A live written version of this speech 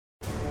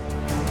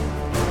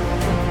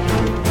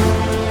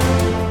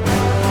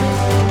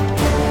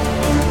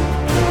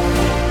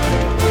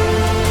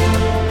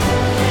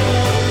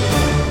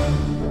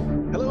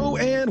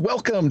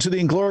Welcome to the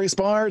Inglorious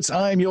Bards.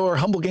 I'm your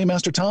humble Game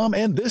Master Tom,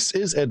 and this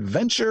is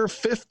Adventure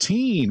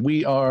 15.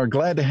 We are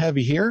glad to have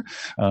you here.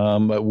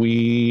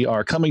 We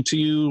are coming to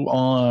you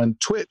on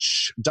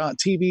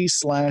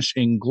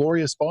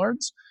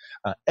twitch.tv/IngloriousBards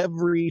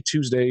every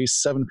Tuesday,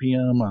 7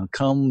 p.m.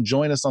 Come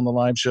join us on the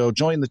live show,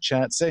 join the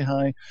chat, say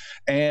hi.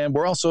 And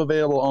we're also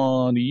available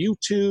on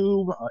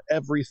YouTube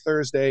every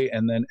Thursday,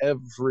 and then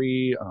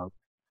every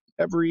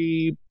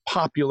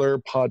popular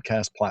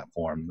podcast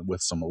platform with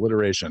some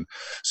alliteration.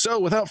 So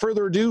without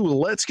further ado,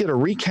 let's get a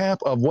recap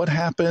of what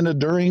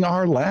happened during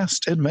our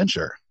last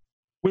adventure.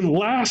 When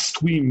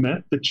last we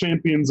met, the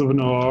champions of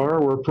Navarre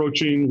were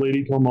approaching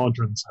Lady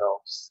Talmadrin's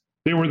house.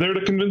 They were there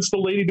to convince the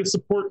lady to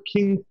support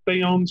King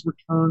Theon's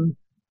return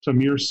to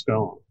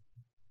Mirskan.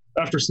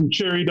 After some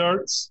cherry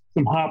darts,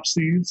 some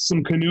hopsies,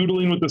 some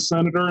canoodling with the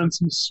senator, and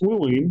some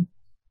swooing,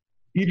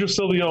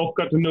 Idrisil the elf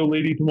got to know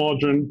Lady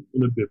Talmadrin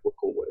in a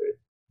biblical way.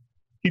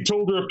 He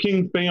told her of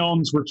King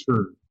Theon's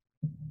return.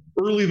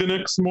 Early the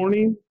next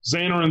morning,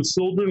 Xander and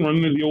Sildren run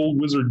into the old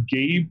wizard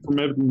Gabe from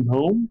Ebon's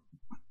home.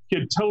 He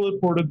had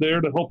teleported there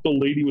to help the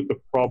lady with the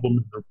problem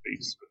in her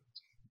basement.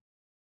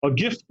 A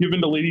gift given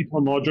to Lady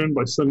Talmadrin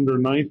by Senator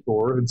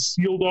Nithor had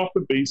sealed off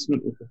the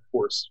basement with a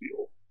force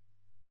field.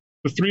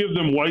 The three of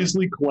them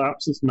wisely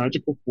collapsed this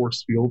magical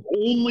force field,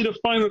 only to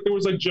find that there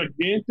was a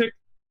gigantic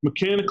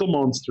mechanical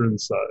monster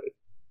inside,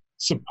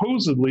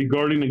 supposedly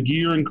guarding a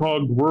gear and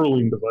cog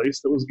whirling device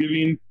that was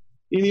giving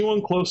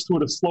anyone close to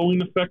it a slowing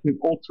effect and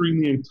altering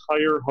the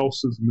entire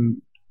house's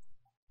mood.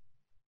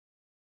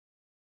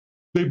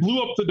 They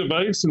blew up the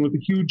device and with a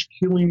huge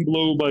killing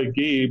blow by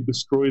Gabe,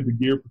 destroyed the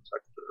gear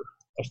protector.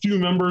 A few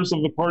members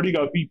of the party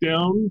got beat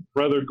down,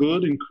 rather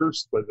good, and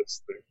cursed by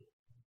this thing.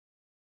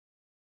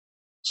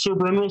 Sir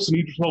Brenros and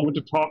Idrisil went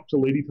to talk to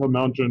Lady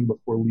Talmadrin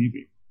before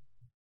leaving.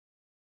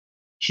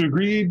 She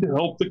agreed to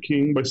help the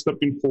king by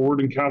stepping forward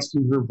and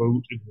casting her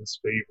vote in his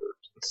favor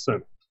to the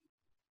Senate.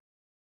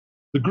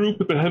 The group,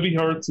 with the heavy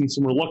hearts and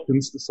some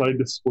reluctance, decided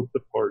to split the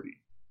party.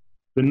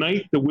 The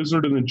knight, the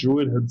wizard, and the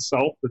druid head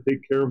south to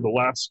take care of the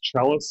last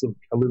chalice of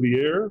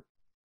Calivier.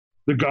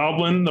 The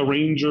goblin, the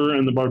ranger,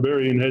 and the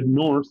barbarian head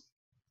north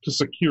to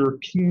secure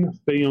King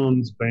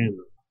Theon's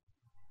banner.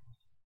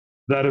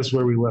 That is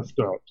where we left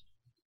out.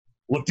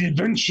 Let the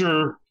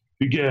adventure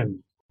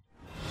begin.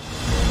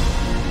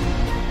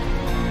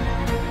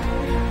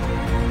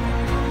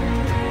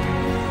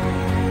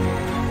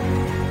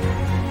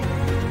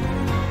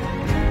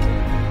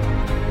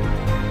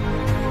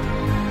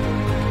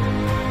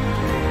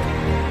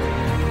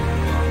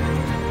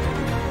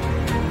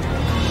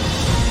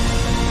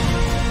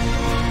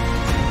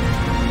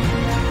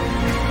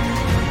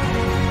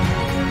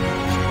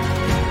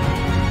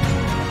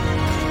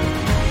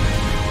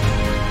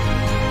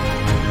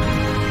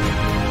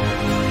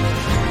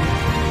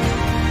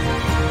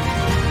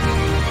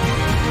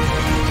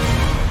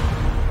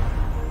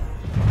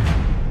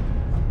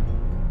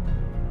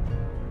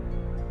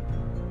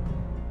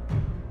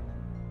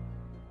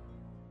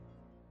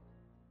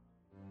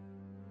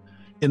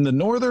 In the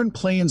northern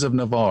plains of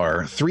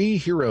Navarre, three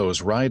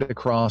heroes ride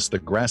across the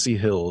grassy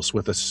hills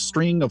with a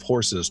string of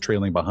horses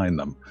trailing behind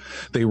them.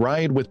 They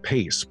ride with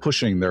pace,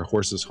 pushing their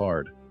horses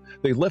hard.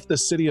 They left the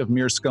city of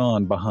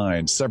Mirskan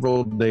behind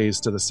several days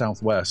to the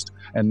southwest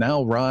and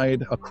now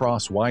ride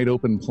across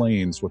wide-open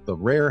plains with the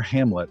rare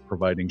hamlet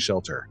providing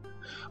shelter.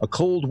 A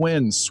cold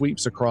wind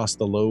sweeps across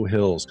the low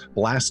hills,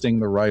 blasting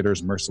the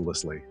riders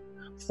mercilessly.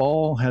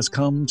 Fall has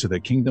come to the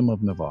kingdom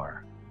of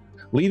Navarre.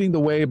 Leading the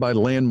way by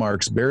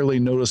landmarks barely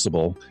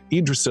noticeable,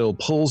 Idrisil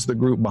pulls the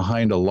group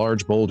behind a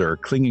large boulder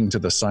clinging to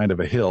the side of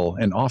a hill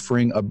and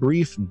offering a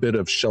brief bit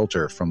of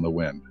shelter from the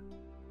wind.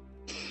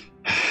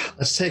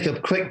 Let's take a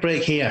quick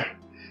break here,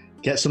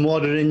 get some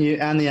water in you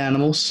and the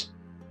animals,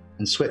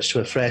 and switch to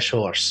a fresh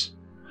horse.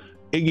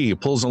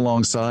 Iggy pulls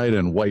alongside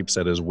and wipes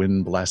at his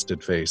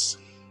wind-blasted face.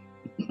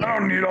 I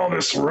don't need all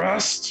this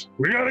rest.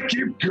 We gotta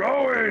keep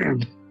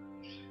going.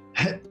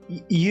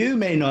 You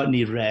may not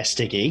need rest,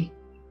 Iggy,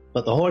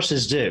 but the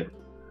horses do.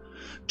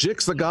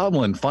 Jix the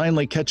Goblin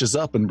finally catches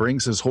up and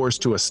brings his horse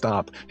to a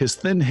stop. His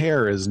thin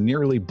hair is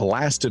nearly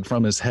blasted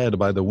from his head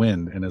by the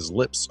wind, and his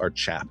lips are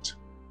chapped.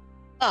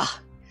 Oh,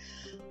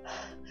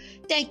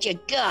 thank you,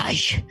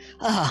 gosh.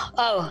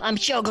 Oh, I'm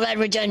so glad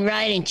we're done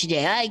riding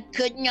today. I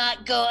could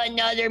not go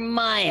another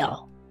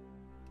mile.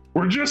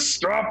 We're just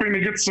stopping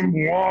to get some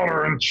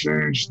water and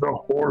change the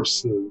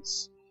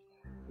horses.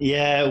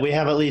 Yeah, we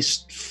have at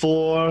least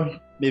 4,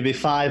 maybe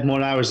 5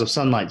 more hours of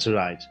sunlight to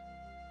ride.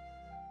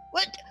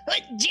 What?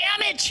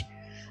 Damn it!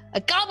 A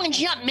goblin's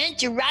not meant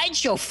to ride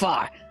so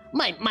far.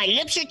 My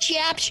lips are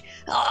chapped,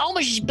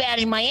 almost as bad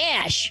as my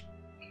ass.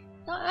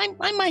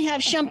 I might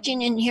have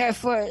something in here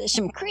for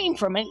some cream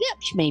for my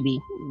lips, maybe.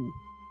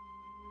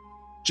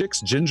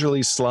 Jix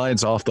gingerly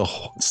slides off the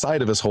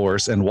side of his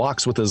horse and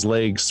walks with his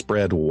legs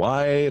spread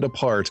wide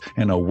apart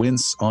and a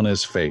wince on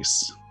his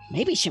face.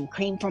 Maybe some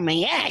cream for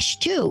my ass,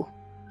 too.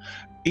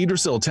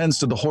 Idrisil tends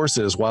to the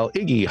horses while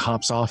Iggy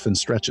hops off and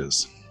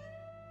stretches.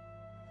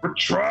 We're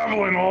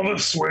traveling all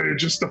this way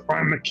just to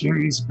find the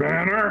king's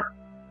banner?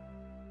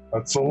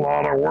 That's a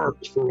lot of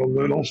work for a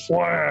little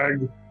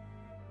flag.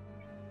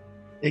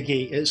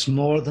 Iggy, it's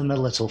more than a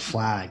little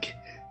flag.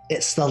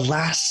 It's the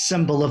last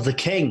symbol of the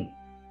king.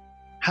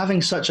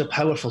 Having such a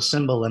powerful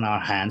symbol in our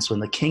hands when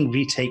the king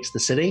retakes the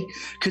city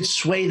could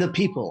sway the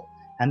people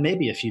and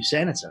maybe a few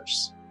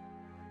senators.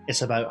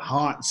 It's about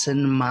hearts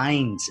and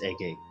minds,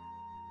 Iggy.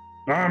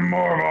 I'm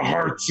more of a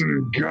hearts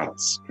and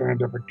guts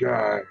kind of a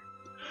guy.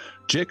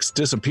 Jix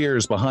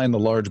disappears behind the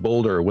large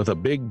boulder with a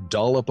big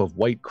dollop of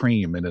white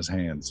cream in his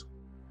hands.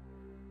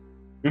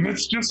 And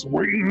it's just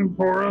waiting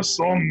for us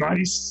all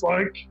nice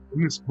like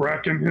in this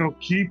Bracken Hill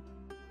Keep.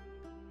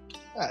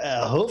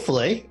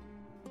 Hopefully.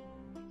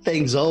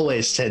 Things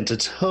always tend to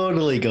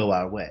totally go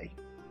our way.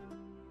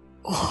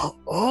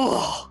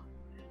 Oh,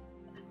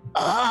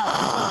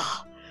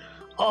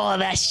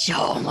 that's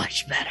so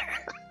much better.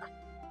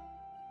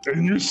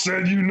 And you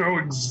said you know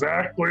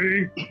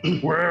exactly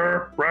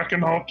where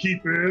Bracken Hall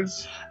Keep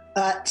is?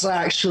 That's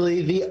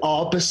actually the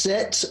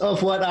opposite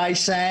of what I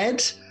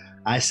said.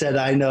 I said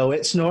I know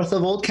it's north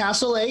of Old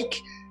Castle Lake,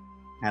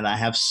 and I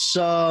have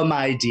some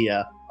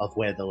idea of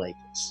where the lake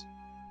is.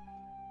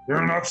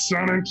 You're not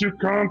sounding too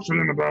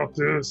confident about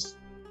this.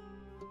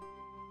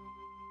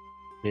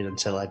 Wait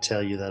until I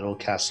tell you that Old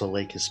Castle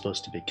Lake is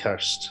supposed to be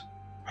cursed.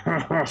 Ha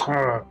ha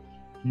ha,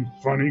 you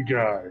funny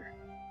guy.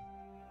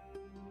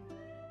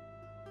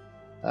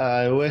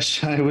 I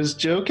wish I was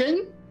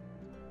joking.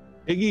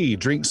 Iggy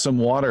drinks some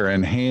water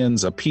and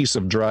hands a piece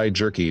of dry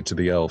jerky to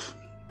the elf.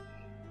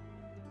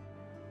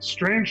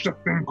 Strange to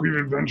think we've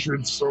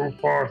adventured so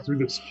far through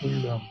this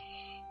kingdom.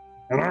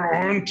 And our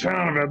own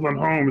town of Edlin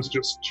Home is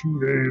just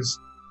 2 days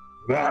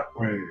that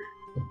way.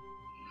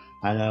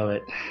 I know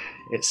it.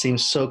 It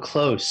seems so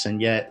close,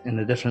 and yet, in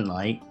a different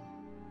light,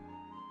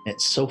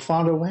 it's so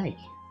far away.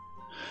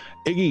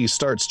 Iggy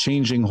starts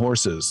changing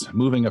horses,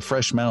 moving a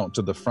fresh mount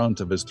to the front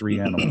of his 3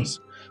 animals.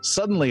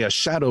 Suddenly, a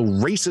shadow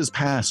races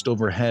past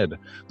overhead.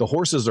 The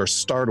horses are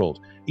startled.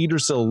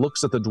 Idrisil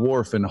looks at the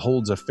dwarf and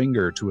holds a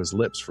finger to his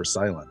lips for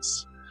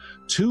silence.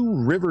 2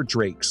 river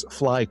drakes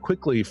fly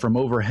quickly from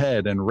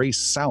overhead and race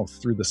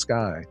south through the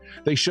sky.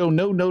 They show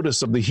no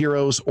notice of the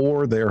heroes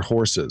or their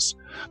horses.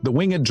 The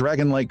winged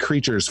dragon-like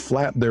creatures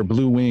flap their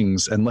blue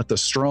wings and let the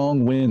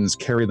strong winds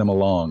carry them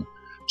along.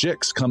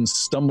 Jix comes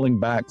stumbling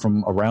back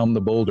from around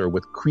the boulder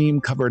with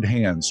cream-covered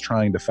hands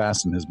trying to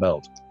fasten his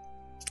belt.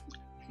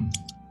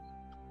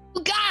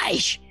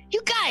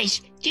 You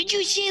guys, did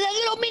you see that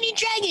little mini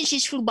dragons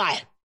just flew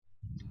by?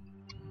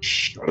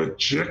 Shut it,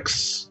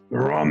 Jix.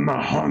 They're on the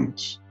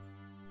hunt.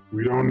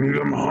 We don't need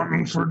them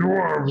hunting for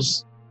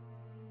dwarves.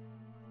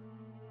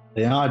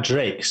 They are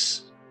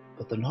drakes,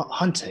 but they're not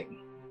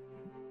hunting.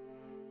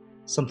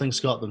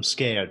 Something's got them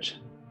scared.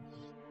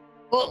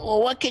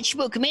 Well, what could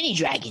spook mini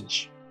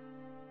dragons?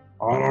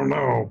 I don't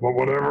know, but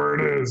whatever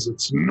it is,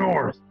 it's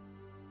north.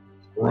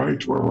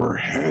 Right where we're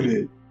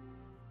headed.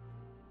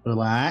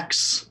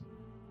 Relax.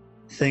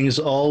 Things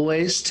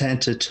always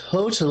tend to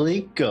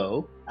totally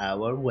go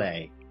our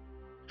way.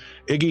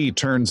 Iggy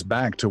turns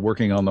back to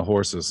working on the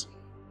horses.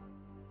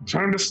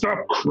 Time to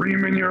stop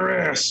creaming your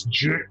ass,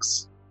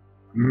 Jix.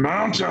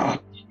 Mount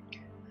up.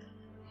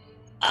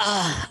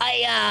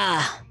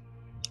 I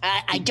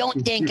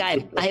don't think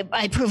I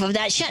approve of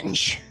that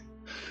sentence.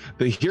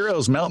 The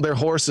heroes mount their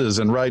horses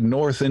and ride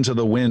north into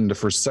the wind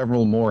for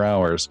several more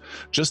hours.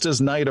 Just as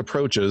night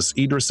approaches,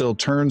 Idrisil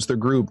turns the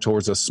group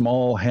towards a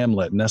small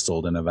hamlet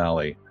nestled in a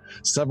valley.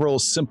 Several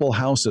simple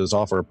houses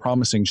offer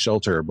promising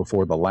shelter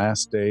before the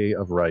last day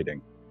of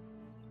riding.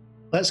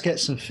 Let's get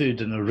some food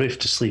and a roof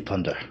to sleep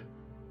under.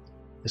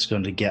 It's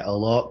going to get a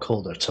lot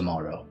colder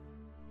tomorrow.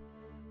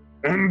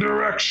 And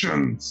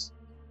directions.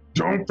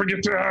 Don't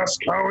forget to ask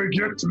how we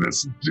get to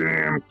this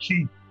damn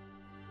keep.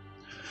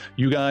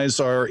 You guys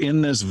are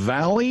in this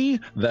valley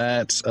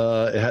that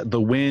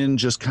the wind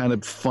just kind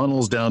of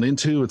funnels down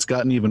into. It's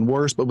gotten even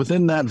worse, but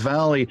within that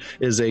valley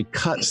is a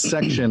cut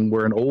section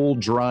where an old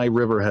dry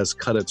river has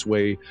cut its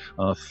way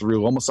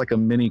through, almost like a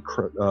mini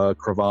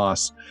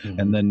crevasse. Mm-hmm.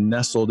 And then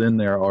nestled in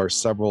there are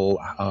several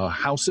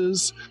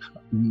houses,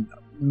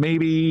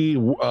 maybe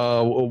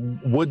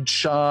wood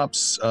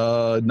shops,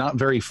 not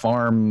very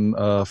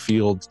farm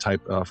field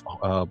type of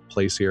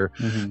place here.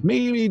 Mm-hmm.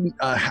 Maybe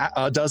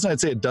a dozen, I'd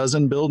say a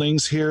dozen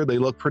buildings here. They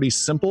look pretty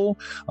simple.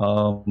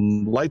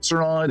 Lights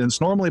are on, and it's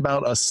normally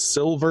about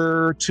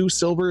 $2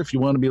 silver if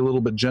you want to be a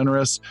little bit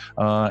generous.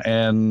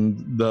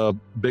 And the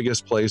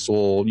biggest place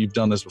you've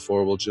done this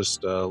before, will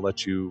just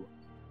let you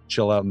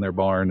chill out in their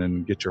barn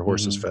and get your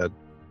horses fed.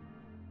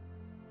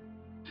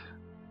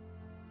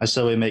 I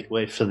say we make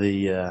way for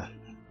the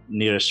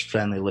nearest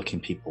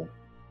friendly-looking people.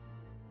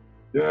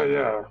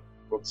 Yeah.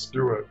 Let's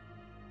do it.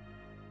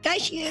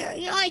 Guys,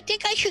 I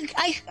think I should.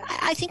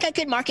 I think I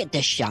could market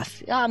this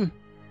stuff.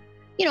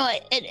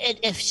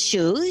 It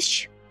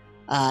soothes.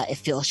 It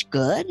feels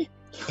good.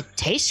 It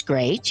tastes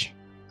great.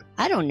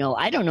 I don't know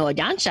a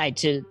downside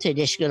to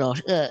this little.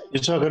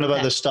 You're talking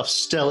about the stuff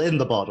still in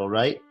the bottle,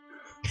 right?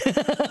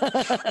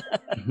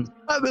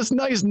 This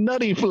nice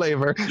nutty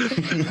flavor.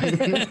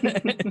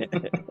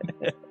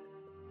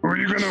 are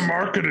you going to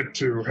market it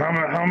to?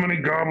 How many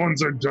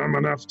goblins are dumb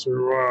enough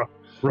to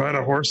ride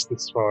a horse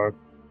this far?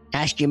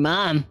 Ask your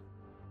mom.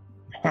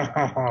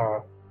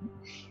 How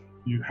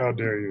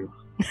dare you?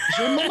 Is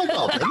your mom a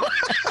goblin?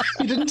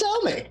 You didn't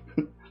tell me.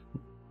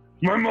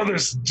 My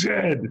mother's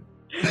dead.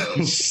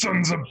 You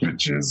sons of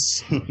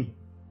bitches.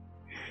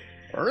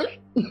 I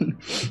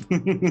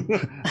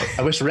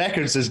wish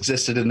records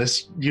existed in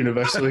this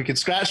universe so we could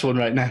scratch one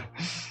right now.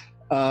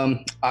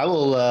 I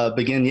will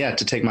begin,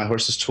 to take my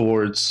horses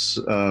towards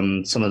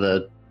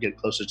get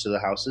closer to the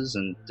houses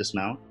and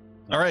dismount.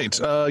 All right.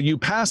 You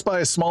pass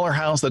by a smaller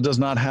house that does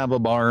not have a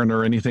barn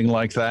or anything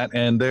like that,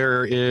 and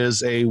there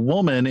is a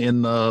woman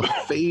in the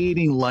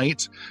fading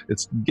light.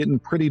 It's getting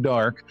pretty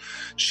dark.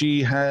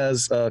 She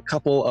has a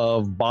couple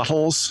of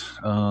bottles,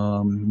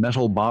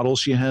 metal bottles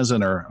she has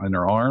in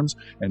her arms,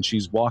 and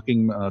she's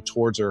walking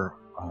towards her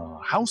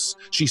house.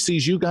 She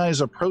sees you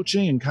guys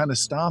approaching and kind of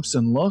stops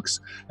and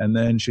looks, and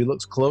then she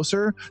looks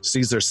closer,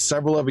 sees there's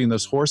several of you in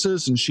those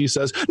horses, and she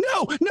says,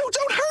 no,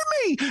 don't hurt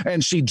me!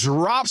 And she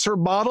drops her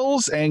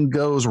bottles and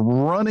goes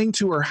running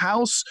to her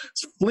house,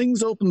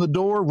 flings open the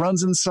door,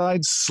 runs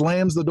inside,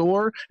 slams the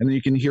door, and then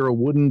you can hear a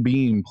wooden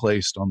beam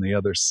placed on the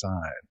other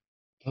side.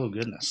 Oh,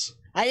 goodness.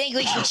 I think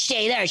we should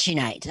stay there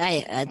tonight.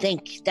 I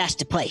think that's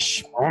the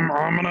place. I'm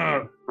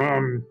gonna,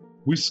 I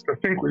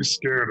think we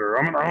scared her.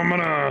 I'm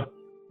gonna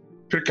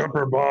pick up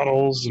her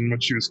bottles and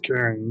what she was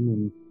carrying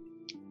and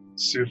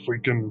see if we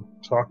can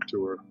talk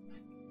to her.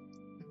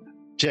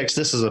 Jix,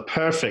 this is a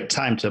perfect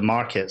time to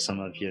market some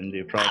of your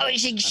new products. I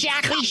was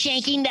exactly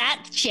thinking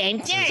that same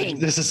thing.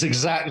 This is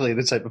exactly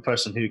the type of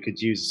person who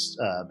could use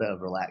a bit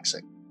of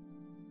relaxing.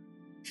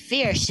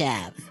 Fear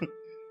salve.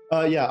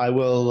 I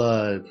will,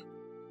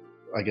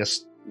 I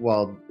guess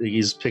while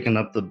he's picking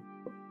up the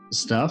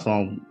stuff,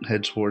 I'll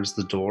head towards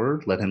the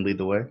door, let him lead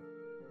the way.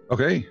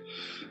 Okay.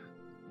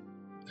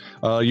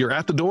 You're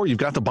at the door. You've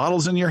got the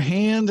bottles in your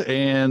hand,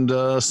 and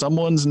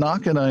someone's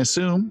knocking, I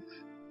assume.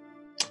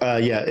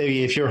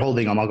 If you're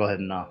holding them, I'll go ahead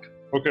and knock.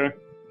 Okay.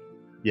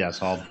 Yeah,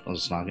 so I'll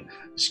just knock it.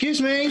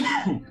 Excuse me.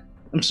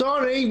 I'm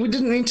sorry. We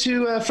didn't mean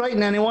to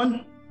frighten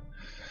anyone.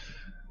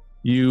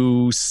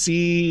 You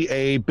see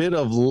a bit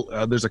of,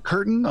 there's a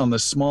curtain on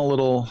this small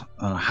little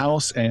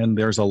house, and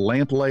there's a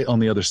lamplight on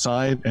the other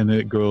side, and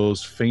it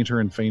grows fainter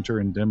and fainter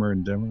and dimmer,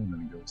 and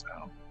then it goes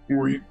out.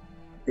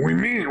 We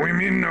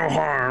mean no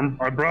harm.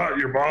 I brought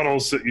your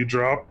bottles that you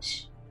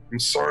dropped. I'm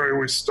sorry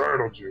we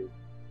startled you.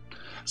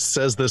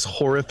 Says this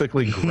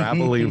horrifically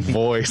gravelly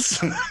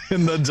voice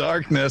in the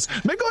darkness. Go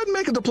ahead and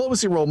make a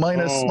diplomacy roll,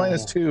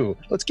 minus 2.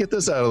 Let's get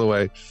this out of the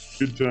way.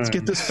 Good time. Let's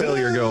get this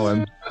failure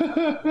going.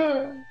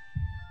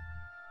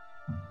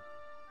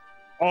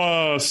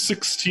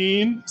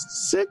 16.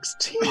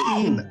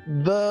 16.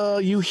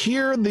 You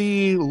hear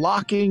the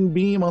locking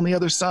beam on the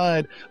other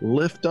side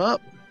lift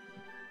up,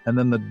 and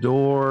then the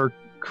door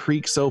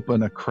creaks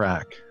open a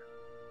crack.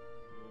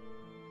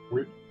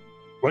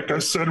 Like I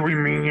said, we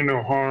mean you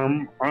no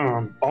harm.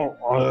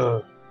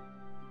 I'll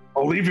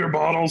leave your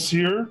bottles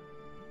here,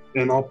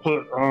 and I'll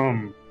put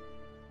a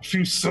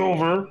few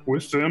silver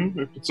with them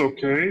if it's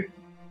okay.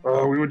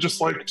 We would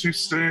just like to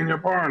stay in your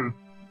barn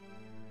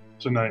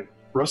tonight.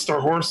 Rest our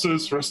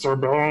horses, rest our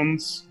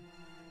bones.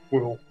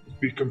 We'll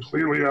be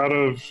completely out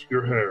of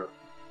your hair.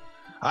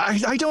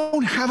 I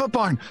don't have a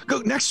barn. Go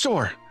next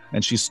door.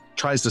 And she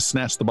tries to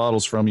snatch the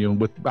bottles from you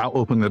without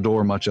opening the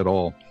door much at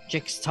all.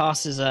 Jix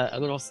tosses a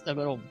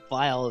little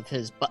vial of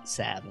his butt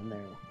salve in there.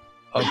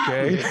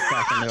 Okay.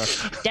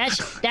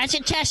 That's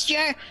a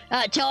tester.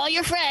 Tell all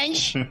your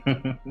friends.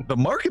 The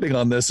marketing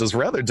on this is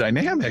rather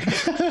dynamic.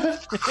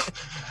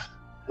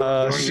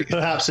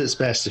 Perhaps it's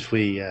best if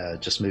we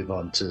just move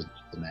on to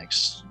the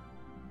next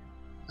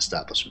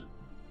establishment.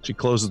 She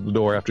closes the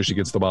door after she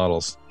gets the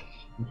bottles.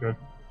 Okay.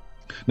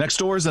 Next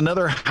door is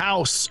another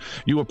house.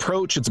 You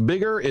approach, it's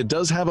bigger, it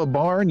does have a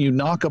barn. You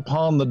knock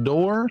upon the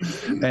door,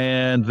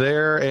 and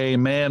there a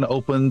man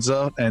opens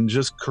up and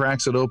just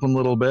cracks it open a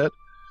little bit.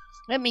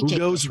 Who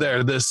goes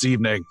there this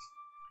evening?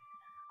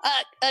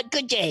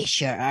 Good day,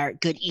 sir, or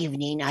good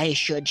evening, I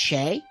should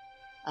say.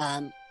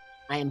 I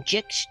am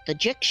Jix, the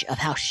Jix of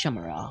House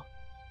Summerall.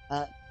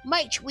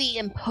 Might we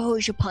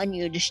impose upon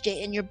you to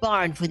stay in your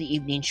barn for the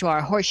evening so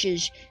our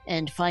horses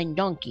and fine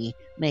donkey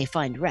may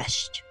find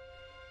rest?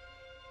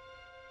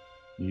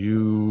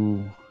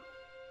 You're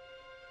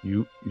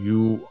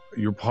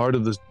part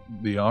of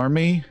the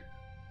army?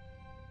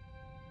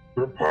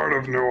 We're part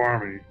of no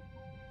army.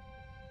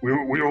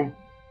 We'll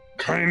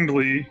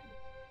kindly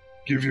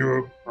give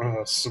you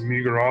some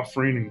meager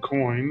offering and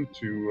coin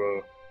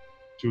to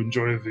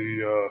enjoy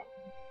the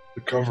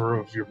cover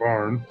of your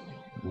barn.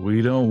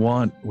 We don't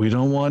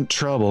want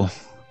trouble.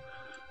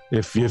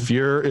 If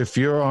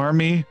you're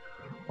army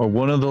or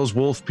one of those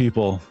wolf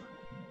people,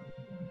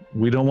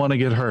 we don't want to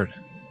get hurt.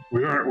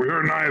 We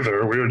are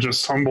neither. We are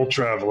just humble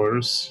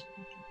travelers.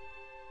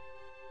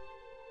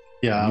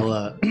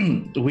 Yeah,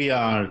 we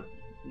are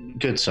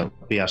good, sir.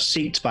 We are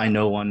seeked by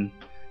no one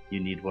you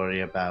need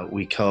worry about.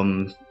 We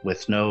come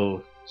with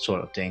no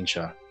sort of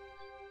danger.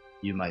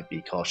 you might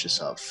be cautious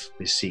of.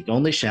 We seek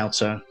only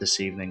shelter this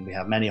evening. We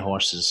have many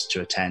horses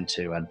to attend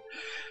to, and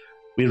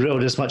we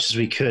rode as much as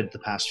we could the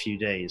past few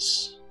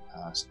days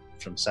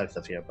from south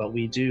of here. But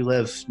we do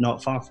live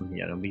not far from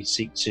here, and we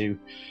seek to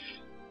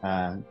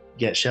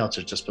get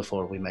shelter just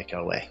before we make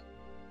our way.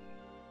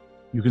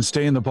 You can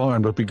stay in the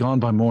barn, but be gone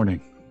by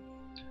morning.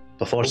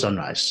 Before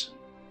sunrise.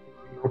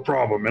 No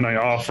problem. And I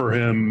offer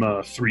him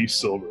 3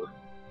 silver.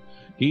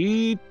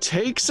 He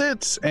takes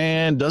it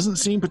and doesn't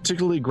seem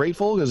particularly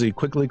grateful as he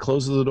quickly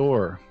closes the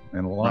door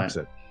and locks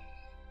it.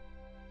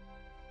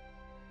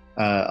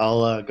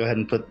 I'll go ahead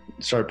and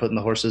start putting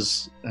the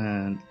horses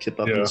and Kip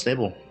up in the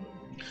stable.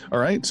 All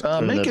right.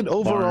 Make an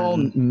overall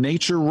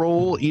nature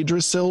roll,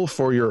 Idrisil,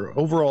 for your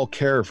overall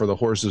care for the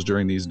horses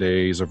during these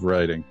days of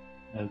riding.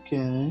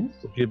 Okay.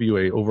 We'll give you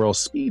a overall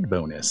speed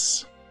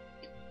bonus.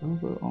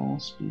 Overall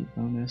speed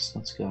bonus.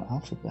 Let's go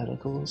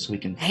alphabetical so we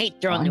can. I hate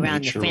throwing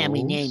around the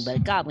family rolls. name, but a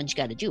goblin's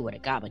got to do what a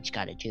goblin's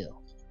got to do.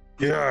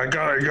 Yeah, I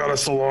got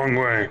us a long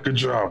way. Good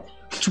job.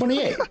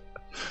 28.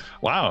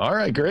 Wow. All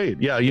right. Great.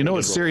 Yeah. You know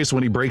it's serious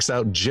when he breaks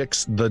out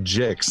Jix the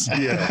Jix.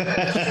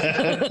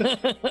 Yeah.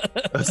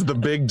 That's the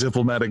big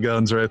diplomatic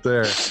guns right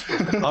there.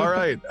 All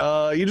right.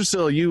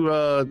 Idrisil, you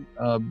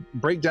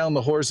break down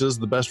the horses,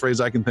 the best phrase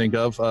I can think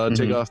of,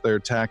 take off their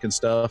tack and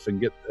stuff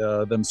and get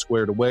them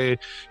squared away.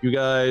 You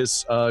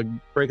guys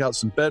break out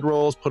some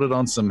bedrolls, put it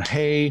on some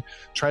hay,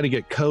 try to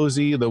get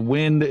cozy. The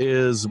wind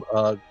is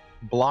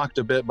blocked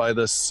a bit by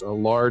this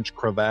large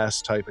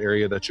crevasse type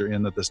area that you're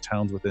in, that this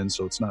town's within,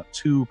 so it's not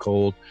too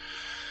cold.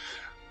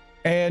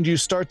 And you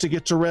start to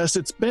get to rest.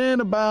 It's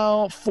been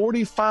about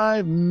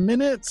 45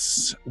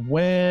 minutes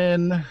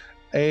when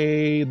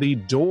the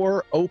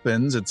door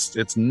opens.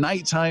 It's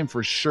nighttime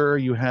for sure.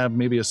 You have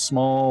maybe a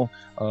small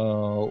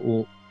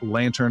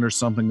lantern or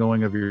something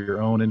going of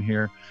your own in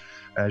here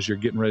as you're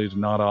getting ready to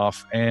nod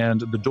off. And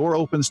the door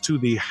opens to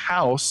the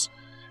house,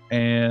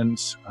 and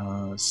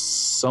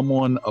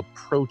someone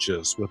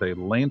approaches with a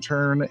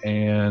lantern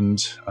and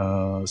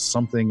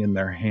something in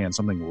their hand,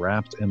 something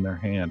wrapped in their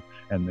hand,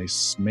 and they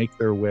make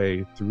their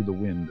way through the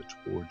wind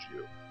towards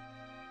you.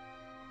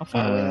 How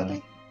far away are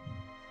they?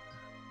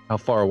 How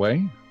far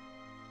away?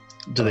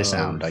 Do they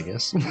sound, I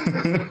guess?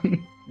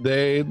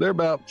 They're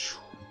about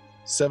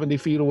 70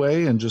 feet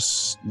away and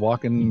just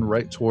walking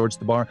right towards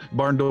the barn.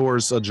 Barn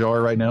door's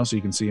ajar right now, so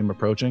you can see him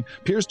approaching.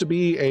 Appears to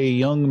be a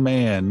young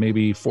man,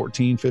 maybe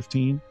 14,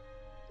 15.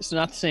 It's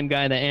not the same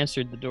guy that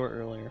answered the door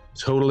earlier.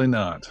 Totally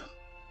not.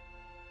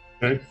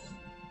 Okay.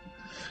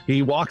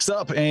 He walks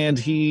up and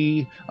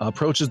he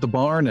approaches the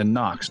barn and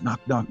knocks, knock,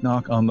 knock,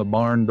 knock on the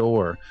barn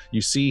door.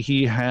 You see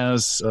he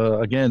has,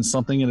 again,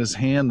 something in his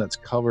hand that's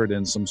covered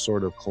in some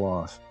sort of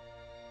cloth.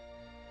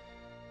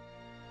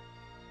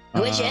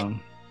 Who is it?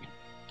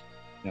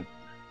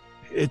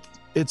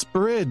 It's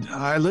Brid.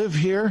 I live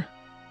here.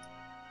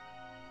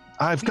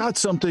 I've got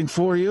something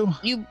for you.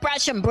 You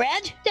brought some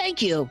bread?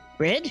 Thank you,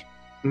 Brid.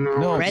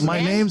 No, Red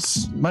my man?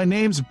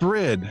 name's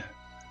Brid.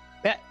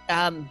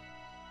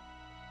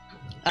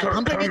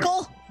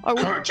 Pumpernickel?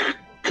 Or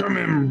Come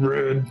in,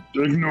 Red.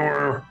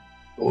 Ignore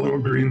the little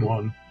green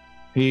one.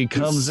 He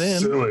comes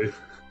in Silly.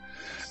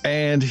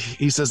 and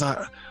he says,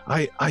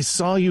 I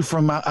saw you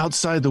from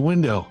outside the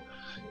window.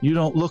 You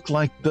don't look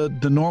like the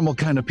normal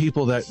kind of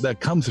people that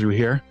come through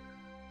here.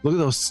 Look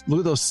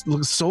at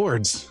those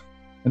swords.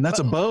 And that's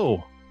a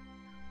bow.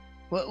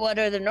 What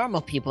are the normal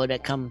people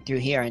that come through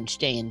here and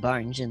stay in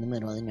barns in the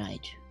middle of the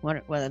night?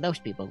 What do those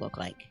people look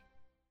like?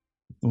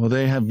 Well,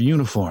 they have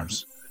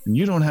uniforms, and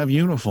you don't have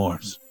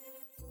uniforms.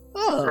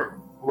 Oh,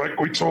 Like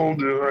we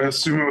told you, I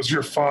assume it was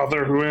your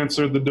father who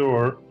answered the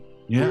door.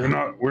 Yeah.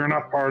 We're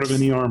not part of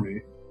any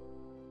army.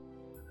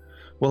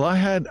 Well, I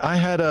had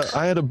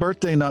a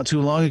birthday not too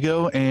long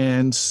ago,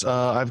 and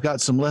I've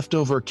got some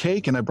leftover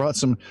cake, and I brought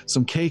some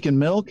cake and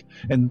milk,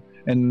 and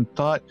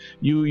thought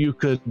you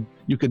could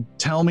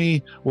tell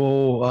me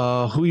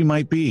who you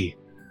might be.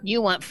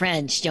 you want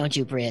friends, don't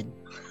you, Brid?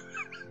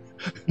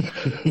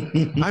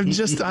 I'm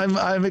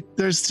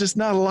there's just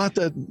not a lot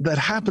that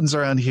happens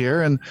around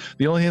here, and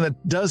the only thing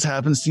that does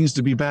happen seems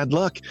to be bad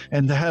luck.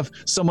 And to have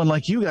someone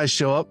like you guys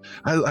show up,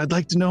 I'd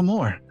like to know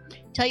more.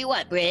 Tell you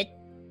what, Brid.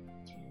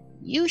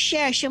 You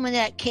share some of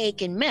that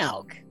cake and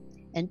milk,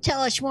 and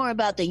tell us more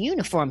about the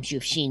uniforms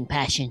you've seen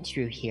passing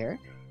through here,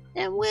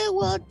 and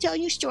we'll tell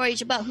you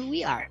stories about who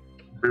we are.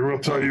 We will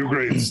tell you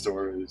great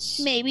stories.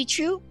 Maybe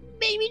true,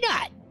 maybe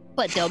not,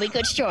 but they'll be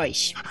good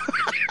stories.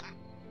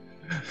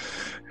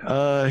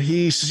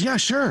 He says, yeah,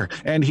 sure.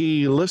 And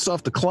he lifts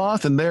off the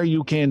cloth, and there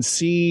you can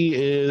see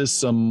is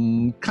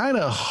some kind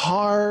of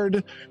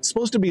hard, it's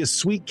supposed to be a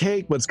sweet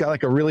cake, but it's got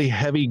like a really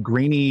heavy,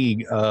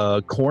 grainy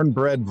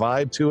cornbread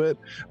vibe to it.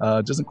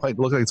 Doesn't quite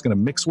look like it's going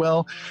to mix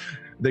well.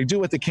 They do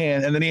what they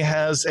can. And then he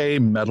has a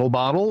metal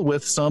bottle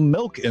with some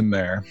milk in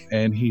there.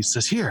 And he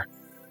says, here,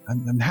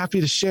 I'm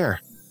happy to share.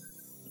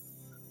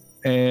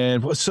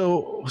 And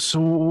so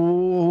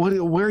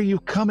where are you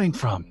coming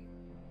from?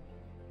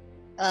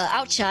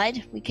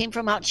 Outside. We came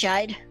from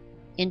outside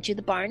into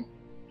the barn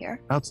here.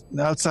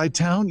 Outside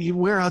town?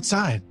 Where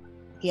outside?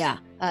 Yeah.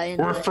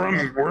 We're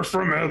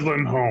from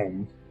Edlin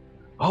Home.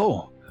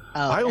 Oh,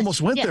 I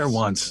almost went there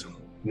once.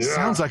 Yeah.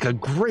 Sounds like a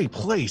great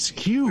place.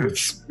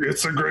 Huge.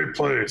 It's a great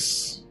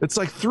place. It's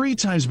like 3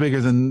 times bigger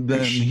than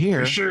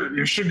here.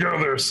 You should go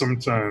there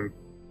sometime.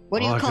 What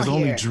do you I call could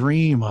here? only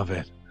dream of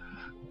it.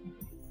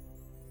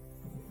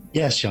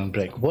 Yes, young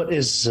Brick. What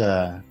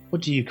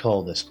do you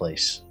call this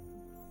place?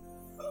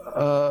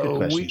 Good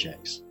question,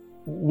 Jax.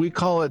 We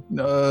call it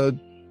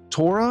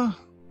Torah.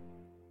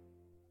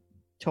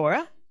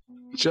 Torah?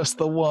 Just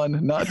the one,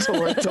 not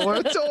Torah.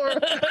 Torah.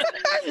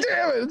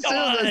 Damn it! As soon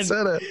as I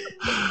said it.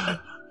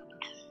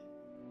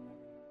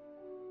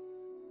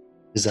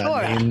 Is that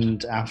Torah.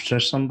 named after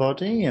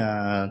somebody?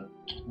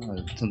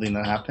 Something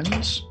that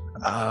happens?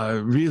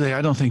 Really,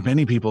 I don't think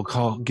many people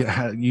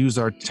use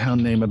our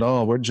town name at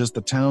all. We're just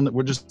the town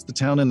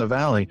in the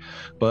valley,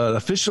 but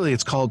officially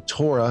it's called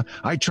Torah.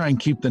 I try and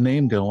keep the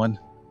name going.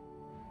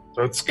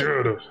 That's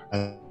good.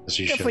 As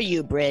you Good should. for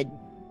you, Brid.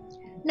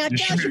 Now You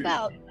tell us should-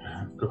 about.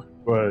 Go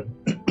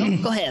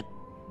ahead. Go ahead.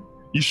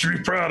 You should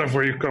be proud of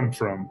where you come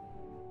from.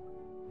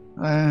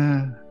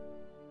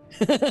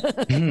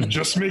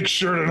 Just make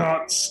sure to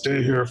not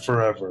stay here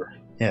forever.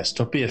 Yes,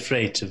 don't be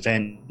afraid to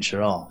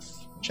venture off.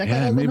 Check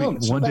Yeah, out maybe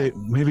Edlin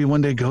Home. maybe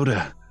one day go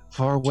to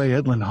faraway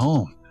Edlin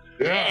Home.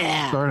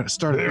 Yeah,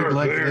 Start a There, good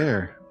life there.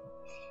 there.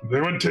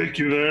 they would take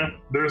you there.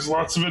 There's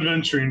lots of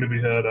adventuring to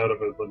be had out of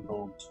Edlin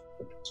Home.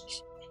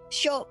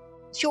 So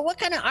what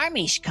kind of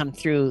armies come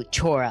through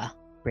Torah,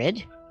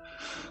 Brid?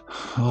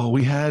 Oh,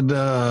 we had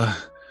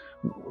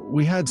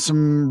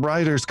some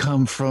riders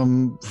come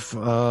from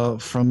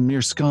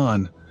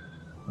Mirskan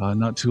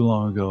not too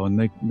long ago, and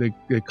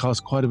they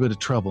caused quite a bit of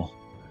trouble.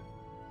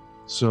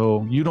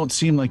 So you don't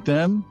seem like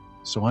them.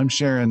 So I'm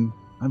sharing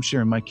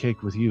my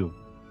cake with you.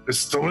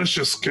 It's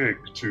delicious cake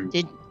too.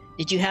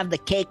 Did you have the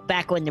cake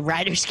back when the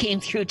riders came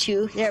through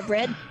too, there,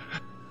 Brid?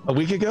 A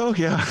week ago,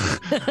 yeah.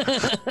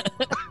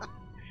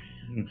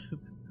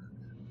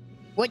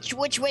 Which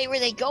way were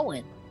they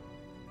going?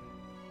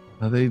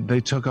 They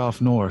took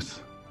off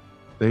north.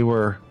 They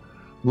were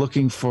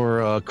looking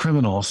for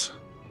criminals.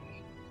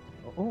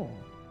 Oh.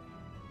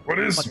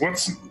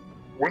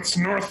 What's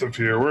north of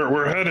here?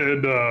 We're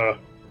headed.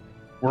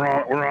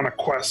 We're on a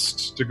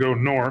quest to go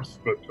north,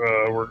 but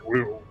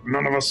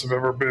none of us have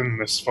ever been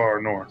this far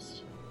north.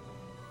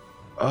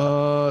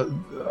 Up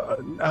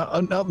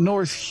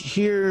north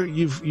here,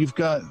 you've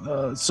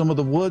got some of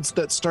the woods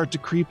that start to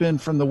creep in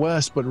from the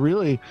west, but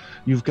really,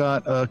 you've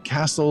got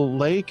Castle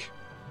Lake.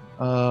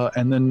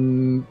 And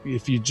then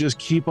if you just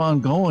keep on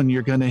going,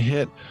 you're going to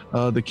hit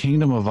the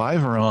Kingdom of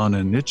Iveron,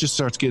 and it just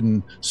starts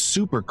getting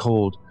super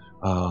cold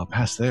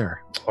past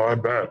there. Oh, I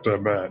bet.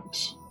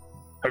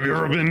 Have you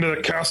ever been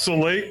to Castle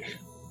Lake?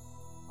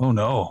 Oh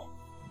no,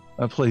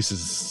 that place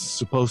is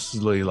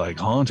supposedly like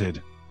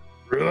haunted.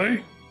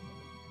 Really?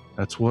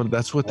 That's what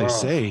they Wow.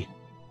 say.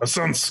 That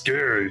sounds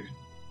scary.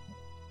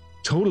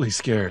 Totally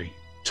scary.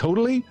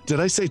 Totally?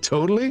 Did I say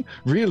totally?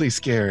 Really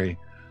scary.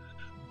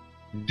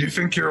 Do you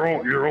think your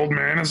old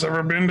man has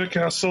ever been to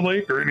Castle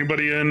Lake, or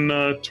anybody in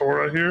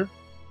Torah here?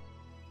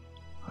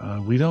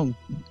 We don't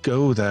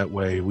go that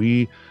way.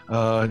 We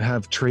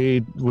have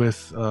trade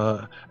with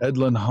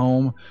Edlin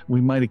Home.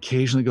 We might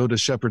occasionally go to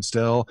Shepherd's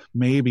Dell,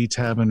 maybe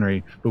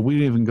Tabernary, but we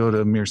don't even go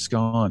to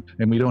Mirskan,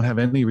 and we don't have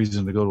any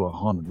reason to go to a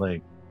haunted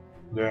lake.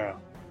 Yeah.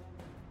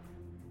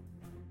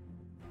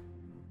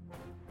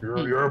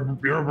 You're a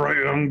bright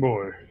young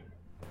boy.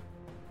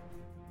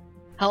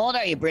 How old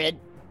are you, Brid?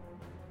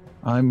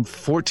 I'm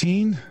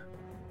 14.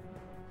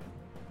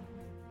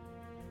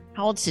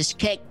 How old's this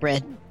cake,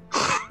 Brid?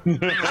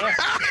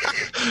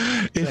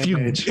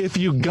 If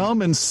you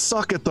gum and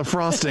suck at the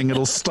frosting,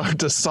 it'll start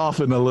to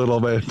soften a little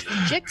bit.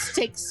 Jix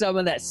takes some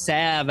of that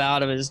salve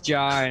out of his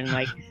jar and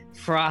like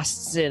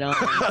frosts it on.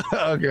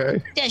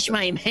 Okay. This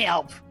might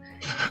help.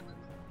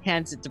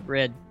 Hands it to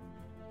Brid.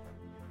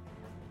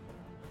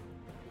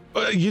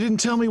 You didn't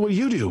tell me what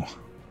you do.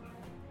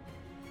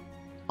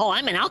 Oh,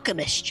 I'm an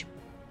alchemist.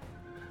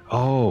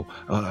 Oh,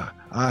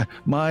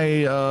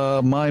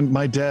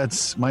 my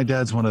dad's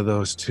one of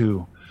those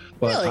too.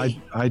 But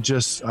Really? I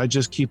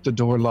just keep the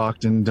door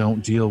locked and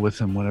don't deal with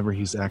him whenever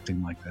he's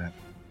acting like that.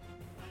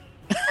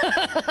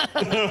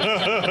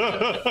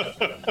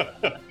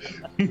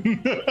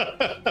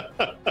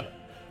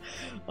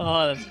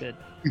 Oh, that's good.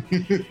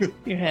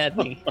 You had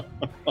me.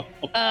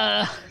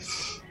 Yeah.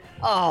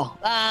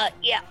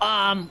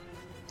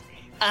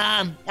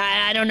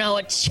 I don't know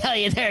what to tell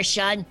you there,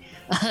 son.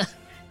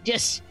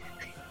 Just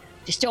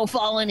don't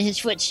follow in his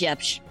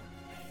footsteps.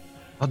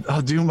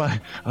 I'll do my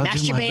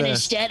Masturbate best.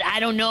 instead. I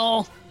don't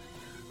know.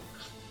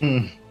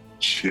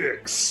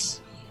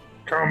 Chicks.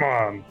 Come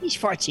on. He's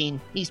 14.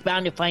 He's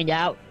bound to find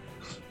out.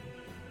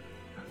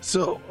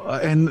 So,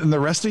 and the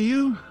rest of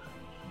you?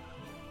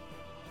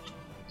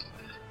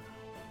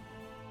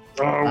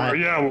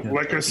 Yeah,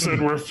 like I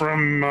said, we're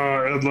from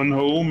Edlin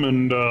Home,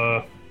 and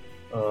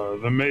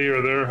the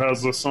mayor there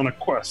has us on a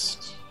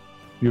quest.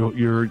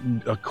 You're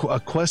a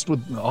quest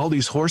with all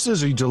these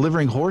horses? Are you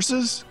delivering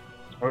horses?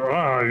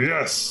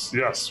 Yes,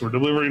 we're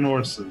delivering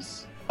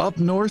horses. up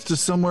north to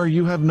somewhere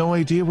you have no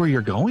idea where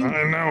you're going?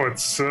 I know, it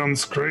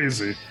sounds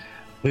crazy.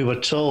 We were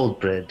told,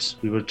 Brid,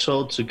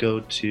 to go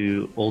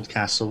to Old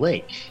Castle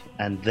Lake,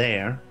 and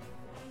there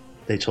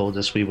they told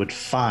us we would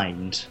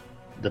find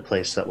the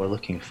place that we're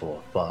looking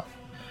for. But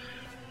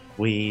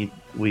we've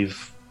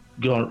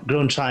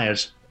grown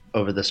tired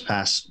over this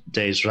past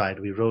day's ride.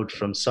 We rode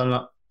from sun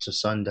up to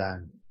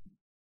sundown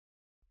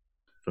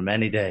for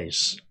many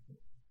days.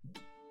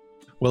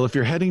 Well, if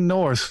you're heading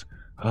north,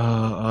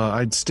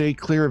 I'd stay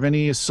clear of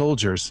any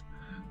soldiers.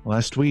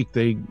 Last week,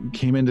 they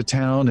came into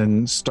town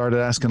and started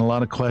asking a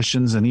lot of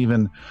questions and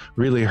even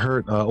really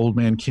hurt Old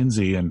Man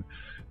Kinsey, and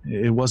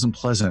it wasn't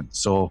pleasant.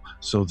 So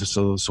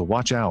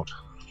watch out.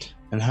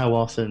 And how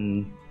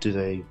often do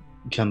they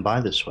come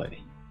by this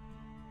way?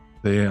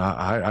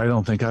 I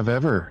don't think I've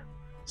ever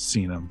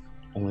seen them.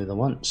 Only the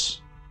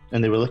once.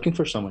 And they were looking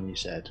for someone, you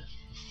said.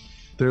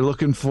 They're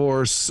looking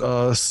for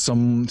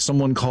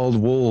someone called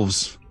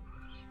Wolves.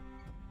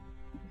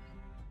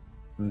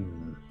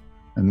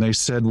 And they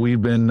said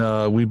we've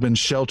been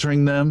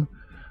sheltering them,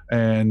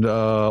 and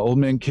Old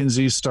Man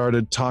Kinsey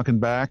started talking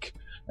back,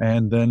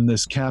 and then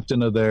this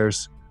captain of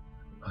theirs,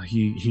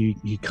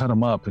 he cut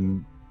him up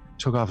and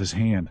took off his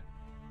hand.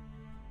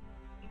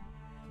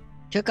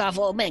 Took off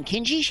Old Man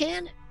Kinsey's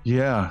hand?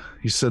 Yeah,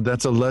 he said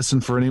that's a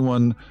lesson for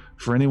anyone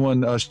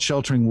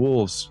sheltering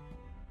wolves.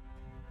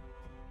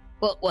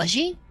 What was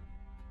he?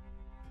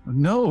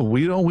 No,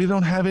 we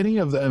don't have any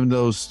of them,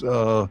 those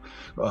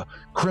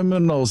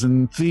criminals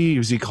and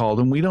thieves, he called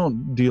them. We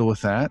don't deal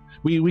with that.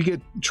 We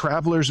get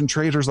travelers and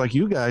traders like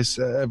you guys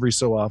every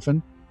so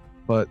often,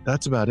 but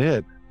that's about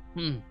it.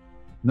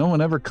 No one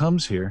ever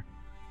comes here.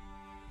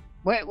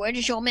 Where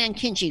does Old Man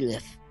Kinsey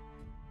live?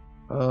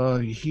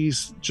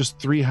 He's just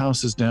 3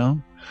 houses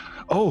down.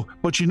 Oh,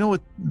 but you know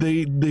what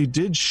they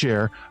did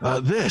share?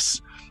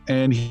 This.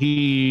 And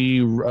he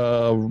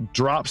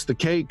drops the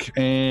cake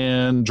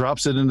and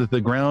drops it into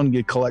the ground.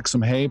 He collects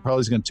some hay.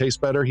 Probably is going to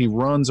taste better. He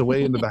runs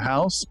away into the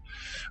house.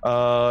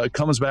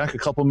 Comes back a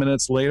couple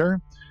minutes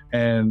later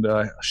and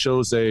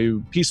shows a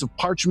piece of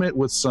parchment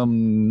with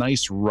some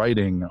nice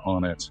writing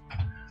on it.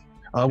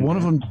 One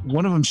of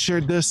them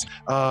shared this,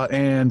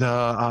 and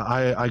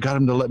I got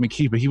him to let me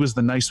keep it. He was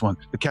the nice one.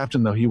 The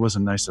captain, though, he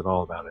wasn't nice at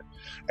all about it.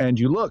 And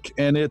you look,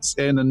 and it's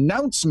an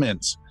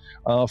announcement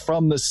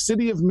from the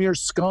city of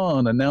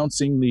Mirskan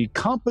announcing the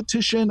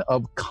competition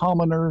of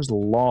Commoners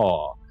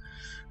Law.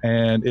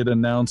 And it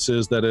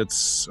announces that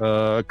it's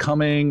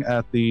coming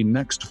at the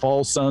next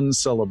Fall Sun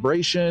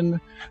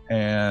celebration,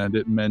 and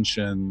it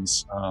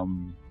mentions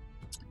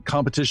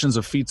competitions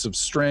of feats of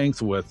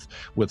strength with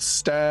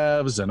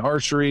staves and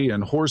archery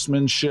and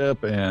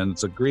horsemanship, and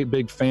it's a great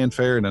big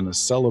fanfare and a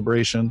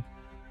celebration.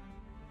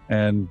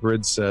 And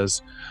Brid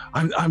says,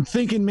 I'm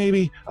thinking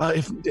maybe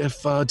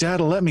if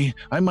Dad'll let me,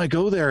 I might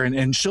go there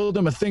and show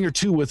them a thing or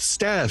two with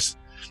staves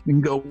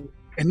and go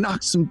and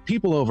knock some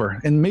people over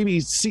and maybe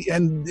see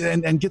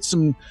and get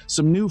some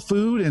new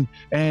food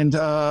and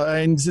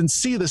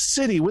see the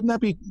city. Wouldn't that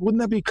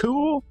be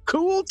cool?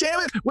 Cool, damn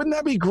it! Wouldn't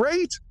that be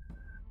great?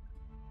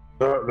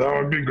 That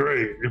would be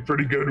great. You're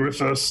pretty good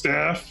with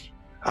staff.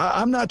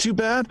 I'm not too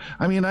bad.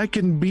 I mean, I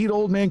can beat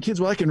Old Man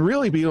Kinsey. Well, I can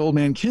really beat Old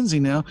Man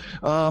Kinsey now.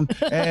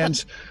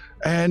 And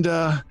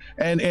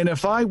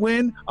if I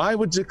win, I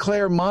would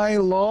declare my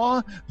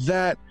law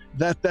that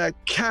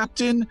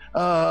Captain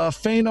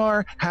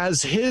Feanor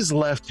has his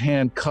left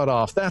hand cut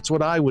off. That's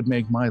what I would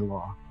make my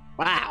law.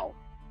 Wow.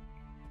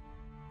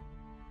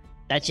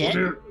 That's it?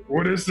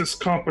 What is this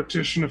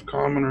competition of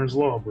Commoners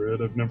Law,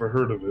 Brad? I've never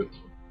heard of it.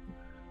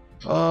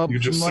 You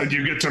just said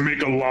you get to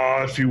make a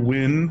law if you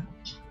win.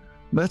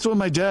 That's what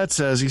my dad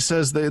says. He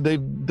says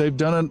they've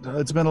done it.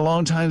 It's been a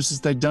long time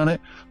since they've done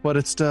it, but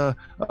it's to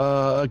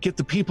get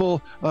the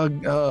people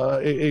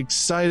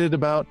excited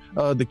about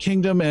the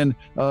kingdom, and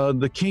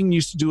the king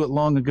used to do it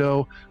long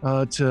ago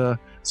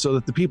so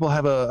that the people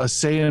have a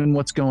say in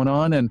what's going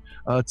on, and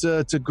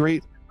it's a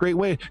great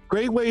way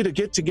to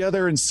get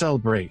together and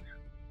celebrate.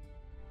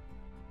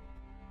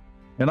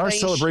 And our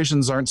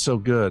celebrations aren't so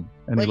good.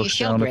 And he looks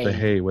down at the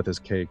hay with his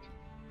cake.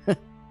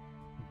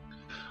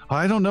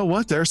 I don't know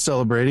what they're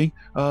celebrating,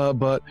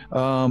 but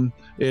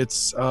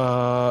it's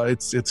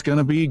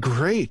gonna be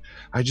great.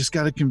 I just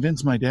got to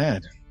convince my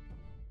dad.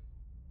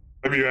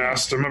 Have you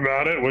asked him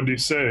about it? What did he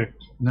say?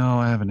 No,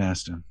 I haven't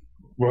asked him.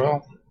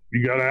 Well,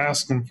 you got to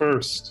ask him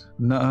first.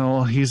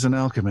 No, he's an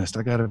alchemist.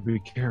 I got to be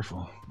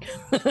careful.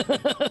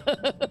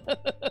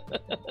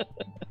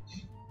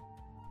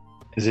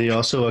 Is he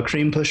also a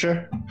cream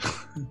pusher?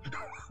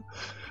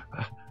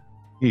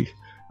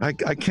 I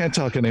can't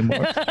talk anymore.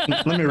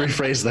 Let me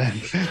rephrase that.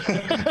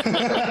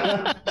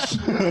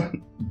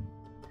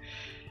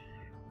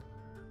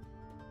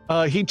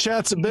 He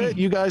chats a bit.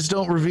 You guys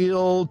don't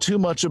reveal too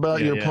much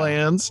about your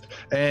plans,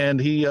 and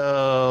he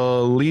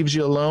leaves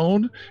you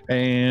alone,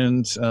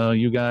 and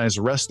you guys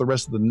rest the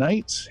rest of the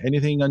night.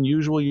 Anything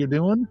unusual you're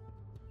doing?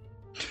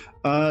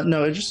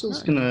 No, I just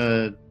was going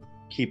to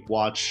keep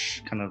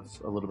watch kind of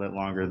a little bit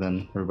longer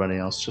than everybody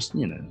else, just,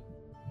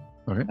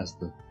 okay. As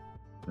the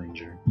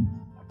ranger.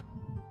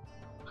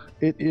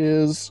 it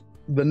is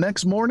the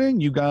next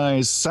morning. You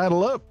guys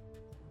saddle up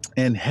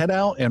and head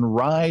out and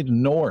ride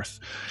north.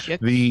 Go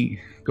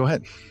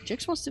ahead.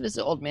 Jix wants to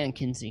visit Old Man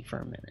Kinsey for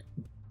a minute.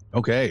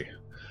 Okay.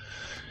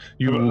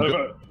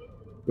 Go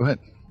ahead.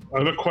 I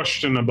have a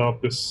question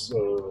about this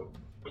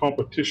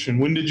competition.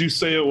 When did you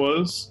say it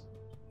was?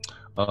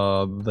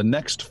 The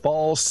next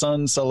fall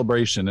sun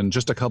celebration in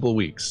just a couple of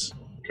weeks.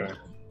 Okay.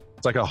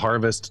 It's like a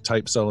harvest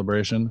type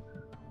celebration.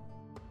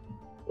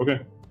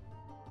 Okay.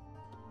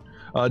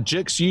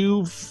 Jix,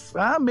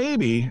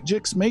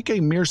 Jix, make a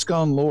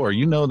Mirskon lore.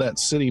 You know that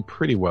city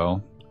pretty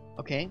well.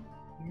 Okay.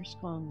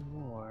 Mirskon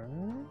lore.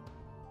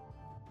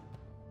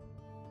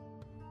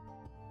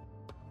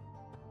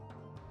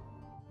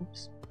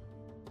 Oops.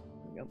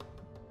 There we go.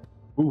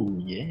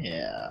 Ooh,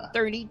 yeah.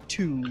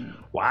 32.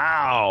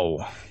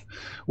 Wow.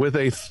 With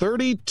a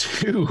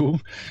 32,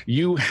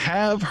 you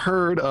have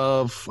heard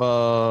of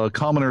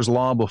Commoner's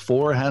Law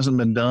before. It hasn't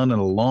been done in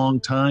a long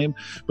time,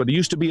 but it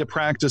used to be a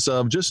practice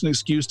of just an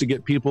excuse to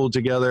get people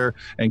together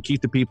and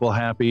keep the people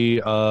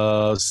happy,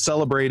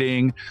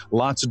 celebrating,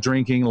 lots of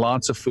drinking,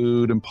 lots of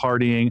food and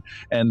partying.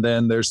 And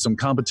then there's some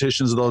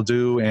competitions they'll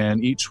do,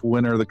 and each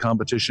winner of the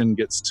competition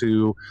gets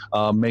to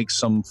make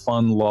some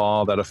fun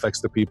law that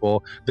affects the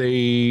people.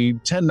 They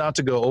tend not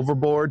to go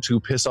overboard to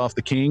piss off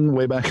the king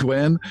way back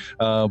when,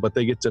 but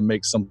they get to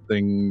make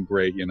something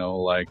great,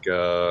 like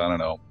I don't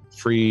know,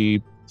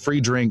 free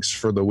drinks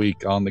for the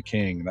week on the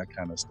king, that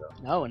kind of stuff.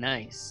 Oh,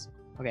 nice.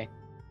 Okay.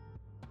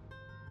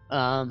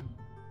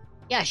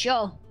 Yeah,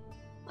 sure.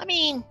 I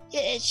mean,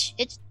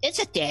 it's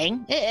a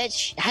thing.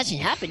 It hasn't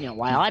happened in a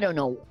while. I don't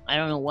know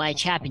why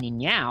it's happening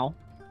now,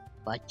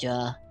 but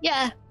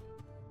yeah,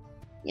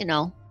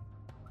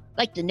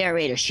 like the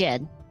narrator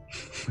said.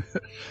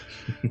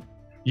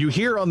 You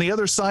hear on the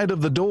other side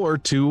of the door,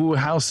 2 or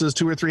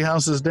 3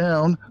 houses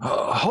down.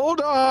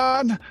 Hold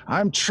on,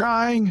 I'm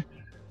trying.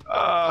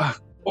 And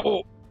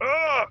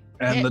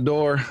the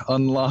door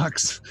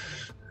unlocks,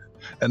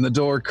 and the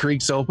door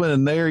creaks open,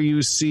 and there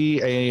you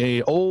see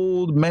a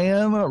old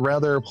man,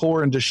 rather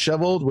poor and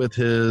disheveled, with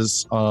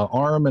his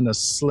arm in a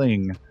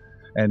sling,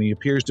 and he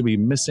appears to be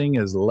missing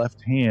his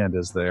left hand.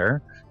 Is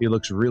there? He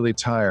looks really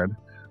tired,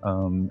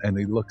 and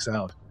he looks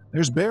out.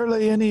 There's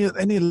barely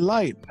any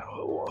light.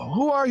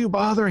 Who are you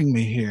bothering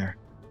me here?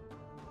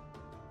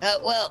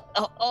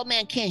 Old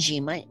Man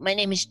Kenji, my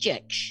name is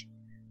Jix.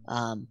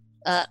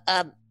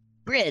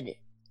 Brid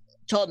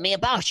told me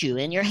about you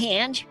and your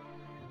hand.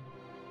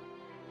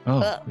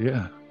 Oh,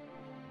 yeah.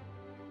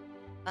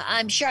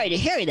 I'm sorry to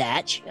hear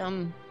that.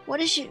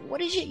 What is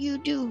it you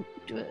do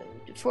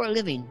for a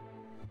living?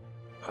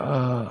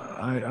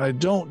 I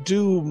don't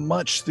do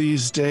much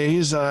these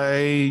days.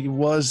 I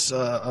was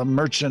a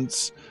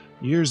merchant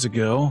years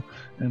ago,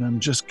 and I'm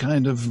just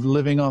kind of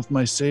living off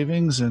my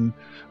savings and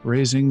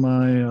raising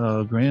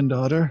my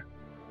granddaughter.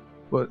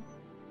 But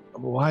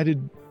why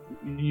did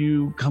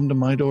you come to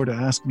my door to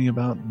ask me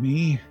about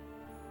me?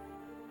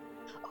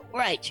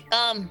 Right.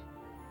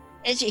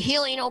 Is it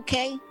healing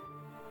okay?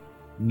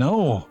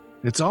 No,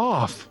 it's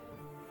off.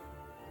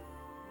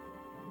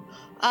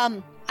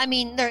 I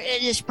mean,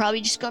 it is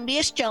probably just going to be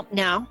a stump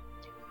now,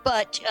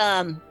 but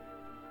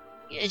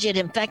is it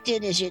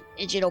infected? Is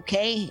it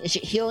okay? Is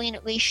it healing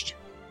at least?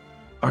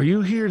 Are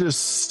you here to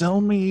sell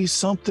me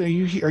something?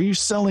 Are you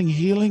selling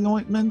healing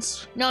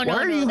ointments? No. Why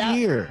are you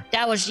here?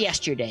 That was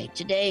yesterday.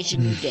 Today's a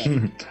new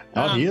day.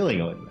 Not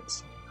healing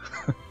ointments.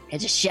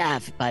 It's a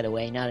salve, by the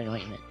way, not an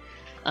ointment.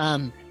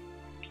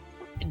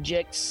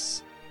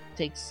 Jix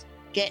takes.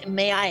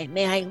 May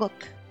I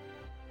look?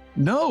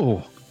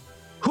 No.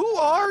 Who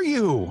are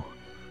you?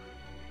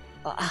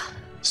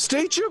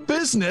 State your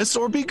business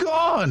or be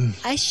gone.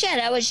 I said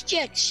I was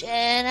Jix,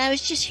 and I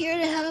was just here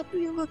to help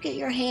you look at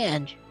your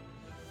hand.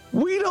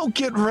 We don't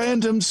get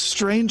random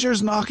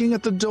strangers knocking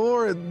at the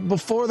door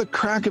before the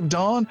crack of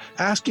dawn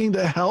asking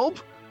to help.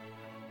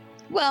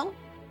 Well,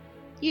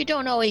 you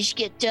don't always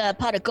get a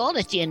pot of gold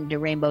at the end of the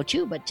rainbow,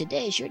 too, but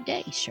today's your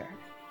day, sir.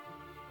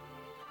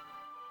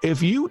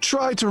 If you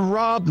try to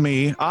rob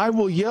me, I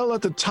will yell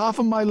at the top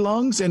of my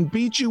lungs and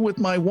beat you with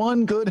my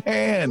one good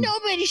hand.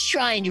 Nobody's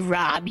trying to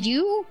rob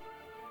you.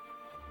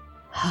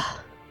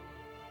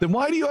 Then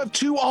why do you have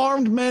 2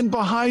 armed men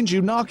behind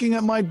you knocking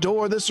at my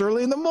door this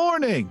early in the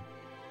morning?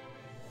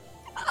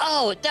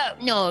 Oh,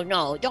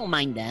 no, don't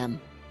mind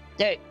them.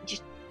 They're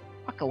just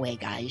walk away,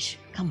 guys.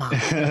 Come on.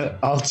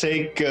 I'll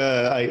take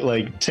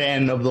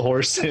 10 of the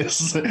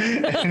horses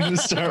and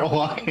start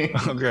walking.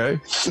 Okay.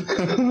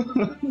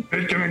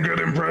 Making a good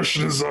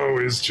impression as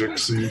always,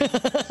 Jixie.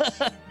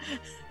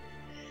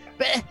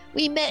 But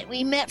we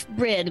met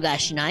Brid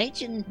last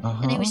night, and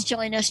he was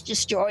telling us the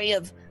story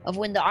of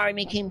when the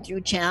army came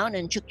through town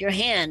and took your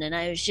hand, and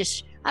I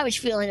was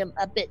feeling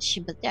a bit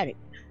sympathetic.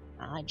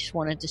 I just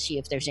wanted to see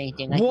if there's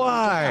anything I can do to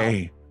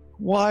help.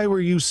 Why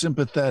were you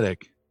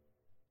sympathetic?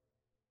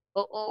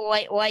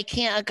 Why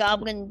can't a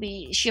goblin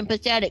be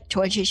sympathetic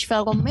towards his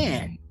fellow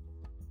man?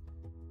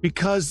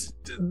 Because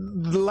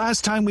the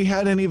last time we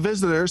had any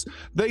visitors,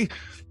 they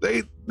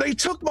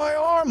took my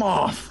arm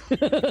off.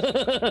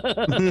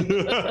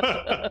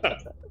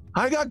 I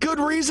I got good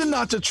reason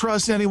not to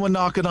trust anyone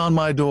knocking on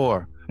my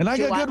door. And I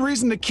got good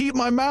reason to keep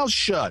my mouth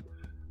shut.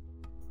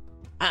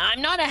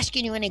 I'm not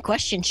asking you any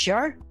questions,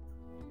 sure.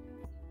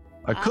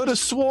 I could have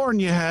sworn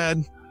you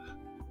had.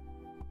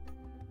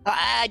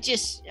 I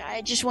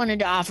just wanted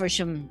to offer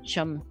some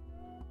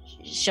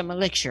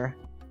elixir,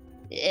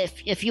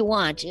 if you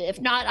want.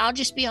 If not, I'll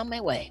just be on my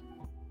way.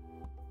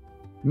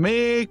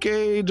 Make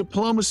a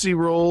diplomacy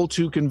roll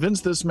to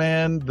convince this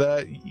man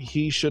that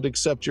he should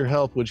accept your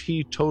help, which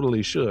he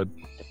totally should.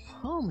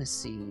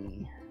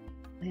 Diplomacy.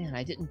 Man,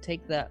 I didn't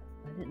take that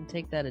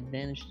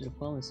advantage to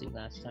diplomacy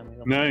last time.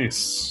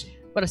 Nice.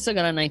 But I still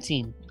got a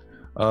 19.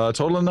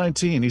 Total of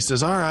 19. He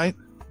says, all right,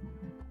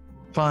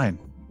 fine.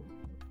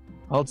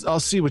 I'll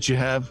see what you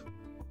have.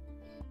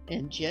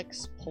 And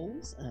Jix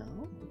pulls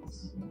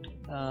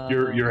out.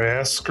 Your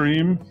ass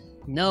cream?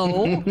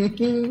 No.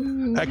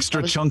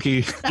 Extra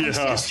chunky. That was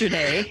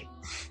yesterday.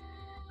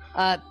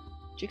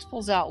 Jix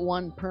pulls out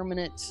one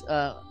permanent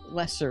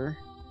lesser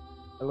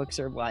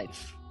elixir of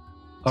life.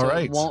 All so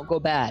right. It won't go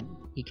bad.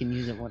 He can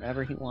use it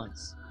whenever he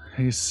wants.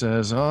 He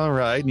says, all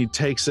right, and he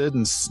takes it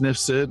and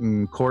sniffs it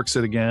and corks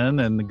it again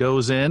and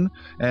goes in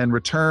and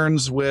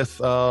returns with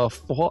 5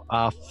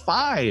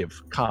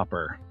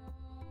 copper.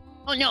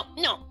 Oh, no,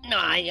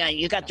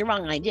 you got the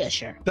wrong idea,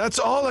 sir. That's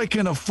all I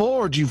can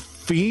afford, you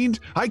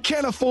fiend. I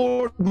can't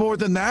afford more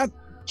than that.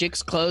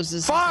 Jix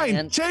closes.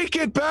 Fine, take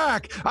it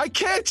back. I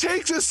can't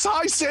take this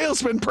high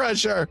salesman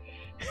pressure.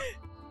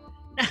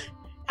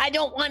 I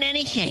don't want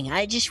anything.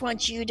 I just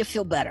want you to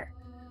feel better.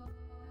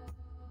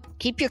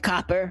 Keep your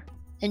copper.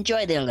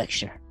 Enjoy the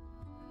elixir.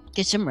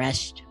 Get some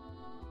rest.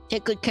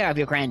 Take good care of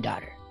your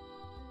granddaughter.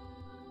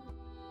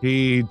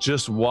 He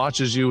just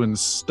watches you in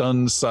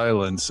stunned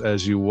silence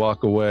as you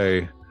walk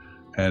away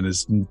and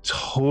is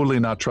totally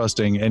not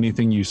trusting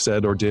anything you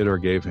said or did or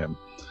gave him.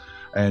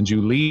 And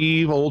you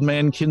leave old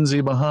man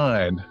Kinsey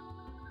behind.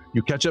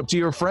 You catch up to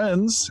your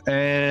friends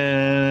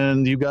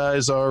and you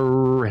guys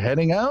are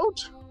heading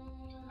out?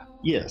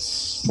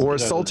 Yes. Or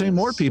assaulting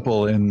more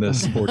people in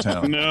this poor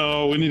town.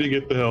 No, we need to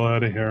get the hell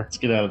out of here. Let's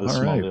get out of this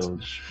small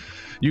village.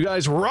 You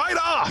guys ride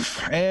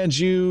off and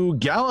you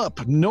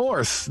gallop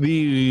north.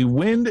 The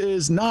wind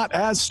is not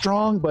as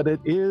strong, but it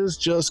is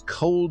just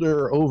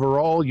colder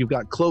overall. You've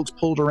got cloaks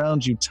pulled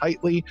around you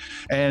tightly,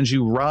 and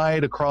you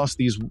ride across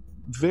these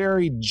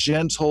very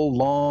gentle,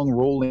 long,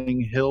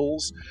 rolling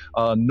hills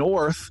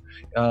north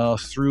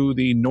through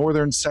the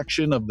northern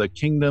section of the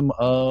Kingdom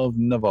of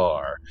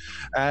Navarre.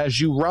 As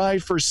you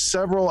ride for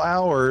several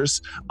hours,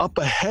 up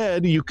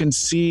ahead you can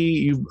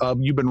see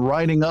you've been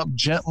riding up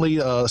gently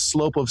a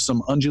slope of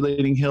some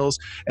undulating hills,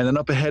 and then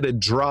up ahead it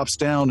drops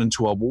down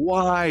into a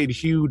wide,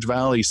 huge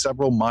valley,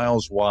 several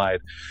miles wide.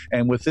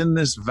 And within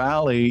this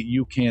valley,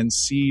 you can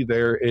see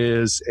there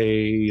is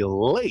a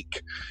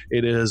lake.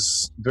 It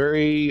is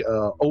very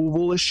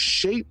ovalish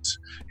shaped.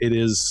 It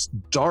is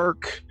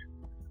dark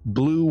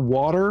blue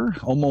water,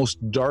 almost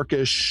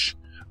darkish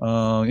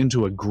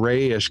into a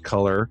grayish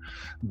color.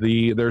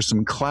 There's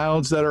some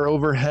clouds that are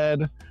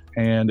overhead,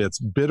 and it's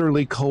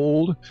bitterly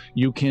cold.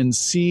 You can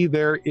see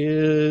there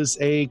is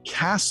a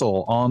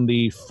castle on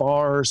the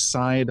far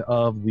side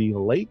of the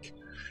lake,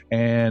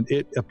 and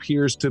it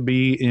appears to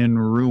be in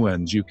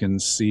ruins. You can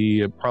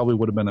see it probably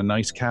would have been a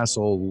nice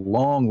castle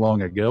long,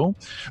 long ago.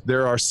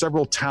 There are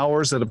several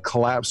towers that have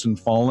collapsed and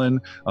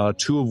fallen,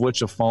 2 of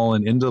which have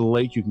fallen into the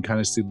lake. You can kind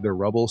of see their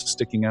rubble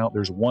sticking out.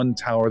 There's one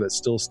tower that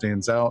still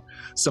stands out.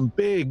 Some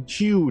big,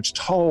 huge,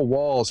 tall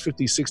walls,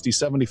 50, 60,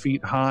 70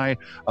 feet high,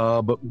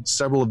 but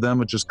several of them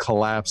have just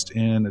collapsed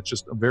in. It's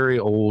just a very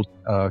old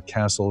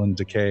castle in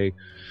decay.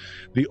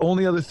 The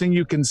only other thing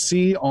you can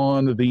see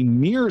on the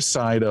near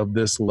side of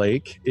this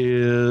lake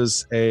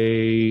is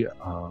a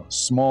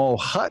small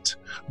hut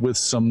with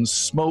some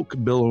smoke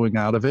billowing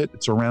out of it.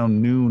 It's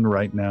around noon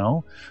right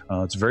now.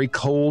 It's very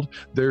cold.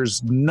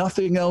 There's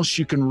nothing else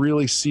you can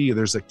really see.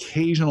 There's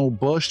occasional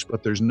bush,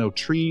 but there's no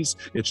trees.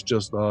 It's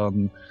just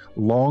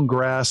long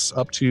grass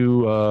up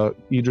to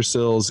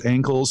Idrisil's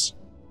ankles.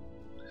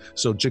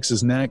 So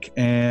Jix's neck,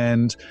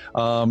 and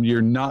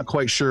you're not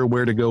quite sure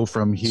where to go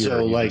from here.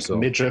 So like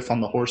midriff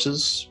on the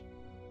horses?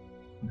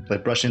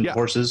 Like brushing the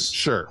horses?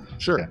 Sure.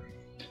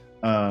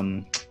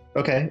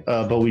 Okay,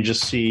 but we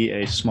just see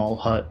a small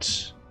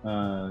hut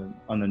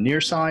on the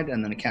near side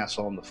and then a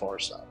castle on the far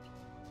side.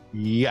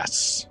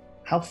 Yes.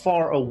 How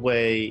far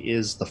away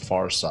is the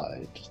far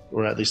side,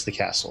 or at least the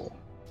castle?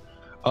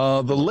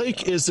 The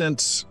lake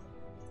isn't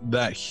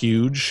that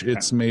huge.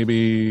 It's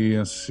maybe,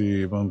 let's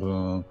see,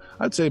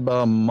 I'd say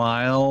about a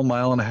mile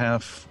and a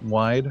half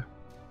wide.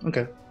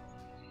 Okay.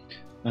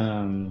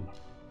 Iggy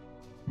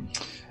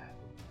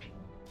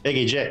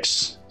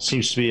Jix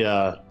seems to be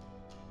a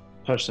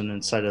person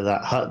inside of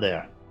that hut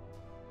there.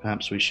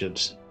 Perhaps we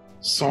should...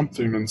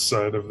 Something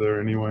inside of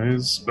there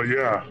anyways, but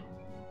yeah.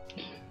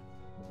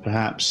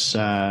 Perhaps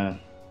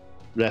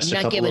rest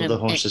a couple of the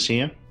horses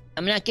here?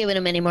 I'm not giving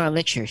him any more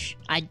elixirs.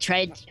 I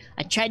tried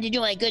to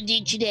do my good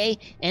deed today,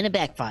 and it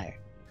backfired.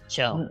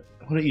 So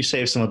why don't you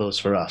save some of those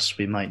for us?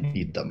 We might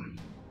need them.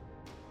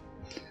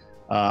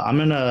 I'm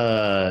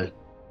gonna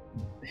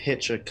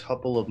hitch a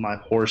couple of my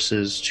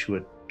horses to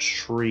a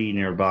tree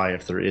nearby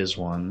if there is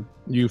one.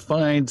 You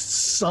find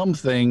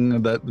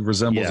something that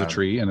resembles Yeah. a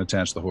tree and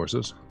attach the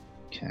horses.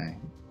 Okay.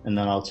 And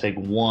then I'll take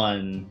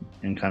one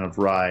and kind of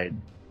ride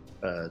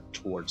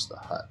towards the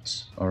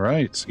hut. All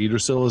right,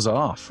 Idrisil is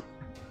off.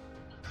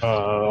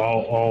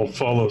 I'll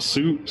follow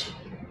suit.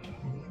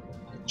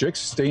 Jix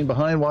staying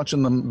behind,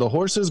 watching the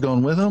horses,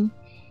 going with him.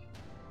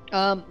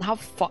 How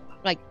far,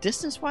 like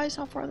distance-wise,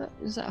 how far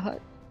is that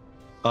hut?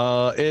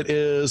 It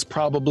is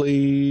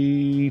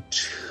probably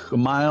a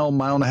mile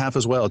and a half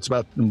as well. It's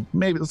about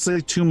maybe let's say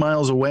 2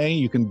 miles away.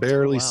 You can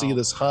barely Wow. see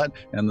this hut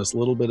and this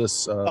little bit of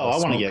I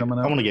want smoke to get. coming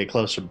I out. want to get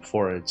closer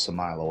before it's a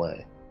mile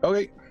away.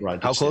 Okay, Where I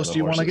ditch how the close other do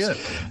you want to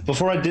horses. get?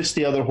 Before I ditch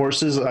the other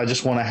horses, I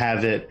just want to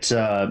have it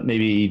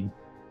maybe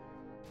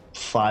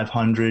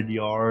 500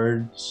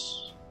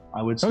 yards,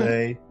 I would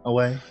say,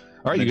 away.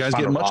 All right, you Maybe guys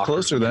find get a much rock or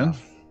closer then.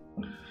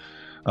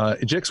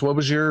 Jix, what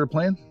was your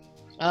plan?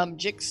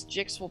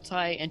 Jix will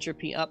tie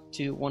Entropy up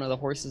to one of the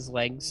horse's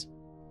legs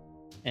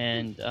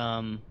and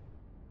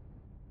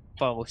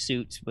follow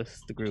suit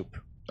with the group.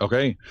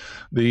 Okay,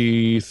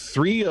 the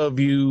 3 of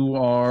you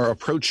are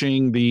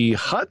approaching the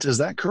hut. Is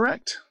that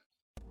correct?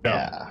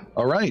 Yeah.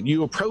 All right,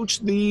 you approach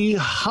the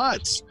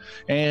hut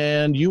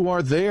and you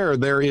are there.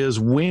 There is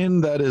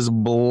wind that is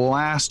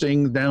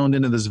blasting down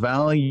into this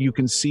valley. You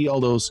can see all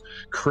those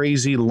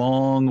crazy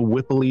long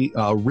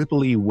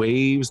ripply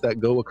waves that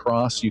go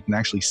across. You can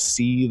actually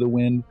see the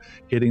wind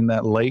hitting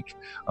that lake.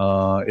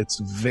 It's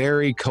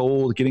very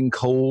cold, getting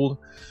cold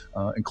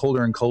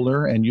and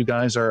colder, and you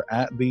guys are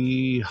at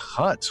the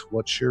hut.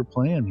 What's your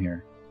plan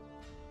here?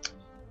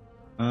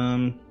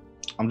 I'm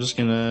just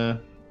gonna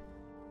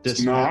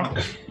dismount.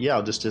 Knock. Yeah,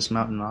 I'll just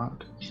dismount and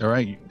knock. All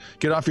right,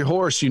 get off your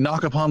horse. You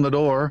knock upon the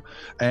door,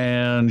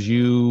 and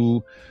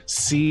you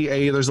see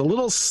there's a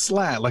little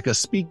slat, like a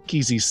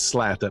speakeasy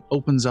slat, that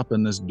opens up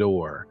in this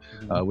door,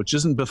 which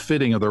isn't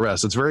befitting of the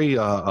rest. It's very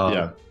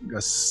a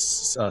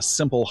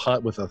simple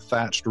hut with a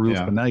thatched roof,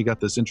 Yeah. but now you got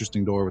this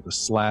interesting door with a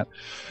slat.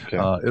 Okay.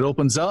 It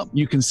opens up.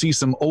 You can see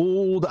some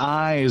old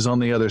eyes on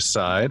the other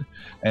side,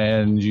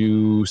 and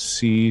you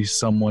see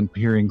someone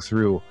peering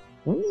through.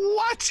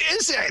 What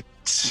is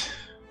it?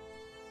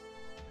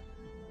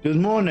 Good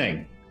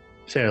morning,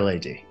 fair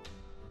lady.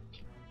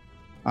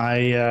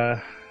 I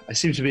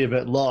seem to be a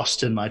bit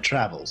lost in my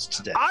travels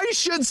today. I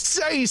should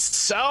say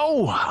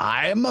so.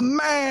 I am a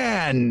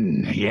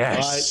man.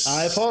 Yes.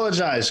 I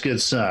apologize,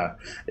 good sir.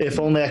 If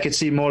only I could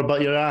see more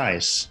about your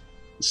eyes,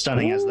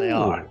 stunning as they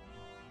are.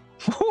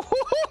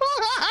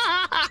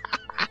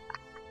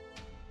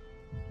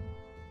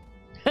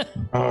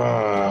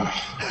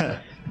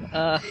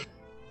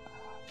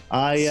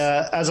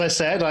 As I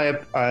said,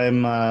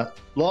 I'm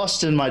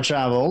lost in my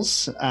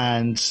travels,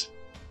 and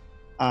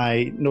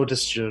I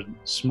noticed your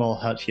small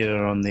hut here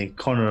on the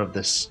corner of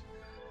this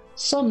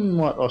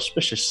somewhat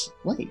auspicious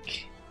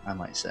lake, I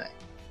might say.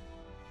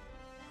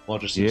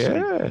 Water seems sweet.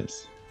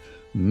 Yes.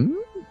 Hmm?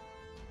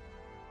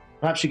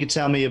 Perhaps you could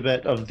tell me a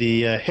bit of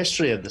the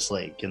history of this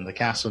lake and the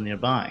castle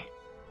nearby.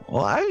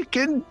 Well, I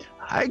can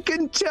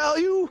tell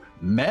you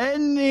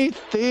many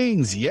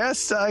things.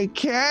 Yes, I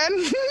can.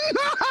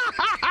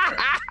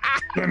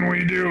 Can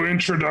we do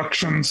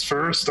introductions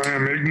first? I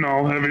am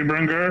Ignal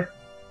Heavybringer.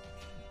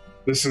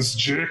 This is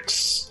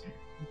Jix.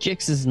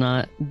 Jix is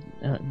not.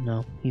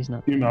 No, he's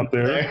not. You not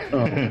there?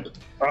 Oh.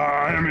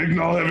 I am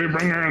Ignal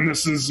Heavybringer, and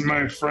this is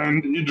my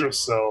friend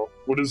Idrisil.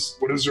 What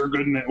is your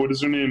good name? What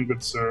is your name,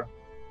 good sir?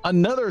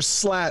 Another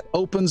slat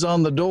opens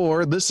on the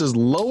door. This is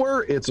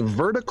lower, it's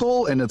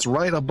vertical, and it's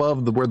right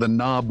above where the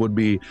knob would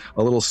be.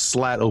 A little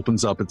slat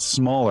opens up. It's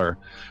smaller.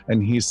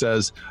 And he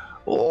says,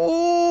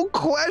 "Oh,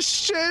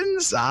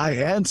 questions? I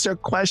answer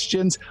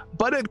questions,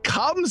 but it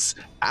comes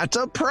at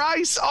a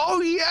price.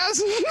 Oh,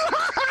 yes."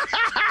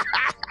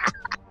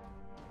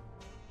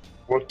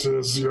 What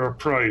is your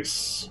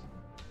price?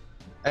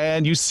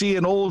 And you see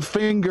an old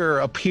finger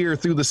appear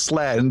through the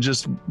slat and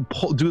just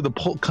do the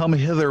come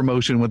hither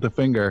motion with the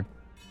finger.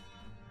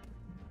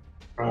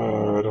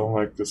 I don't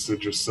like this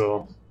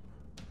Idrisil.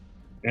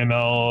 And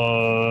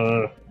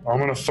I'm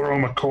gonna throw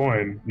him a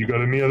coin. You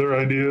got any other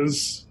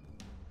ideas?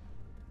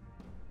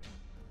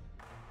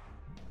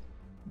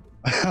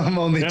 I'm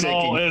only And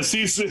taking. as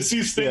he's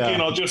thinking,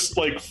 Yeah. I'll just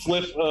like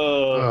flip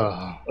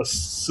Ugh. a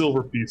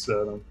silver piece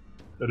at him,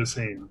 at his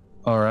hand.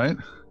 All right.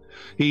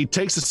 He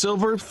takes the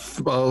silver,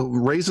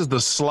 raises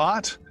the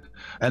slot,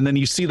 and then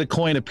you see the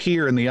coin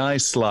appear in the eye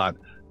slot.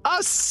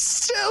 A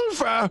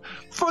silver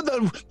for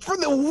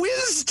the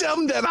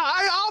wisdom that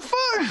I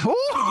offer?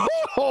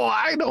 Oh,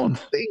 I don't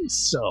think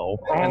so.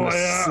 And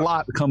the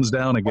slot comes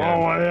down again.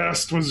 All I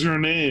asked was your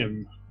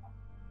name.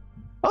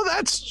 Oh,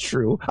 that's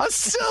true. A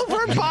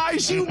silver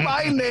buys you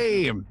my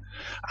name.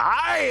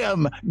 I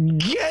am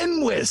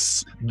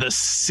Genwis, the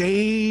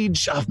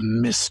Sage of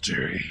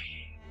Mystery.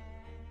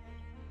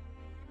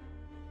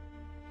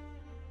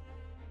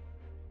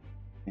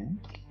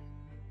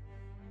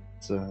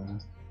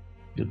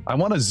 I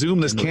want to zoom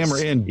this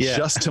camera in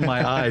just to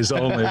my eyes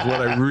only is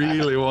what I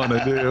really want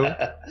to do.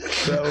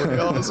 That would be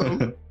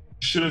awesome.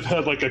 Should have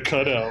had like a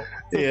cutout.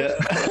 Yeah.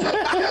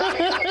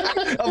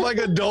 I'm like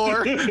a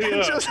door.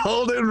 Yeah. Just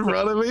hold it in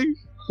front of me.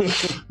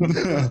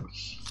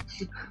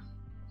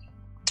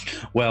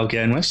 Well,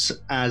 Genwis,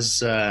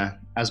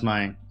 as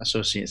my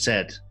associate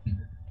said,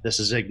 this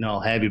is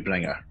Ignal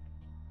Heavybringer.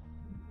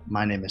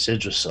 My name is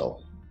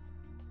Idrisil.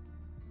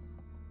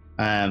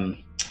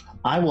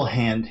 I will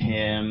hand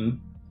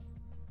him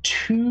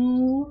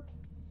 2.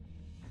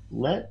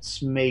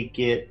 Let's make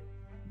it.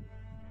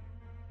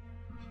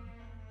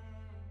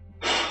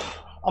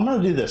 I'm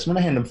going to do this. I'm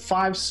going to hand him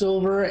 5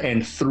 silver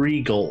and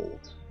 3 gold.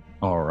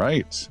 All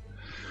right.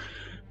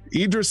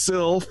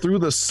 Idrisil, through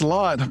the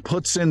slot,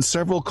 puts in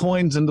several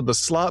coins into the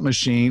slot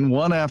machine,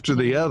 one after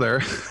the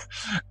other,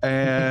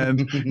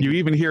 and you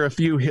even hear a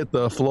few hit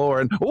the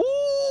floor, and ooh,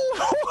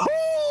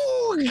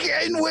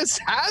 Genwis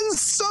has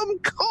some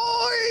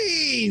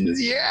coins!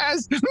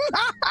 Yes!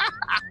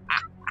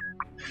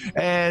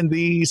 And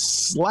the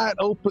slat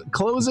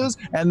closes,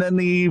 and then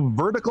the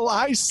vertical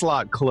eye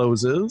slot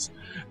closes,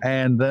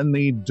 and then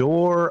the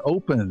door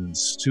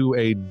opens to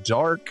a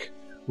dark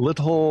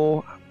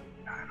little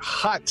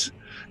hut.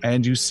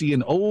 And you see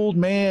an old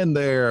man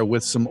there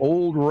with some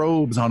old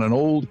robes on an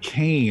old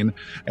cane,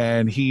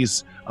 and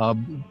he's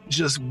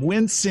just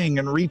wincing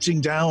and reaching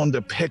down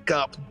to pick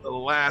up the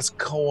last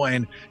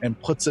coin and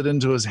puts it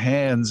into his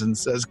hands and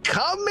says,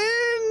 come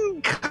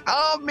in,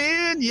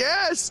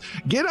 yes,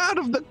 get out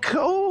of the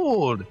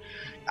cold.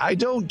 I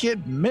don't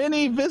get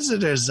many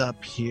visitors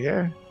up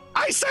here.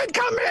 I said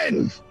come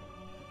in!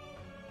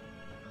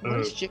 What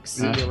does Jix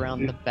see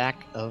around the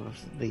back of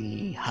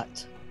the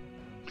hut?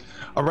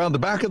 Around the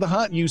back of the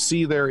hut, you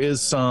see there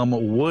is some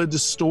wood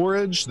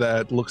storage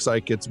that looks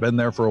like it's been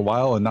there for a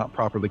while and not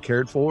properly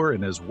cared for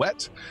and is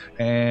wet,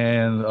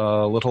 and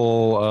a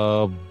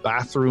little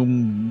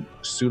bathroom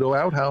pseudo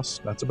outhouse.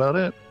 That's about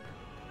it.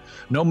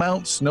 No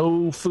mounts,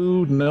 no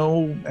food,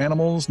 no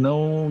animals,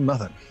 no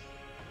nothing.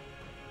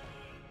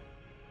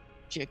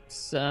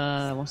 Jix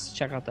wants to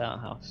check out the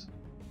outhouse.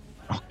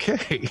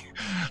 Okay,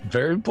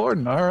 very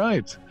important. All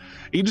right.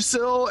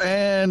 Idrisil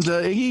and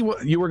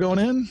Iggy, you were going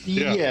in?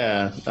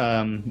 Yeah.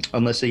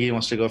 Unless Iggy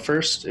wants to go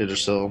first,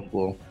 Idrisil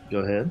will go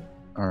ahead.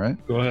 All right.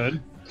 Go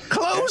ahead.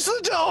 Close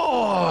the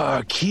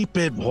door! Keep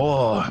it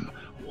warm.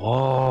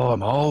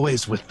 Warm,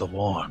 always with the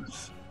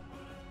warmth.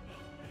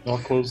 I'll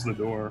close the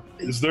door.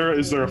 Is there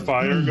a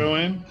fire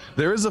going?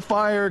 There is a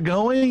fire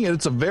going, and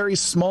it's a very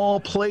small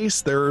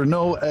place. There are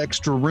no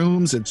extra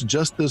rooms. It's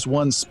just this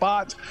one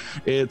spot.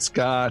 It's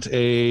got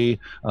a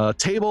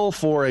table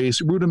for a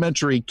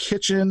rudimentary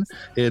kitchen.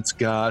 It's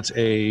got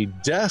a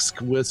desk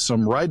with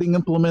some writing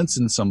implements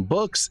and some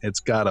books.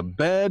 It's got a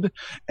bed,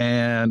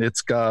 and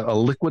it's got a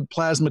liquid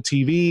plasma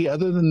TV.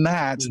 Other than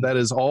that, that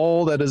is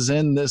all that is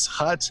in this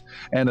hut,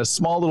 and a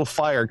small little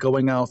fire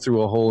going out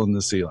through a hole in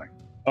the ceiling.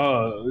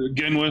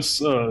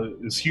 Genwis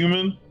is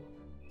human.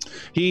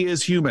 He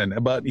is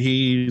human, but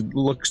he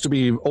looks to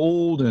be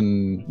old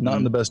and not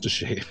in the best of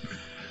shape.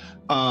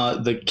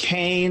 The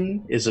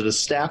cane, is it a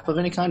staff of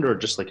any kind or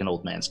just like an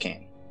old man's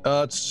cane?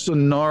 It's a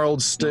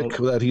gnarled stick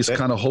that he's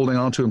kind of holding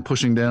onto and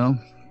pushing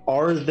down.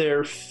 Are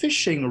there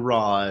fishing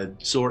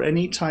rods or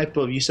any type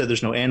of, you said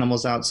there's no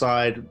animals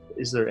outside.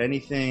 Is there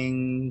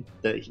anything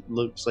that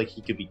looks like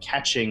he could be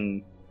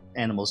catching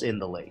animals in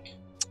the lake?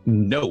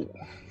 No.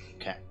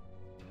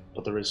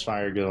 But there is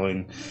fire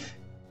going.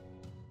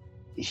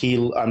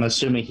 I'm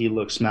assuming he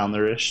looks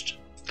malnourished.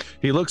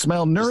 He looks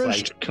malnourished.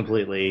 Just like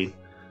completely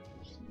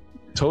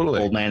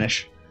totally old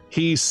manish.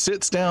 He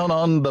sits down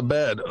on the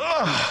bed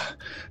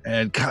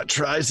and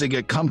tries to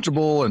get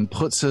comfortable and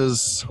puts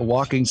his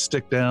walking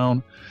stick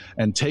down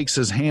and takes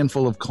his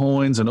handful of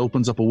coins and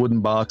opens up a wooden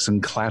box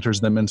and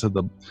clatters them into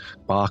the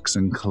box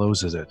and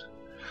closes it.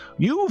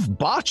 You've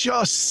bought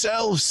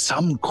yourselves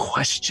some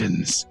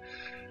questions.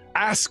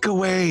 Ask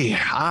away.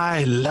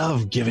 I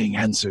love giving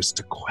answers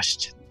to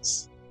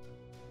questions.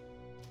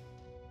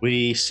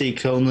 We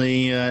seek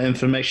only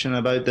information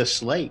about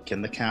this lake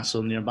and the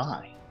castle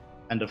nearby.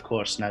 And of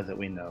course, now that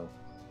we know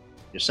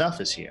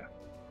yourself is here,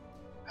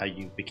 how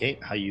you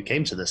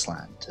came to this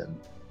land, and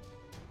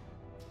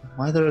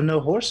why there are no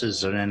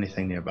horses or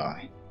anything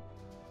nearby.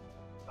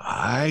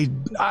 I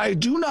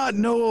do not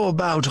know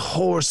about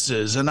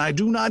horses, and I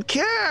do not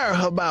care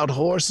about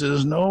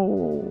horses,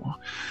 no.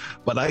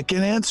 But I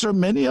can answer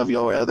many of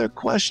your other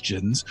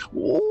questions.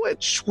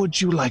 Which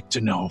would you like to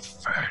know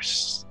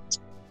first?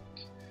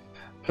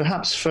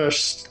 Perhaps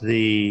first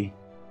the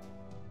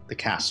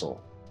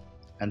castle,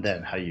 and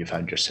then how you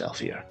found yourself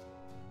here.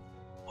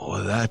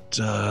 Oh,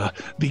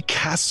 the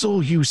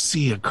castle you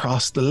see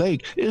across the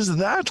lake, is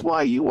that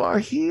why you are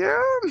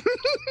here?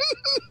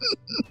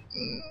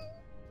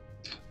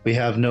 We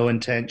have no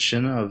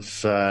intention of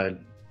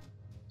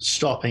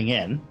stopping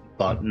in,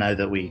 but now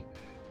that we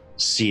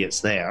see it's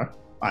there,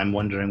 I'm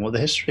wondering what the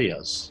history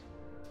is.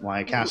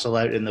 Why a castle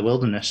out in the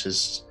wilderness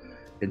is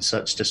in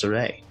such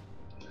disarray.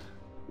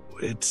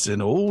 it's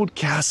an old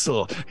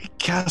castle.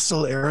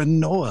 Castle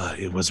Aranoa,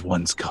 it was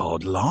once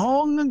called,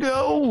 long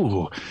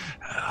ago.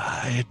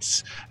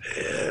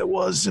 It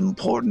was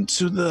important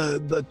to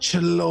the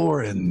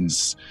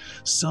Chilorans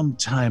some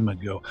time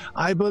ago.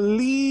 I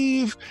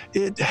believe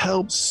it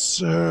helped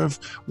serve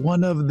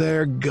one of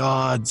their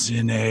gods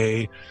in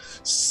a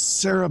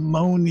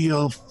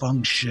ceremonial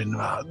function,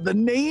 the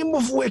name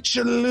of which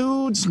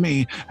eludes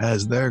me,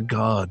 as their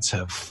gods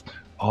have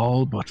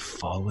all but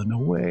fallen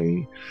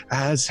away,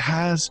 as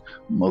has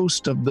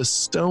most of the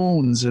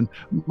stones and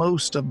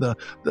most of the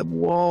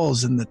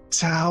walls and the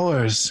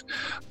towers,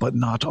 but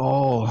not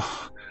all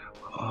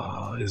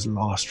is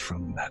lost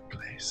from that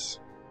place.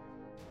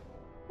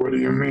 What do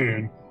you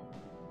mean?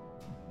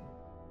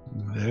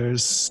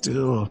 There's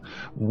still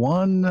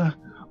one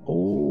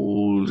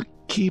old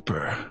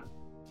keeper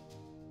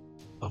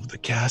of the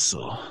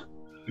castle.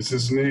 Is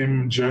his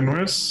name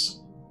Genwis?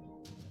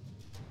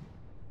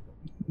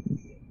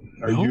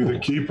 Are you the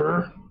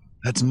keeper?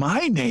 That's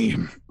my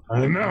name.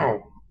 I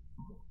know.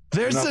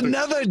 There's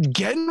another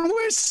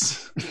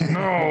Genwis?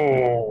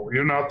 No,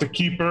 you're not the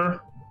keeper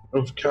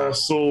of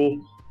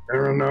Castle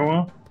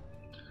Aranoa?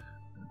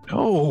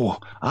 No,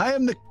 I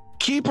am the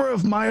keeper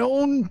of my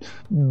own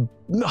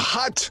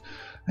hut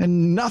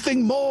and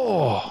nothing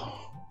more.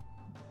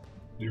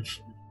 You've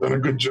done a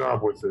good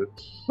job with it.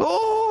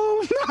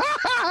 Oh,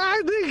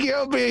 I think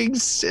you're being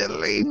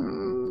silly.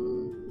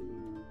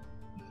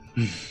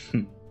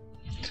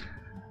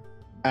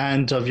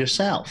 And of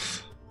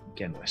yourself,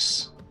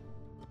 Genwis,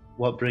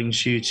 what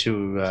brings you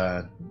to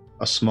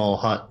a small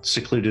hut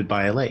secluded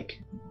by a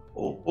lake?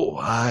 Oh,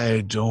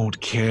 I don't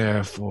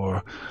care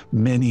for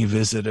many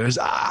visitors.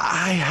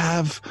 I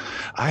have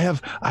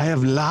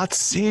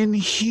lots in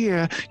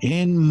here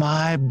in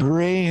my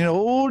brain.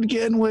 Old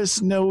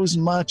Genwis knows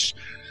much,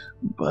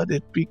 but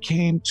it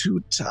became too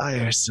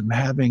tiresome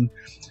having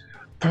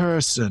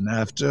person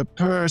after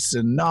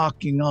person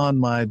knocking on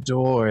my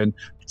door and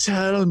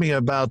tell me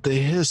about the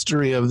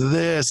history of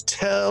this,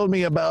 tell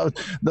me about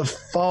the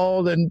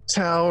fallen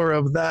tower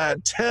of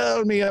that,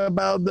 tell me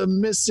about the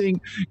missing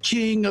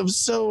king of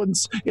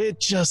so-and-so. It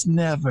just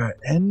never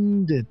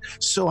ended.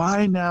 So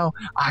I now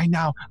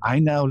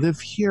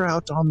live here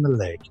out on the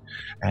lake,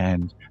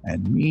 and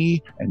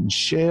me and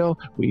Shale,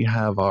 we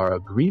have our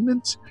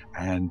agreement,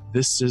 and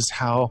this is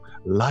how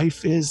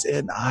life is,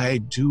 and I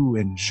do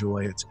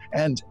enjoy it.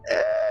 And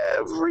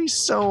every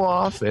so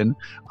often,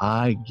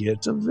 I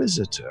get a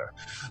visitor,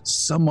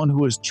 someone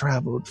who has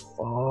traveled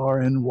far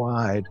and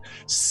wide,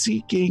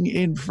 seeking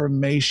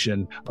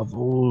information of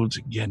old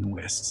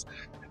Genwis.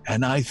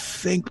 And I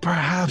think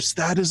perhaps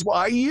that is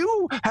why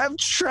you have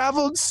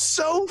traveled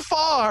so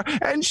far,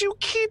 and you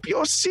keep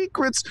your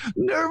secrets,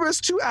 nervous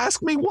to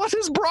ask me what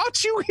has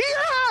brought you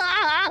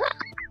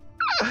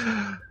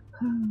here.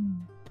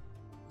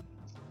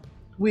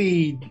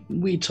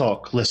 We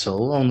talk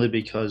little only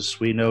because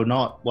we know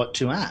not what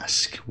to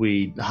ask.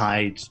 We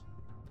hide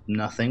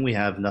nothing. We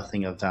have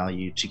nothing of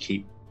value to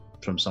keep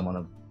from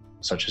someone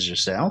such as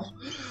yourself.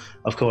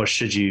 Of course,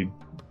 should you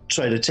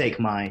try to take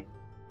my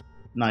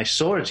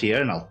sword here,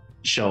 and I'll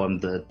show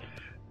him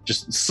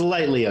just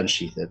slightly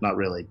unsheath it, not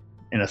really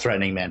in a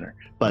threatening manner,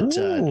 but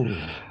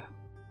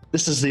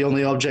this is the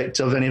only object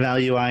of any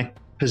value I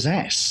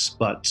possess.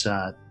 But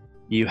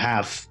you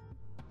have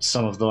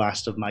some of the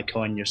last of my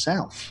coin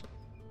yourself.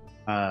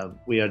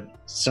 We are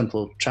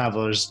simple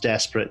travelers,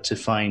 desperate to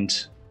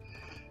find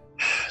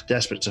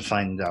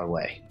our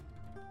way.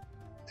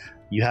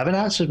 You haven't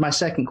answered my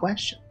second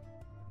question.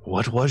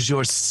 What was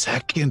your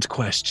second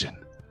question?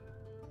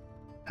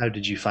 How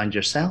did you find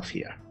yourself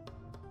here?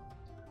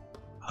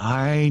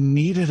 I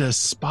needed a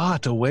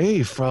spot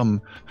away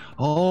from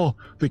all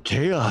the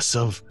chaos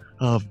of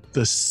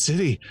the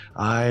city.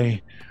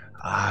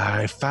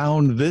 I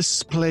found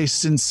this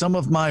place in some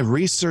of my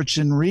research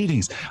and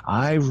readings.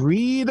 I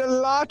read a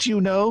lot,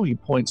 you know. He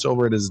points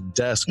over at his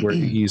desk where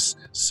he's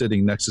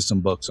sitting next to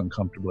some books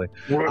uncomfortably.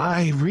 What?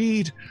 I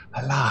read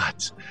a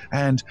lot,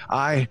 and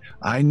I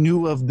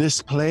knew of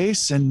this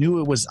place and knew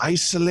it was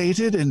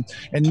isolated and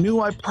knew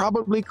I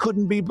probably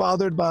couldn't be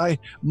bothered by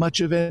much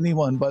of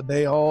anyone, but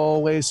they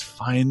always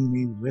find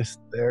me with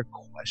their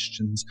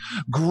questions.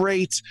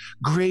 Great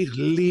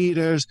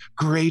leaders,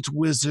 great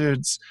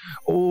wizards,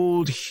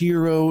 old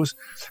heroes,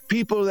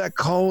 people that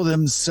call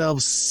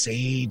themselves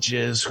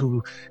sages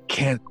who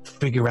can't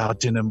figure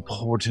out an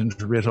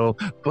important riddle,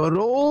 but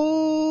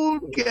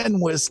old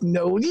Genwis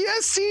knows.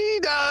 Yes, he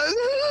does.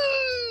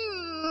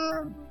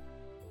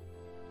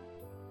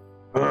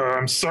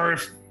 I'm sorry.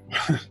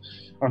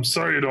 I'm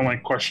sorry you don't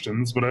like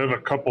questions, but I have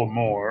a couple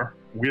more.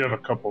 We have a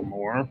couple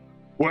more.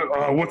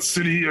 What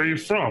city are you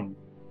from?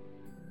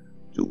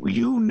 Do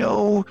you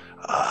know,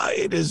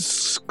 it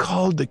is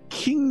called the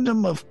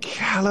Kingdom of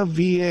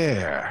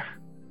Calavier.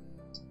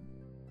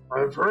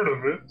 I've heard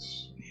of it.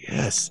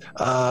 Yes,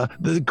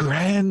 the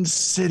grand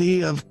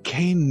city of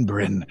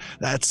Canebrin.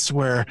 That's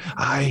where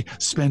I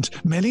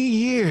spent many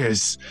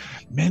years.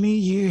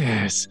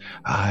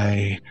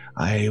 I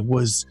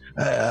was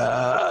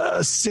a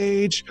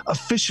sage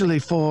officially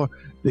for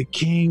the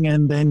king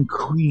and then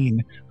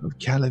queen of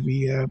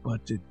Calavia,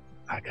 but it,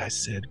 like I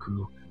said,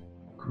 grew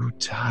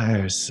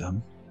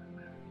tiresome.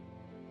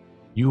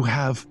 You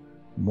have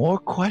more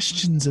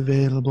questions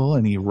available,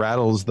 and he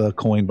rattles the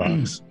coin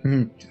box.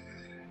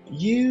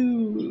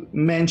 You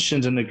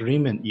mentioned an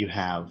agreement you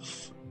have.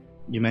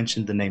 You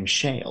mentioned the name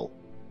Shale.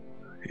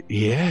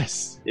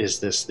 Yes. Is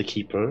this the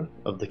keeper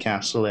of the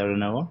castle,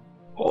 Erinoa?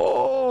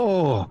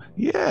 Oh,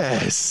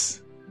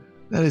 yes.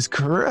 That is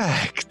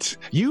correct.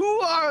 You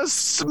are a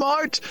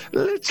smart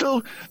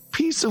little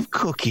piece of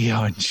cookie,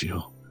 aren't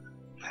you?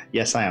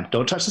 Yes, I am.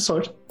 Don't touch the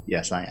sword.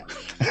 Yes, I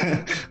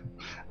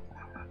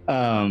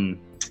am.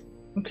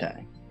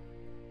 Okay.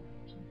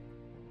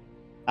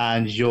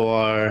 And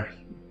your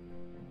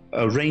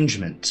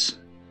arrangement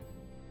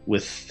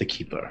with the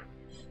keeper.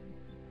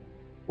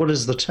 What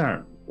is the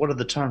term? What are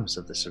the terms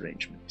of this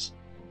arrangement?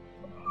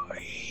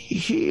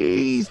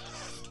 He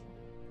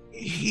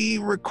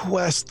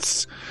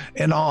requests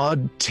an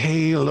odd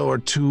tale or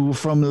two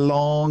from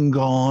long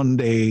gone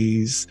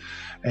days,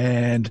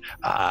 and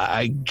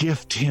I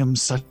gift him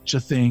such a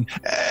thing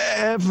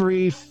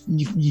every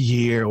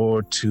year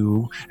or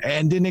two,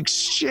 and in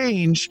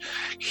exchange,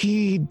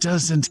 he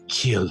doesn't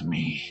kill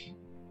me.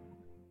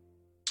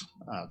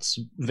 That's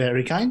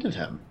very kind of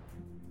him.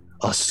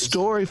 A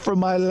story for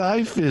my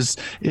life is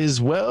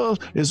well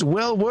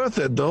worth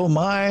it, though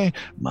my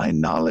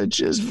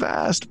knowledge is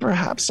vast.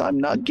 Perhaps I'm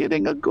not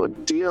getting a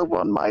good deal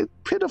on my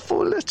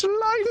pitiful little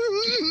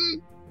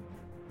life.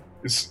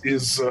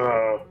 Is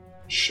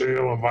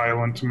Shale a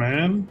violent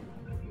man?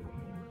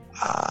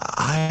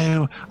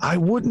 I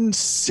wouldn't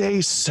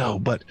say so,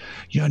 but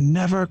you're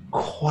never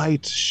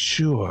quite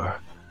sure.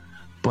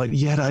 But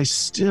yet I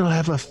still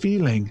have a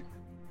feeling.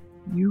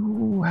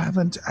 You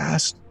haven't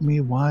asked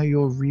me why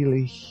you're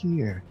really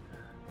here.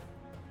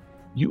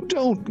 You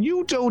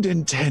don't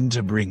intend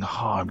to bring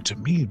harm to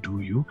me, do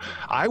you?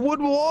 I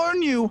would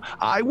warn you,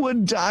 I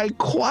would die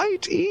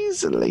quite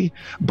easily,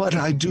 but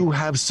I do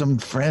have some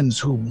friends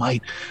who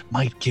might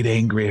get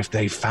angry if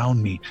they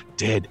found me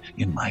dead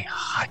in my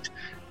hut.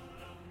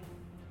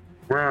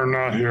 We're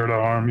not here to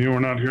harm you. We're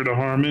not here to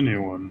harm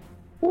anyone.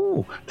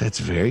 Oh, that's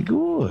very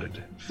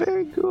good.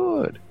 Very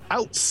good.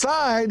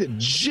 Outside,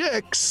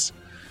 Jix,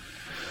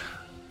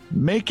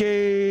 make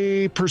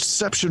a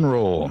perception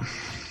roll.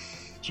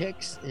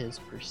 Jix is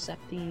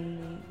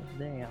percepting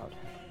the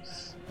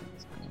outhouse.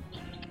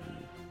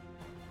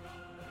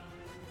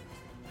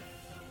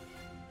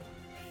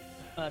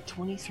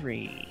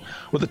 23.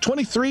 With a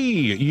 23,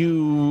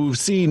 you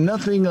see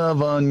nothing of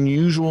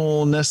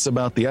unusualness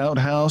about the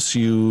outhouse.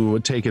 You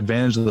would take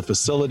advantage of the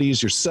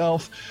facilities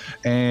yourself,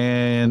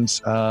 and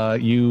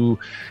you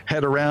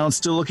head around,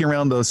 still looking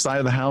around the side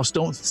of the house,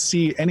 don't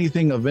see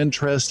anything of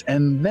interest,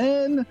 and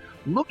then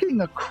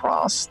looking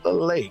across the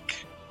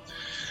lake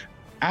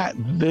at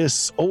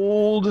this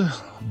old,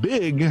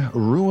 big,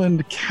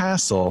 ruined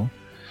castle,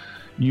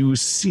 you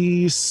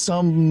see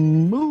some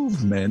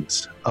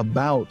movement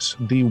about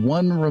the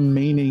one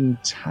remaining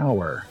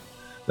tower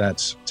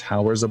that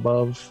towers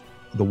above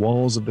the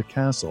walls of the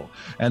castle.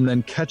 And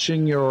then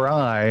catching your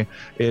eye,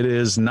 it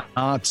is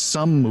not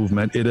some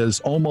movement, it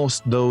is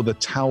almost though the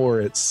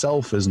tower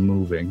itself is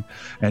moving.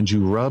 And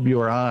you rub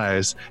your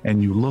eyes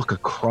and you look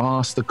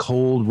across the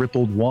cold,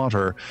 rippled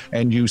water,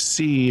 and you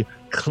see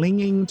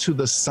clinging to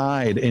the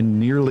side and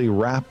nearly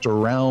wrapped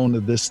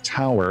around this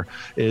tower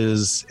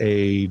is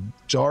a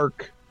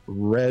dark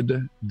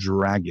red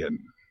dragon.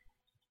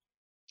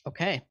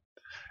 Okay.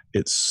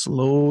 It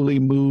slowly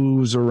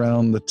moves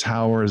around the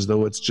tower as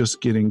though it's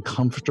just getting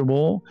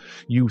comfortable.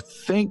 You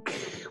think,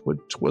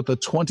 with a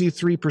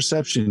 23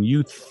 perception,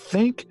 you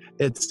think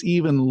it's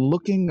even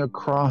looking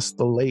across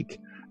the lake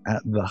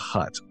at the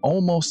hut,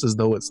 almost as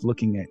though it's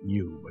looking at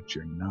you, but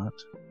you're not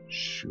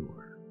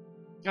sure.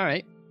 All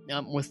right.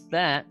 With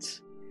that,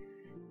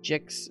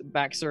 Jix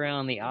backs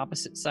around the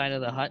opposite side of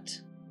the hut,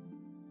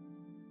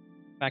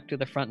 back to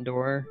the front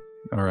door.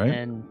 All right.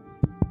 And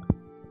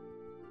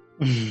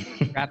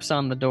raps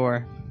on the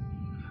door.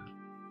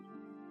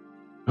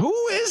 Who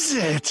is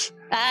it?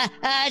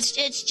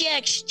 It's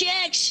Jix.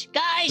 Jix,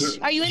 guys,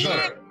 are you in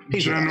there?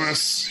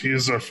 Generous,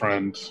 he's our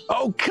friend.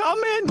 Oh,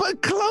 come in,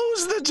 but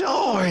close the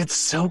door. It's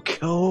so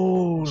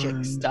cold.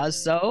 Jix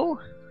does so.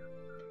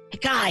 Hey,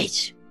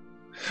 guys.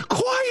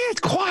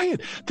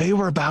 Quiet. They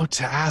were about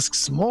to ask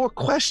some more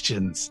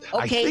questions.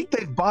 Okay. I think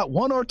they've bought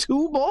one or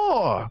two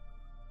more.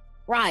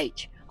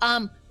 Right.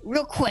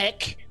 Real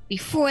quick,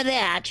 before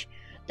that,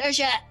 there's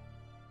a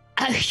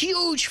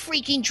huge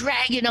freaking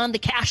dragon on the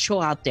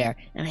castle out there,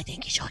 and I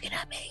think he's looking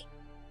at me.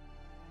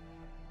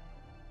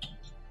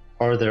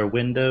 Are there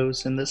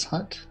windows in this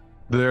hut?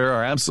 There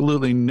are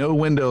absolutely no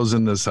windows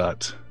in this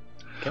hut.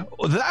 Okay.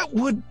 That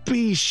would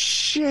be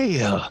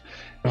Shale.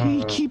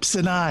 He keeps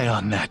an eye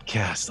on that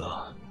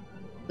castle.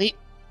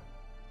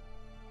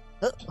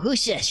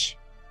 Who's this?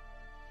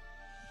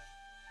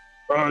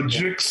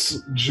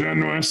 Jix,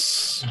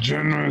 Generous,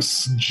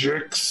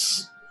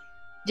 Jix.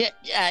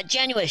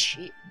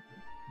 Genuous.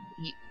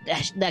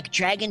 The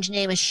dragon's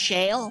name is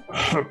Shale?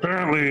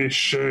 Apparently,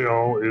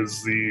 Shale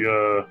is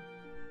the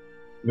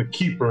the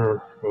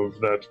keeper of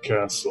that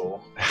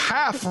castle.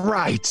 Half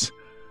right.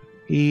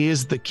 He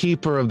is the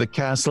keeper of the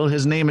castle.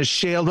 His name is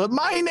Shale, but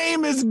my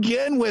name is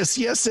Genwis.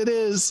 Yes, it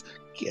is.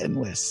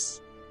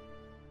 Genwis.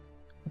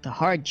 With a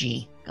hard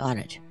G. Got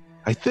it.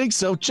 I think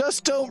so.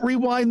 Just don't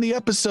rewind the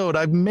episode.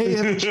 I may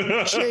have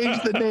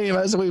changed the name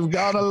as we've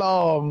gone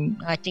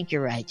along. I think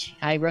you're right.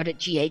 I wrote it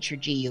GH or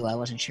GU. I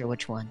wasn't sure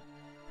which one.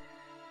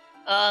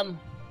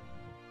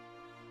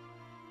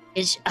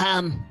 Is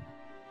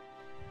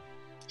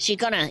she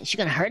gonna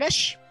hurt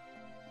us?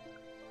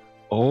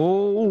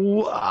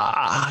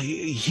 Oh,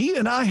 he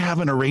and I have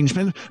an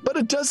arrangement, but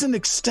it doesn't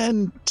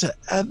extend to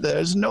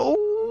others. No.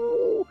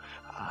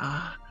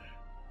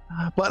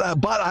 But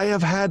I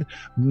have had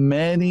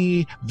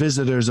many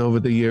visitors over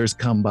the years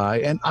come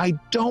by, and I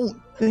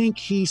don't think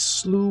he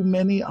slew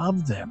many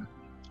of them.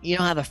 You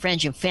don't have a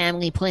friends and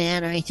family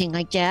plan or anything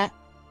like that?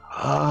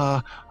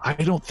 I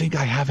don't think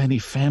I have any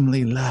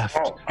family left.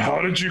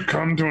 How did you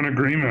come to an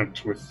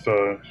agreement with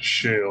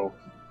Shale?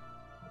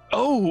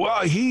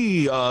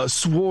 He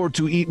swore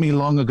to eat me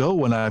long ago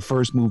when I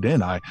first moved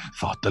in. I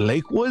thought the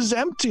lake was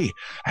empty,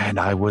 and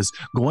I was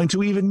going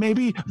to even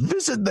maybe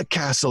visit the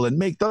castle and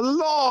make the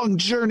long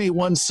journey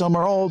one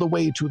summer all the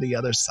way to the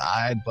other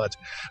side, but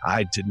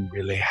I didn't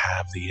really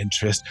have the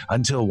interest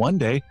until one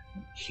day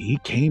he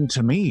came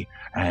to me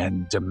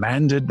and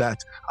demanded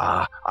that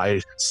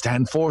I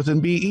stand forth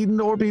and be eaten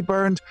or be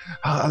burned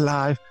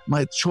alive.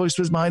 My choice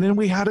was mine, and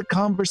we had a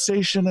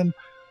conversation, and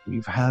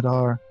we've had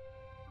our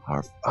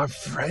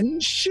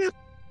friendship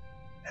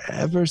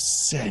ever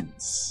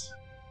since.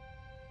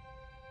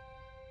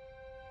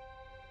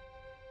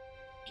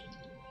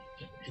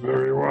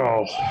 Very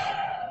well.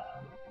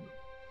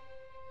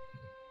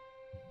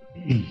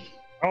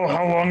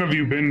 How long have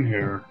you been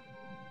here?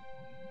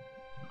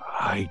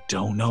 I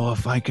don't know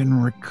if I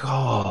can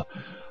recall.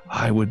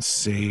 I would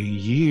say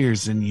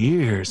years and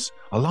years.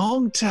 A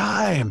long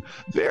time.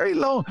 Very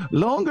long.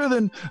 Longer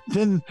than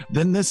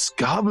this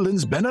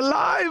goblin's been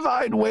alive,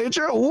 I'd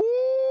wager. Ooh.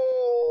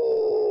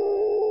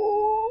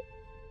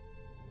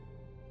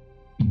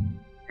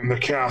 And the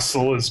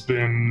castle has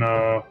been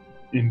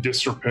in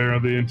disrepair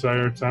the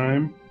entire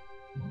time?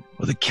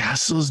 Well, the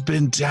castle's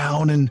been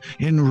down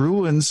in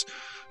ruins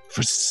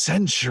for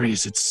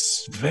centuries.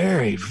 It's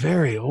very,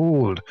 very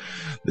old.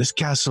 This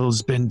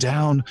castle's been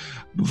down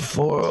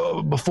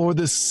before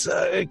this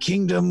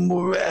kingdom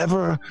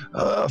ever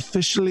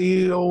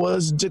officially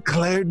was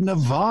declared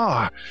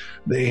Navarre.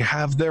 They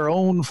have their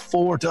own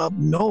fort up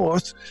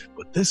north,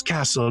 but this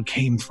castle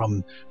came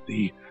from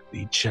the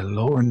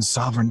Chelorn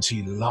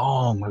sovereignty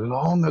long,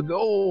 long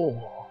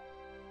ago.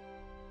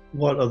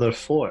 What other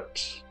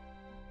fort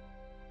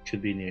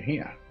could be near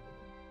here?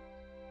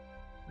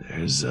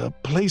 There's a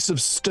place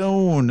of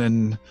stone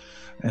and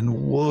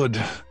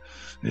wood.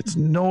 It's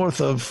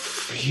north of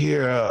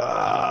here.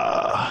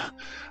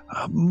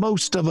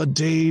 Most of a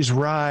day's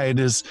ride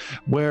is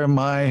where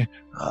my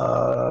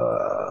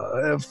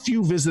a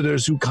few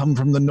visitors who come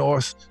from the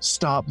north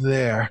stop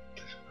there.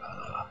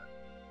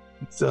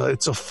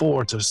 It's a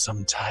fort of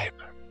some type.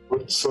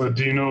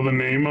 Do you know the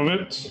name of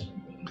it?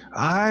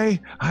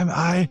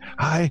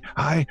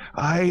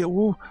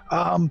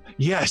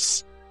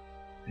 Yes.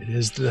 It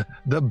is the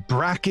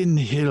Bracken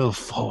Hill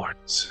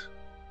Fort.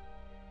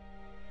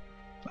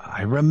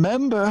 I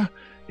remember.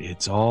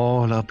 It's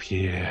all up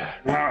here.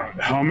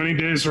 How many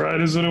days'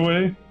 ride is it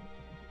away?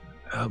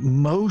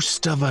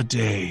 Most of a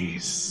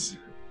day's.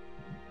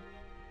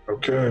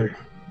 Okay.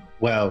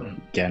 Well,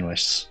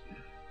 Genwis,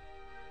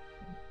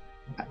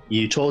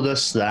 you told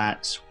us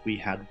that we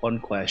had one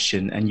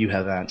question, and you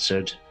have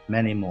answered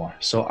many more.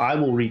 So I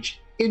will reach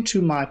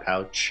into my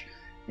pouch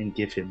and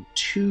give him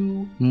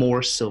 2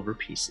 more silver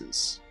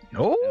pieces.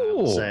 Oh! And I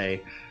will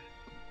say,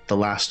 the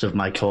last of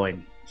my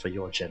coin for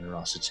your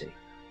generosity.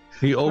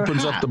 He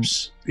opens up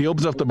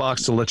the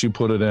box to let you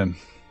put it in.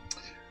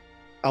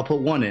 I'll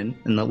put one in.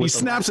 And he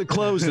snaps it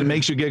closed and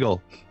makes you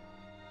giggle.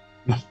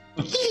 With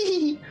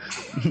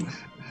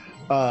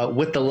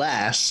the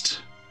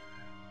last,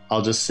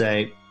 I'll just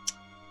say,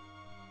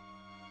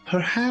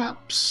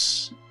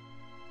 perhaps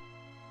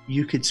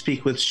you could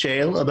speak with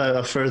Shale about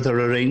a further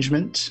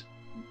arrangement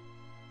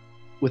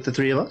with the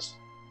 3 of us?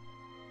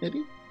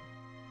 Maybe?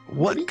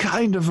 What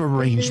kind of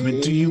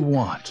arrangement do you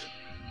want?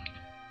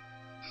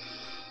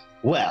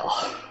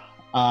 Well,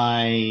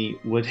 I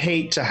would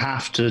hate to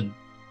have to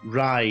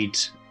ride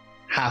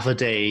half a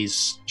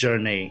day's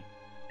journey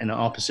in an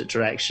opposite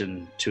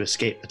direction to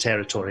escape the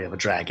territory of a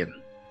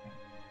dragon.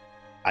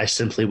 I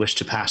simply wish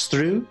to pass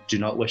through, do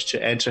not wish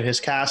to enter his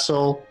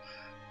castle,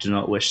 do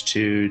not wish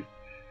to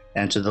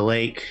enter the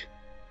lake.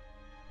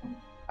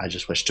 I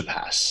just wish to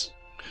pass.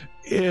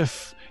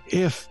 If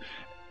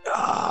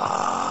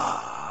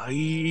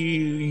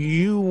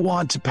you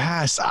want to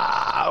pass,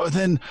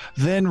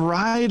 then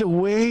ride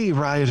away,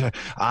 rider.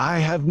 I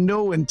have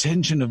no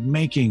intention of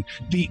making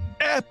the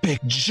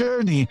epic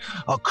journey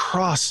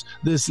across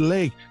this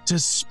lake to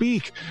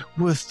speak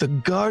with the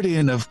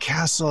guardian of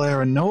Castle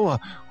Aranoa,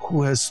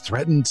 who has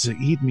threatened to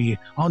eat me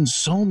on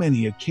so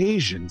many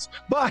occasions.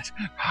 But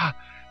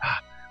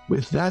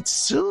with that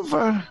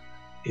silver,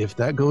 if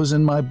that goes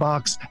in my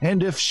box,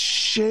 and if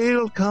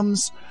Shale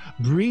comes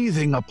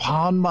breathing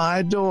upon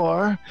my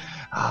door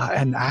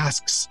and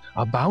asks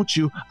about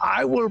you,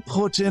 I will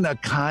put in a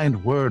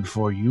kind word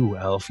for you,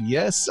 elf.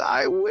 Yes,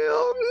 I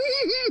will.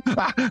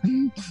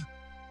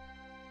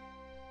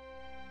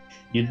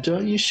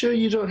 You sure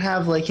you don't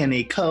have like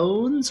any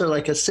cones or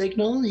like a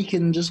signal? You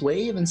can just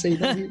wave and say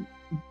that.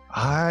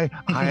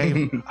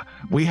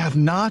 We have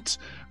not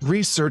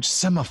researched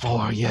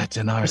semaphore yet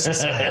in our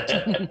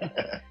society.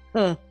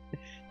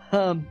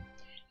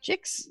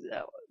 Jix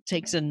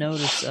takes a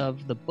notice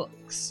of the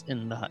books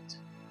in the hut.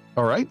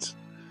 All right.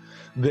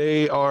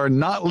 They are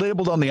not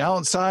labeled on the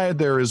outside.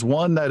 There is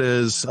one that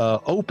is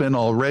open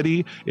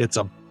already. It's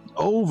a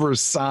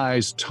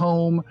oversized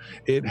tome.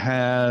 It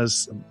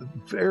has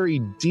very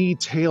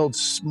detailed,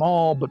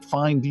 small but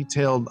fine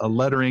detailed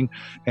lettering,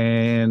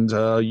 and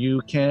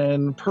you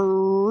can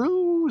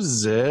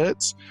peruse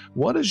it.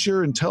 What is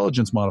your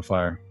intelligence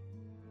modifier?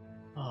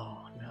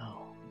 Oh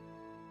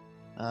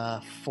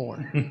no.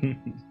 4.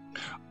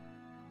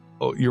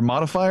 Oh, your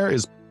modifier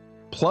is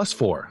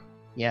 +4.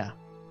 Yeah.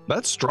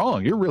 That's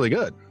strong. You're really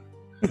good.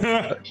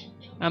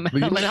 I'm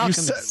an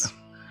alchemist.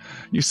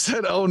 You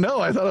said, "Oh no!"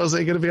 I thought I was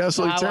going to be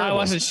absolutely terrible. I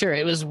wasn't sure.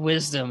 It was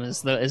wisdom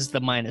is the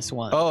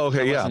 -1. Oh,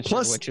 okay, yeah.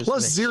 Sure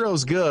plus 0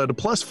 is good.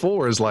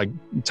 +4 is like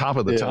top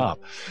of the top.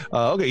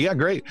 Okay, yeah,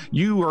 great.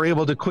 You are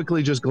able to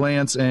quickly just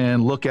glance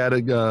and look at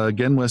it.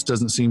 Genwis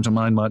doesn't seem to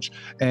mind much,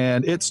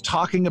 and it's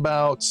talking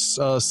about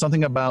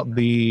something about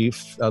the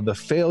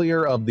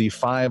failure of the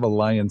 5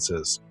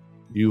 alliances.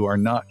 You are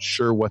not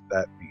sure what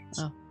that means.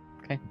 Oh,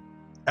 okay.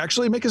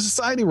 Actually, make a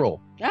society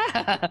roll.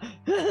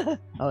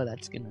 Oh,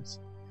 that's goodness.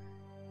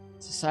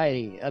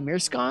 Society.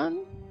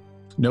 Mirskon?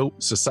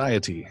 Nope,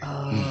 society.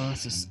 Oh,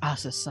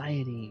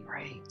 society,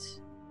 right.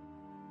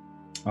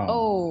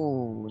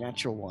 Oh,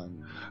 natural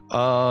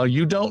 1.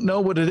 You don't know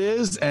what it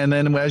is, and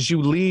then as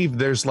you leave,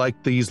 there's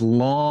like these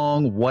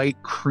long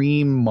white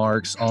cream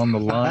marks on the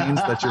lines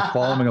that you're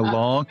following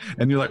along,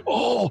 and you're like,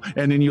 oh,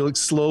 and then you like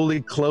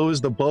slowly close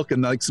the book,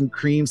 and like some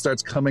cream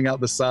starts coming out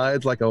the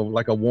sides like a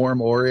warm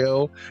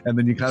Oreo, and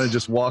then you kind of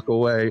just walk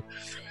away.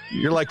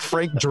 You're like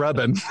Frank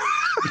Drebin.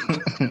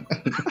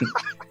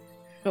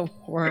 A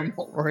warm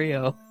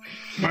Oreo.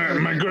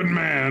 My good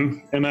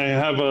man. And I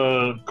have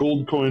a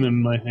gold coin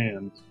in my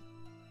hand.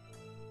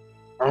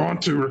 I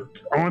want you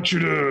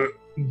to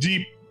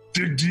dig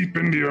deep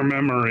into your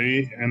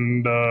memory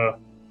and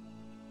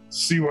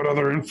see what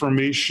other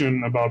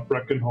information about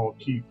Breckenhall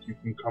Keep you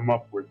can come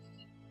up with.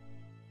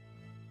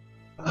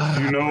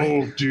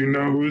 Do you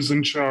know who's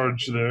in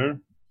charge there?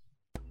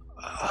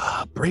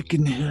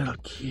 Breckenhill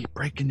Keep.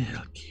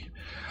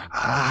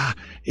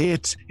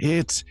 It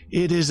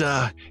is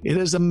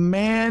a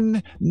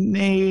man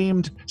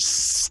named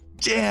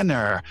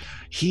Stanner.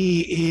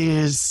 He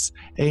is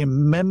a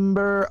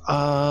member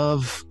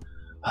of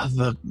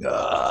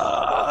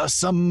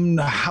some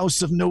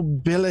house of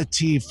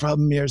nobility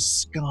from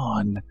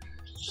Mirskon,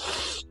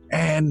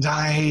 and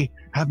I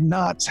have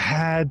not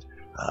had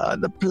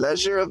the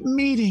pleasure of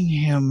meeting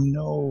him.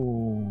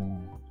 No.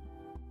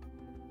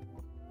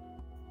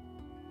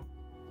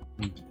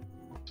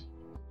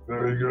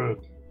 Very good.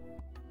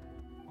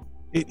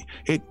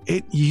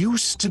 It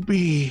used to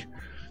be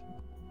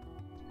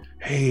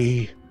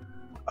a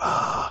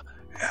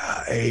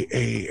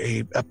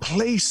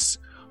place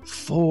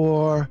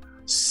for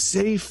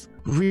safe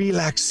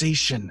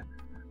relaxation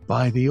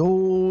by the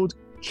old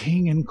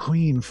king and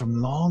queen from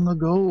long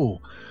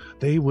ago.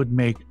 They would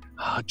make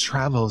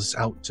travels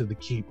out to the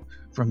keep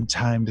from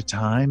time to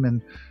time,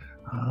 and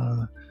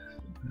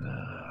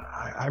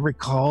I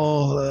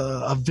recall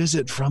a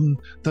visit from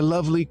the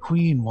lovely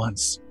queen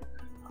once,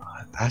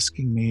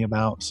 asking me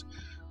about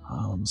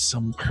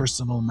some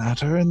personal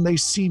matter, and they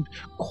seemed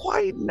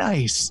quite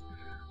nice,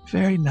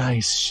 very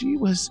nice. She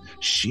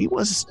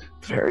was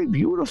very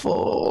beautiful.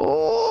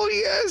 Oh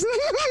yes.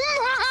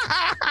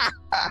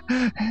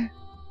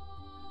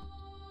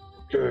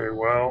 Okay,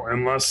 well,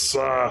 unless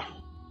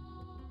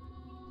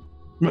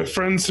my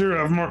friends here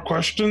have more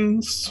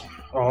questions,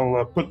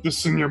 I'll put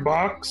this in your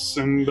box,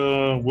 and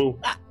we'll.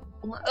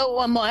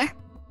 One more.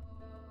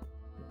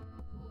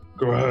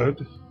 Go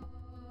ahead.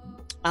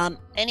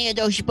 Any of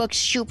those books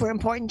super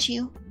important to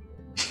you?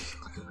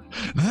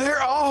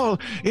 They're all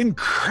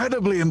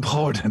incredibly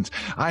important.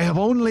 I have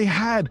only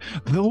had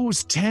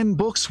those 10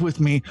 books with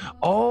me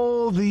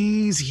all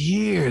these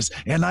years,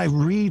 and I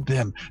read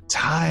them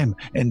time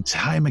and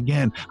time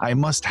again. I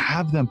must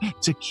have them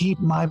to keep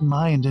my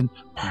mind in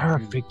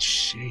perfect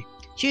shape.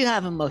 So you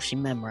have them mostly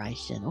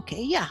memorized then.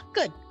 Okay, yeah,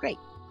 good, great.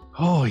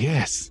 Oh,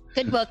 yes.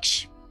 Good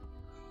books.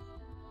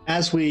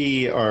 As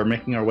we are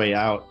making our way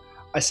out,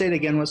 I say to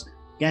Genwis,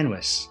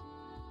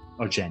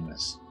 or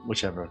Genwis,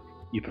 whichever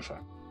you prefer.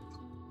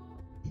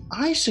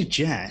 I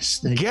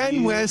suggest that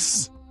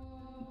Genwis!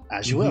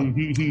 As you will.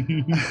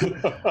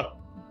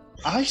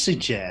 I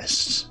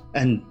suggest,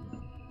 and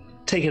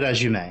take it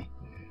as you may,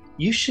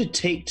 you should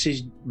take to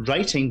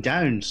writing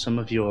down some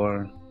of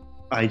your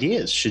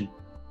ideas.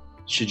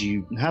 should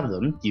you have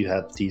them, you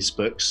have these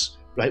books.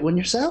 Write one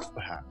yourself,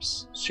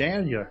 perhaps.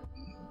 Share your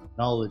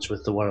knowledge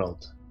with the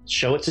world.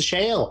 Show it to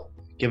Shale.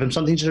 Give him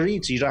something to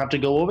read so you don't have to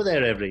go over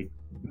there every...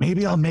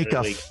 Maybe I'll make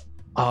every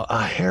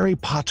a Harry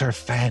Potter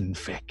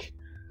fanfic.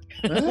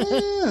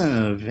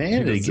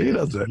 Very He good.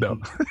 doesn't know.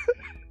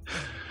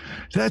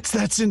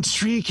 That's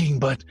intriguing,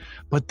 but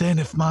then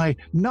if my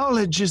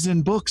knowledge is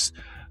in books,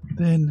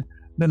 then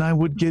I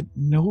would get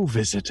no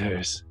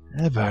visitors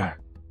ever.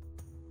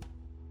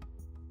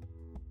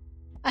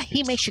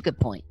 He makes a good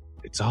point.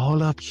 It's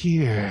all up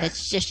here.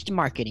 It's just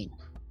marketing.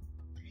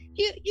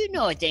 You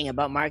know a thing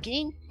about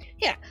marketing.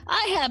 Here,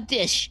 I have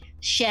this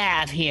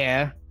salve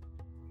here.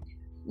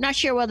 Not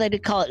sure whether to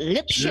call it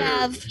lip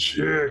salve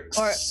Chicks.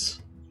 or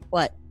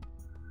what.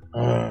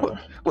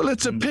 Well,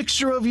 it's a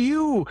picture of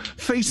you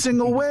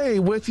facing away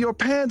with your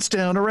pants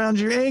down around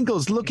your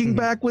ankles, looking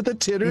back with a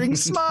tittering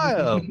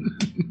smile.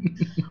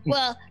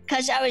 Well,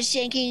 because I was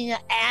thinking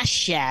ass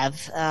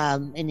salve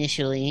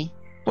initially.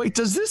 Wait,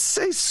 does this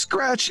say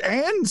scratch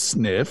and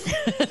sniff?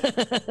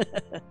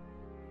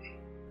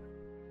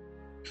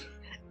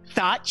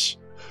 Thoughts?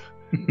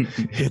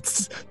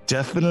 It's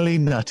definitely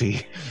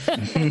nutty.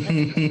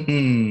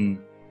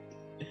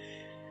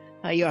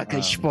 You're a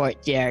good sport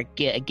there,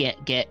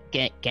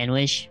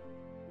 Genwish.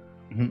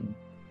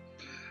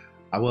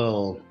 I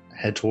will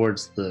head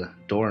towards the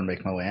door and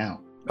make my way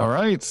out. All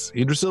right,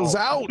 Idrisil's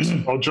out.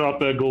 I'll drop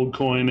that gold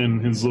coin in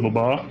his little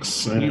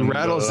box. And, He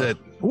rattles it.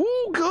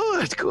 Ooh,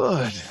 good.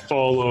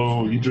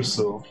 Follow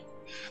Idrisil.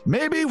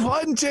 Maybe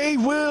one day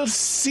we'll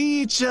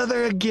see each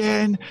other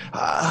again,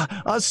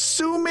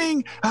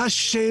 assuming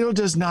Shale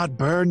does not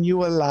burn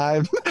you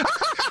alive.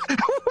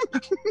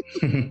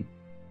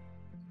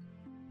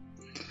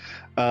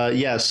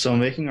 So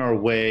making our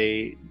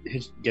way,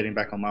 getting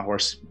back on my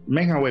horse,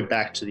 making our way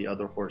back to the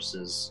other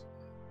horses.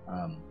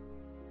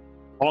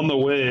 On the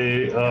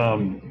way,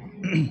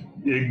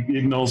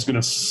 Ignal's going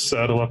to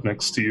saddle up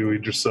next to you,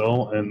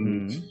 Idrisil,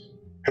 and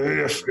hey,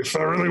 if that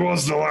really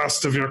was the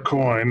last of your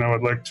coin, I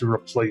would like to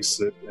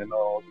replace it, and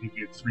I'll give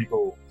you 3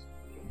 gold.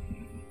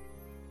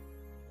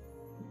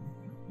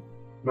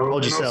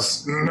 Hold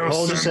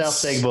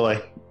yourself, big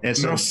boy.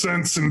 No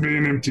sense in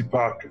being empty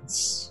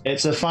pockets.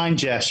 It's a fine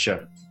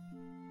gesture,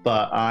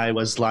 but I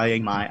was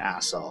lying my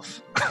ass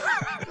off.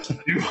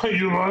 You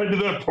lied to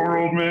that poor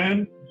old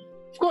man?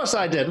 Of course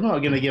I did. I'm not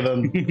going to give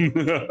him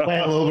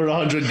well over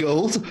 100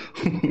 gold.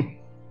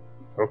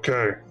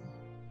 Okay.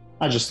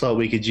 I just thought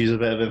we could use a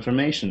bit of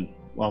information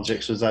while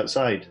Jix was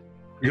outside.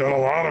 You got a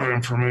lot of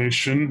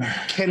information.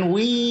 Can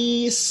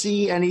we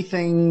see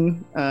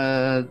anything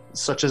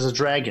such as a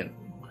dragon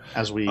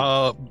as we...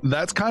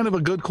 That's kind of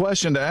a good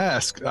question to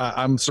ask.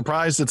 I'm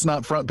surprised it's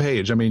not front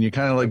page. I mean, you're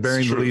kind of like That's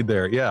burying the true. lead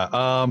there.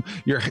 Yeah.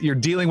 You're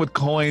dealing with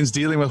coins,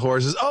 dealing with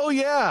horses. Oh,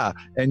 yeah.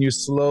 And you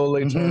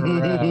slowly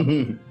turn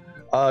around.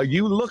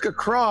 You look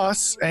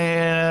across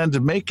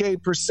and make a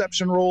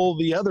perception roll,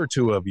 the other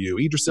two of you,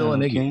 Idrisil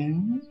and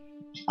Iggy.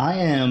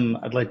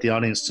 I'd like the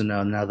audience to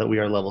know now that we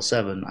are level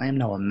 7, I am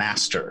now a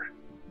master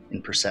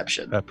in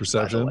perception. At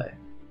perception? By the way.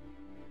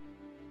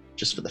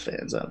 Just for the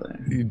fans out there.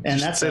 You And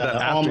just that's say that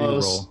after you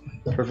almost roll.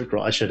 the perfect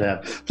roll. I should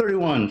have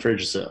 31 for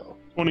Idrisil.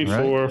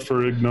 24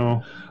 for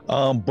Ignal.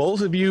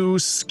 Both of you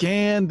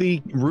scan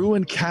the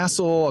ruined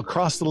castle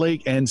across the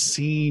lake and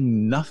see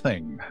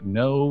nothing.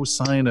 No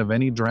sign of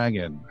any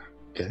dragon.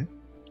 Okay.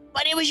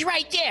 But it was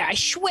right there. I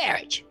swear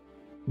it.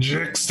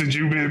 Jix, did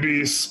you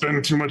maybe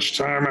spend too much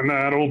time in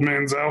that old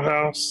man's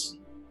outhouse?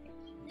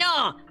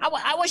 No,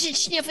 I wasn't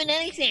sniffing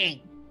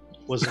anything.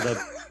 Was it a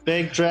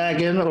big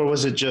dragon or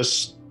was it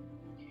just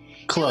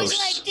close? It was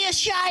like the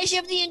size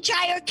of the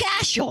entire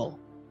castle.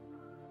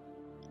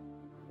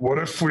 What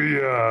if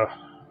we,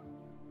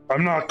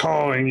 I'm not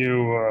calling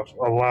you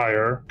a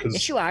liar, because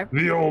Yes, you are.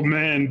 the old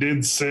man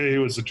did say he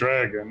was a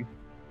dragon.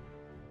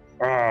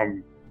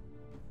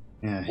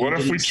 Yeah, What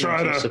if we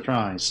try to-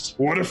 surprised?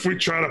 What if we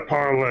try to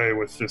parlay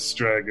with this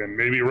dragon?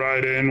 Maybe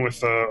ride in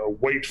with a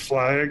white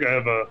flag. I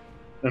have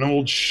an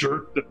old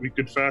shirt that we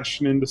could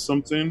fashion into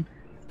something.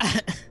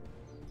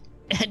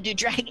 do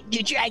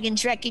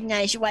dragons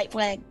recognize white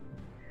flag?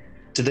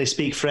 Did they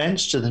speak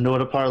French? Do they know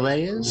what a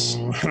parlay is?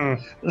 They're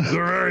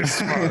very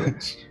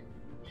smart.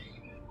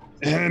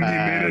 And he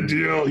made a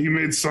deal. He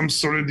made some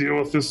sort of deal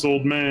with this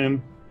old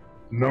man.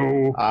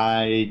 No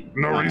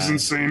reason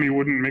saying he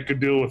wouldn't make a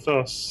deal with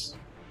us.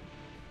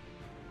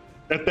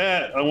 At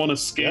that, I want to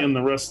scan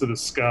the rest of the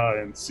sky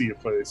and see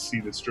if I see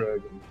this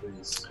dragon,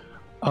 please.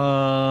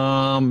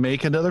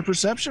 Make another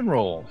perception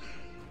roll.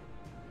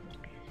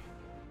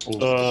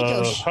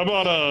 How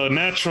about a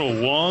natural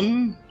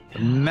 1?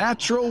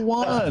 Natural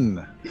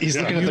 1. He's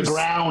looking at the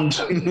ground.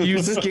 You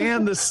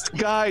scan the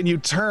sky and you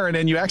turn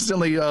and you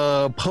accidentally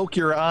poke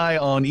your eye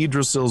on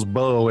Idrisil's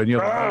bow and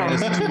you have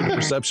 -2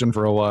 perception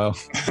for a while.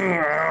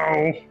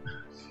 Ow.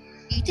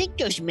 You think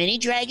those mini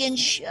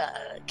dragons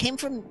came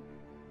from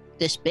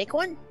this big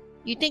one?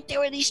 You think they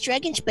were these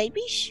dragons'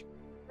 babies?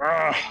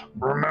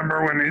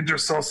 Remember when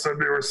Idrisil said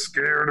they were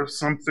scared of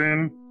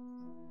something?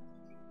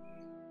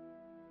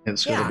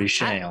 It's going to Yeah, be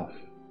Shale.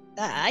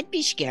 I'd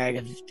be scared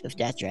of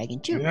that dragon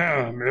too.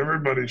 Yeah,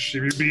 everybody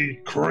should be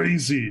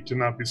crazy to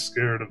not be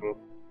scared of a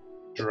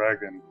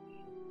dragon.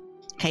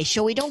 Okay,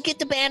 so we don't get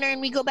the banner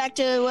and we go back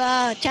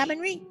to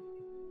Tavernry?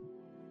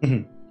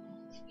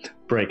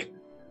 Break.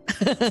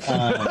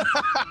 The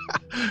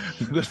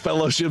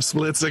fellowship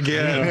splits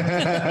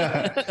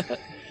again.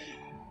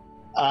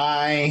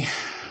 I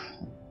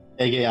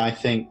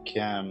think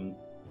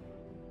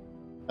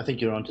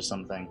you're onto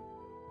something.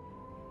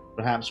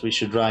 Perhaps we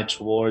should ride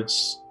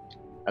towards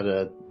at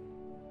a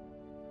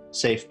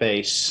safe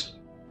base.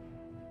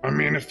 I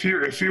mean, if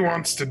he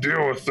wants to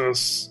deal with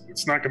this,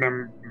 it's not going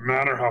to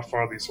matter how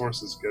far these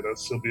horses get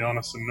us. He'll be on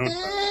us in no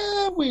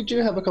time. We do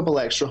have a couple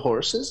extra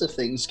horses if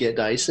things get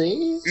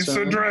dicey. He's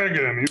a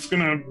dragon. He's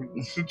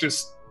going to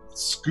just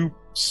scoop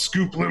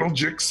little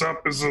Jix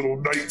up as a little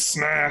night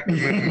snack and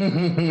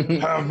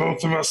then have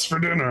both of us for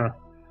dinner.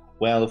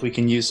 Well, if we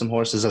can use some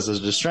horses as a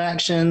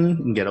distraction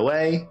and get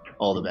away,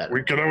 all the better.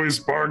 We could always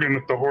bargain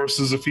with the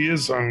horses if he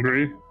is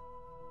hungry.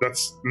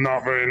 That's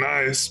not very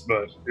nice,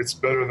 but it's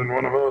better than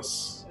one of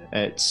us.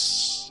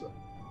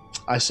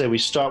 I say we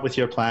start with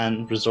your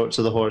plan, resort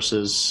to the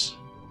horses,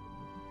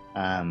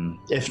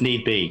 if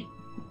need be.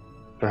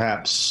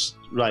 Perhaps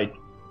ride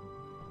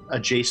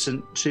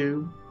adjacent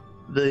to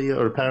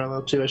or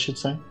parallel to, I should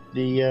say,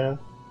 the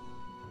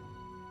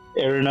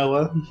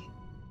Aranoa.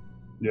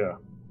 Yeah.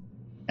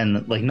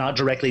 And not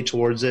directly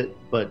towards it,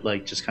 but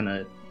just kind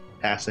of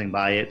passing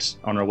by it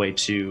on our way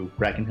to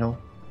Brackenhill.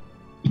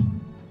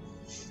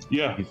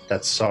 Yeah.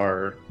 That's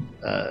our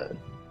kind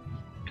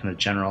of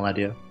general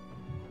idea.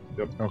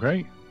 Yep.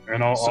 Okay.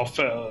 And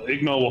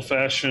Ignal will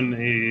fashion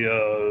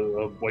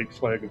a white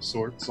flag of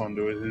sorts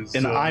onto his.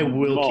 And I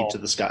will maul. keep to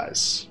the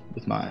skies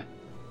with my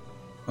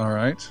All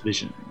right.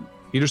 vision.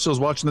 Idrisil's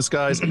watching the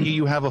skies. Iggy,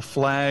 you have a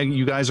flag.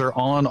 You guys are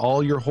on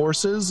all your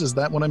horses. Is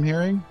that what I'm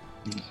hearing?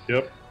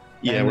 Yep.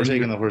 Yeah, And we're then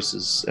taking the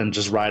horses and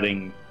just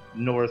riding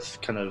north,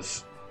 kind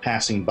of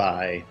passing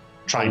by,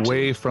 trying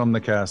Away from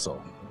the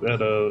castle.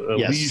 At a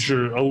Yes.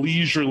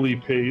 leisurely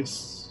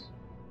pace.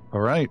 All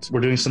right.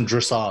 We're doing some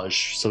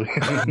dressage, so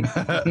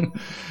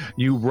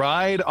You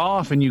ride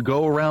off and you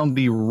go around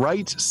the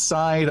right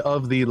side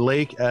of the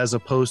lake as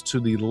opposed to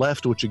the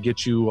left, which would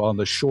get you on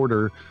the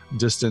shorter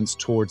distance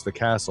towards the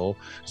castle.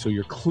 So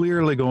you're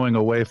clearly going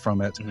away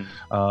from it. Mhm.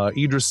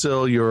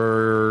 Idrisil,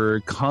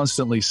 you're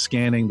constantly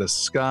scanning the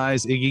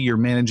skies. Iggy, you're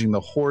managing the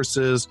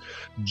horses.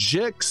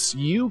 Jix,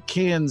 you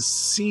can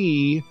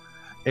see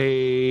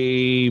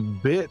a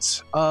bit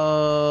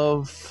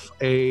of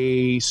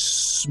a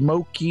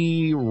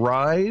smoky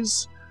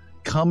rise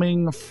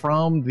coming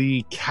from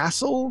the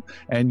castle,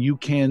 and you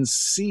can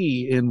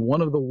see in one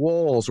of the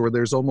walls where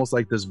there's almost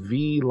like this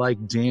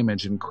V-like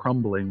damage and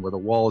crumbling where the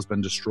wall has been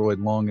destroyed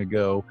long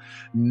ago.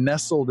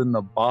 Nestled in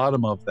the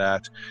bottom of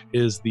that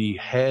is the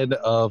head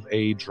of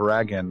a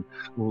dragon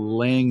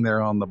laying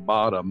there on the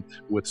bottom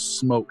with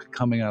smoke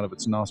coming out of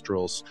its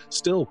nostrils,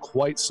 still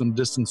quite some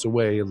distance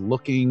away,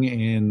 looking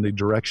in the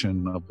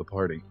direction of the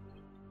party.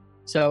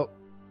 So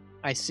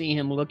I see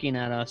him looking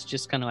at us,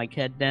 just kind of like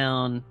head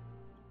down.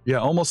 Yeah,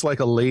 almost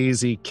like a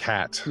lazy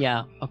cat.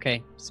 Yeah,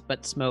 okay.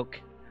 But smoke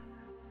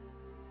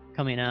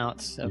coming out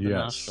of the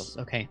Yes. nostrils.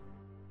 Okay.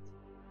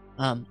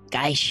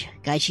 Guys,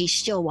 he's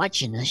still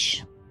watching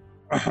us.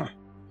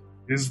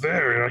 Is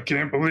there? I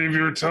can't believe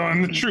you're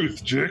telling the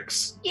truth,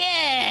 Jix.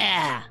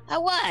 Yeah, I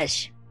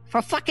was.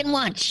 For fucking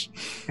once.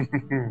 I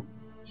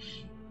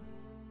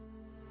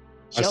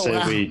So,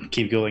 say we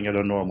keep going at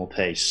a normal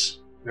pace.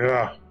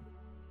 Yeah.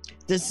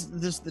 Does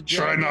the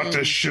Try not to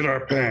dragon- shit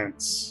our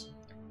pants.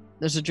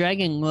 Does the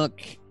dragon look,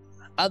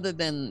 other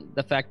than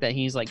the fact that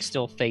he's like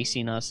still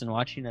facing us and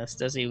watching us,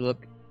 does he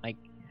look like,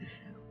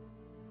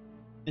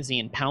 is he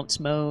in pounce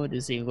mode?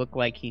 Does he look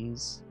like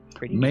he's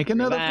pretty Make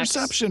another relaxed?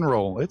 perception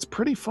roll. It's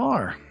pretty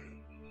far.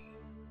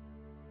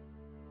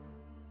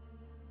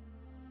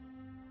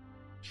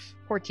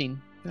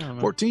 14. I don't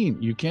know.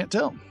 14. You can't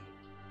tell.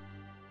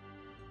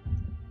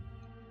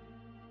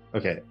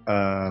 Okay.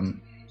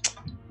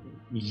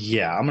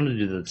 Yeah, I'm gonna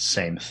do the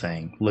same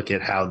thing. Look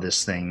at how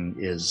this thing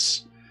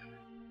is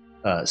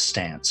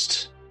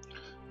stanced.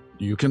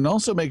 You can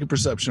also make a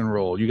perception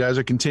roll. You guys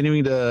are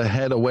continuing to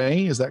head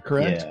away. Is that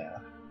correct? Yeah.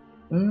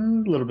 A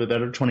little bit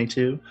better,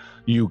 22.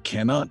 You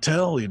cannot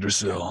tell,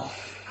 Idrisil.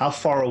 How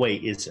far away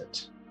is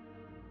it?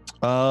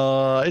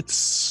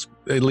 It's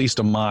at least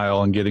a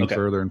mile and getting Okay.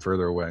 further and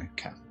further away.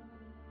 Okay.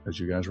 As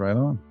you guys ride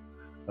on.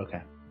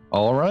 Okay.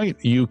 All right.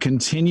 You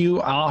continue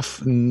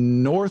off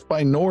north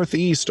by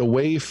northeast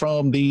away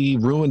from the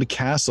ruined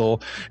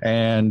castle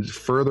and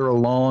further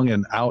along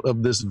and out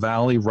of this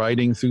valley,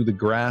 riding through the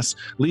grass,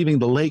 leaving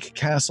the lake,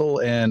 castle,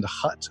 and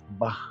hut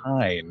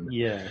behind.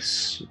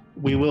 Yes.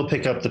 We will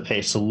pick up the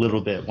pace a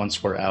little bit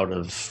once we're out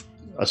of,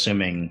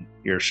 assuming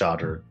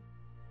earshot or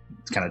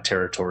kind of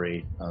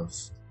territory of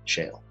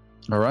Shale.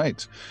 All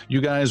right. You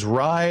guys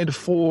ride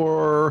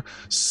for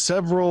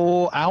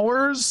several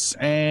hours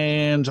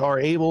and are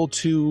able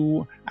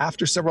to,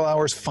 after several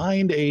hours,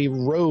 find a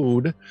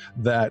road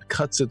that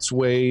cuts its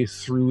way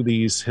through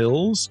these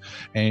hills.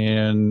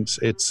 And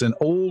it's an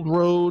old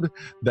road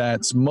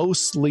that's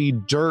mostly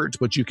dirt,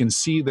 but you can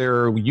see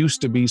there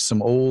used to be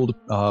some old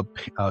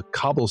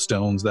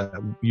cobblestones that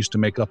used to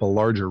make up a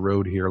larger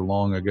road here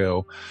long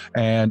ago.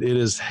 And it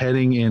is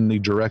heading in the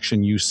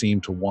direction you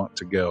seem to want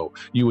to go.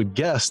 You would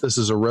guess this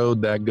is a road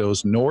that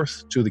goes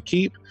north to the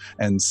keep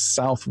and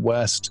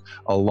southwest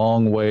a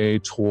long way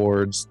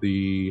towards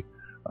the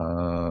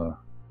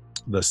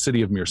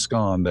city of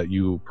Mirskan that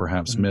you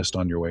perhaps missed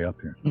on your way up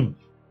here.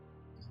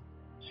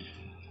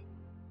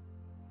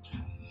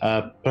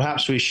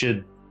 Perhaps we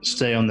should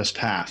stay on this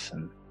path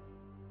and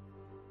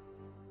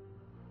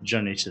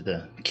journey to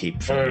the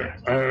keep. I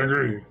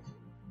agree.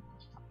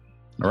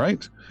 All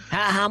right.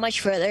 How much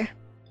further?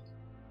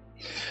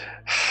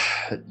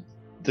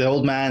 The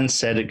old man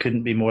said it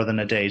couldn't be more than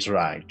a day's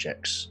ride,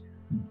 Jix.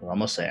 We're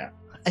almost there.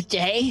 A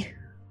day?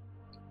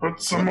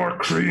 Put some more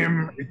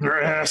cream in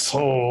your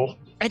asshole.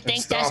 I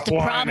think stop that's the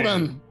whining.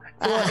 problem.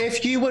 Well,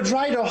 if you would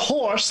ride a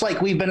horse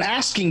like we've been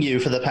asking you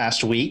for the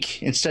past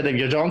week instead of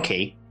your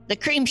donkey. The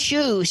cream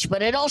shoes,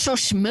 but it also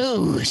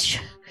smooths.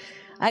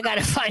 I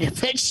gotta find a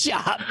pit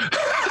shop.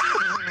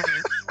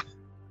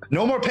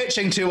 No more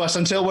pitching to us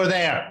until we're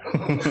there.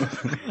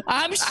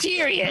 I'm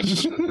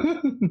serious.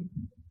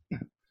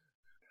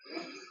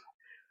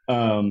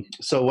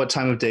 So what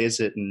time of day is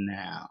it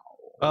now?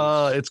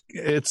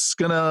 It's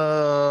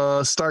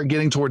gonna start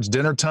getting towards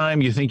dinner time.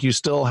 You think you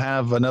still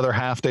have another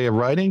half day of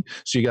riding,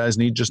 so you guys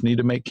just need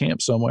to make camp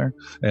somewhere,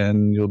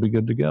 and you'll be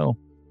good to go.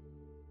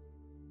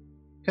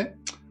 Okay.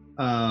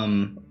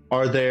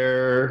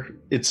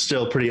 It's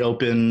still pretty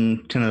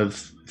open, kind of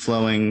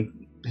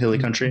flowing, hilly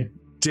country?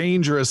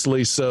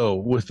 Dangerously so,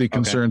 with the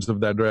concerns of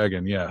that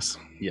dragon, yes.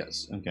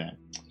 Yes, okay.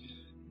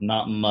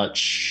 Not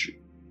much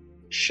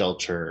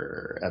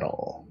shelter at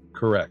all.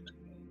 Correct.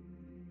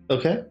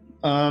 Okay.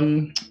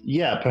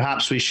 Yeah,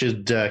 perhaps we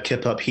should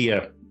kip up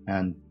here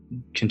and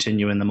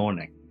continue in the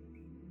morning.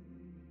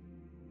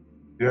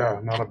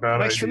 Yeah, not a bad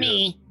idea. Works for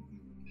me.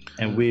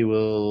 And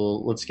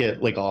let's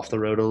get off the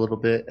road a little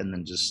bit and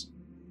then just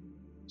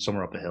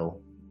somewhere up a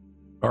hill.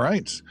 All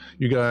right.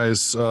 You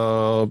guys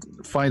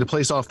find a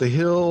place off the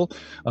hill.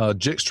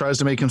 Jix tries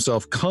to make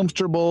himself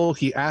comfortable.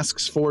 He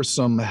asks for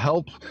some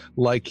help,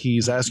 like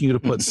he's asking you to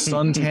put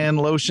suntan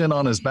lotion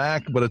on his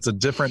back, but it's a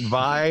different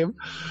vibe.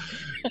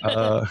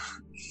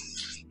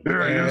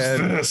 Here, use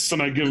this,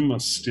 and I give him a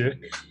stick.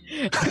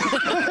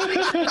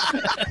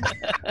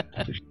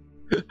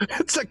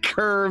 It's a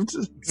curved.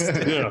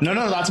 Yeah.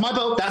 No, that's my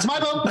boat. That's my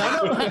boat.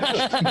 No.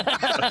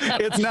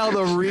 It's now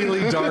the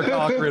really dark,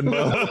 awkward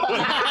boat.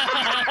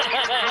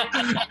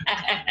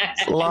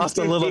 Lost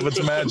a little of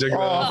its magic,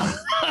 though.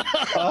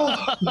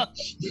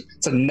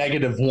 It's a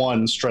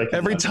 -1 strike.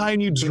 Every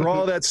time you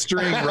draw that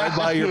string right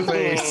by your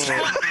face.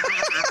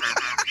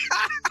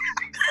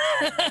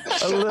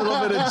 A little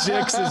bit of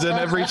Jix is in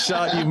every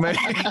shot you make.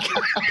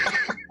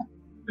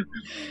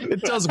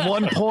 It does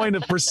 1 point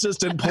of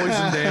persistent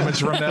poison damage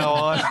from now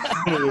on.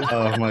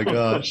 Oh my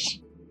gosh.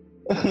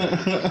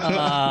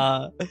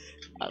 I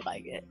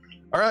like it.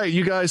 All right,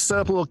 you guys set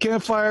up a little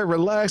campfire,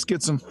 relax,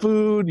 get some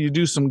food, you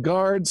do some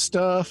guard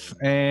stuff,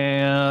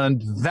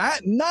 and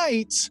that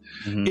night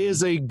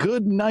is a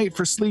good night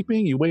for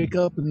sleeping. You wake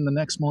up in the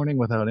next morning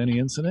without any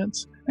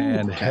incidents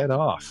and head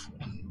off.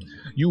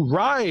 You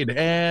ride,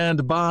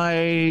 and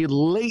by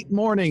late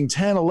morning,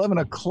 10, 11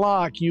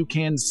 o'clock, you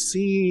can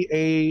see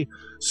a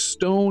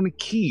stone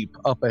keep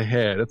up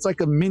ahead. It's like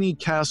a mini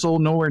castle,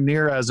 nowhere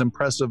near as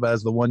impressive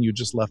as the one you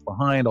just left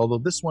behind, although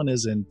this one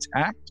is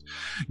intact.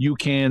 You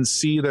can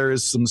see there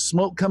is some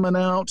smoke coming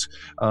out.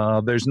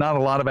 There's not a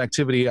lot of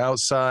activity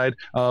outside,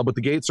 but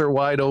the gates are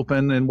wide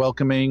open and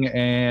welcoming,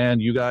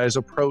 and you guys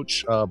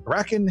approach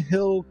Bracken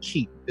Hill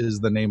Keep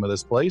is the name of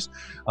this place.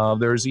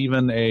 There's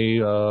even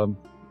a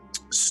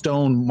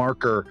stone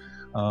marker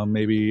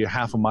maybe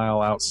half a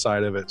mile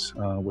outside of it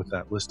with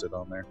that listed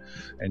on there,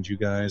 and you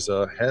guys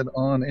head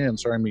on in.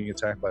 Sorry, I'm being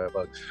attacked by a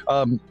bug.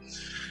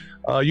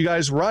 You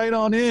guys ride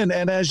on in,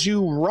 and as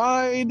you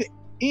ride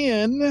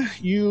in,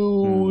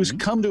 you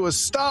come to a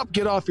stop,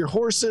 get off your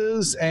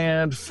horses,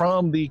 and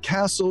from the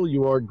castle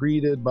you are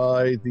greeted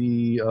by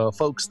the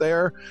folks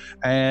there,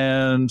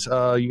 and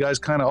you guys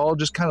kind of all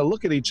just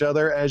look at each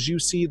other as you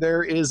see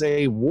there is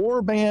a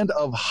war band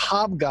of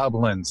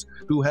hobgoblins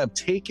who have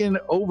taken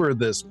over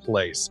this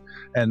place,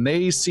 and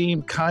they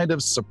seem kind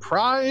of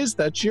surprised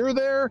that you're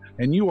there,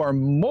 and you are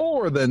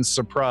more than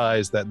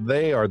surprised that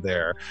they are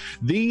there.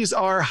 These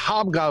are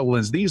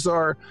hobgoblins. These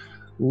are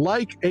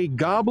like a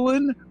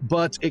goblin,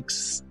 but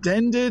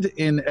extended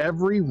in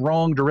every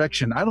wrong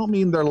direction. I don't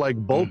mean they're like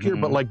bulkier,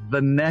 but like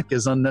the neck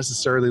is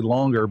unnecessarily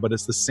longer, but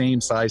it's the same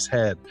size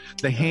head.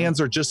 The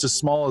hands are just as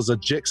small as a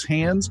Jix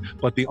hands,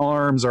 but the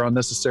arms are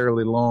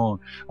unnecessarily long.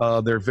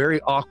 They're very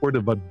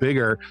awkward, but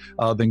bigger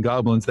than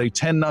goblins. They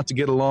tend not to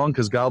get along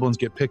because goblins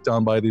get picked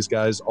on by these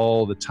guys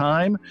all the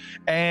time.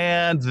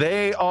 And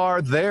they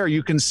are there.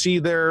 You can see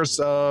there's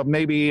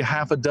maybe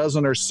half a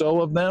dozen or so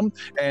of them.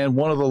 And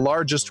one of the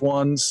largest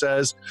ones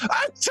says,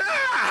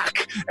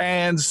 "Attack!"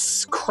 And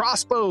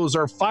crossbows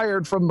are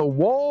fired from the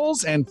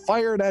walls and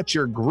fired at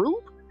your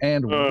group.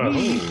 And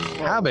we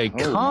have a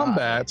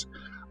combat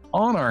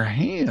on our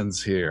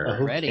hands here.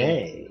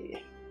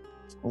 Okay.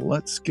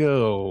 Let's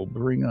go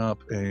bring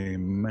up a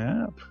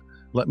map.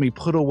 Let me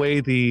put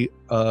away the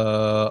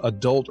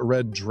adult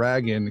red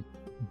dragon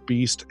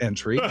beast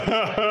entry.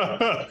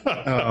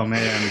 Oh,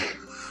 man.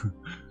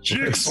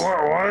 Jix, why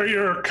are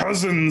your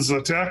cousins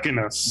attacking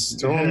us?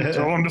 Tell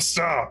them to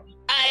stop.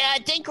 I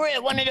think we're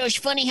at one of those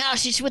funny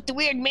houses with the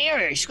weird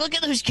mirrors. Look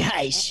at those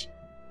guys.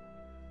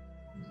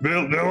 They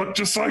look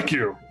just like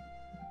you.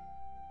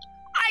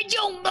 I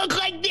don't look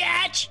like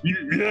that.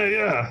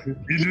 Yeah,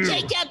 you do.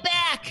 Take that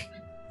back.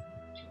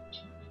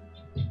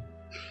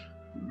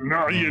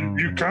 No,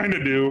 you kind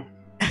of do.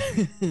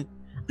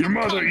 Your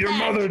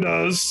mother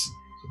does.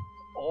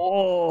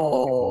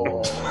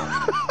 Oh.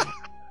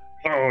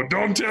 Oh,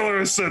 don't tell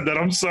her I said that.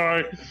 I'm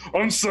sorry.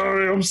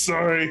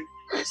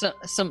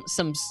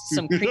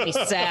 Some creepy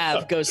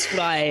salve goes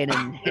flying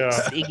and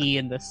hits Iggy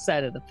in the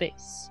side of the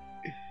face.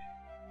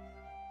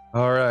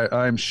 All right,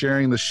 I'm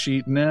sharing the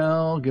sheet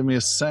now. Give me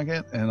a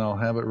second, and I'll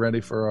have it ready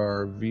for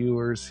our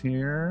viewers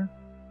here.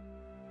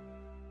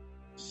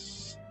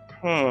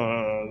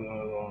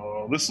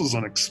 This was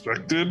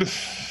unexpected.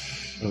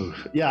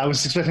 Yeah, I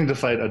was expecting to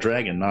fight a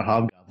dragon, not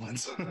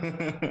hobgoblins.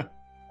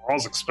 I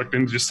was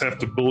expecting to just have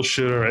to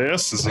bullshit our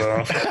asses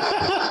off.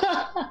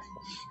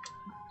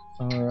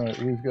 All right,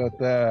 we've got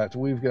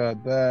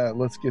that.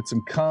 Let's get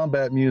some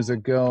combat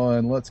music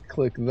going. Let's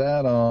click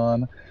that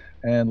on,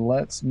 and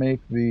let's make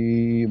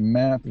the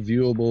map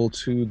viewable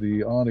to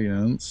the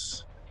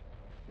audience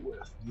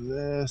with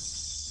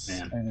this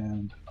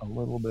and a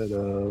little bit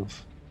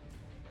of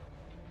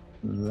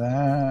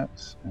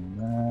that and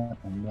that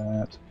and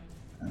that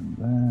and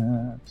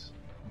that.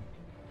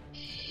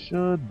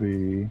 Should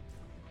be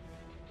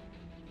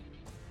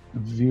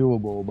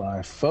viewable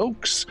by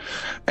folks.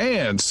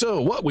 And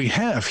so what we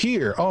have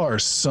here are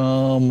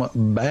some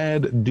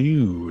bad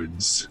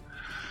dudes.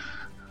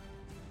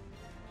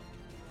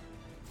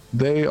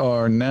 They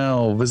are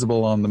now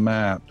visible on the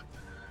map.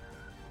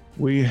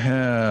 We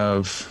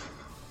have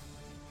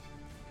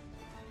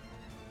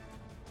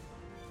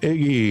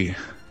Iggy,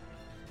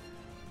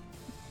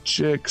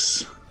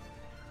 Jix,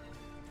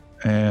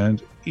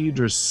 and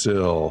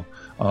Idrisil.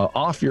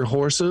 Off your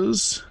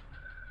horses.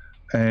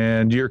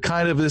 And you're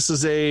this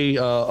is a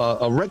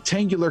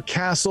rectangular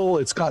castle.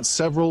 It's got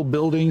several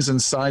buildings and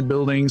side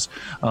buildings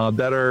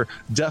that are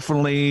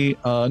definitely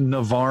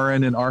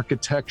Navaran in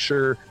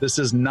architecture. This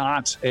is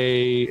not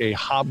a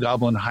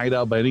hobgoblin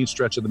hideout by any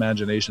stretch of the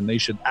imagination. They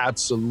should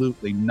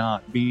absolutely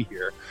not be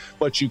here.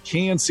 But you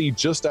can see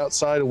just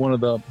outside of one of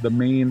the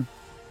main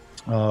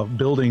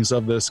buildings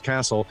of this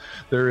castle,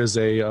 there is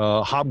a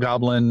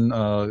hobgoblin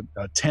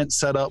tent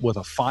set up with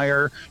a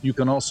fire. You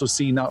can also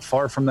see not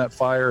far from that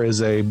fire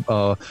is a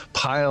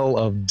pile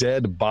of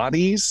dead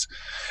bodies,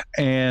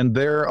 and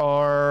there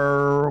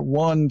are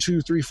 1,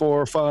 2, 3,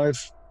 4,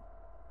 5.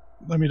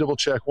 Let me double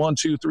check. 1,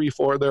 2, 3,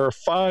 4. There are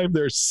 5.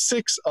 There's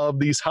 6 of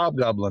these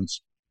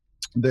hobgoblins.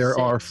 There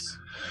are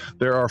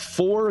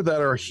 4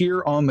 that are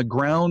here on the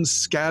ground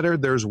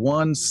scattered. There's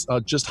one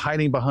just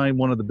hiding behind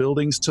one of the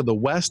buildings. To the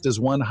west is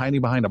one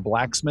hiding behind a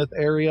blacksmith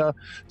area.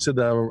 To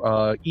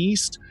the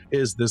east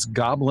is this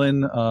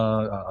goblin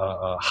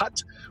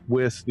hut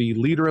with the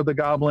leader of the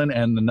goblin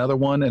and another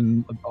one,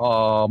 and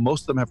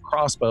most of them have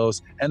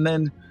crossbows. And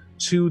then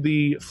to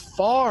the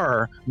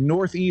far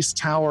northeast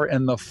tower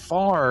and the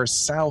far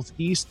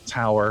southeast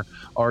tower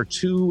are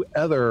 2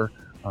 other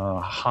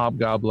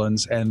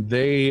hobgoblins, and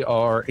they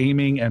are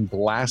aiming and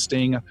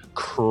blasting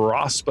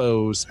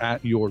crossbows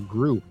at your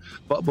group.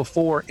 But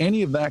before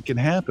any of that can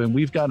happen,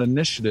 we've got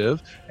initiative,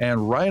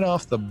 and right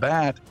off the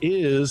bat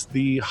is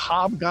the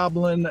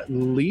hobgoblin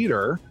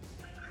leader,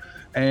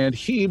 and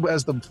he,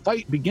 as the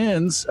fight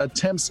begins,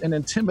 attempts an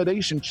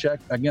intimidation check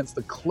against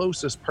the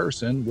closest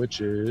person, which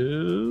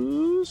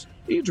is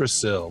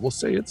Idrisil. We'll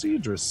say it's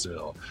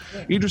Idrisil.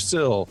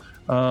 Idrisil,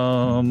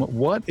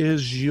 what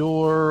is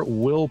your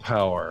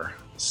willpower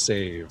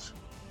save?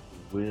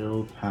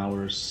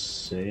 Willpower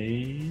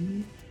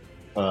save?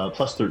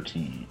 Plus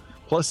 13.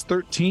 Plus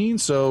 13,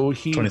 so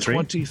he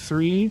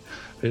 23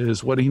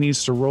 is what he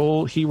needs to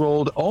roll. He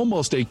rolled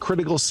almost a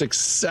critical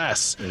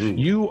success. Ooh.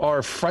 You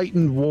are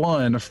frightened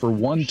 1 for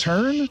 1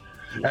 turn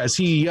as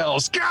he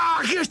yells,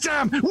 "Get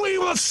them! We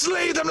will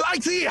slay them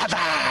like the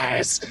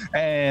others!"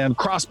 And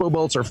crossbow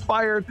bolts are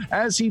fired.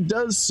 As he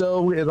does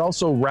so, it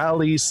also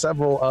rallies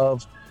several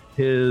of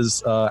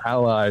his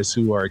allies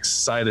who are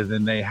excited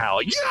and they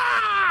howl,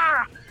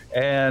 yeah!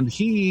 And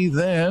he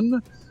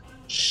then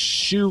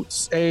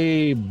shoots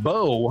a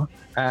bow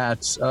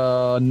at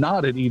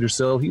not at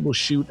Yggdrasil. He will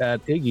shoot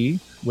at Iggy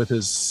with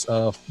his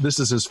this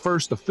is his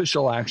first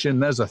official action.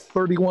 That's a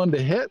 31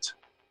 to hit.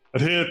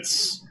 It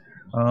hits.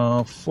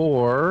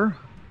 For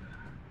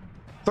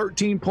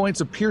 13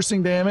 points of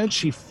piercing damage.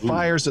 He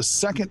fires a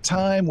second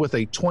time with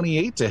a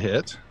 28 to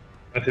hit.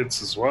 That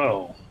hits as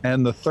well.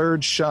 And the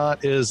third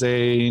shot is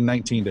a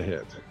 19 to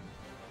hit.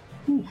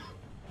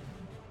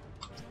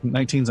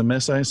 19's a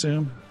miss, I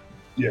assume?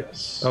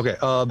 Yes. Okay,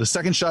 the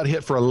second shot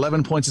hit for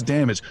 11 points of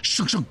damage.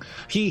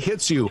 He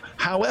hits you.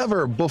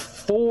 However,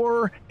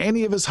 before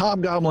any of his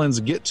hobgoblins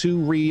get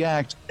to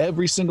react,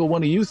 every single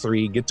one of you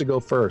three get to go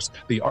first.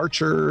 The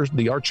archer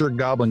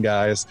goblin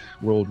guys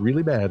rolled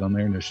really bad on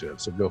their initiative,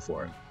 so go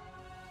for it.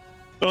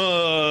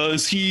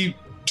 Is he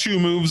 2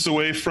 moves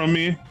away from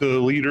me, the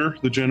leader,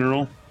 the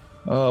general?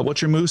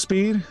 What's your move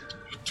speed?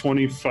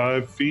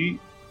 25 feet.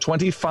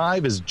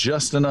 25 is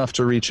just enough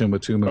to reach him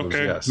with 2 moves,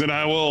 Okay, yes. then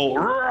I will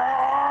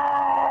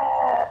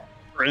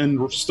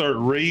and start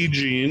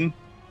raging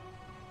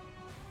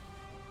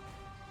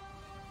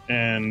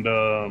and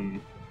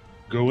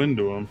go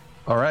into him.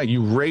 All right,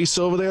 you race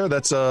over there.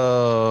 That's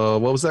what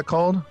was that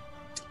called?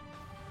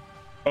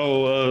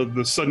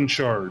 The sudden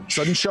charge.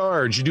 Sudden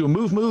charge. You do a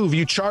move,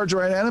 you charge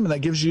right at him, and that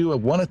gives you a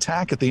 1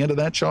 attack at the end of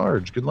that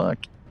charge. Good luck.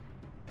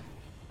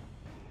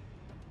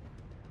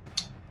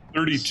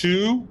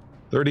 32.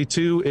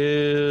 32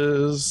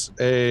 is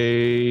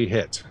a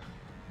hit.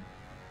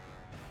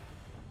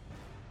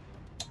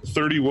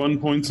 31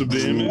 points of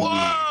damage.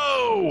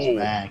 Whoa!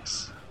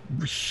 Max.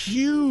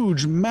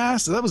 Huge,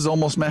 massive. That was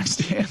almost max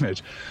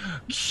damage.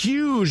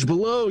 Huge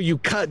blow. You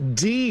cut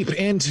deep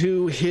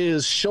into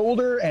his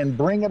shoulder and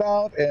bring it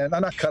out, and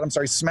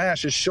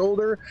smash his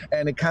shoulder,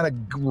 and it kind of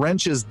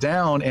wrenches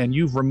down, and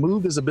you've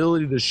removed his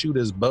ability to shoot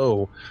his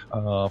bow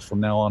from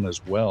now on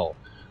as well.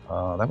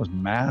 That was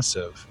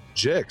massive.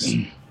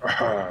 Jix.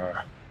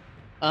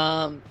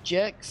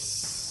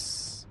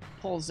 Jix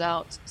pulls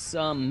out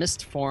some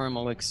mist form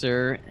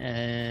elixir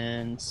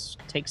and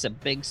takes a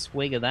big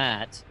swig of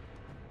that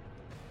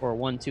for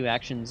 1-2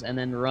 actions, and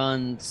then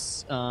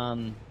runs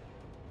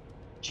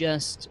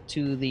just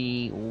to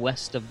the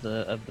west of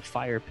the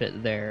fire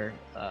pit there.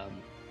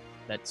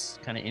 That's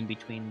kind of in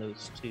between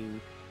those 2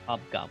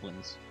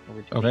 hobgoblins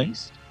over to the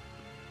east.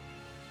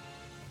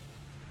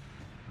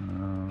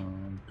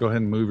 Go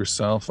ahead and move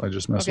yourself. I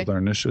just messed with our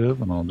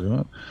initiative, and I'll do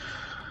it.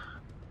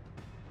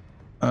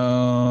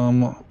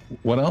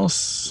 What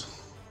else?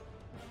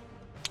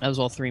 That was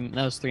all 3.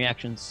 That was 3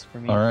 actions for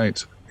me. All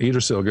right,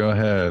 Yggdrasil, go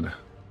ahead.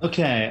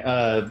 Okay,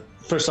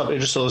 first off,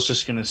 Yggdrasil is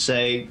just going to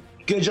say,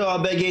 good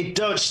job, Iggy.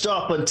 Don't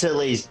stop until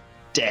he's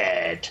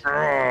dead.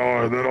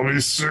 Oh, that'll be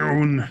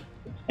soon.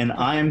 And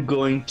I'm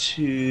going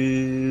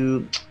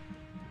to...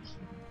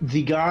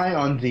 The guy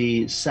on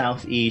the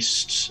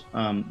southeast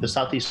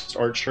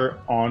archer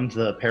on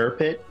the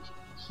parapet,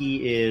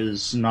 he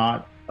is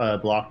not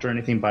blocked or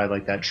anything by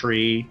like that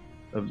tree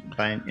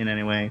in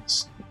any way.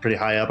 It's pretty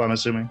high up, I'm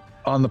assuming.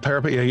 On the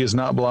parapet, yeah, he is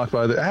not blocked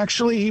by the...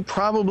 Actually, he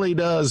probably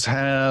does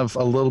have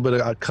a little bit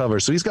of cover.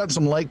 So he's got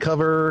some light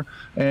cover,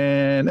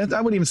 and I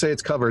wouldn't even say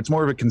it's cover. It's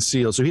more of a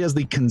conceal. So he has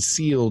the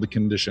concealed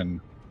condition.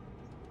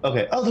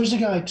 Okay. Oh, there's a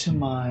guy to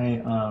my,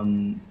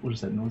 what is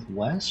that,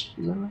 northwest?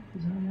 Is that right?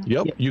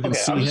 Yep, yeah. You can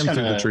see him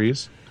through the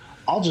trees.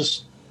 I'll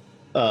just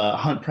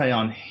hunt prey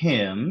on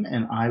him,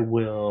 and I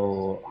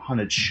will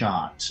hunted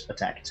shot,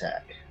 attack.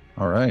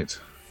 All right.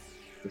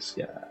 This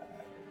guy.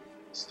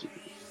 Let's do...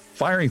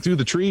 Firing through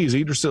the trees,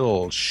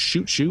 Yggdrasil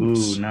shoots.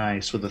 Ooh,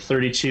 nice. With a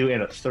 32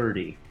 and a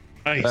 30.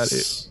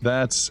 Nice.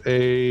 That's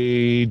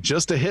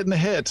just a hit and a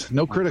hit.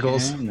 No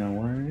criticals. Okay, no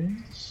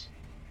worries.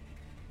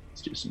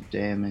 Let's do some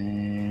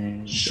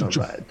damage. All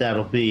right,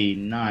 that'll be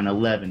 9,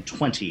 11,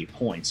 20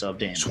 points of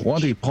damage.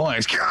 20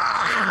 points.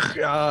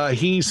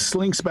 He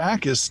slinks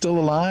back, is still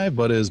alive,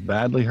 but is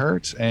badly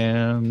hurt,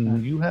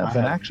 and you have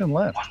an action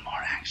left. One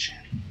more action.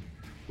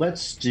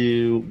 Let's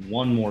do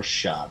one more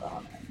shot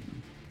on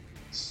him.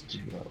 Let's do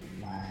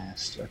a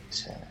last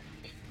attack.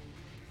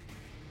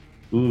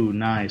 Ooh,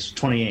 nice.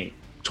 28.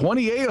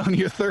 28 on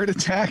your third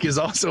attack is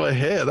also a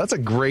hit. That's a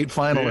great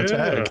final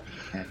attack.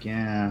 Heck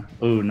yeah.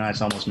 Ooh, nice.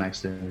 Almost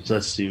max damage.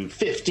 Let's do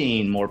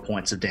 15 more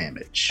points of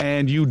damage.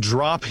 And you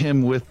drop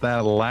him with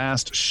that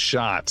last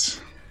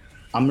shot.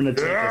 I'm going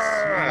to take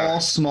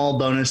a small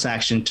bonus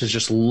action to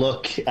just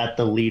look at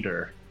the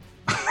leader.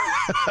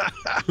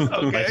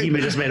 Okay. Like he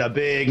just made a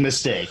big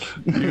mistake.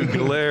 You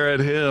glare at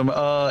him.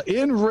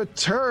 In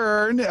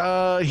return,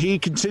 he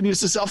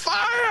continues to sell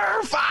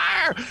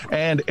fire,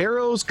 and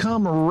arrows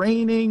come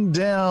raining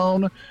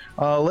down.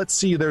 Let's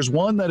see. There's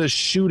one that is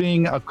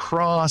shooting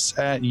across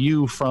at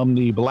you from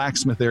the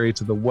blacksmith area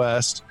to the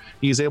west.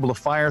 He's able to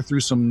fire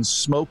through some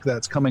smoke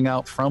that's coming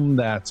out from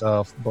that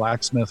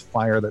blacksmith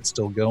fire that's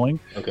still going.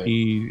 Okay.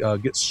 He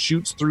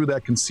shoots through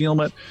that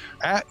concealment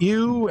at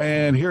you,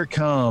 and here it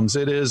comes.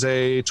 It is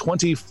a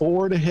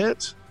 24 to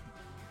hit.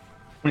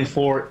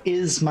 24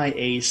 is my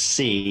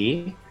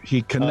AC.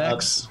 He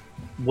connects.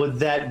 Would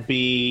that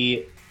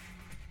be...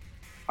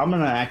 I'm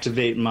going to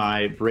activate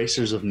my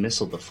bracers of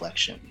missile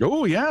deflection.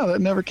 Oh, yeah, that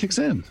never kicks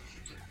in.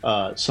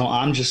 So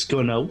I'm just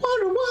going to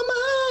Wonder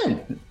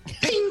Woman!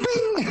 Ping,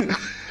 ping!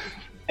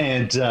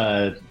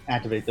 And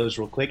activate those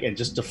real quick and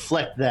just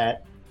deflect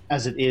that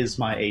as it is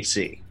my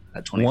AC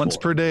at 24. Once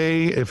per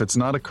day. If it's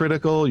not a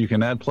critical, you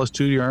can add +2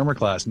 to your armor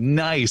class.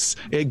 Nice.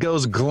 It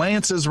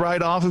glances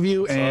right off of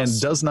you and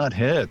does not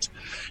hit.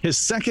 His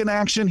second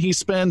action, he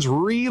spends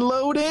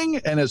reloading,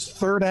 and his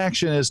third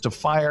action is to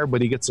fire,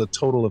 but he gets a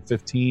total of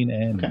 15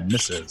 and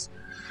misses.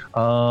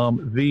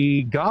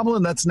 The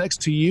goblin that's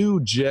next to you,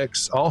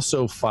 Jix,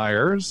 also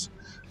fires.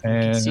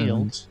 And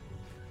Concealed.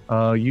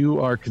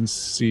 You are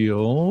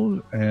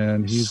concealed,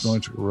 and he's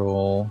going to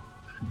roll.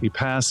 He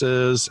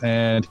passes,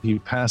 and he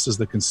passes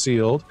the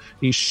concealed.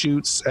 He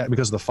shoots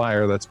because of the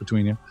fire that's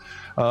between you.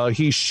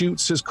 He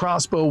shoots his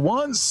crossbow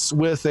once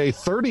with a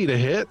 30 to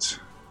hit.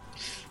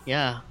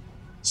 Yeah.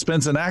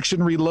 Spends an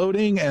action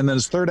reloading, and then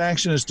his third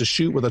action is to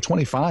shoot with a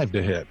 25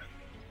 to hit.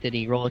 Did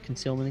he roll a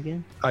concealment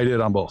again? I did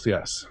on both,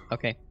 yes.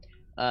 Okay.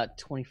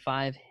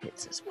 25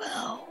 hits as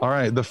well. All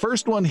right, the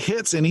first one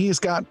hits, and he's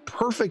got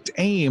perfect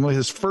aim.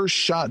 His first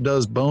shot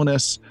does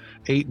bonus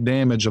 8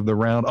 damage of the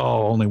round.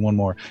 Oh, only one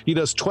more. He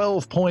does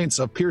 12 points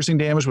of piercing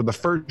damage with the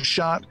first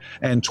shot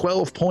and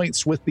 12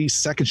 points with the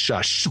second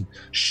shot. Shoo,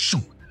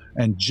 shoo.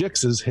 And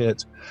Jix's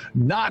hit.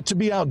 Not to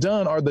be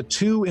outdone are the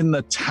two in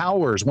the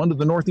towers, one to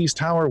the northeast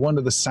tower, one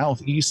to the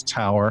southeast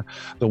tower.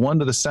 The one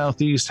to the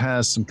southeast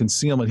has some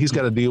concealment he's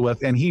got to deal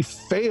with, and he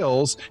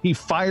fails. He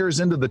fires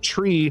into the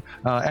tree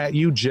at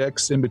you,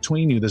 Jix, in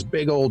between you, this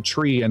big old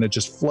tree, and it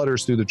just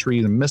flutters through the tree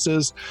and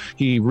misses.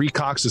 He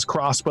recocks his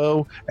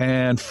crossbow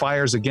and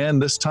fires again.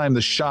 This time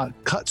the shot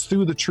cuts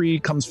through the tree,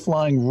 comes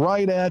flying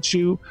right at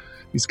you.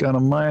 He's got a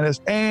minus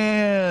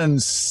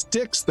and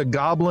sticks the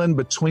goblin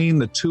between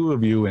the two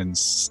of you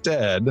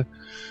instead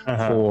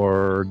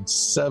for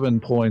 7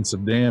 points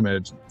of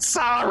damage.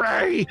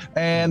 Sorry!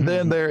 And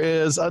then there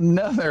is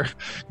another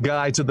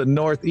guy to the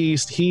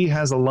northeast. He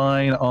has a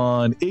line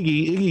on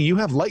Iggy. Iggy, you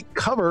have light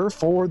cover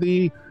for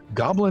the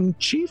goblin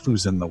chief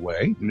who's in the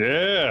way.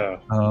 Yeah.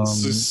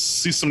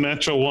 See some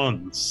natural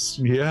ones.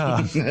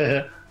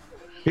 Yeah.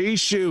 He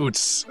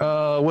shoots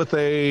with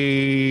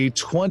a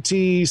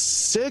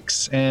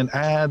 26 and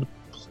add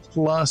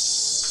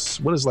plus,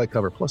 what is light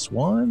cover?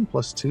 +1,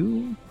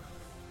 +2?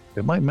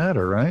 It might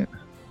matter, right?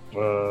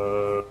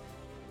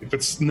 If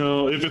it's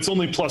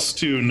only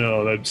 +2,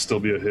 no, that'd still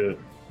be a hit.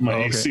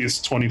 My AC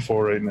is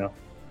 24 right now.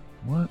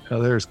 What?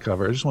 Oh, there's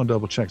cover. I just want to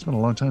double check. It's been a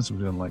long time since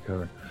we've done light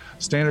cover.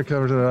 Standard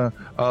cover to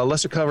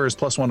lesser cover is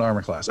 +1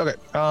 armor class. Okay.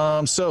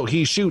 So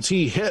he shoots,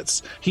 he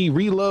hits, he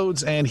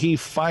reloads, and he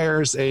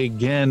fires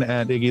again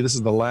at Iggy. This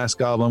is the last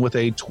goblin with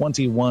a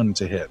 21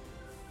 to hit.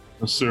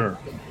 Yes, sir.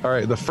 All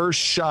right. The first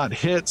shot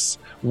hits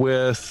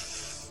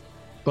with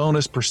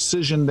bonus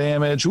precision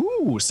damage.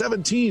 Ooh,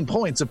 17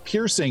 points of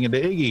piercing into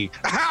Iggy.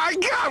 I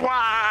got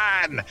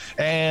one!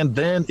 And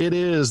then it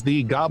is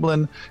the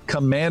Goblin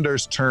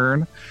Commander's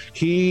turn.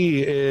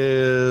 He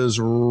is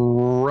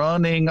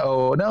running.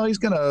 Oh, no, he's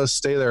going to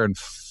stay there and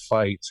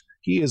fight.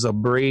 He is a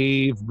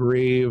brave,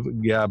 brave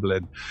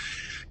goblin.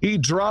 He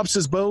drops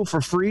his bow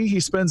for free. He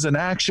spends an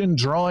action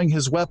drawing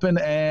his weapon,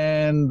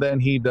 and then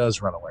he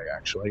does run away,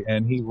 actually.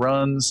 And he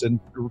runs and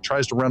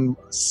tries to run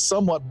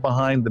somewhat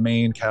behind the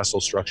main castle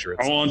structure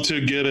itself. I want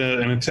to get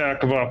an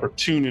attack of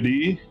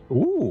opportunity.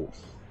 Ooh.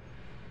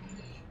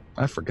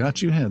 I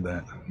forgot you had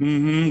that.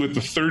 With the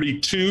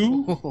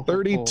 32.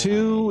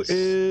 32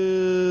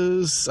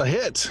 is a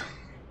hit.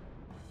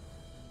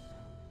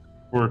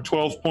 For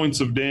 12 points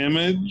of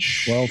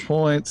damage. 12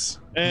 points.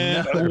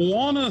 And I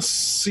want to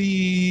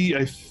see,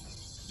 I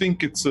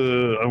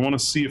want to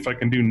see if I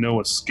can do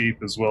no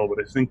escape as well, but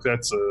I think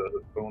that's a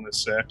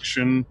bonus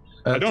action.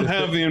 I don't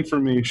have the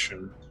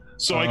information.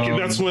 So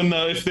that's when,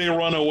 if they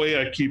run away,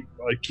 I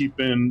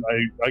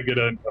get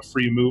a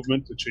free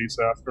movement to chase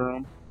after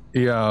them.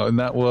 Yeah, and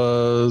that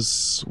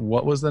was,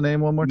 what was the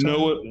name one more time?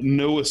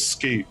 No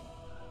escape.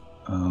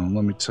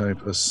 Let me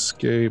type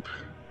escape.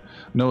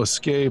 No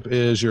escape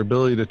is your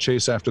ability to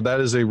chase after. That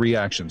is a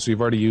reaction, so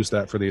you've already used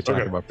that for the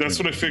attack of opportunity. That's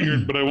what I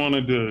figured, but I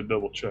wanted to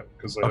double check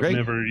because I've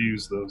never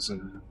used those.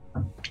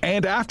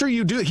 And after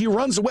you do, he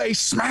runs away.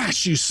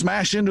 Smash! You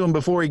smash into him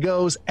before he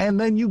goes, and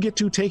then you get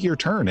to take your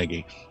turn,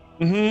 Iggy.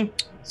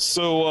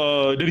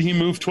 So, did he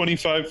move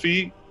 25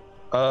 feet?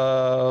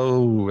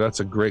 Oh, that's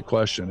a great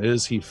question.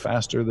 Is he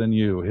faster than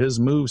you? His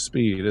move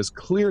speed is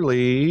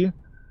clearly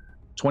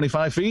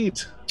 25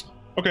 feet.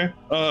 Okay,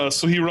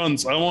 so he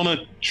runs. I want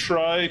to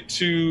try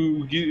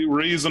to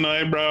raise an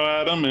eyebrow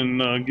at him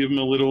and give him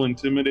a little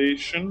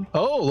intimidation.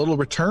 Oh, a little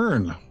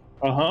return.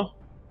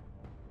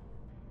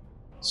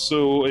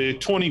 So a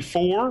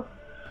 24.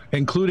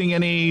 Including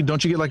any,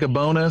 don't you get like a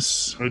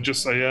bonus? I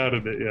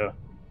added it, yeah.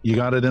 You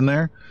got it in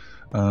there?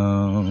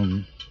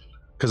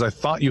 Because I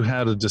thought you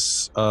had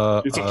it's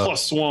a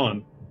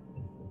 +1.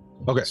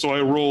 Okay. So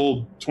I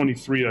rolled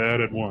 23, I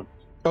added 1.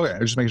 Okay,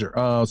 just making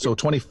sure. So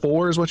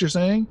 24 is what you're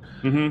saying?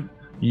 Mm-hmm.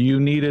 You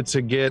needed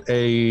to get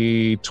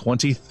a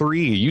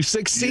 23. You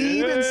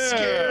succeed in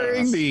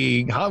scaring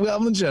the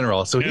Hobgoblin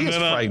General, so he is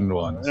frightened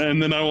one. And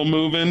then I will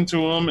move into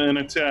him and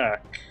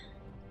attack.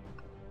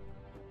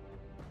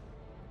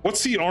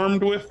 What's he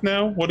armed with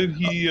now? What did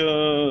he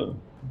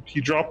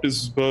dropped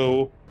his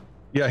bow.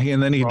 Yeah,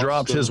 and then he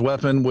dropped his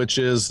weapon, which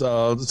is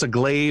it's a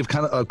glaive,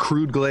 kind of a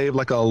crude glaive,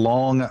 like a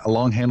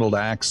long-handled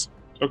axe.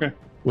 Okay.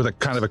 With a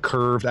kind of a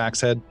curved axe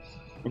head.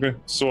 Okay,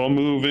 so I'll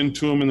move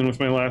into him, and then with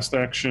my last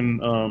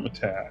action,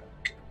 attack.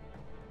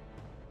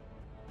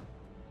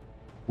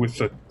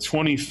 With a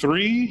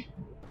 23.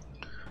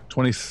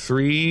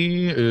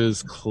 23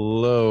 is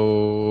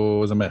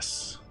close, a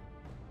miss.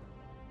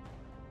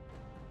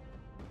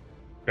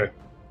 Okay.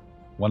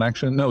 One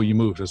action? No, you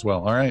moved as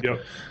well. All right.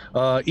 Yep.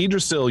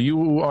 Idrisil,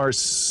 you are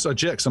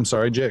Jix. I'm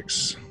sorry,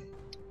 Jix.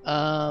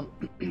 Oh,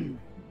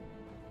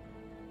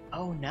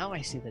 now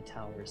I see the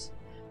towers.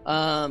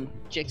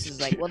 Jix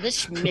is like, well,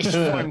 this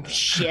misformed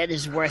shit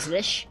is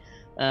worthless.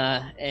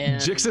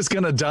 And Jix is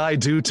gonna die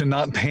due to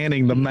not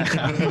panning the map.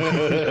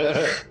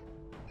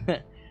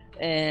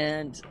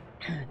 And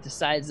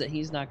decides that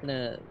he's not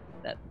gonna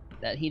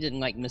that he didn't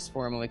like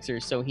misform elixir,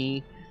 so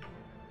he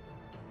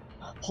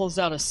pulls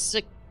out a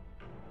sickle,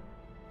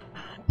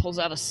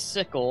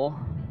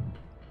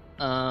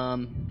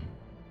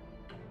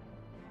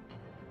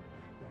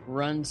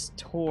 runs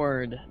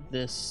toward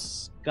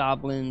this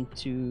goblin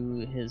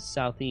to his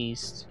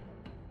southeast,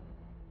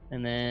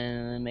 and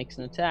then makes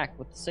an attack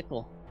with the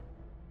sickle.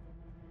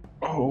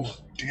 Oh,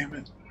 damn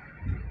it.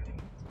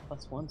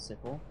 +1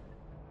 sickle.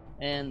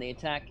 And the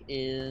attack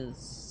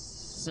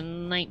is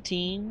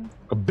 19.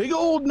 A big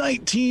old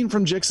 19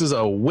 from Jix is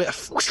a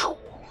whiff.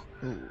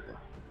 Ooh.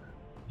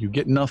 You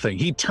get nothing.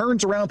 He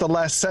turns around at the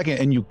last second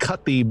and you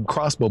cut the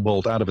crossbow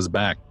bolt out of his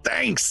back.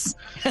 Thanks!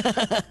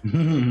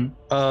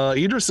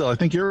 Idrisil, I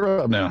think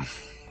you're up now.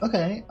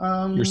 Okay.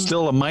 You're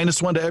still a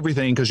 -1 to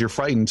everything because you're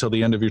frightened until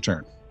the end of your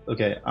turn.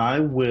 Okay, I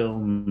will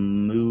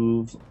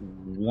move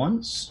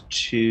once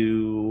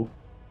to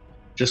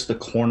just the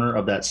corner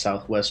of that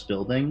southwest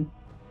building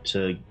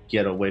to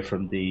get away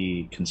from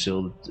the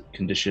concealed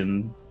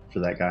condition for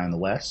that guy on the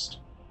west.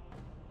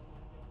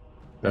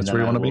 That's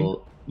where you want to be?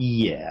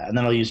 Yeah, and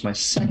then I'll use my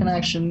second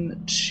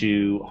action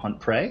to hunt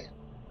prey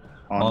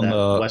on that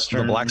the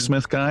western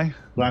blacksmith guy?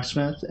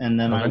 Blacksmith, and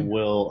then I Okay.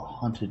 will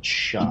hunted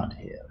shot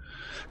him.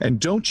 And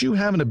don't you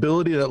have an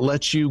ability that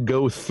lets you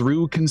go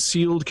through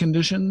concealed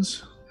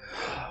conditions?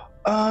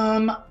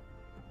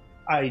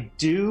 I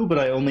do, but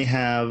I only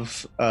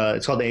have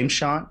it's called the aim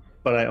shot,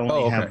 but I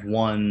only have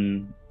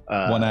one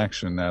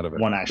action out of it.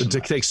 one action.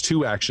 It takes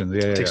 2 actions.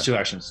 Yeah, It takes 2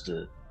 actions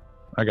to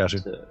I got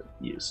you.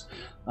 use.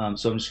 So I'm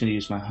just going to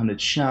use my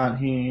hunted shot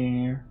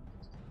here.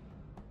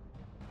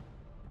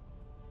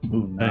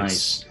 Ooh,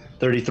 nice.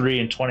 33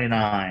 and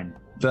 29.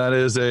 That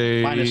is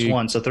a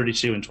 -1, so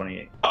 32 and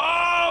 28.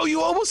 Oh,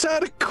 you almost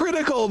had a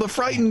critical. The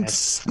frightened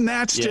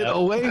snatched it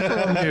away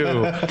from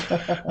you.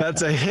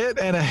 That's a hit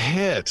and a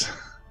hit.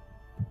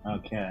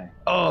 Okay.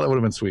 Oh, that would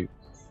have been sweet.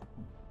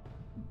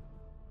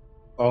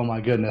 Oh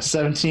my goodness.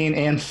 17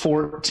 and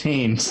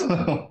 14.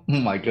 Oh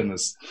my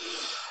goodness.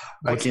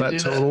 What's I can that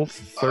do total?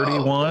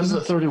 31? Is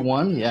it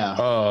 31?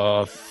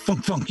 Yeah.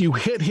 Thunk. You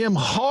hit him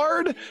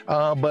hard,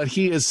 but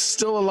he is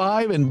still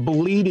alive and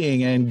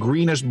bleeding, and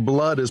greenish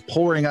blood is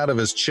pouring out of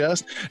his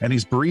chest, and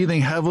he's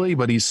breathing heavily,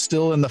 but he's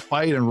still in the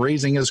fight and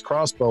raising his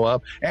crossbow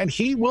up, and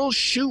he will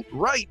shoot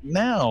right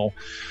now.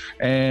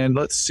 And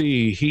let's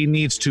see, he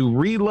needs to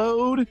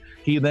reload.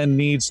 He then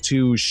needs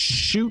to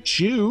shoot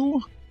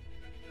you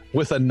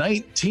with a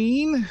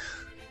 19.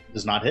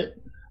 Does not hit.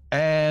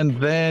 And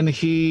then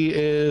he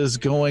is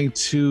going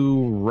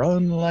to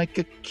run like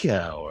a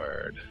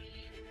coward.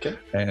 Okay.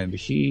 And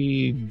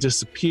he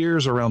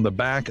disappears around the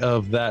back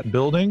of that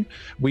building.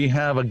 We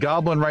have a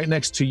goblin right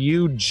next to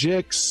you,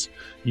 Jix.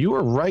 You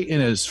are right in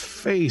his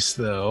face,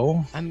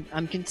 though.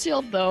 I'm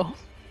concealed though,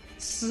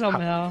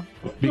 somehow.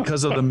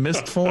 Because of the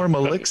mist form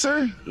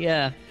elixir?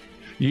 Yeah.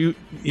 You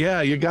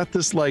got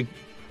this like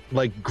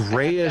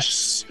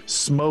grayish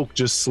smoke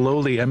just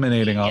slowly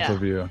emanating off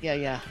of you.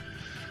 Yeah.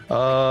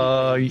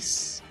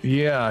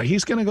 Yeah,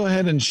 he's gonna go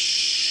ahead and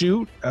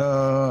shoot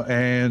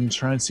and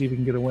try and see if he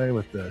can get away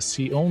with this.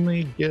 He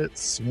only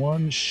gets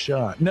 1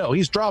 shot. No,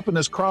 he's dropping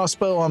his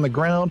crossbow on the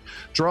ground,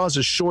 draws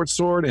his short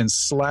sword, and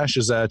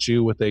slashes at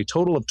you with a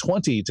total of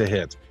 20 to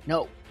hit.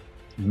 No.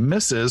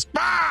 Misses.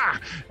 Bah!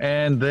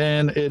 And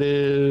then it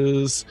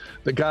is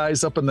the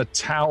guys up in the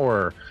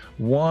tower.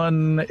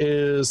 One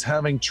is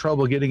having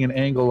trouble getting an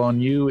angle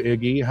on you,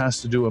 Iggy.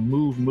 Has to do a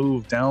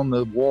move down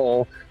the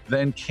wall,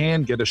 then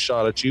can get a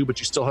shot at you, but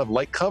you still have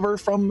light cover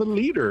from the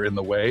leader in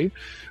the way.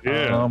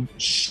 Yeah.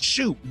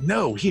 Shoot.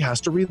 No, he has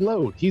to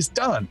reload. He's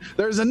done.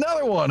 There's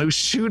another one who's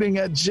shooting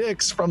at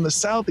Jix from the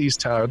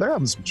southeast tower. They're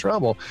having some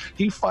trouble.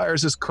 He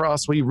fires his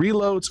crossbow. He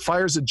reloads,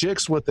 fires at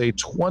Jix with a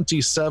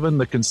 27.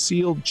 The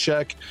concealed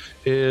check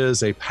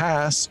is a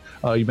pass.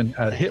 You've been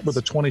hit with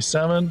a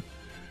 27.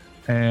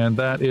 And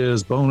that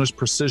is bonus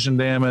precision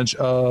damage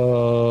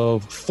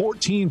of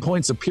 14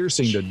 points of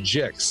piercing to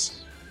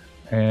Jix.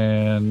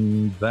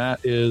 And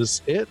that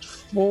is it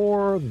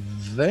for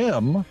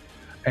them.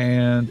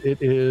 And it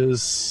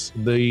is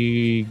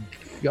the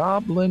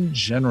Goblin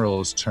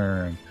General's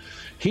turn.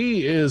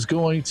 He is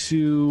going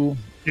to...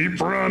 Keep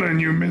running,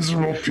 you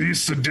miserable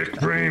piece of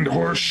dick-brained,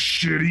 horse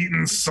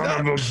shit-eating son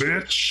of a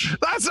bitch.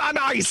 That's not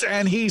nice!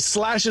 And he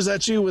slashes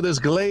at you with his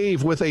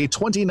glaive with a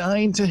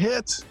 29 to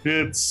hit.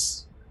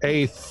 It's...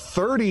 A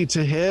 30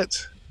 to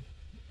hit.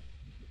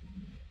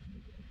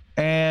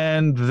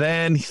 And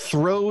then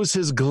throws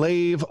his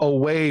glaive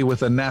away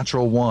with a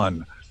natural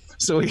 1.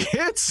 So he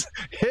hits,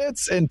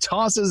 and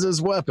tosses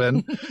his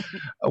weapon.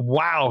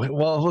 Wow.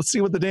 Well, let's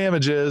see what the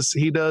damage is.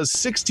 He does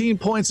 16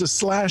 points of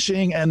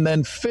slashing and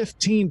then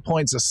 15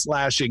 points of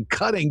slashing,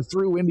 cutting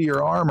through into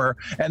your armor.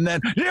 And then,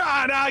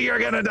 yeah, now you're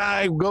going to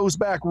die. Goes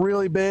back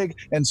really big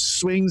and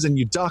swings, and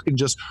you duck and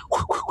just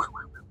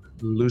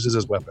loses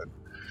his weapon.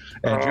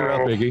 And you're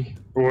up, Iggy.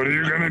 What are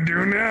you going to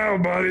do now,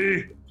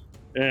 buddy?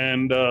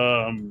 And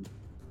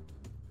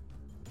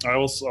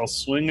I'll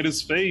swing at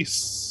his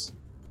face.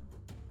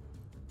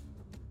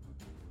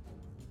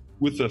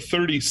 With a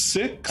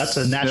 36. That's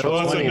a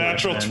natural 20.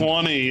 That's a natural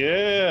 20,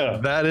 yeah.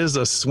 That is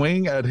a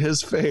swing at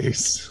his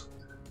face.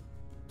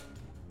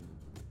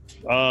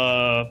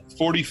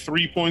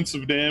 43 points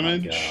of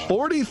damage.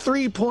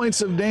 43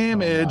 points of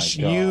damage.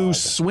 You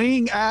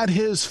swing at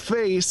his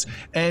face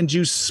and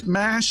you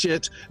smash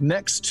it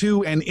next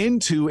to and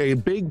into a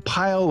big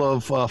pile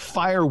of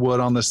firewood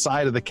on the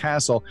side of the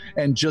castle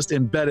and just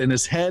embed it. And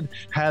his head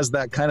has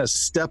that kind of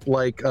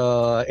step-like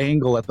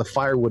angle that the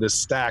firewood is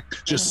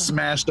stacked, just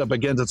smashed up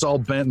against. It's all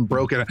bent and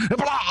broken.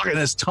 And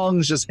his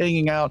tongue's just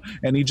hanging out,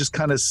 and he just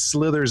kind of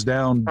slithers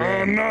down.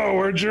 Oh no,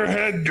 where'd your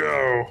head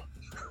go?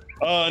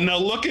 Now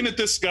looking at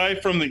this guy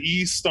from the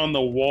east on the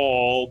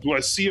wall, do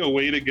I see a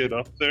way to get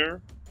up there?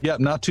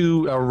 Yep, not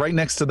too, right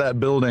next to that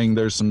building,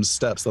 there's some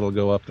steps that'll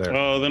go up there.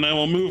 Then I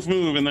will move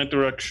in that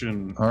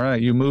direction. All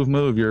right, you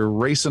move. You're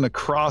racing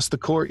across the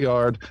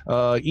courtyard.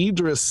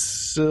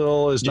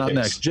 Idrisil is not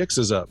next. Jix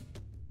is up.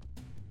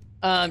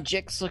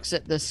 Jix looks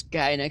at this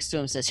guy next to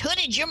him and says, "Who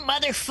did your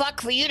mother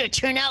fuck for you to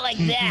turn out like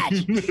that?"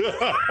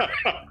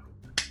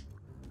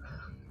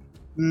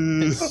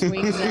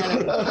 Swings at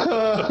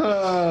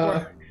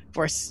him.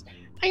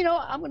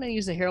 I'm gonna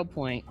use a hero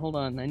point. Hold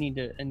on, I need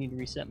to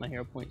reset my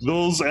hero points.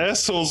 Those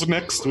assholes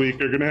next week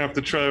are gonna have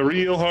to try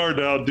real hard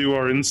to outdo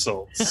our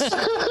insults. All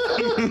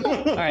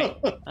right,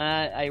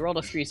 I rolled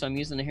a 3, so I'm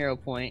using a hero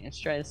point. Let's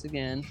try this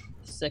again.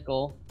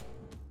 Sickle.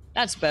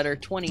 That's better.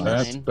 29.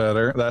 That's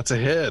better. That's a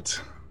hit.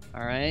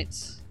 All right.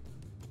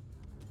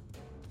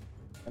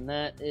 And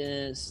that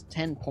is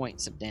 10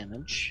 points of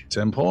damage.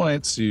 10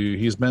 points.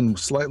 He's been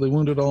slightly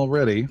wounded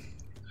already.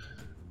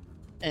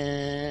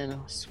 And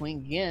I'll swing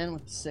again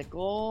with the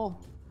sickle.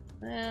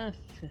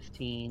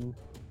 15.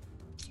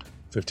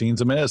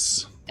 15's a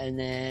miss. And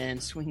then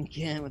swing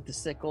again with the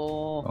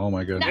sickle. Oh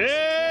my goodness.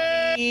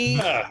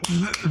 Yeah!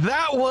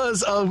 That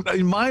was,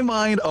 in my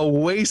mind, a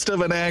waste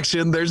of an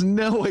action. There's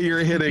no way you're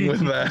hitting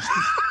with that.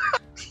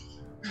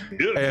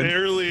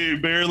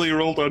 It barely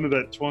rolled under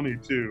that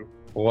 22.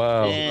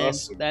 Wow. And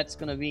awesome. That's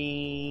going to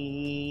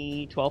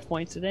be 12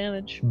 points of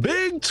damage.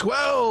 Big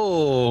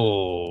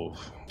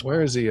 12.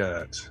 Where is he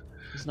at?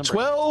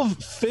 12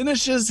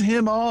 finishes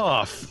him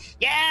off.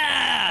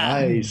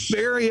 Yeah! Nice.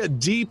 Bury it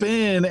deep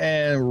in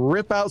and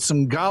rip out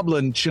some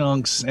goblin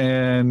chunks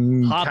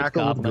and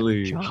cackle with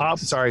glee.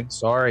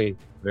 Sorry.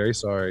 Very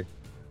sorry.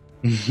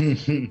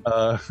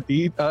 Iggy's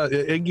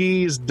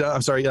done.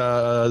 I'm sorry.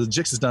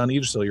 Jix is done.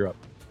 Idrisil, you're up.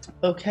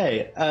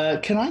 Okay.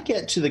 Can I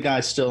get to the guy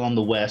still on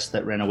the west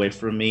that ran away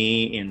from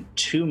me in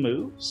 2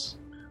 moves?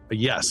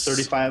 Yes.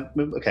 35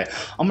 move? Okay.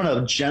 I'm going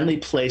to gently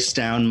place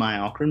down my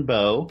Ocarina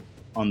bow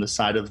on the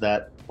side of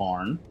that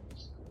barn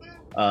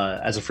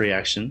as a free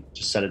action.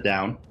 Just set it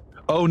down.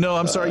 Oh, no,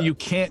 I'm sorry. You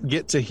can't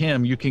get to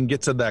him. You can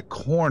get to that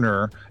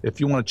corner. If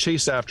you want to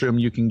chase after him,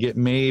 you can get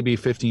maybe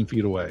 15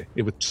 feet away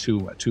with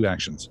two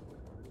actions.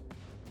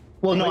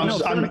 Well, no,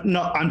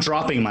 I'm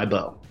dropping my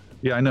bow.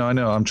 Yeah, I know.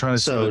 I'm trying to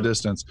see the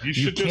distance.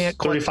 You can't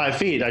 35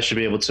 feet. I should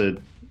be able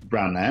to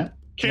round that.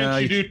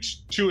 Can't you do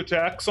 2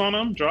 attacks on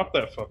him? Drop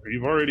that fucker.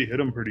 You've already hit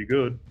him pretty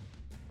good.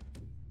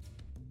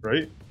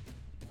 Right?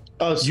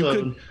 Oh,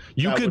 so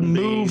you could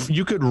move.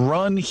 You could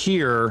run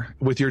here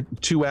with your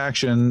 2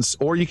 actions,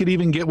 or you could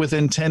even get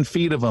within 10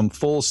 feet of him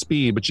full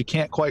speed, but you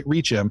can't quite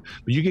reach him.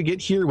 But you could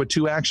get here with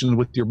 2 actions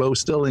with your bow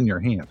still in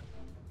your hand.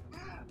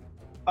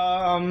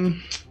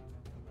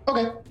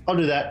 Okay, I'll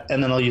do that,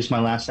 and then I'll use my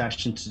last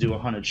action to do a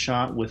hunted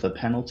shot with a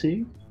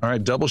penalty. All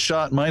right, double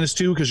shot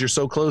 -2 because you're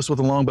so close with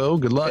a long bow.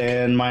 Good luck.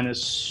 And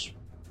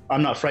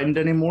I'm not frightened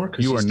anymore.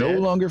 You are no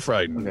longer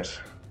frightened.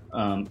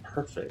 Okay.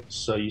 Perfect.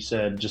 So you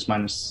said just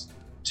 -2?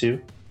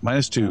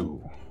 -2.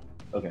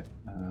 Okay.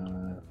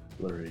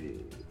 Flurry.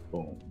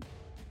 Boom.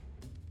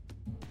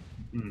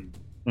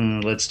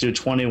 Let's do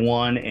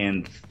 21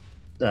 and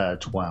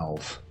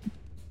 12.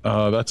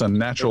 That's a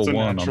natural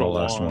 1 on the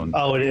last one.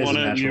 Oh, it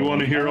is. You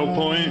want a hero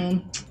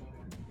point?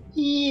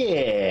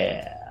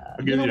 Yeah.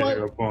 I'll give you a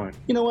hero point.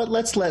 You know what?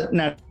 Let's let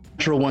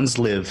natural ones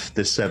live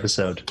this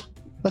episode.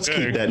 Let's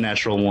keep that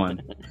natural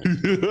one.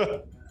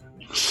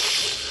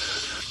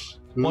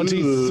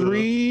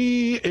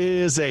 23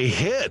 is a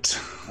hit.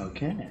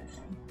 Okay.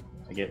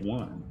 I get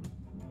 1.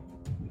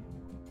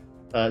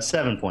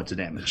 7 points of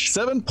damage.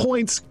 7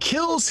 points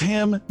kills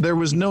him. There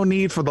was no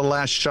need for the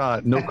last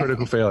shot. No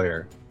critical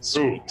failure.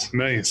 Ooh,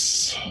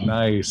 nice.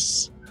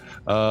 Nice.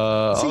 See,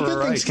 all good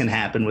right. things can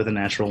happen with a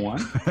natural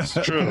one. It's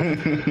true.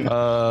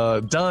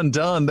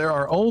 Done. There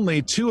are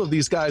only 2 of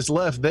these guys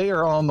left. They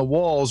are on the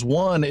walls.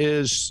 One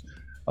is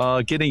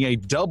getting a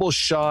double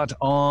shot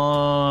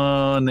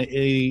on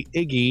a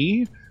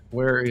Iggy.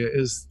 There he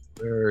is.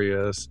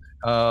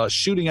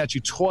 Shooting at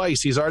you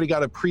twice. He's already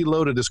got it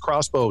preloaded, his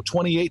crossbow.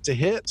 28 to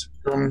hit.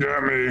 Come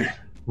get me.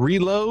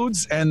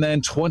 Reloads, and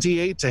then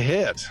 28 to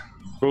hit.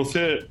 Both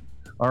hit.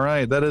 All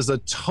right, that is a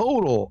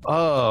total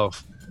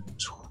of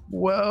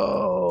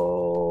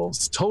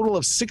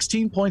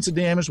 16 points of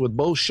damage with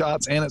both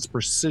shots and its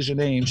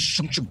precision aim,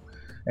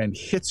 and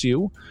hits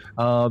you.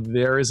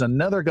 There is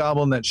another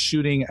goblin that's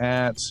shooting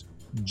at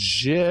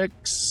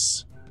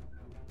Jix.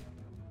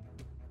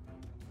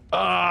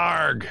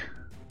 Arg.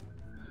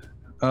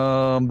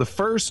 The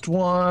first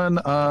one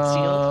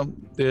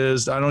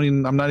is I'm not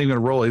even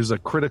gonna roll it. It was a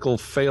critical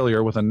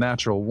failure with a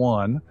natural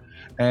 1.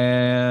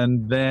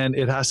 And then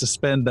it has to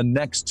spend the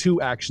next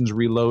 2 actions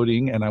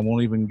reloading, and I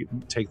won't even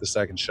take the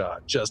second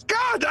shot. Just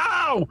God,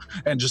 no!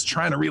 And just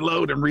trying to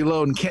reload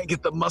and can't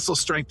get the muscle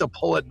strength to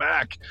pull it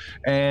back.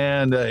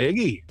 And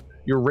Iggy,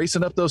 you're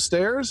racing up those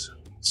stairs?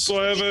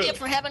 So I have Idiot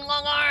for having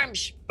long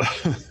arms.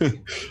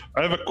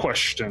 I have a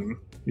question.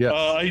 Yeah.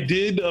 I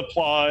did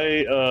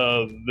apply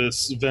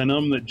this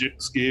venom that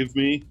Jix gave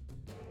me,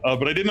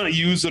 but I did not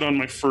use it on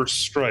my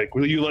first strike.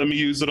 Will you let me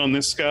use it on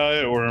this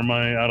guy, or am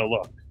I out of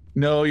luck?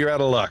 No, you're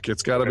out of luck.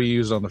 It's got to be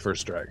used on the first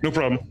strike. No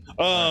problem.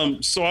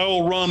 So I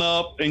will run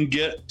up and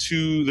get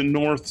to the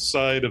north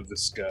side of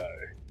this guy.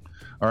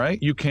 All right.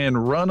 You can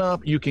run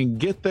up. You can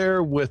get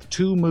there with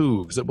 2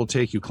 moves that will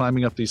take you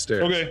climbing up these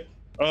stairs. Okay.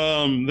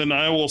 Then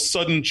I will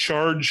sudden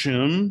charge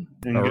him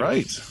and All get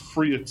right. a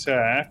free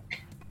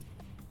attack.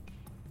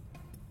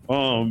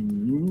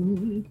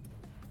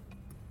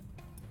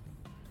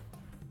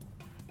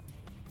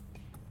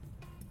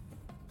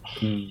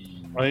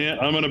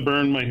 I'm going to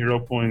burn my hero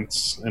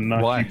points and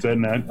not Why? keep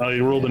that. I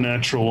rolled a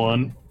natural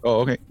 1. Oh,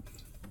 okay.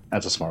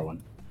 That's a smart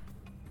one.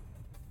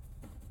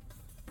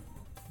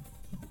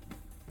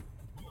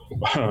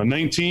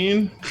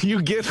 19.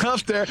 You get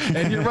up there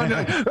and you're running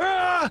like, okay,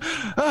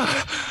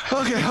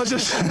 I'll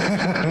just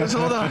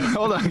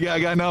hold on. Yeah,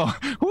 I know.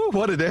 Woo,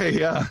 what a day,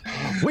 yeah.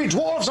 We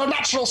dwarves are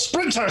natural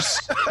sprinters.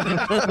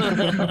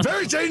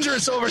 Very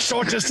dangerous over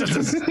short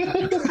distances.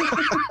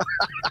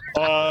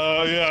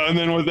 Yeah, and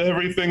then with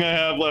everything I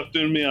have left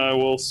in me, I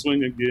will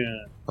swing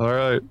again. All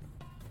right.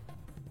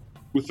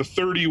 With the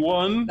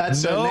 31.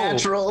 That's No. a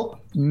natural.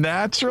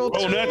 Natural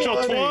 20.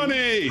 Natural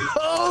 20.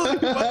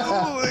 Holy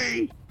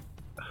moly.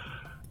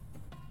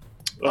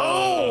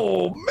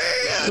 Oh,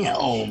 man.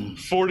 Damn.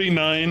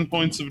 49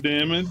 points of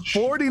damage.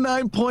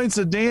 49 points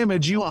of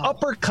damage. You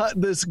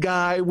uppercut this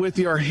guy with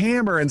your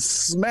hammer and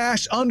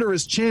smash under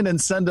his chin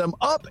and send him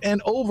up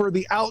and over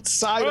the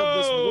outside of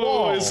this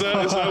wall. Is that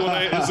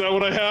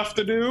what I have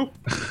to do?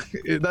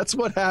 That's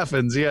what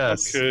happens,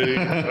 yes. Okay.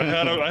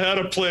 I had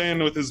a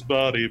plan with his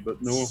body,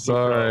 but no.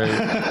 Sorry.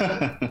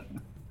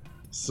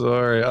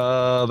 Sorry.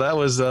 That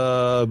was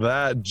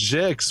that.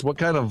 Jix, what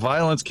kind of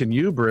violence can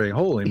you bring?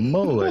 Holy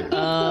moly.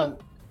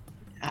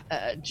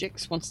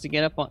 Jix wants to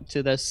get up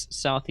to this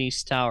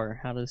southeast tower.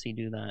 How does he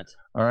do that?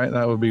 All right,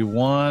 that would be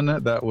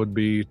 1. That would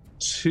be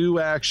 2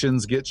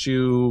 actions, get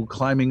you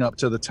climbing up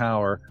to the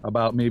tower,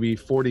 about maybe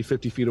 40,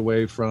 50 feet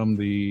away from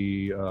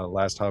the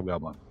last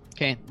hobgoblin.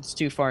 Okay, it's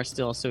too far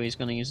still, so he's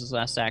going to use his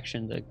last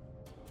action to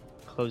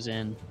close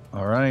in.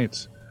 All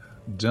right,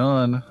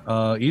 done.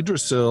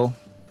 Idrisil,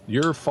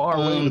 you're far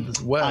away to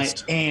the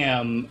west. I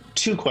am.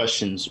 2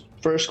 questions.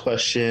 First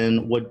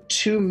question, would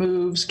 2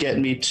 moves get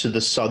me to the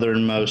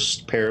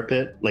southernmost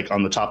parapet, like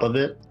on the top of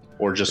it?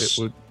 Or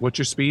just What's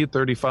your speed,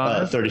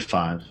 35?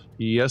 35.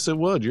 Yes, it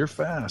would. You're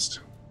fast.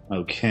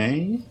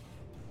 Okay.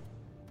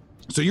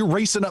 So you're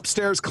racing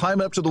upstairs,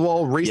 climbing up to the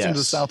wall, racing to the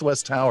Yes.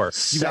 southwest tower.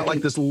 You got like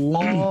Second- this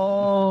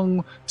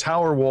long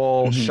tower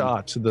wall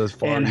shot to the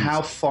far And east.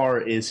 how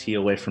far is he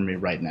away from me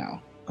right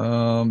now?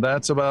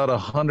 That's about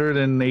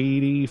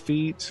 180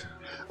 feet.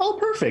 Oh,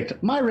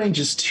 perfect. My range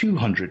is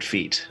 200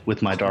 feet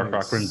with my Dark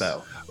Rockrin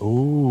bow.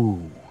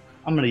 Ooh.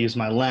 I'm going to use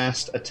my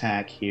last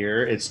attack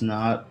here. It's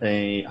not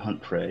a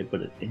hunt prey,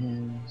 but it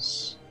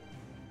is.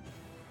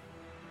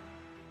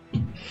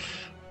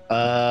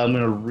 I am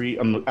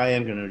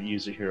going to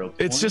use a hero point.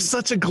 It's just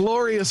such a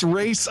glorious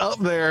race up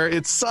there.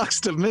 It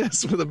sucks to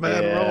miss with a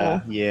bad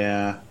roll.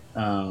 Yeah.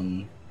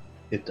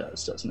 It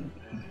does, doesn't it?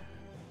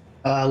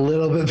 A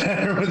little bit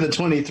better with a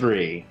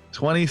 23.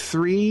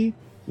 23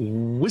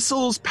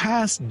 whistles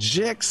past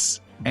Jix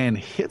and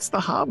hits the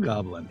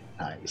hobgoblin.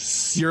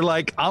 Nice. You're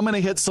like, I'm going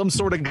to hit some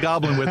sort of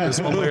goblin with this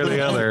one way or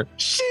the other.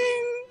 Shing!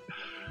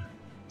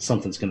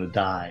 Something's going to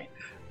die.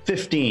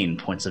 15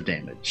 points of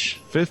damage.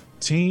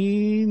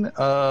 15.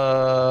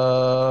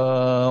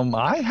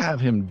 I have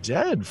him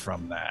dead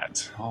from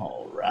that.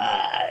 All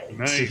right.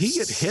 Nice. Did he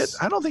get hit?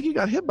 I don't think he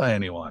got hit by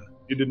anyone.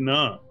 You did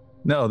not.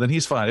 No, then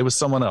he's fine. It was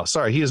someone else.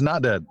 Sorry, he is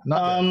not dead.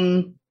 Not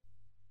dead.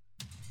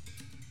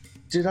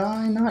 Did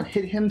I not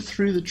hit him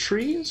through the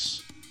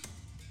trees?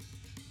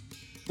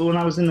 The one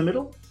I was in the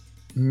middle?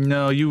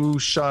 No, you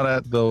shot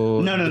at the.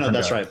 No.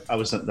 That's right.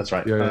 That's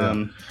right.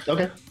 Yeah.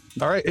 Okay.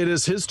 All right, it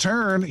is his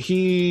turn.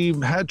 He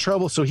had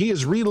trouble, so he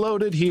is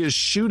reloaded. He is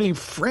shooting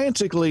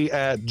frantically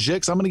at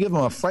Jix. I'm going to give him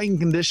a fighting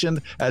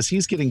condition as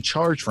he's getting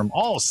charged from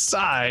all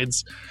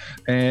sides,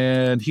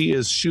 and he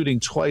is shooting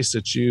twice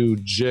at you,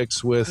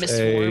 Jix, with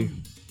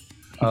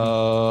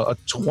a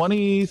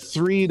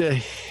 23 to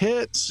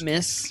hit.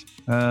 Miss.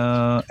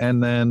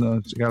 And then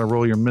you got to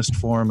roll your mist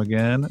form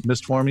again.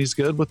 Mist form, he's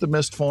good with the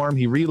mist form.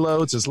 He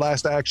reloads. His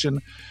last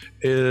action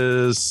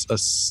is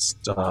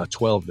a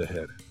 12 to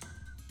hit.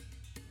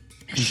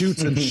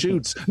 Shoots and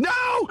shoots. No,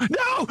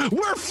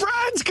 we're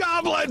friends,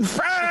 Goblin,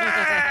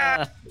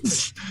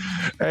 friends.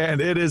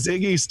 And it is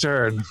Iggy's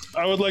turn.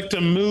 I would like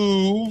to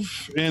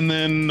move, and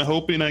then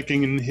hoping I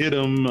can hit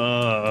him,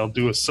 I'll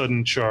do a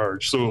sudden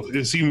charge. So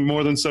is he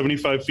more than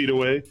 75 feet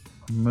away?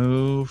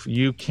 Move.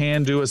 You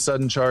can do a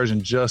sudden charge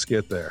and just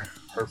get there.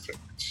 Perfect.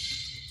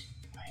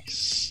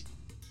 Nice.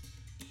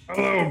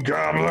 Hello,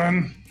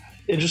 Goblin.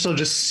 Idris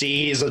just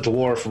sees a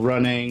dwarf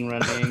running.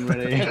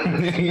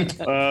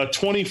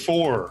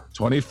 24.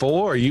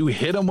 24. You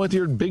hit him with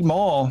your big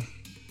maul.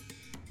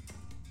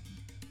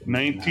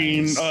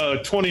 19,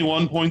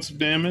 21 points of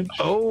damage.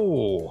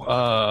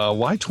 Oh,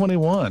 why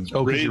 21?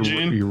 Oh,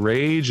 Raging. You're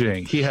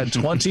raging. He had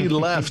 20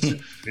 left.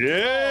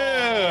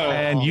 Yeah.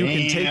 And you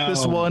can take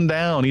this one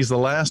down. He's the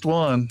last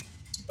one.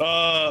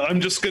 I'm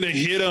just going to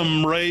hit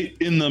him right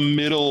in the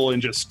middle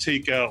and just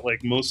take out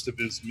like most of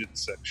his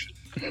midsection.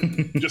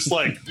 Just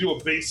like do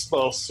a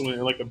baseball swing,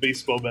 like a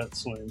baseball bat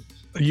swing.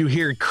 You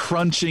hear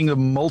crunching of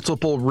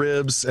multiple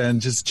ribs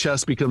and his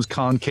chest becomes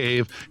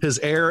concave. His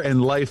air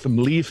and life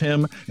leave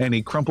him and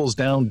he crumples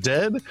down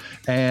dead.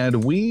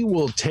 And we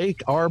will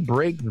take our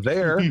break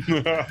there.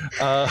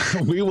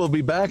 We will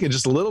be back in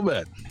just a little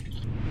bit.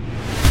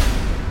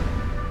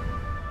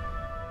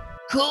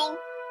 Cool,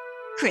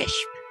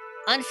 crisp,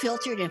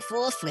 unfiltered, and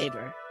full of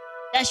flavor.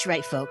 That's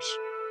right, folks.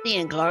 The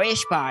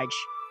Inglorious Barge.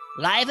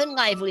 Live and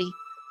lively,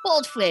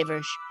 bold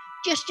flavors,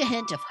 just a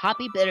hint of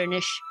hoppy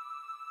bitterness,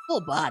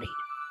 full-bodied.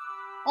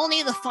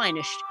 Only the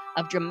finest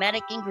of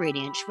dramatic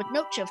ingredients with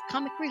notes of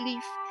comic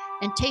relief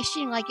and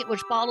tasting like it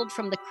was bottled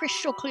from the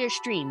crystal-clear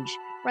streams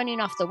running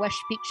off the west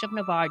peaks of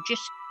Navarre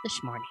just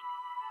this morning.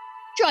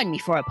 Join me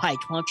for a pint,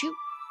 won't you?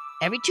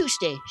 Every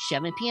Tuesday,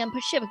 7 p.m.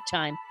 Pacific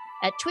Time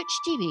at Twitch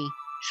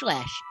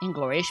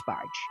TV/Inglorious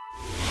Barge.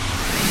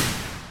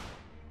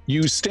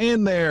 You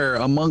stand there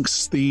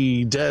amongst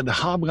the dead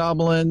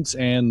hobgoblins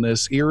and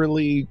this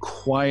eerily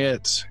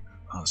quiet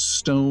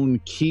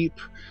stone keep.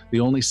 The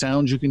only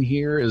sound you can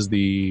hear is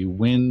the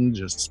wind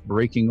just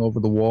breaking over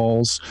the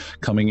walls,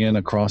 coming in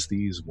across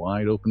these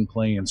wide open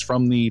plains.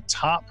 From the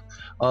top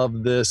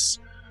of this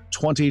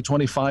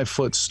 25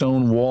 foot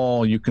stone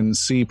wall, you can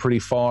see pretty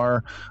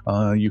far.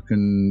 You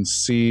can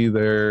see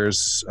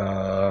there's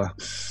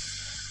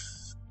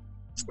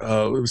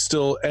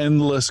still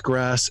endless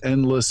grass,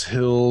 endless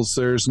hills.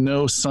 There's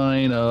no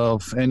sign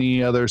of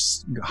any other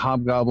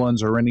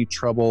hobgoblins or any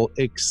trouble,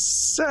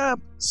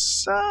 except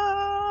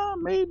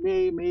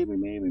maybe.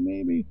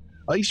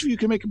 Each of you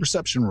can make a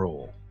perception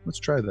roll. Let's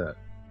try that.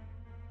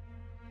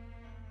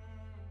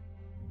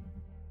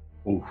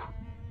 Ooh.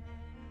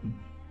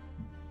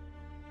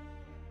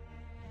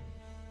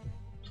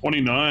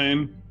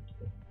 29.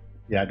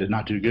 Yeah, I did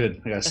not do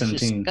good. I got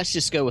 17. Let's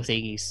just go with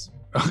Iggy's.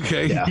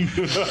 Okay. Yeah.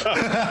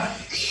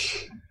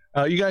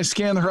 You guys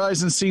scan the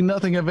horizon, see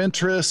nothing of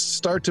interest,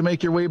 start to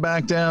make your way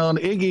back down.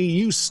 Iggy,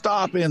 you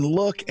stop and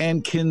look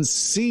and can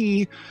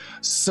see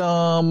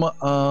some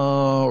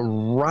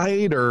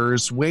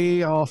riders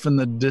way off in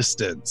the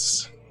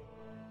distance.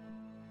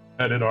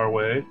 Headed our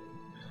way.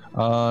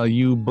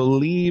 You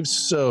believe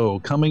so.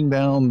 Coming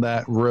down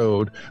that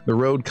road, the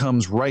road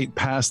comes right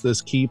past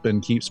this keep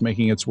and keeps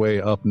making its way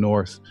up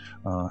north,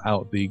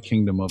 out the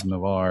Kingdom of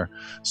Navarre.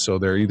 So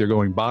they're either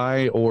going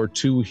by or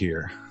to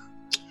here.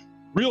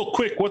 Real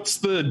quick, what's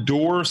the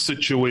door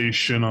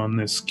situation on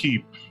this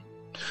keep?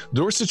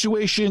 Door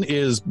situation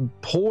is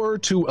poor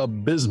to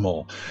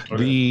abysmal.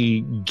 Okay.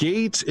 The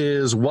gate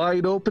is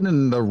wide open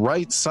and the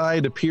right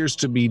side appears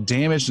to be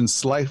damaged and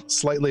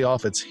slightly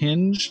off its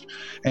hinge.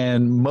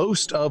 And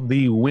most of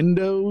the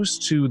windows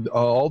to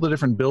all the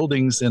different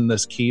buildings in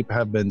this keep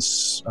have been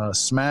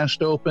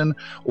smashed open,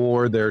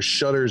 or their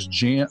shutters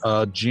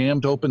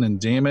jammed open and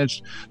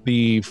damaged.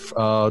 The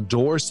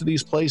doors to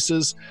these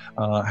places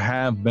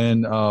have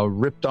been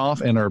ripped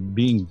off and are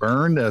being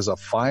burned as a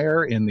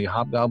fire in the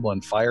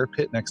Hobgoblin fire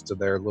pit next to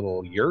their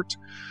little yurt.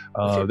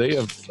 They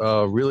have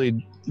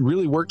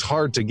really worked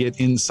hard to get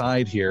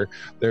inside here.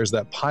 There's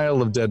that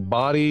pile of dead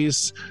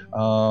bodies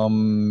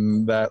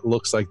that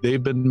looks like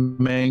they've been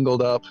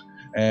mangled up,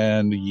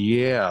 And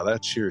yeah,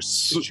 that's your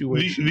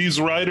situation. These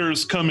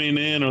riders coming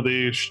in, are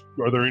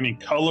there any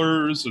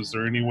colors? Is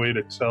there any way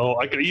to tell?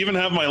 I could even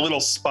have my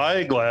little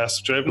spy glass,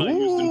 which I've not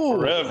used in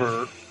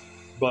forever.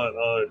 But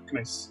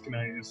is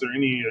there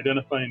any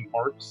identifying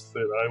marks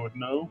that I would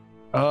know?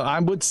 I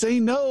would say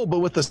no, but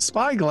with the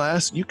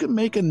spyglass, you can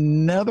make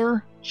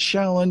another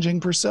challenging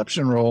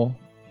perception roll.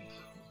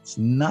 It's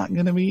not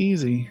going to be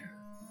easy.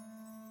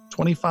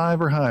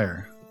 25 or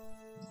higher.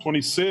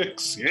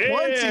 26. Yeah.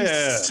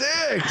 26.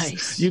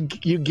 Nice. You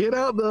get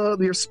out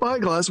your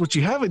spyglass, which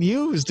you haven't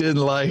used in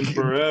like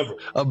Forever.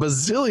 a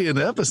bazillion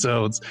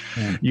episodes.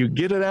 Yeah. You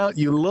get it out,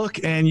 you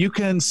look, and you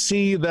can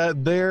see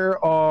that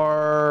there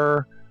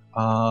are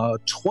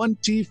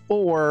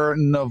 24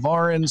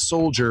 Navarin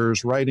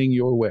soldiers riding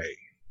your way.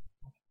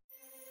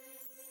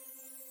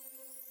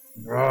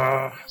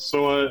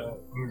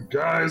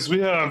 Guys, we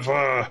have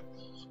a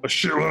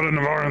shitload of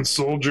Navarin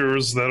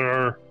soldiers that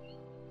are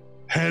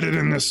headed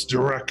in this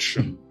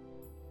direction.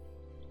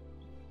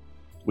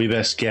 We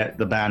best get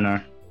the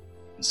banner.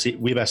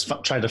 We best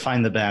try to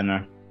find the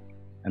banner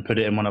and put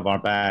it in one of our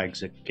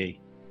bags,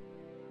 Icky.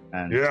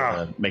 And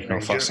make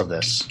no fuss of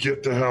this.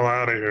 Get the hell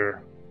out of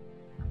here.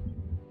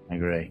 I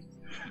agree.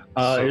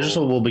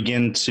 Idrisil will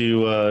begin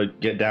to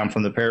get down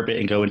from the parapet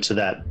and go into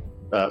that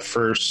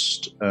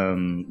first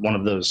one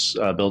of those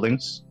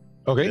buildings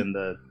Okay. in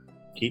the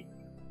keep.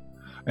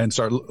 And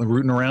start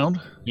rooting around.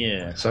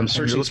 Yeah, so I'm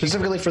searching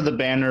specifically for the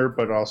banner,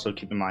 but also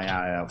keeping my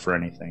eye out for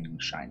anything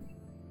shiny.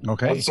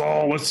 Okay.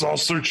 Let's all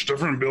search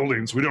different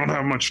buildings. We don't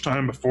have much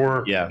time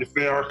before. Yeah. If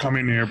they are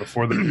coming here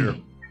before they're here.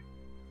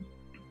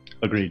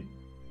 Agreed.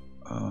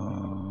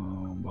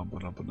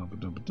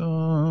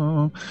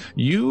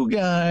 You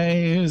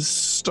guys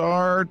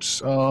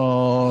start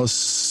going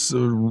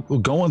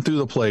through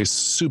the place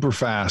super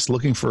fast,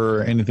 looking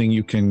for anything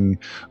you can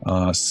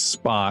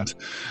spot.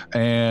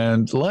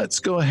 And let's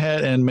go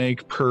ahead and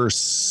make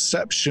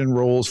perception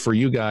rolls for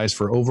you guys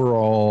for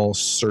overall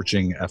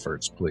searching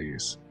efforts,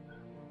 please.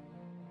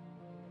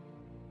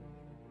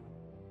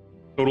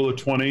 Total of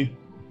 20.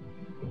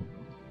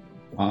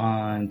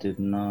 I did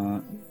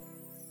not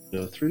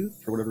go through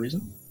for whatever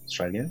reason. Let's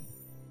try again.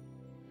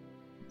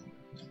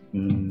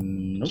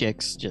 Nope.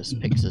 Jix just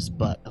picks his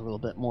butt a little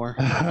bit more.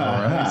 All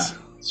right.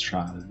 Let's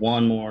try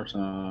one more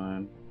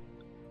time.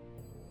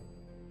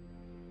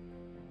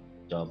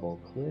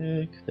 Double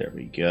click. There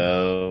we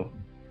go.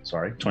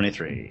 Sorry,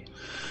 23.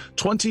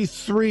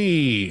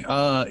 23.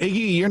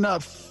 Iggy, you're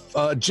not.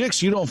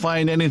 Jix, you don't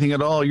find anything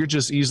at all. You're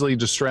just easily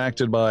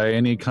distracted by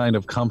any kind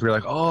of comfort. You're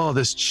like, oh,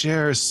 this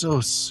chair is so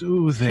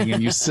soothing.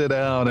 And you sit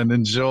down and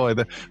enjoy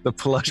the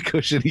plush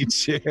cushiony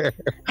chair.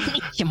 I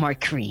need some more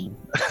cream.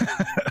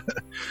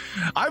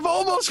 I've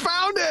almost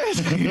found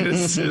it. You're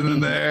just sitting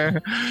there.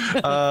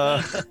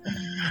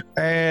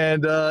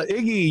 And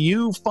Iggy,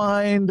 you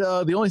find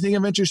the only thing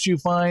of interest you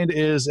find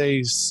is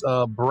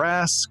a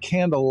brass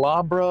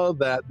candelabra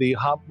that the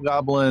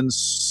hobgoblins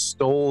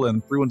stole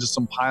and threw into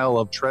some pile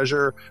of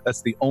treasure.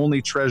 That's the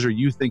only treasure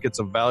you think it's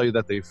of value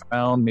that they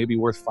found, maybe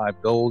worth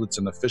 5 gold. It's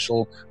an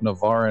official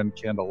Navarin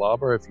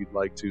candelabra if you'd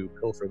like to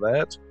pilfer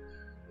that.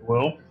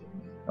 Well,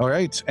 all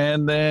right.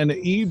 And then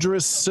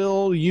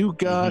Idrisil, you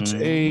got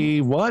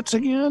a what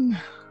again?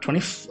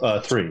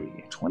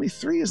 23.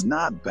 23 is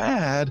not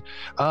bad.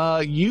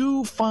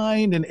 You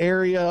find an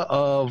area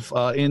of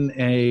in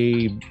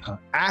a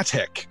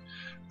attic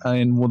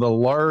in one of the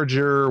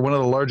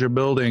larger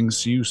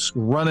buildings. You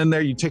run in there,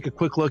 you take a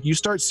quick look, you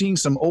start seeing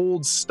some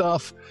old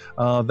stuff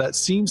that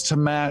seems to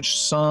match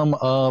some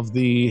of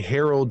the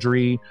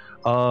heraldry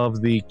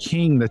of the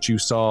king that you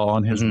saw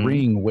on his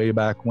ring way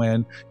back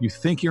when. You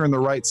think you're in the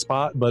right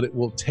spot, but it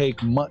will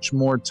take much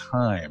more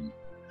time.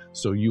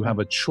 So you have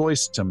a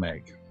choice to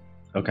make.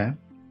 Okay.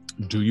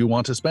 Do you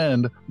want to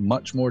spend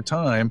much more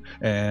time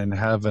and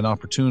have an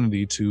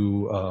opportunity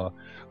to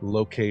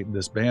locate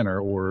this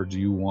banner, or do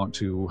you want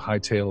to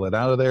hightail it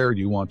out of there? Do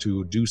you want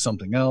to do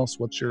something else?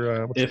 What's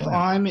your if plan?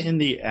 I'm in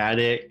the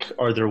attic,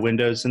 are there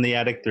windows in the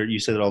attic? You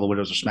said that all the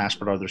windows are smashed,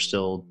 but are there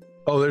still...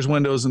 Oh, there's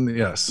windows in the...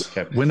 Yes.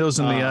 Okay. Windows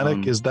in the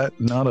attic. Is that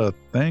not a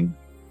thing?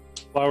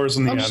 Flowers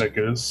in the attic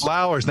is.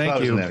 Flowers, thank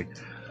Flowers you. in the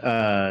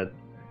attic.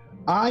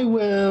 I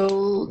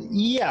will...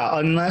 Yeah,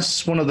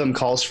 unless one of them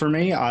calls for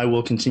me, I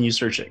will continue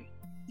searching.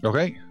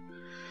 Okay.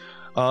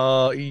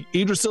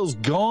 Idrisil's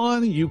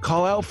gone. You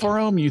call out for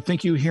him. You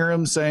think you hear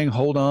him saying,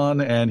 hold on,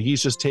 and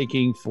he's just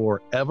taking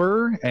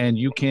forever. And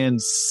you can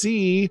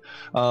see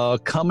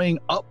coming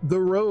up the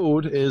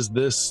road is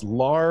this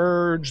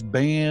large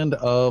band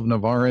of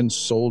Navarin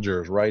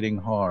soldiers riding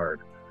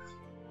hard.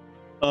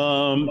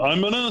 I'm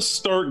going to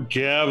start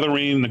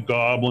gathering the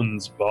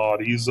goblins'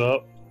 bodies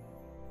up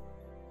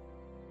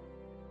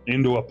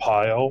into a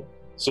pile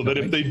so that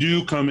if they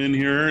do come in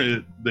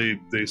here,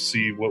 they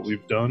see what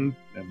we've done,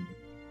 and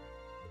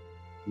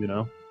you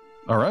know,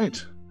 all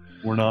right,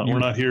 we're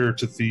not here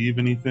to thieve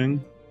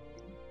anything.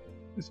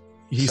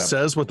 He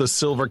says with a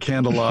silver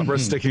candelabra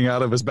sticking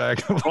out of his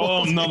bag of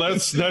holding. Oh, no,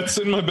 that's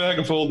in my bag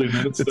of holding.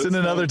 It's in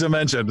another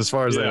dimension as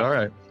far as that.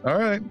 All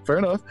right, fair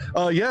enough.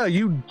 Yeah,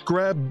 you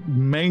grab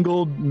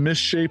mangled,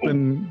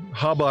 misshapen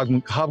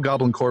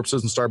hobgoblin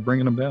corpses and start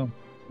bringing them down.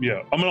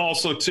 Yeah, I'm going to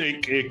also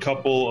take a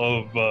couple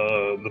of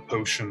the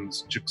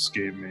potions Jix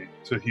gave me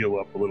to heal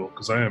up a little,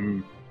 because I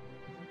am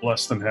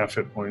less than half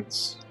hit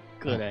points.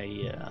 Good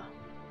idea.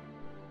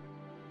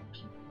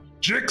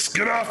 Jix,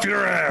 get off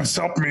your ass!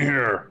 Help me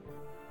here!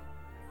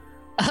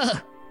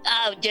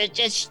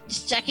 Just a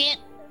second.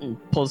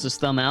 And pulls his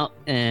thumb out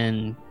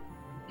and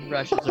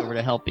rushes over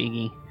to help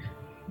Iggy.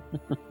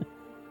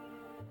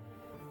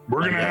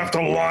 We're going to have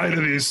to lie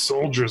to these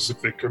soldiers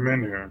if they come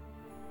in here.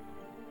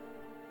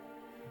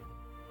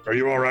 Are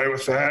you all right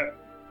with that?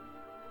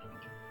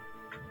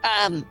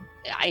 I'm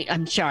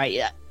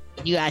sorry.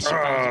 You asked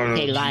about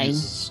the line.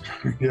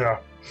 Yeah.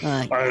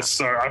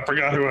 Sorry, I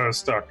forgot who I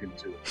was talking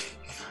to.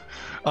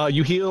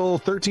 You heal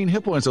 13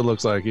 hit points, it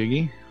looks like,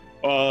 Iggy.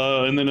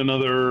 And then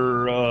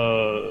another,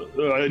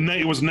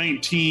 it was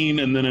 19,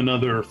 and then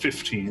another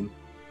 15.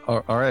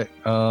 All right.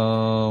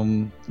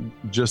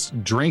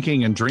 Just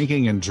drinking and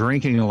drinking and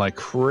drinking like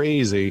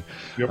crazy.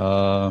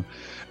 Yep.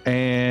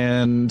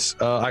 And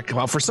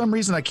for some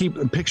reason, I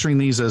keep picturing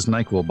these as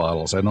NyQuil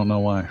bottles. I don't know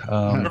why.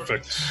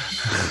 Perfect.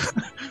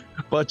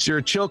 But you're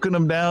choking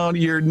them down.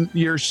 You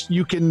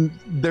can.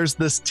 There's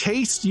this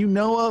taste you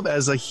know of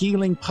as a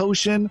healing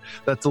potion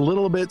that's a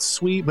little bit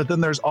sweet, but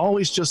then there's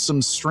always just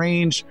some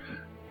strange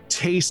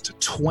taste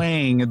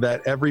twang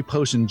that every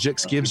potion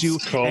Jix gives you.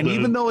 And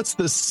even though it's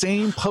the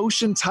same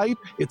potion type,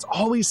 it's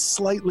always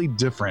slightly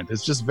different.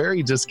 It's just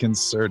very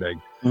disconcerting.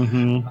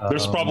 Mm-hmm.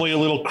 There's probably a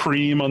little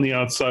cream on the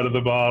outside of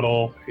the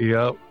bottle.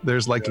 Yep.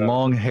 There's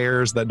long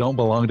hairs that don't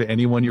belong to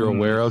anyone you're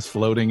aware of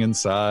floating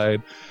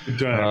inside.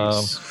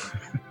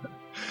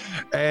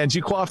 And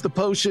you quaff the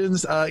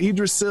potions.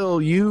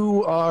 Idrisil,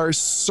 you are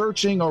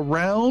searching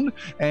around,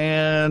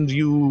 and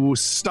you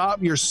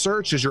stop your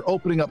search as you're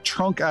opening up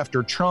trunk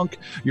after trunk.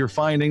 You're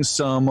finding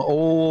some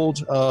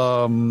old,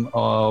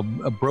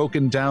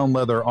 broken down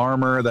leather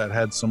armor that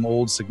had some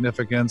old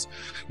significance.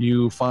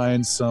 You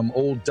find some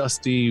old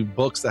dusty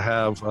books that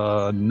have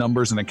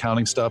numbers and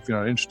accounting stuff you're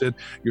not interested.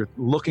 You're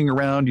looking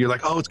around. You're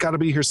like, oh, it's got to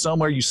be here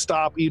somewhere. You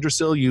stop,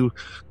 Idrisil. You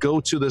go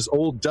to this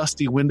old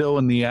dusty window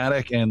in the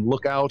attic and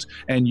look out,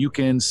 and you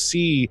can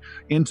see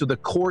into the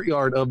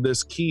courtyard of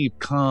this keep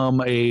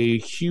come a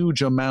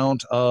huge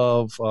amount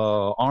of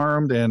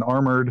armed and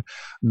armored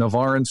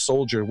Navaran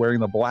soldiers wearing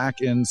the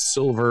black and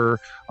silver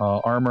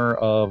armor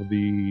of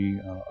the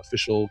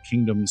official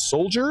kingdom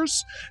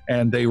soldiers,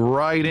 and they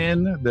ride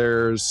in.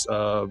 There's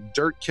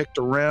dirt kicked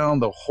around.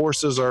 The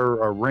horses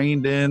are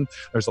reined in.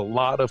 There's a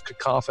lot of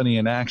cacophony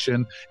and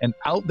action, and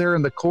out there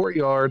in the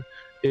courtyard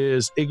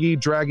is Iggy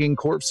dragging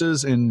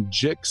corpses and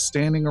Jix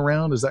standing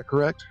around. Is that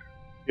correct?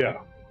 Yeah.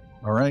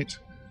 All right.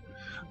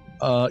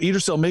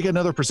 Idrisil, make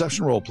another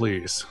perception roll,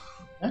 please.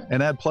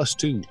 And add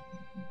 +2.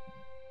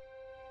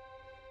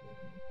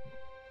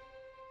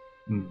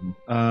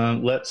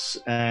 Let's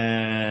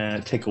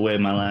take away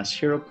my last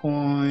hero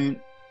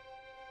point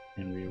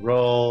and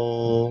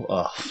re-roll.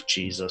 Oh,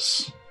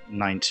 Jesus.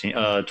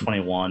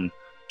 21.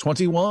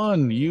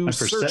 21. You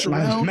search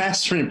around. My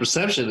mastering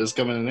perception is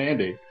coming in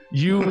handy.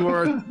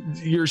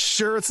 You're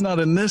sure it's not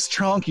in this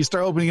trunk. You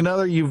start opening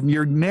another.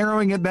 You're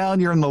narrowing it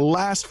down. You're in the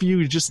last few.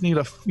 You just need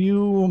a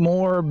few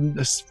more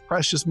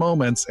precious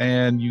moments,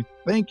 and you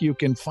think you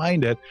can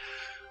find it.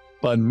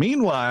 But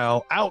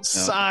meanwhile,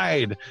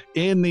 outside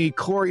in the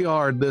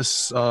courtyard,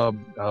 this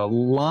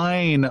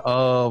line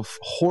of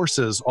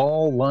horses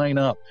all line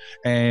up,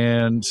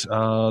 and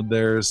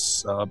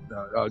there's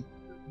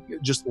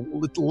just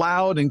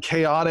loud and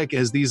chaotic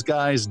as these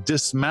guys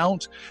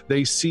dismount.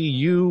 They see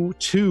you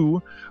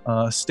two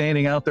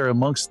standing out there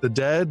amongst the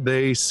dead.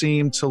 They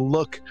seem to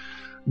look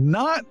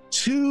not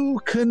too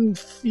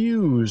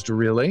confused,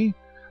 really,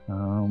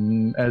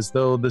 as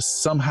though this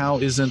somehow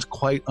isn't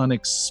quite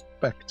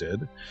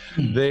unexpected.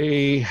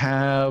 They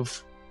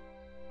have,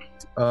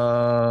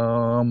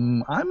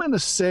 I'm going to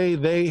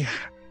say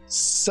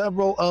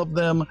several of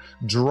them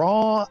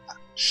draw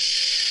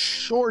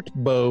short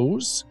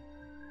bows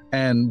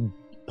and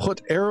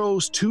put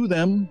arrows to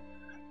them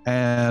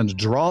and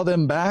draw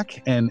them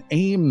back and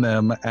aim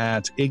them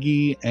at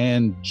Iggy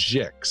and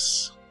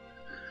Jix.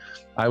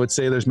 I would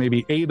say there's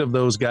maybe 8 of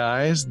those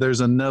guys.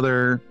 There's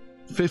another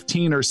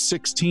 15 or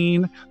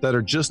 16 that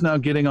are just now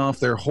getting off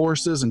their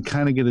horses and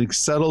kind of getting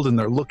settled, and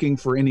they're looking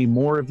for any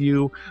more of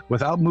you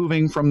without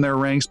moving from their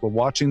ranks, but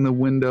watching the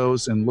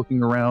windows and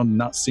looking around,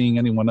 not seeing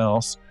anyone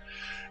else.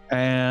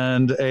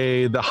 And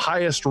the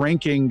highest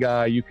ranking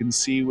guy you can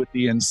see with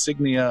the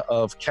insignia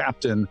of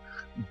captain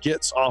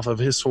gets off of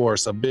his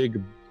horse, a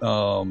big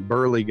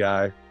burly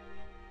guy,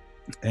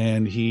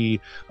 and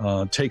he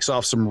takes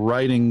off some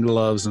riding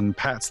gloves and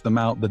pats them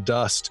out the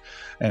dust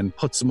and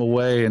puts them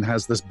away and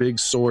has this big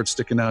sword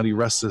sticking out he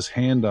rests his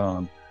hand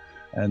on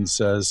and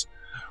says,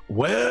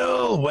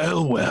 well,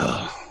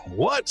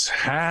 what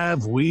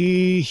have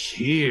we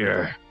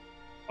here?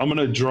 I'm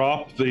gonna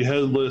drop the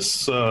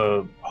headless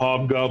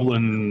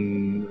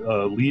hobgoblin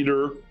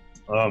leader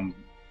on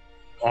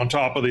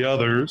top of the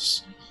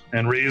others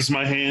and raise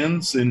my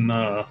hands in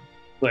I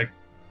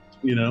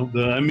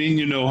mean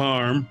you no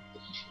harm.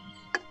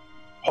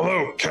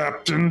 Hello,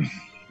 Captain.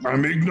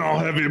 I'm Ignal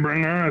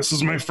Heavybringer. This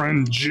is my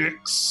friend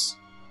Jix.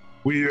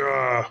 We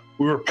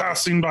were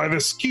passing by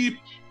this keep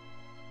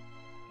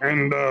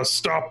and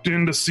stopped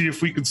in to see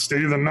if we could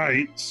stay the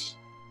night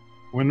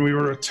when we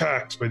were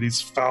attacked by these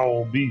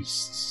foul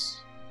beasts.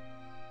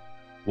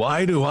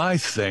 Why do I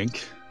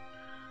think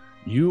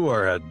you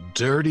are a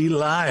dirty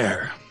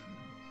liar?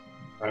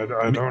 I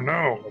don't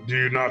know. Do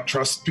you not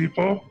trust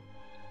people?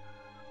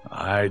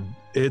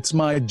 It's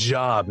my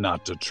job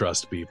not to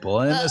trust people,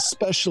 and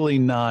especially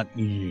not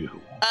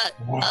you.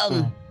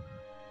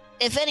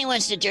 If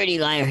anyone's the dirty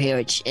liar here,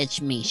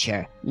 it's me,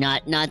 sir.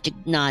 Not the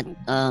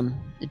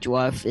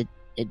dwarf.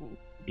 It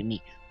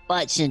me.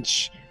 But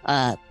since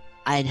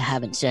I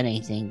haven't said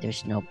anything,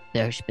 there's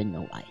been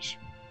no lies.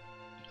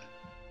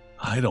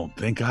 I don't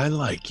think I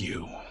like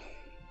you.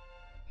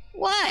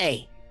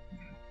 Why?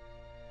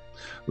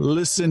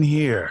 Listen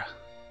here.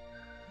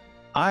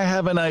 I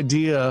have an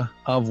idea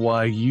of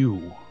why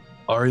you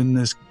are in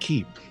this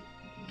keep.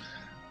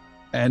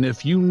 And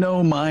if you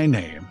know my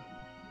name,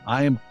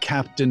 I am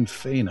Captain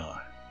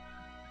Fenar.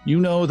 You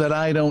know that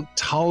I don't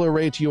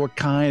tolerate your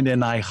kind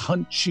and I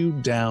hunt you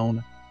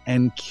down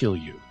and kill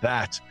you.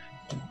 That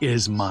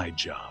is my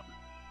job.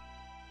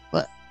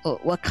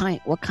 What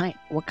kind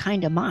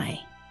am I?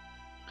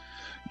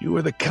 You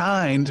are the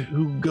kind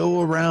who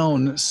go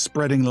around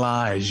spreading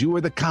lies. You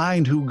are the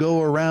kind who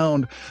go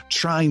around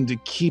trying to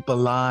keep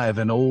alive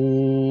an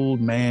old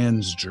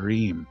man's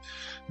dream.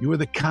 You are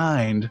the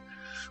kind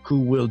who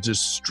will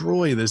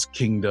destroy this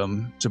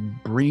kingdom to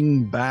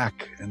bring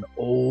back an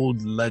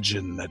old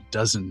legend that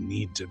doesn't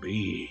need to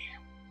be.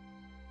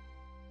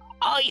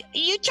 Oh,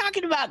 you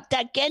talking about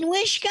that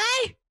Genwish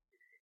guy?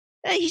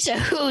 He's a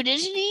hoot,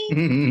 isn't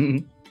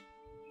he?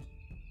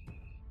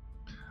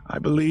 I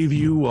believe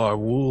you are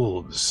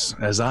wolves,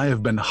 as I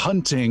have been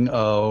hunting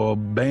a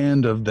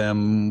band of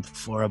them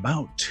for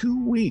about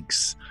 2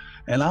 weeks,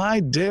 and I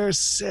dare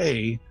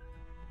say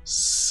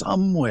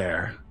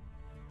somewhere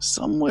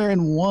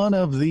in one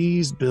of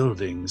these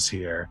buildings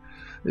here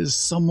is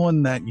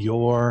someone that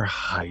you're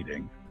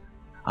hiding.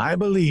 I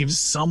believe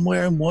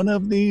somewhere in one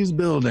of these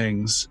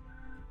buildings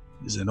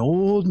is an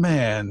old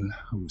man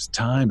whose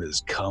time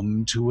has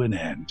come to an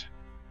end.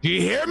 Do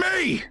you hear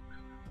me?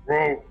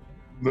 Well,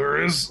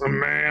 there is a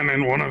man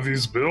in one of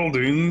these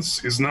buildings.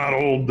 He's not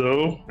old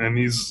though, and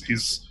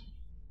he's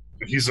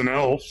an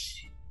elf,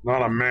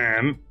 not a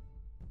man.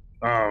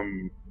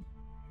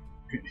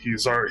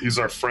 He's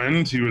our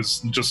friend. He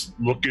was just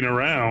looking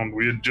around.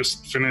 We had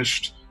just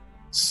finished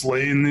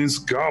slaying these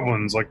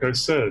goblins, like I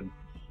said.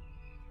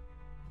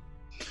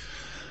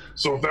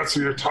 So if that's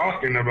what you're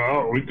talking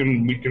about, we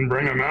can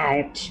bring him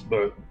out,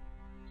 but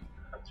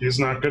he's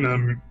not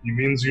gonna. He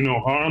means you no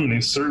harm, and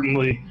he's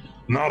certainly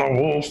not a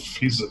wolf.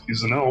 He's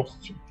an elf.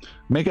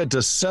 Make a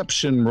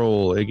deception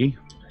roll, Iggy.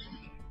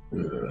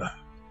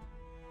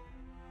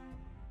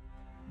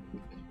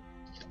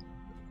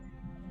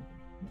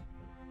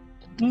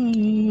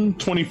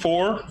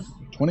 24.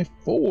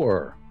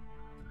 24.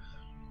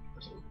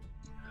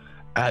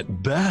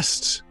 At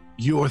best,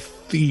 you're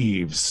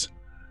thieves.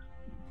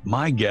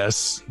 My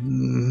guess,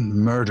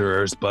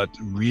 murderers, but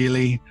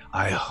really,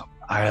 I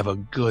have a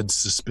good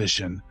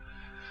suspicion.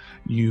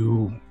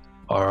 You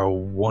are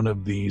one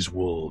of these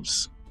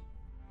wolves.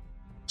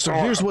 So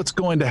here's what's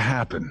going to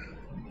happen.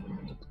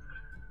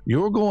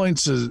 You're going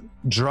to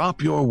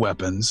drop your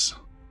weapons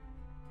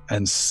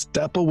and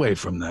step away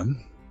from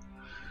them.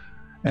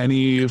 And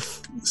he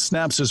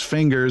snaps his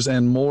fingers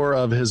and more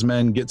of his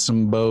men get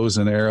some bows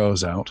and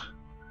arrows out.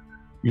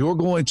 You're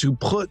going to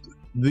put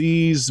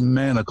these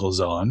manacles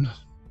on,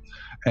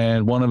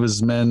 and one of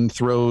his men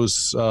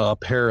throws a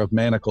pair of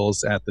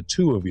manacles at the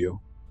two of you.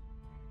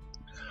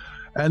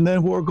 And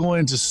then we're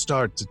going to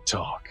start to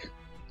talk.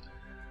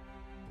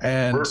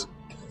 And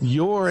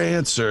your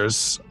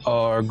answers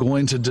are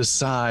going to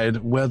decide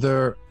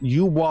whether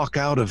you walk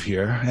out of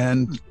here,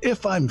 and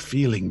if I'm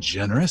feeling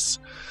generous,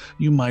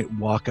 you might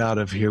walk out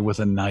of here with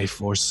a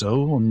knife or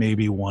so, or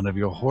maybe one of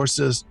your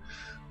horses,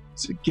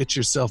 to get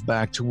yourself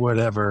back to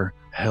whatever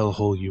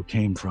hellhole you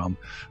came from.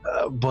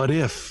 But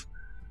if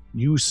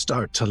you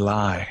start to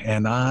lie,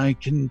 and I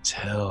can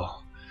tell,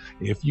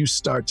 if you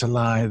start to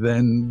lie,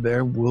 then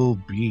there will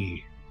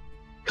be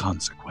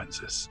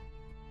consequences.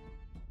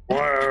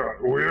 Well,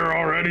 we're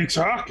already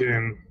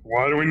talking.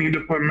 Why do we need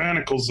to put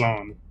manacles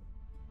on?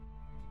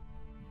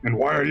 And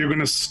why are you going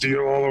to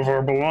steal all of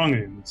our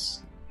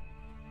belongings?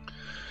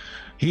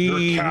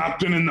 You're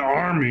captain in the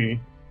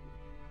army.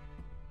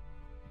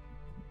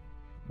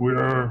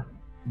 We're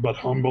but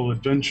humble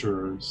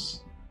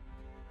adventurers.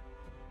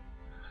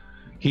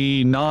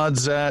 He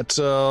nods at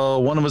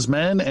one of his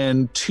men,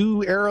 and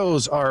 2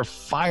 arrows are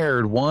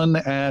fired, one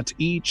at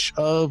each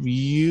of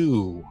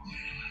you.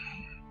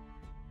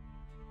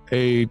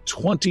 A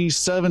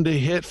 27 to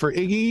hit for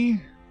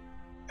Iggy,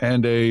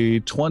 and a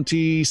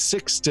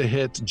 26 to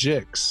hit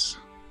Jix.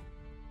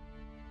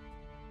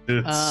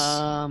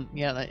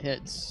 Yeah, that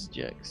hits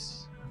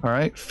Jix. All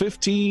right,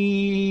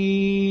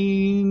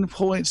 15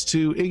 points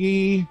to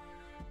Iggy,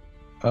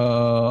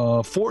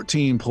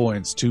 14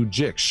 points to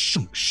Jix.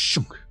 Shunk,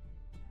 shunk.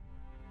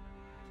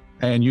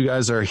 And you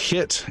guys are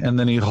hit, and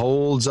then he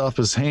holds up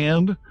his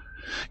hand.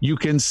 You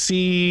can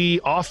see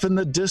off in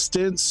the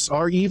distance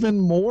are even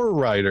more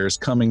riders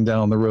coming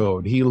down the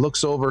road. He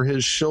looks over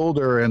his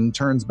shoulder and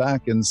turns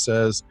back and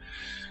says,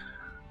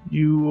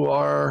 "You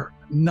are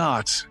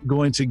not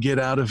going to get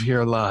out of here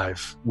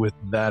alive with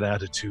that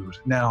attitude.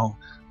 Now,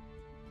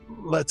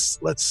 let's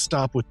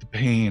stop with the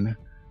pain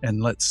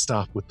and let's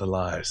stop with the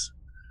lies."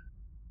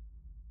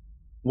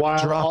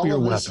 While Drop all your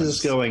of this weapons.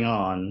 is going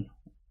on,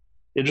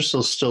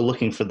 Idrisil's still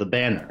looking for the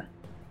banner.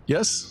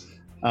 Yes?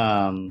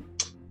 Can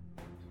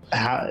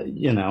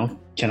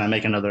I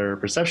make another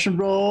perception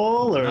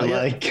roll or Not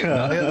yet.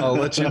 Not yet. I'll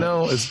let you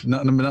know. It's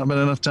not been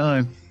enough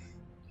time.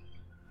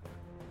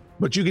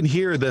 But you can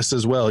hear this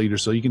as well,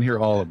 Idrisil. You can hear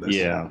all of this.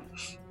 Yeah.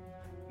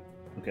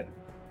 Okay.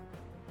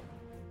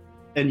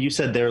 And you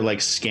said they're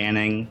like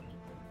scanning,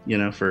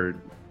 for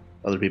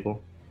other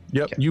people?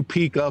 Yep. Okay. You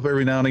peek up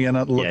every now and again,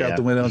 look Yeah, out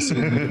the window and see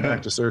when you get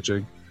back to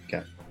searching.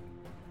 Okay.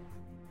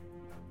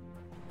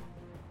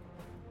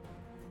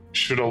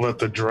 Should have let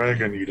the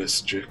dragon eat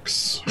us,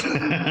 Jix.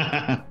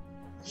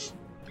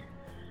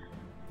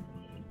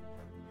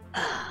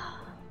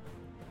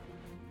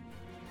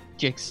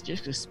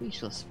 Jix is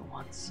speechless for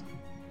once.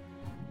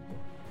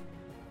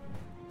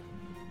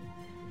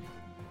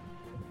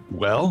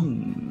 Well,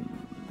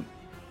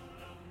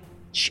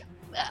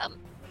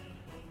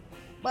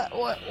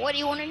 What do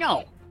you want to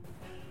know?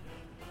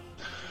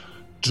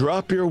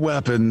 drop your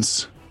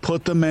weapons,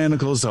 put the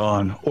manacles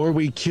on, or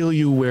we kill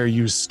you where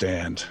you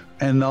stand.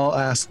 And I'll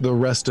ask the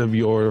rest of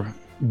your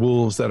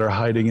wolves that are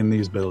hiding in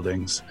these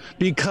buildings,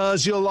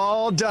 because you'll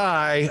all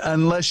die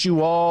unless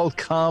you all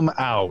come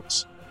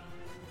out.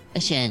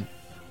 Listen,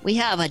 we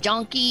have a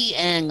donkey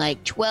and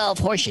like 12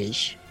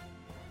 horses.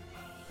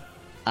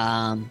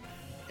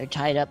 They're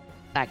tied up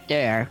back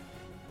there,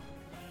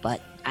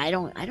 but I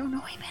don't know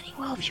of any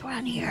wolves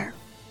around here.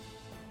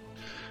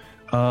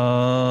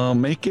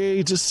 Make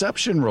a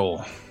deception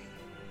roll.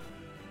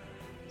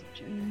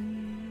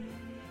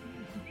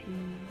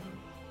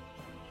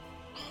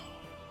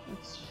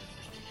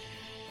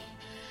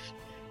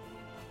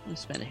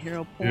 Let's spend a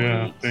hero point.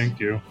 Yeah, thank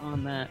you.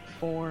 On that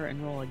 4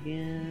 and roll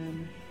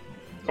again.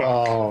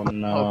 Oh,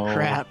 no. Oh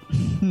crap!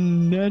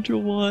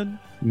 Natural 1.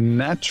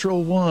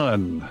 Natural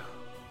 1.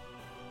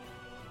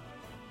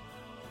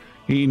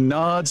 He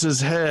nods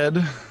his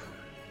head,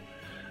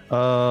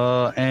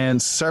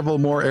 and several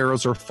more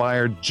arrows are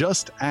fired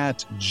just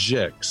at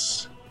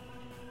Jix.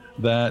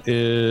 That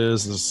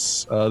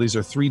is, these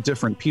are 3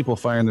 different people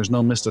firing. There's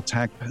no missed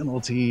attack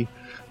penalty.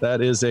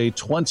 That is a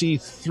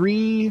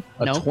 23,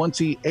 a Nope.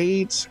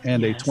 28,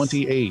 and a Yes.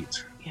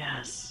 28.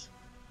 Yes.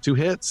 2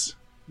 hits.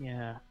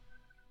 Yeah.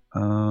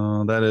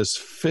 That is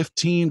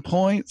 15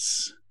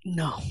 points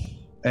No.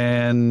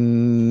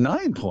 and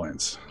 9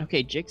 points.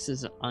 Okay, Jix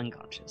is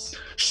unconscious.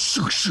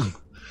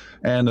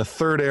 And the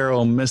third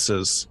arrow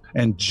misses,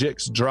 and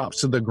Jix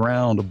drops to the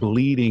ground,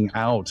 bleeding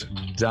out,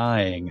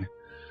 dying.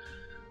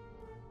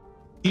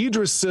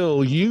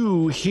 Idrisil,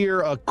 you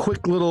hear a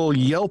quick little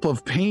yelp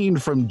of pain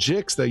from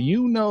Jix that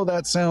you know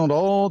that sound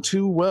all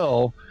too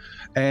well,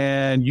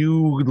 and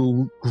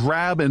you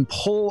grab and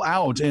pull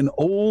out an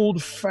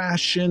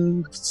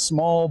old-fashioned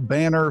small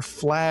banner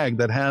flag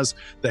that has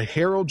the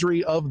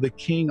heraldry of the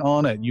king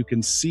on it. You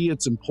can see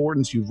its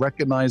importance. You've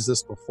recognized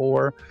this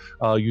before.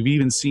 You've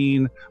even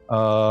seen,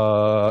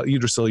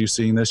 Idrisil, you've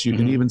seen this. You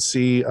can even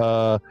see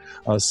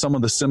some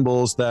of the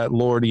symbols that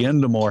Lord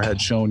Yendamore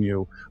had shown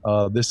you.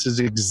 This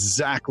is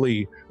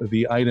exactly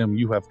the item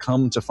you have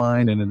come to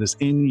find, and it is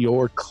in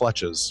your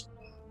clutches.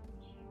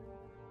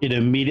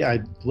 I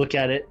look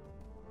at it,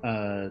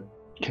 kind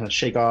of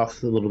shake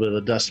off a little bit of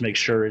the dust to make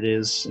sure it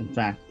is, in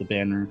fact, the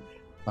banner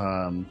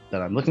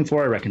that I'm looking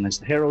for. I recognize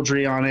the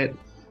heraldry on it.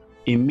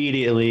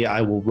 Immediately,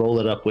 I will roll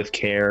it up with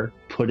care,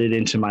 put it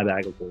into my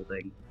bag of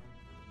holding,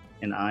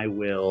 and I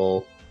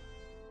will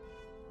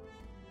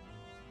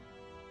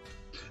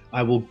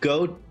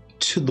go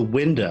to the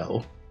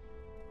window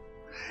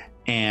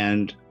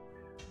and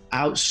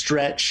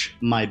outstretch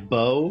my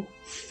bow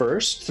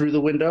first through the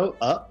window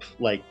up,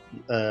 like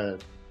kind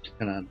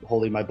of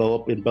holding my bow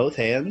up in both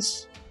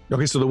hands.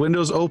 Okay, so the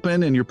window's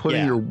open and you're putting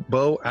Yeah. your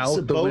bow out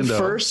So the bow window.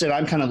 first, and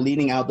I'm kind of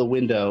leaning out the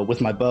window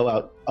with my bow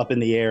out up in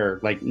the air,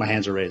 like my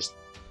hands are raised.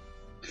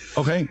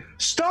 Okay.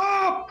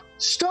 Stop!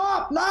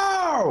 Stop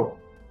now!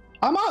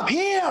 I'm up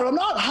here. I'm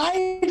not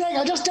hiding.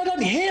 I just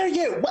didn't hear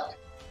you.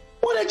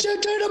 What did you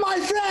do to my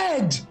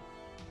friend?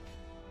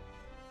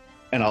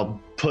 And I'll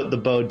put the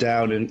bow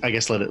down and I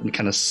guess let it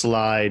kind of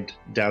slide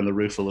down the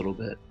roof a little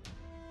bit.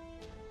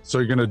 So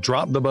you're going to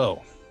drop the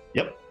bow.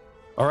 Yep.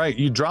 All right,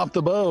 you drop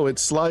the bow. It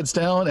slides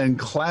down and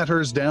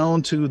clatters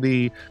down to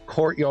the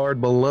courtyard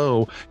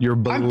below. You're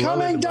below I'm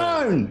coming the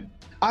bow. down.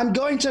 I'm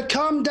going to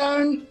come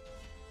down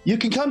You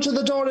can come to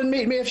the door and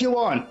meet me if you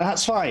want.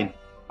 That's fine.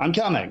 I'm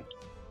coming.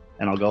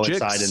 And I'll go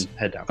inside and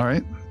head down. All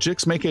right.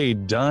 Jix, make a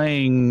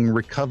dying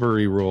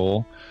recovery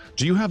roll.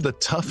 Do you have the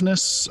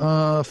toughness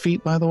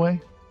feat, by the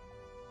way?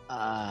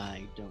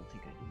 I don't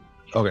think I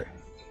do. Okay.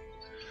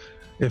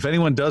 If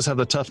anyone does have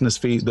the toughness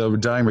feat, the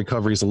dying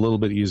recovery is a little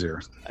bit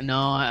easier. No,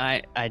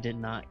 I did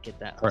not get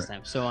that last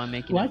time. So I'm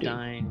making a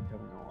dying.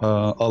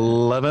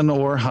 11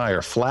 or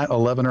higher. Flat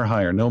 11 or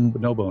higher. No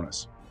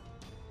bonus.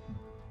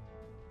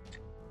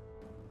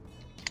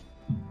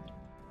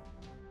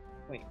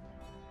 Wait.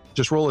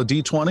 Just roll a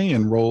d20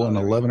 and roll an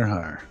 11 or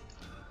higher.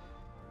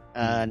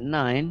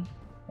 9.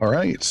 All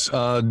right.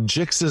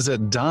 Jix is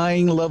at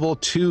dying level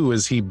 2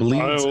 as he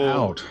bleeds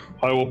out.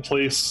 I will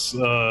place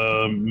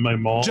my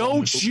maul.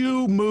 Don't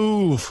you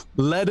move.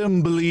 Let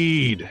him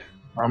bleed.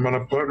 I'm going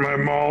to put my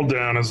maul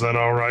down. Is that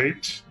all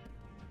right?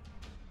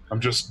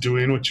 I'm just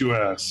doing what you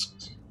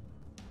asked.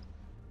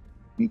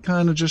 He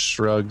kind of just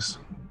shrugs.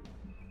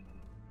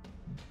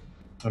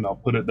 And I'll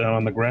put it down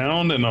on the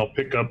ground, and I'll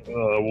pick up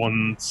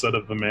one set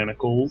of the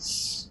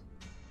manacles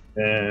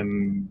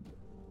and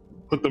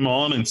put them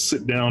on and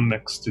sit down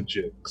next to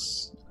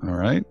Jix. All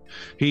right.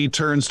 He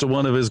turns to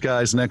one of his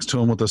guys next to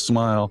him with a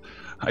smile.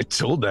 I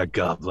told that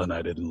goblin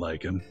I didn't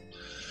like him.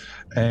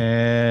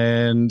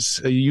 And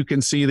you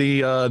can see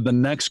the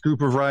next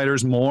group of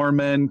riders, more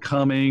men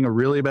coming, a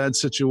really bad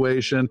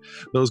situation.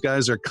 Those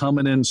guys are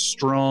coming in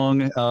strong.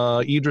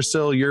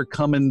 Idrisil, you're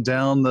coming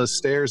down the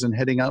stairs and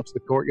heading out to the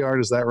courtyard.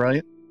 Is that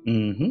right?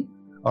 Mm-hmm.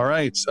 All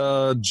right.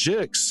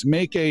 Jix,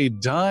 make a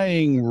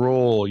dying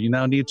roll. You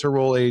now need to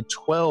roll a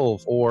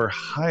 12 or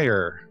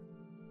higher.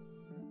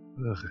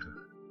 Ugh.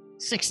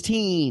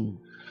 16.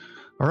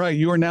 All right,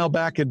 you are now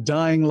back at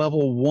dying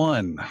level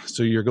 1.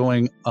 So you're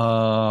going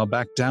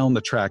back down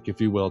the track, if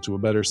you will, to a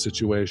better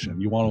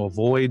situation. You want to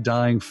avoid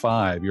dying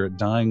 5. You're at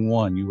dying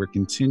 1. You were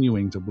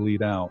continuing to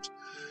bleed out.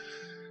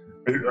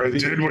 I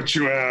did what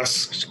you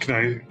asked.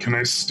 Can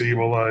I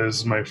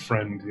stabilize my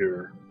friend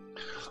here?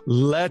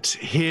 Let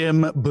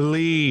him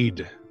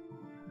bleed.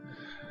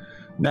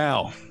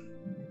 Now,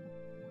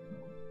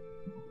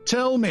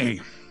 tell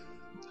me,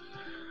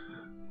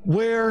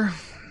 where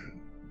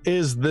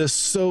is this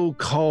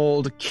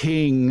so-called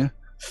King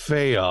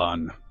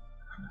Phaon?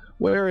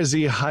 Where is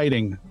he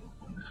hiding?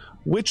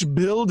 Which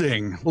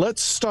building?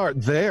 Let's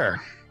start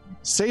there.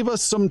 Save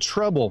us some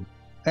trouble,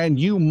 and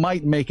you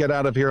might make it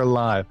out of here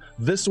alive.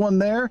 This one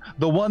there?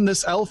 The one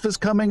this elf is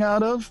coming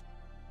out of?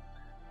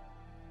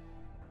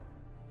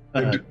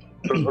 Good.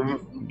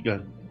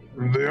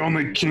 The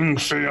only King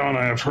Phaon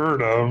I have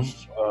heard of,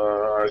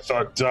 I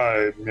thought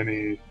died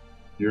many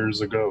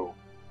years ago.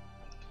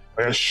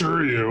 I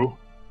assure you,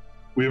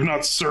 we have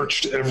not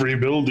searched every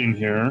building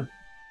here.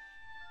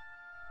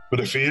 But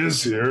if he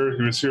is here,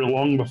 he was here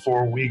long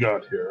before we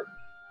got here.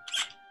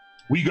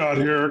 We got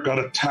here, got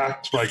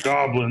attacked by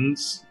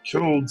goblins,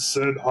 killed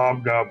said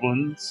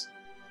hobgoblins,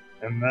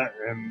 and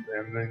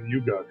then you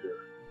got here.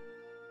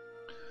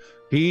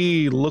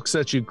 He looks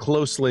at you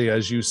closely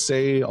as you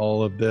say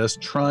all of this,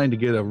 trying to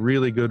get a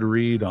really good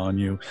read on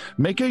you.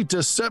 Make a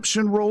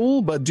deception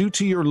roll, but due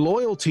to your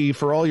loyalty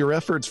for all your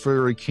efforts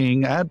for a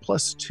king, add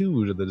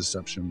 +2 to the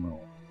deception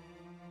roll.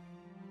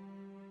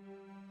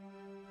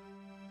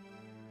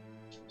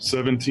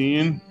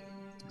 17.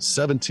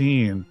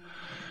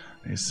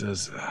 He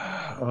says,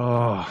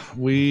 "Oh,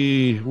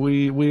 we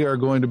are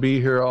going to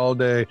be here all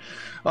day.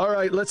 All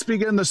right, let's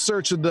begin the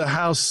search of the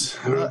house.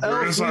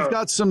 Elf, we've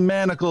got some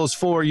manacles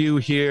for you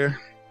here.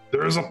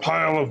 There's a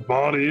pile of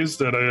bodies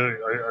that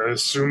I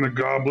assume the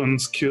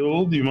goblins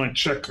killed. You might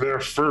check there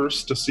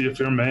first to see if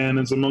your man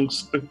is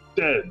amongst the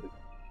dead.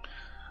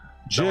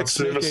 That'll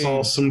save us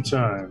all some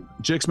time.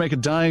 Jix, make a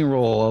dying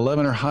roll,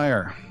 11 or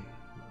higher.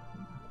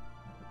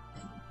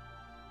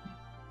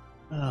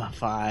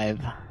 5.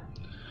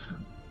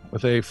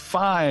 With a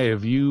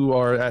 5, you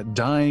are at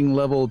dying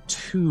level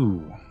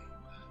 2.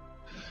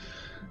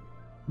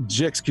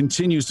 Jix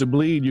continues to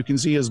bleed. You can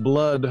see his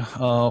blood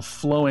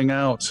flowing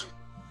out.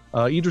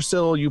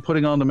 Idrisil, you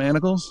putting on the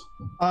manacles?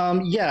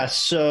 Yeah,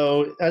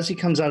 so as he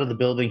comes out of the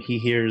building, he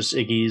hears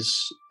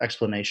Iggy's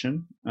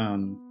explanation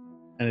and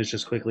is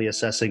just quickly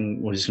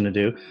assessing what he's going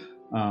to do.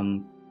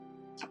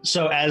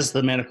 So as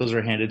the manacles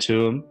are handed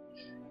to him,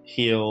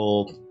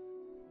 he'll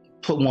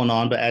put one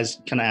on, but as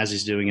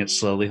he's doing it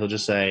slowly, he'll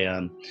just say,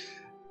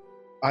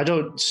 I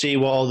don't see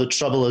what all the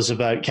trouble is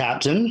about,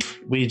 Captain.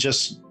 We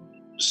just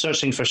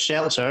searching for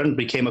shelter and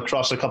we came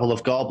across a couple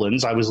of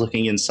goblins. I was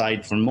looking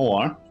inside for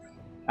more,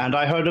 and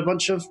I heard a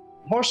bunch of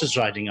horses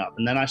riding up,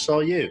 and then I saw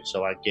you,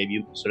 so I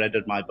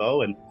surrendered my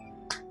bow, and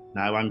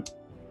now I'm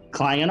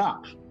climbing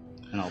up.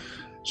 And I'll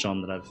show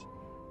him that I've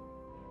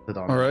put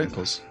on all right.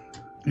 manacles.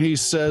 He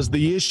says,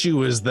 the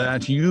issue is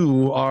that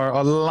you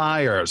are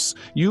liars.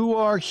 You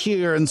are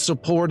here in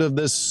support of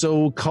this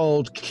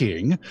so-called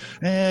king,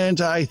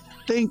 and I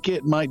think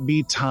it might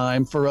be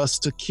time for us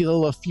to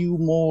kill a few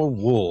more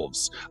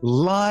wolves.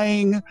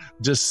 Lying,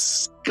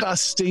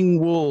 disgusting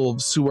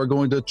wolves who are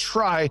going to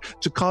try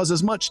to cause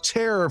as much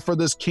terror for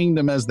this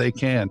kingdom as they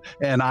can,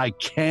 and I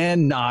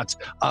cannot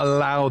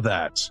allow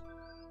that.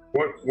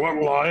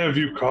 What lie have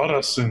you caught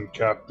us in,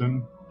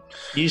 Captain?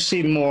 You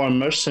see more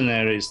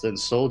mercenaries than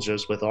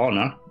soldiers with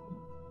honor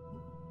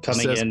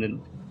coming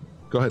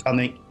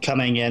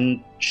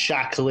in,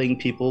 shackling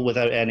people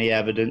without any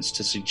evidence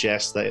to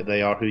suggest that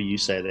they are who you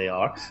say they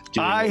are.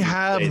 I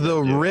have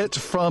the writ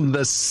from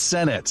the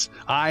Senate.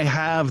 I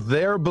have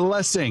their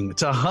blessing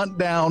to hunt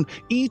down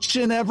each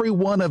and every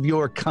one of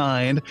your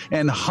kind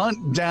and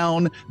hunt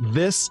down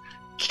this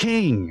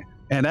king.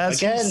 And as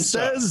he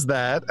says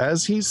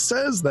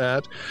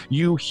that,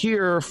 you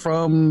hear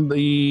from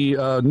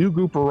the new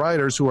group of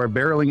riders who are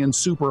barreling in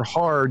super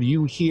hard,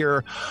 you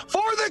hear,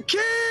 "For the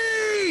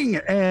king!"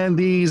 And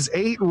these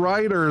 8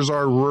 riders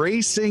are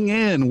racing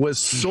in with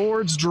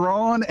swords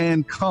drawn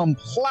and come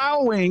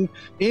plowing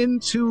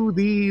into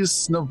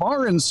these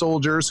Navarin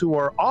soldiers who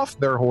are off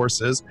their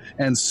horses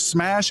and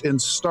smash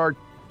and start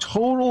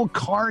total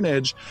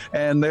carnage,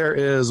 and there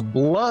is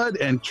blood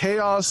and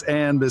chaos,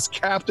 and this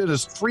captain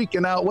is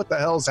freaking out. What the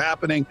hell's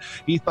happening?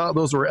 He thought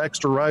those were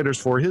extra riders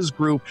for his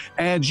group,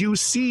 and you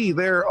see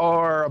there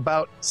are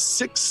about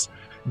 6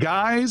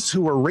 guys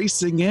who are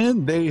racing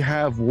in. They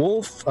have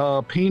wolf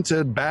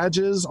painted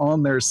badges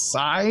on their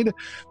side.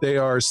 They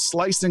are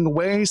slicing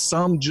away.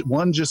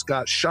 One just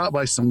got shot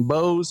by some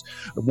bows.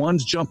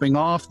 One's jumping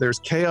off. There's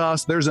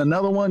chaos. There's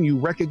another one you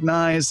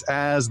recognize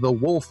as the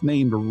wolf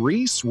named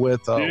Reese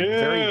with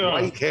very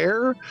white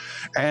hair.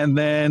 And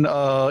then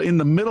in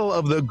the middle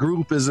of the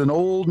group is an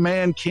old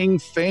man, King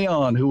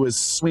Phaon, who is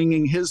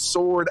swinging his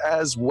sword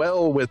as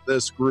well with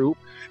this group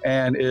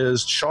and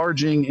is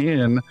charging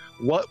in.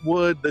 What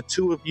would the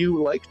two of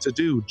you like to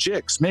do?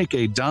 Jix, make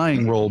a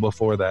dying roll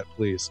before that,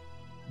 please.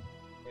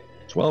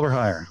 12 or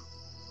higher.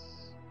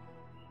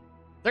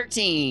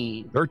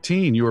 13.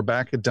 13. You are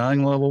back at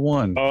dying level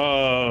 1.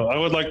 I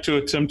would like to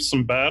attempt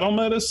some battle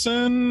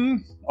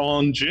medicine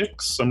on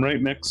Jix. I'm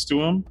right next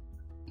to him.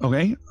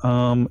 Okay.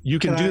 You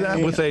can do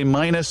that with a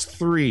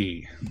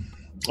 -3.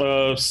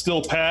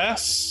 Still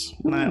pass.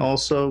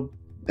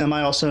 Am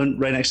I also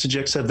right next to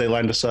Jix? Have they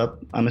lined us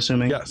up, I'm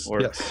assuming? Yes.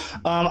 Yes.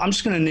 I'm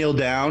just going to kneel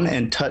down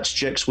and touch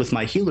Jix with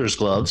my healer's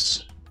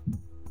gloves.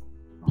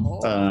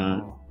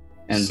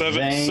 And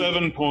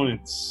 7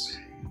 points.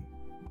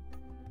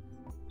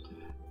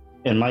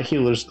 In my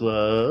healer's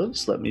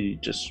gloves, let me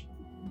just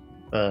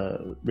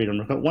read them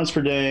real quick. Once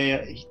per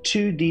day,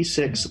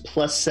 2d6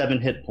 plus 7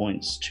 hit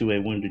points to a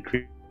wounded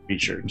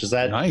creature. Does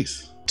that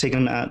take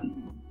them at...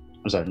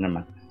 I'm sorry, never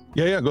mind.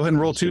 Yeah, go ahead and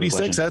roll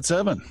 2d6 at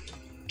 7.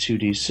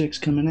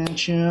 2d6 coming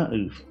at you.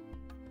 Oof.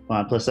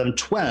 5 plus 7,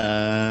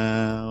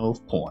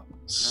 12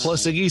 points.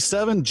 Plus Iggy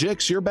 7,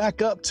 Jix, you're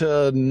back up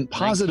to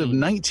positive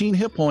 19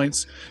 hit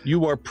points.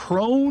 You are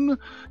prone.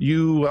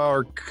 You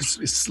are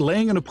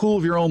laying in a pool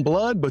of your own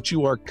blood, but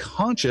you are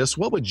conscious.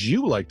 What would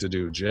you like to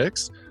do,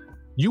 Jix?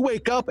 You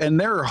wake up and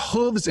there are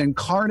hooves and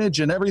carnage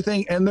and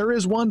everything. And there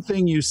is one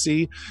thing you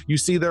see. You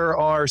see there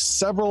are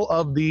several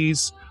of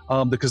these,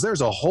 because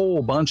there's a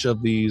whole bunch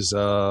of these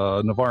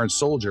Navarin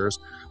soldiers,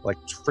 like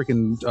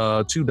freaking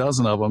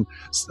 24 of them.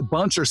 A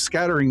bunch are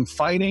scattering,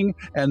 fighting,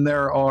 and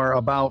there are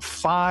about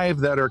 5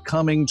 that are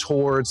coming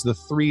towards the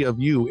 3 of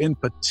you. In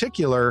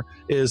particular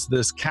is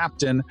this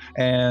captain,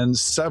 and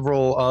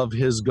several of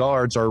his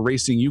guards are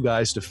racing you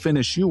guys to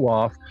finish you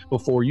off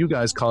before you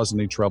guys cause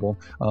any trouble.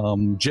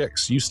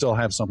 Jix, you still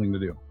have something to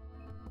do.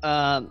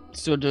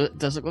 So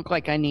does it look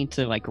like I need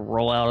to like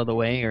roll out of the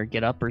way or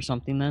get up or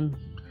something then?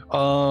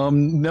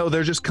 No,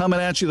 they're just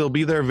coming at you. They'll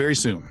be there very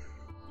soon.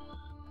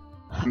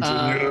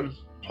 Continue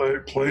to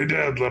play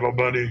dead, little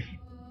buddy.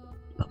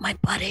 But my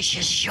butt is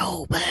just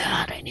so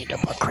bad. I need to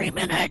put cream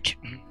in it.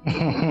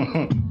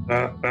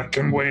 That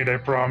can wait, I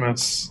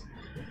promise.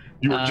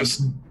 You were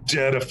just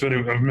dead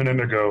a minute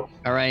ago.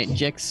 All right,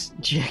 Jix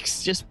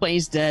just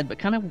plays dead, but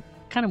kind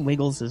of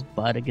wiggles his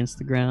butt against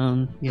the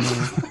ground, you know.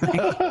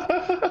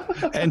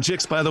 And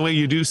Jix, by the way,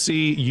 you do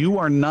see you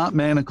are not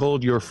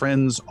manacled. Your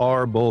friends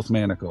are both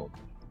manacled.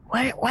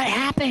 What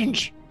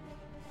happened?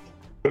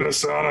 Get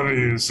us out of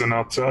these, and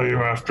I'll tell you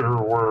after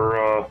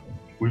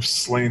we've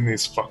slain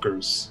these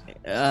fuckers.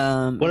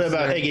 What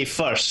about Iggy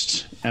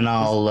first? And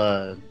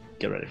I'll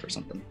get ready for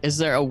something. Is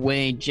there a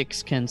way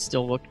Jix can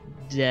still look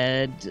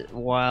dead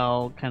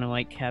while kind of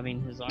like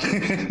having his arms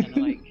kind of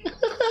like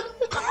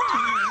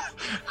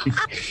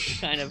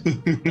kind of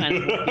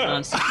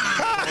on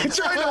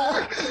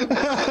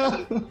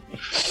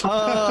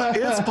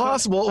it's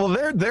possible.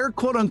 Well, they're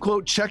quote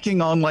unquote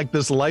checking on like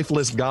this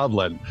lifeless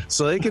goblin,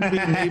 so they could be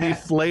maybe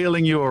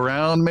flailing you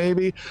around.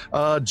 Maybe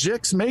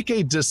Jix, make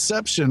a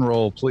deception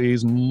roll,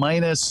 please.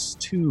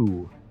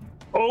 -2.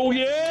 Oh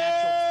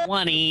yeah!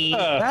 20.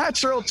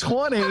 Natural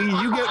 20.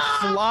 You get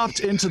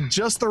flopped into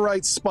just the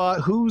right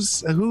spot.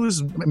 Whose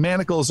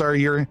manacles are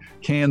your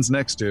hands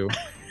next to?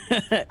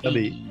 That'll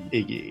be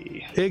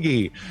Iggy.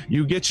 Iggy.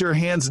 You get your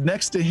hands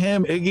next to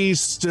him. Iggy's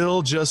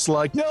still just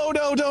like, no,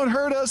 don't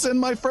hurt us, and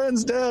my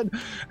friend's dead.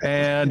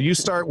 And you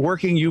start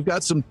working. You've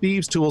got some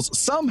thieves' tools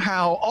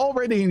somehow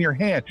already in your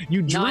hand.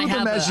 You drew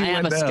them as you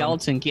went down. I have a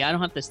skeleton key. I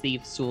don't have the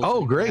thieves' tools.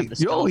 Oh, great.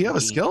 You have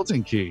a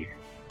skeleton key.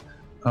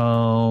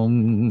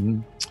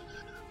 That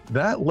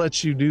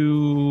lets you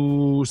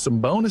do some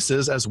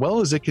bonuses, as well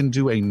as it can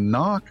do a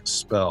knock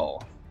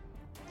spell.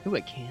 Oh,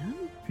 it can?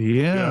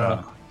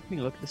 Yeah. Let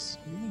me look this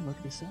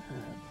up.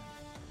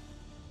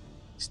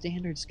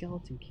 Standard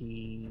skeleton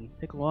key.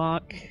 Pick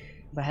lock.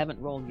 If I haven't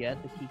rolled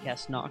yet, the key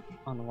casts knock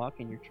on the lock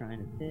and you're trying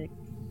to pick.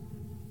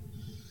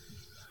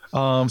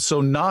 So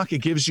knock,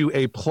 it gives you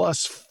a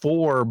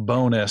 +4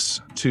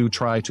 bonus to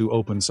try to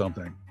open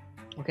something.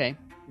 Okay.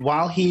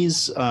 While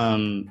he's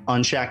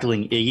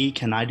unshackling Iggy,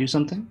 can I do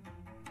something?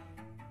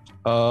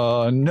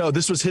 No,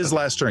 this was his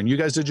last turn. You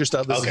guys did your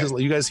stuff.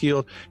 You guys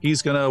healed.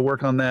 He's gonna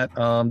work on that.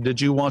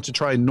 Did you want to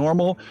try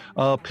normal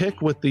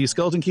pick with the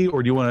skeleton key,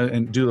 or do you want to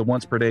do the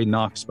once per day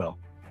knock spell?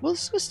 Well,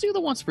 let's do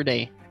the once per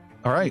day.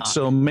 All right.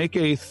 So make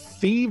a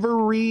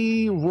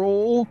thievery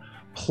roll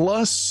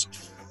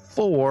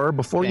 +4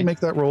 before you make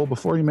that roll.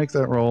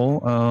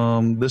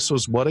 This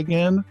was what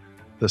again?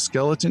 The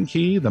skeleton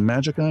key, the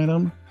magic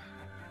item.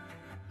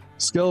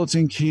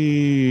 Skeleton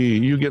key,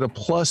 you get a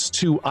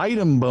 +2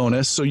 item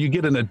bonus, so you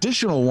get an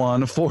additional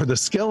one for the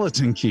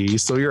skeleton key,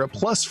 so you're at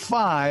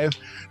 +5.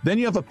 Then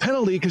you have a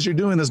penalty because you're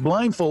doing this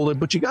blindfolded,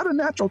 but you got a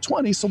natural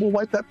 20, so we'll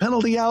wipe that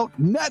penalty out.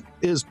 Net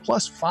is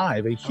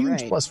 +5, a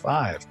huge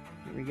 +5.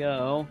 Here we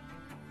go.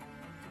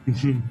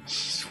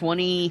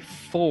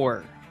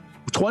 24.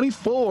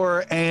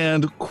 24,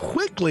 and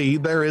quickly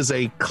there is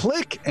a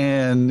click,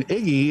 and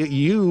Iggy,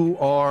 you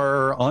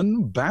are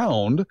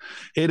unbound.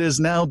 It is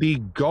now the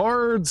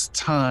guards'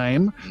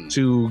 time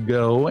to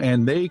go,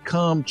 and they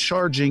come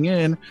charging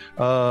in.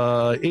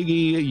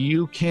 Iggy,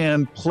 you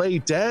can play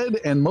dead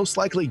and most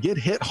likely get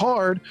hit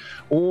hard,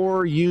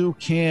 or you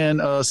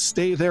can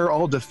stay there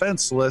all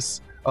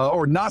defenseless.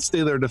 Or not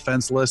stay there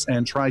defenseless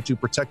and try to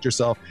protect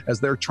yourself as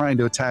they're trying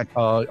to attack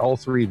all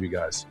three of you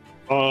guys.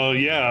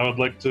 Yeah, I would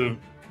like to,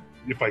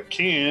 if I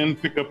can,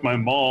 pick up my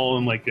maul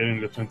and get in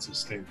a defensive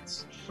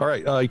stance. All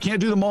right, you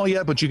can't do them all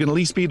yet, but you can at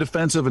least be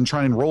defensive and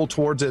try and roll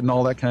towards it and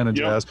all that kind of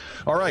jazz.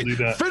 All right,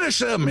 finish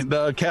them,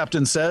 the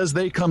captain says.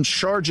 They come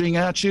charging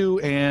at you,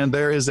 and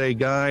there is a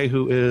guy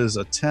who is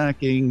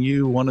attacking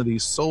you, one of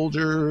these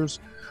soldiers.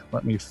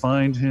 Let me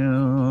find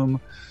him.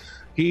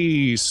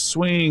 He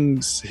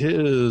swings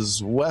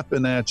his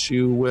weapon at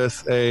you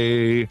with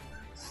a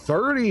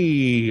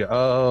 30.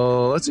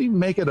 Let's even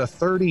make it a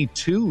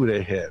 32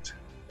 to hit.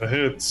 It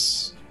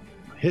hits.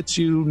 Hits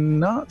you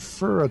not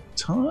for a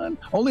ton.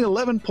 Only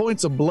 11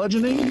 points of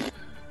bludgeoning.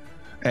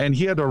 And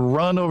he had to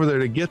run over there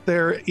to get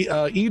there.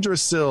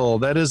 Idrisil,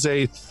 that is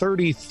a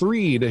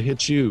 33 to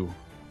hit you.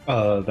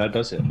 That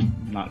does hit.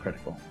 Not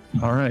critical.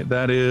 All right,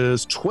 that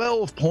is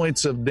 12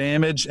 points of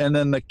damage. And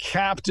then the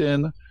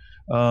captain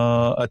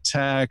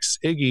attacks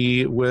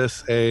Iggy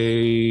with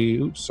a...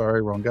 Oops,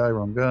 sorry, wrong guy.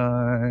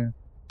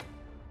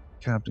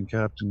 Captain,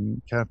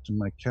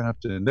 my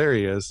captain. There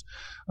he is.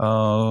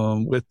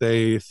 With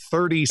a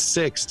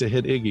 36 to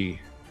hit Iggy.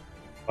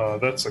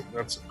 That's a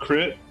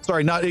crit.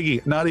 Sorry, not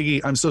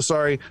Iggy. I'm so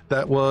sorry.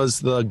 That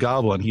was the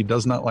goblin. He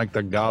does not like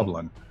the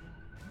goblin.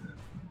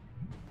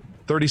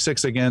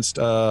 36 against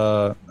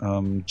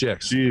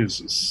Jix.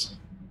 Jesus.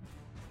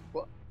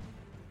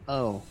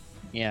 Oh,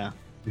 yeah.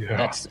 Yeah.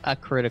 That's a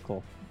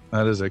critical.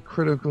 That is a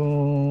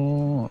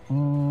critical.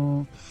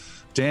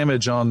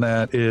 Damage on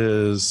that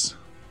is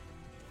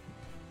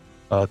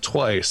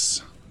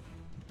twice.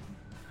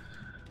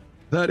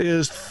 That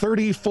is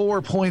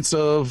 34 points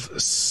of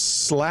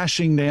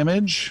slashing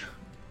damage.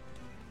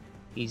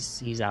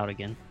 He's out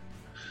again.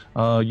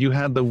 You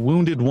had the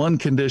wounded 1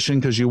 condition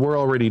because you were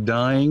already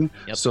dying.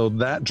 Yep. So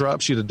that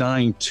drops you to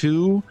dying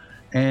 2.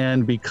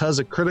 And because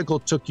a critical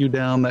took you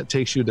down, that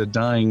takes you to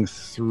dying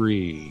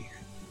 3.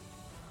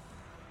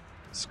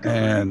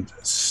 And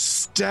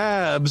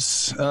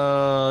stabs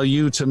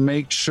you to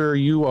make sure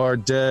you are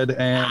dead.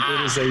 And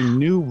it is a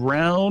new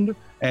round.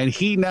 And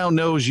he now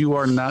knows you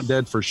are not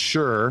dead for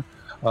sure.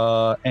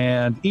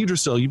 And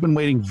Idrisil, you've been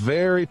waiting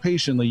very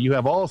patiently. You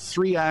have all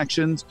 3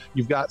 actions.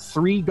 You've got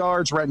 3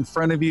 guards right in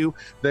front of you.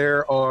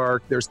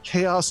 There's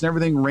chaos and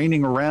everything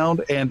raining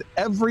around, and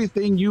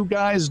everything you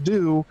guys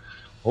do,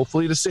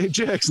 hopefully to save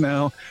Jix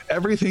now,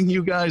 everything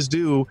you guys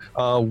do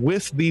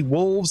with the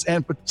wolves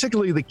and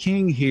particularly the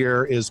king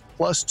here is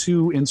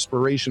 +2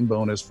 inspiration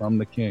bonus from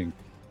the king.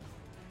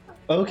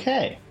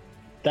 Okay,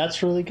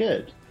 that's really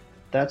good.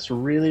 That's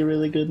really,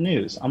 really good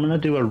news. I'm going to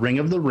do a Ring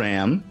of the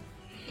Ram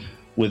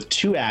with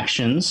 2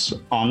 actions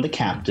on the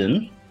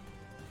captain.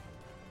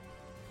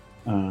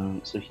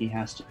 So he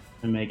has to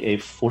make a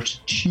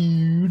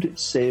fortitude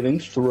saving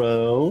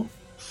throw.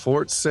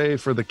 Fort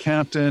save for the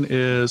captain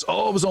is, it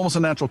was almost a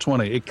natural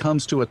 20. It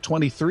comes to a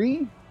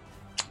 23.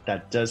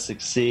 That does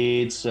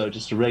succeed. So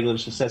just a regular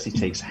success. He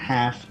takes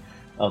half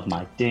of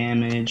my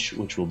damage,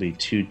 which will be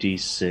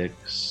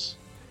 2d6,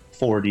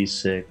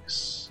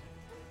 4d6.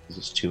 This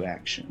is 2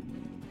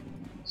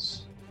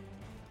 actions.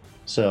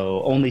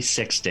 So only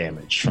 6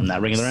 damage from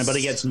that regular, but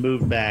he gets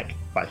moved back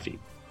 5 feet.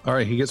 All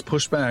right, he gets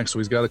pushed back, so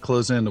he's got to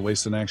close in to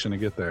waste an action to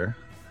get there.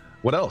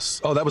 What else?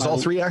 Oh, that was all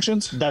 3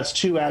 actions? That's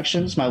 2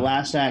 actions. My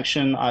last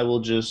action, I will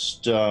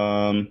just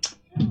I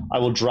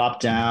will drop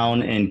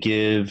down and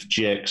give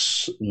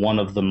Jix one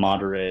of the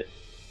moderate,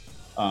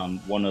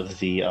 one of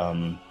the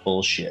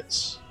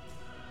bullshits.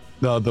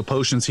 The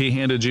potions he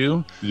handed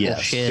you?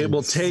 Yes. Bullshit. It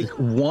will take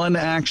 1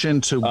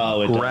 action to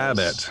grab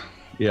does. it.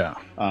 Yeah.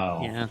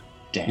 Oh, Yeah.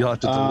 damn. You'll have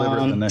to deliver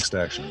it in the next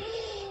action.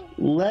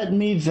 Let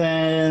me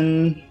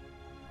then...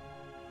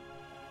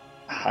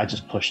 I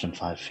just pushed him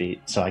 5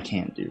 feet, so I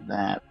can't do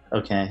that.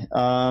 Okay.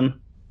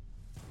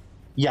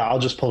 Yeah, I'll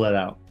just pull it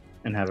out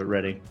and have it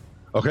ready.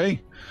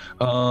 Okay.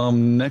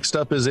 Next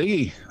up is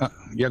Iggy.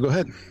 Yeah, go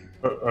ahead.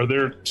 Are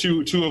there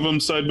two of them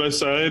side by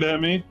side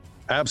at me?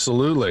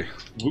 Absolutely.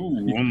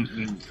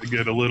 Ooh, I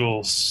get a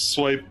little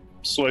swipe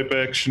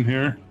action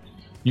here.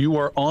 You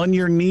are on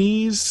your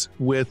knees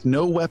with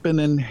no weapon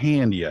in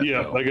hand yet.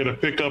 Yeah, though. I got to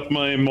pick up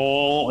my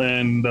maul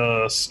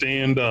and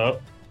stand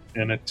up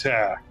and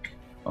attack.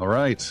 All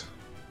right.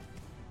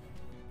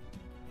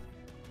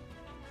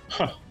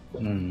 Huh.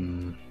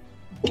 Hmm.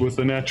 With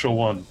a natural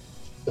 1.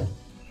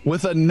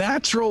 With a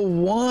natural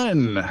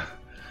 1.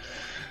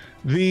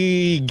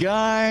 The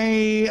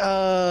guy,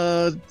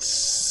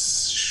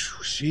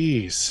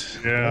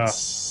 jeez. Yeah.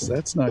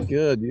 That's not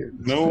good.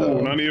 No,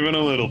 not even a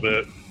little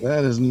bit.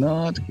 That is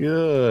not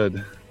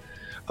good.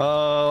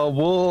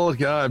 Well,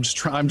 God,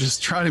 I'm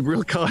just trying to be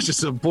real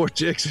cautious of poor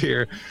Jix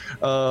here.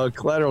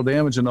 Collateral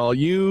damage and all.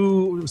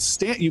 You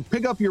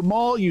pick up your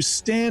maul, you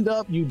stand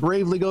up, you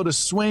bravely go to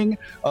swing,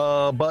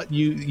 but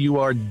you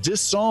are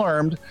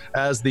disarmed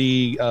as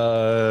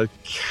the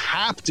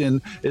captain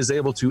is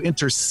able to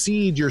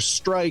intercede your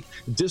strike,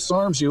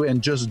 disarms you,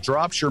 and just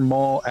drops your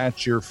maul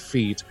at your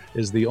feet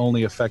is the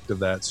only effect of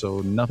that. So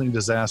nothing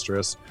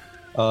disastrous.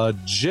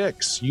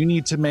 Jix, you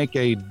need to make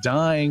a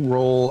dying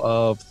roll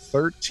of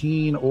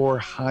 13 or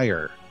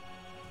higher.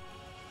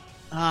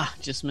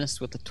 Just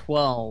missed with a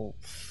 12.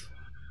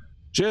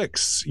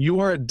 Jix, you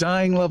are at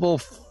dying level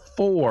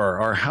 4.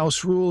 Our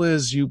house rule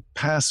is you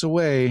pass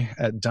away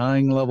at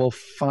dying level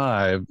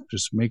 5.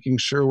 Just making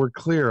sure we're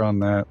clear on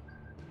that.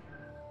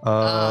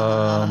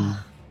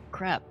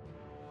 Crap.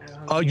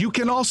 You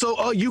can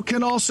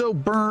also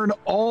burn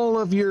all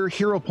of your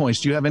hero points.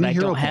 Do you have any I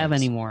hero don't points? have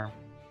any more.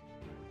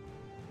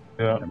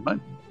 Yeah. Never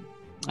mind.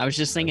 I was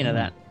just thinking of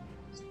that.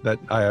 That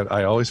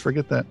I always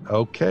forget that.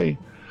 Okay.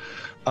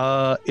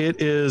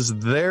 It is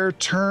their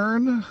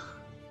turn.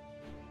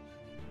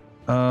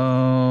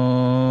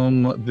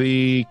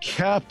 The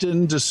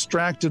captain,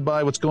 distracted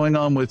by what's going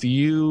on with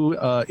you,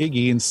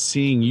 Iggy, and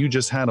seeing you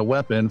just had a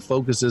weapon,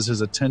 focuses his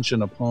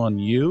attention upon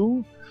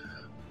you.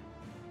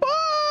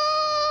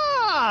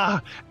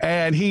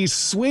 And he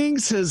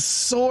swings his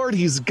sword.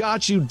 He's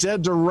got you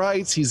dead to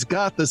rights. He's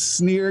got the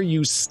sneer.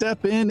 You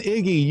step in,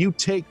 Iggy. You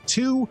take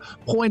 2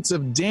 points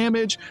of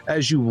damage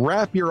as you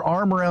wrap your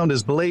arm around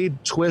his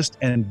blade, twist,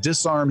 and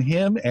disarm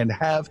him, and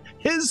have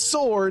his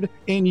sword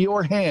in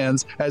your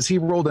hands as he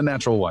rolled a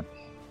natural 1.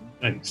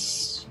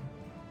 Nice.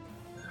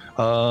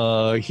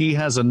 He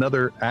has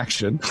another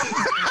action.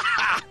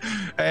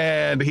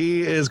 And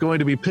he is going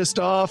to be pissed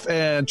off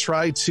and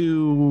try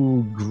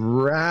to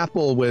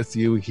grapple with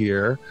you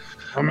here.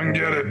 Come and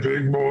get it,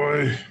 big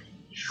boy.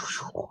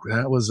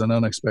 That was an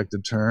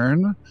unexpected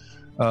turn.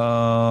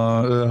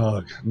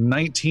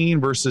 19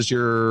 versus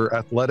your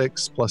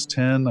athletics plus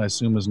 10, I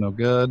assume is no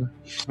good.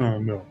 Oh,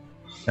 no.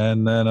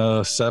 And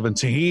then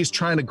 17. He's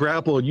trying to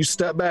grapple. You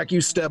step back,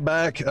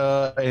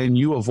 and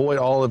you avoid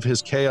all of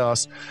his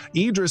chaos.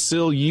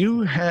 Idrisil,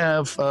 you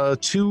have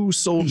 2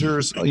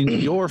 soldiers in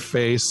your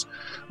face.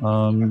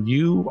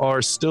 You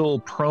are still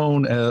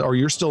prone, or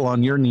you're still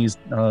on your knees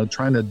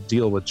trying to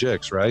deal with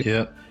Jix, right?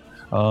 Yeah.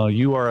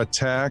 You are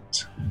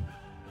attacked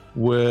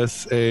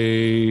with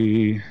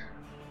a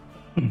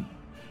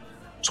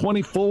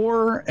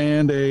 24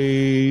 and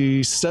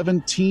a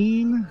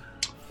 17.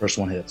 First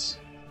one hits.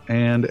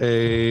 And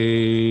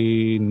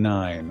a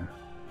 9.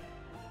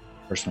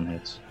 First one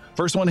hits.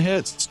 First one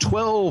hits.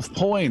 12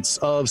 points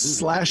of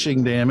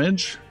slashing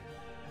damage.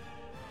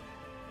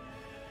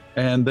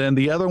 And then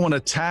the other one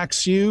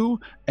attacks you,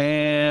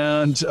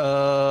 and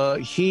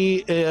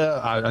he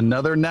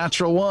another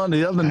natural 1.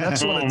 The other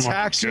next one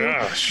attacks you,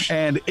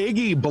 and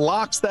Iggy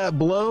blocks that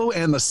blow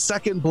and the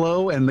second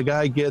blow, and the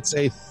guy gets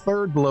a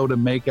third blow to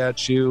make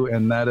at you,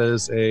 and that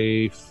is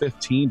a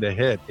 15 to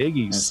hit.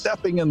 Iggy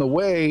stepping in the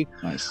way,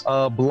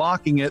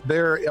 blocking it.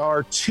 There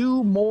are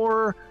 2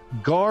 more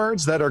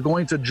guards that are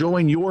going to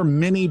join your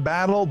mini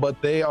battle,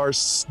 but they are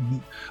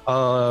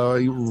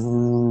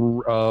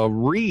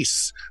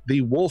Reese,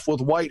 the wolf with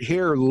white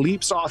hair,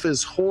 leaps off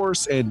his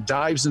horse and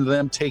dives into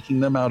them, taking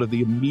them out of the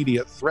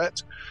immediate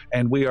threat.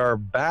 And we are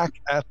back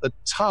at the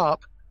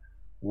top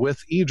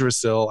with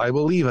Idrisil. I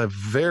believe a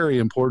very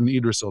important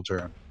Idrisil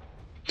turn.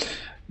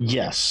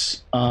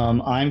 Yes.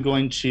 I'm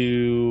going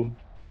to...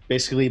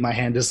 Basically, my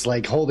hand is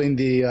like holding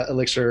the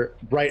elixir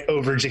right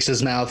over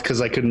Jix's mouth because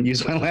I couldn't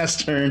use my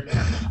last turn.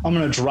 I'm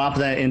going to drop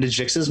that into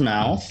Jix's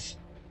mouth.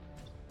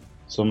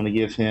 So I'm going to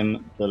give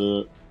him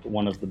the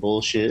one of the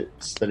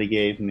bullshits that he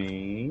gave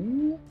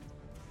me.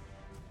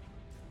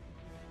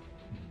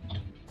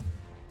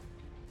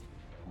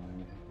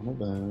 One of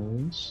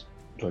those.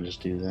 Do I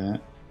just do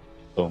that?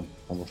 Boom.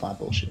 Level 5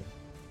 bullshit.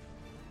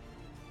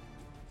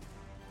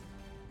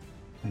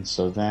 And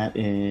so that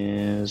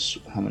is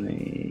how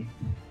many?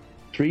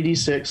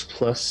 3d6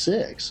 plus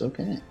 6.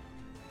 Okay.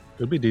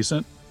 Could be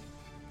decent.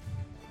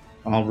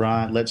 All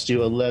right. Let's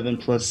do 11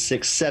 plus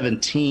 6,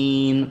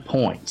 17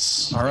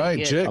 points. All right,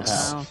 Take it.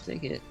 Jix. I'll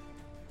take it.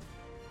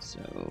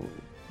 So,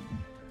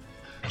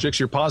 Jix,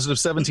 you're positive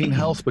 17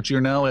 health, but you're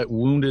now at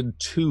wounded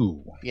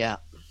 2. yeah.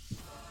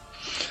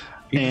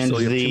 And So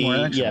you have 2 more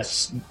actions.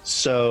 yes.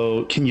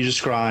 So can you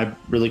describe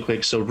really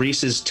quick? So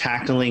Reese is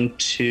tackling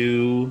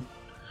 2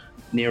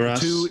 near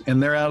us. 2,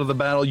 and they're out of the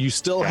battle. You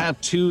still have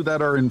 2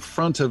 that are in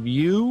front of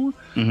you,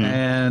 Mhm.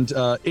 and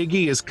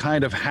Iggy is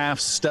kind of half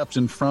stepped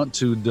in front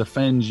to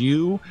defend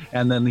you,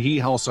 and then he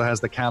also has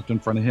the captain in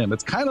front of him.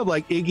 It's kind of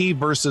like Iggy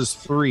versus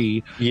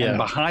 3, Yeah. and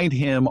behind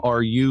him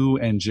are you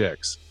and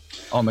Jix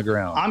on the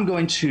ground. I'm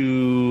going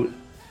to...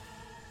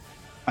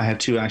 I have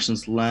 2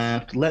 actions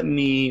left. Let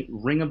me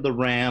Ring of the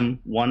Ram,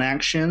 1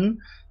 action.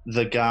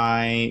 The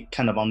guy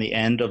kind of on the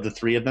end of the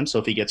 3 of them. So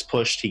if he gets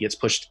pushed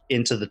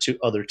into the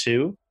other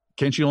 2.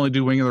 Can't you only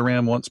do Wing of the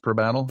Ram once per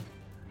battle?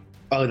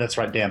 Oh, that's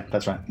right. Damn,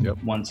 that's right.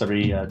 Yep. Once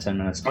every 10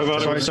 minutes. I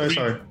thought it was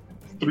Sorry.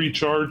 3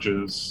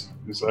 charges.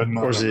 Is that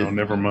Or is it- no,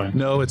 never mind.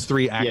 No, it's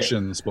 3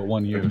 actions, but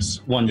 1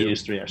 use. 1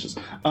 use, 3 actions.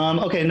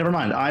 Okay, never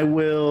mind. I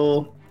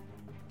will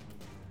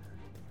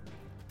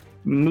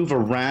move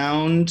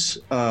around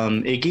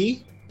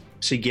Iggy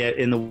to get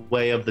in the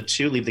way of the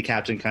 2. Leave the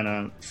captain kind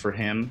of for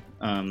him.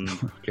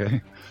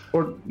 Okay.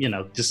 Or,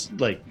 just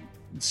like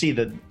see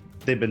that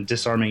they've been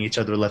disarming each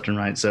other left and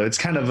right. So it's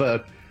kind of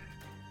a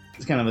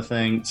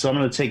thing. So I'm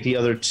going to take the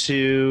other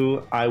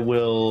 2. I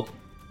will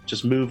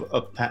just move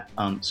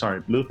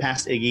move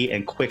past Iggy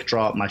and quick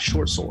draw my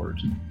short sword.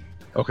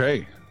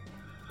 Okay.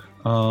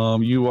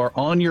 You are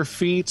on your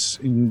feet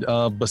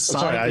beside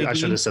Sorry, I Iggy.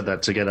 should have said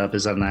that to get up.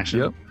 Is that an action?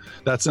 Yep.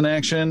 That's an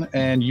action,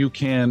 and you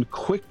can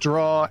quick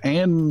draw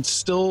and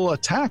still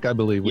attack, I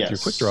believe, with your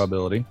Yes. quick draw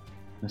ability.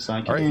 Yes, I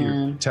can. All right,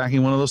 you're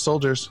attacking one of those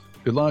soldiers.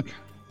 Good luck.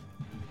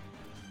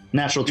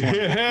 Natural 20.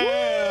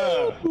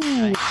 Yeah!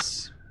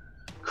 Nice.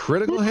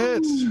 Critical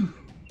hit.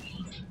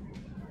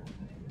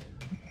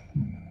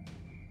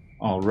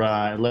 All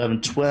right,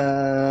 11,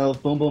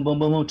 12, boom, boom, boom,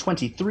 boom, boom,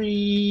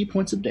 23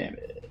 points of damage.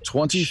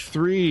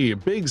 23.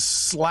 Big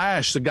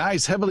slash. The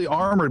guy's heavily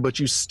armored, but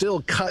you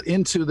still cut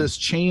into this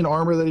chain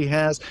armor that he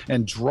has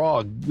and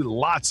draw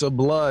lots of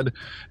blood.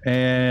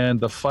 And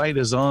the fight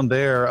is on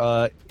there.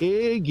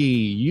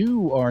 Iggy,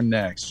 you are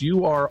next.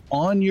 You are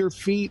on your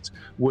feet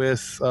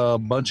with a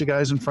bunch of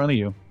guys in front of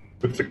you.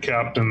 With the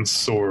captain's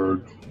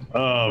sword.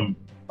 I'm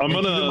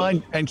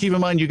gonna. Keep in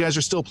mind, you guys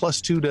are still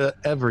 +2 to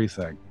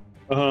everything.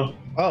 Oh.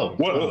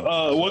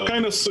 What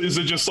kind of is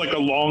it? Just like a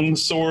long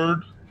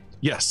sword?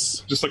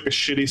 Yes. Just like a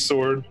shitty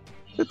sword.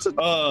 It's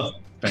a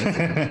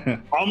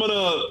I'm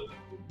gonna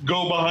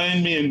go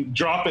behind me and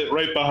drop it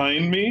right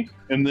behind me,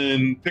 and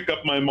then pick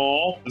up my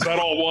maul. Is that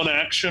all 1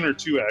 action or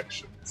 2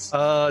 actions?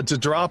 to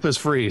drop is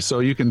free, so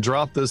you can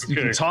drop this. You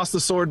can Okay. toss the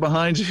sword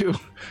behind you.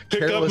 Pick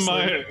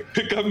carelessly.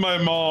 up my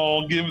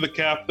maul, give the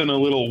captain a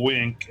little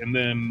wink, and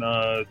then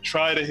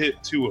try to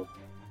hit 2 of them.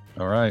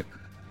 All right.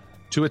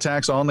 2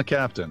 attacks on the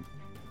captain.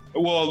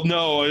 Well,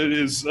 no, it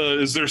is.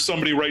 Is there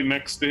somebody right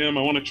next to him?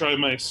 I want to try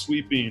my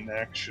sweeping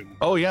action.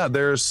 Oh yeah,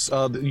 there's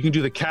you can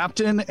do the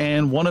captain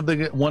and one of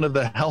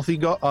the healthy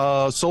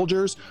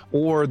soldiers,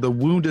 or the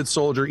wounded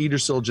soldier.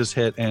 Idrisil just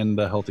hit, and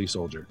the healthy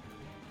soldier.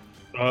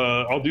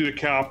 I'll do the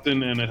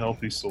captain and a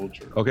healthy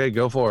soldier. Okay,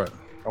 go for it.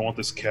 I want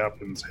this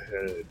captain's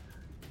head.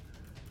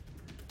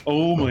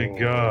 Oh my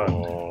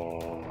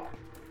god.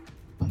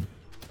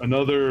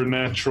 Another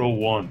natural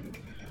 1.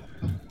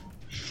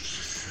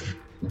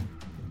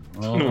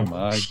 Oh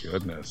my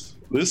goodness.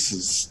 This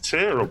is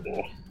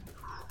terrible.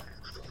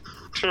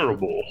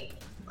 Terrible.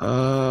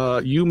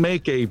 You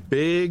make a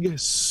big,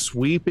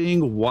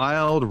 sweeping,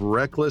 wild,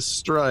 reckless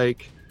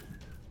strike.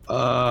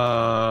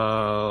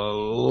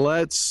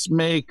 Let's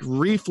make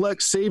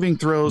reflex saving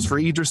throws for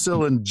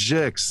Idrisil and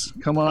Jix.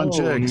 Come on,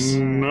 Jix.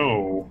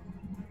 No.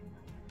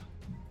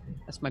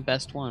 That's my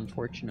best one,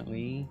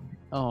 fortunately.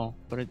 Oh,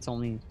 but it's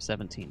only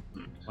 17.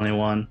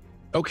 21.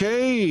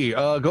 Okay,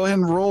 go ahead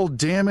and roll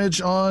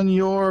damage on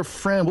your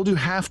friend. We'll do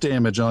half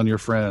damage on your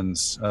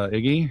friends,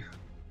 Iggy.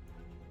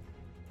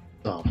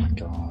 Oh my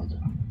god.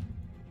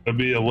 That'd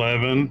be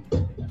 11.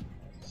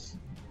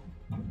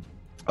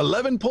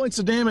 11 points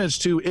of damage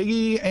to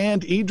Iggy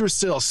and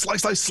Idrisil.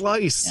 Slice, slice,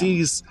 slice. Yeah.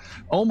 He's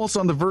almost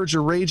on the verge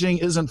of raging,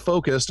 isn't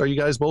focused. Are you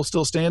guys both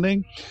still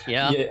standing?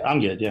 Yeah. Yeah, I'm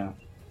good, yeah.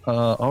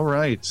 All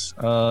right.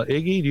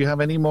 Iggy, do you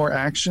have any more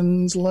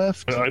actions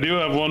left? I do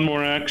have one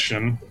more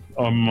action.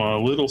 I'm a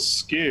little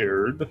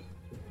scared,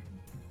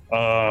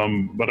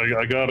 but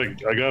I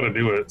gotta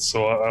do it.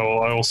 So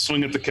I will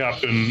swing at the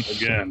captain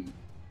again.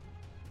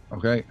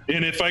 Okay.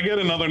 And if I get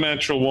another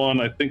natural one,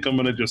 I think I'm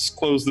gonna just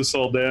close this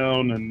all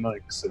down and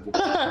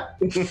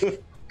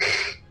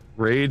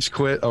Rage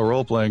quit a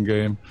role-playing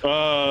game.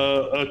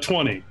 A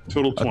 20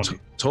 total 20.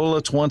 Total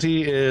of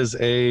 20 is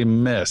a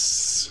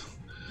miss.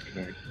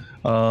 Okay.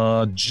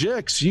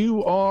 Jix,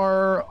 you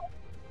are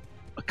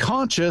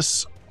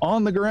conscious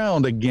on the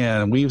ground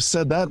again. We've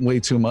said that way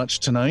too much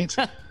tonight.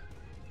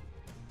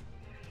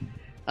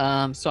 So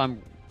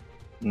I'm.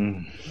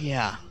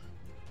 Yeah.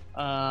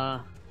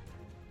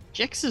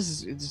 Jix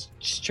is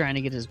just trying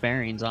to get his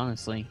bearings,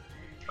 honestly.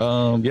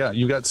 Yeah,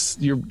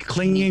 you're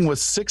clinging with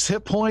 6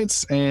 hit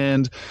points,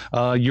 and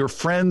your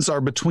friends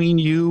are between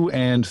you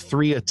and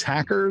 3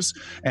 attackers,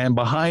 and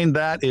behind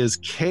that is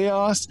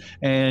chaos.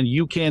 And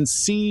you can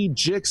see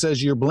Jix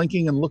as you're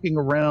blinking and looking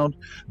around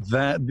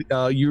that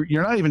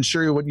you're not even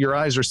sure what your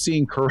eyes are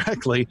seeing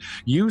correctly.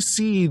 You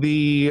see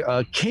the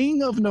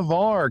King of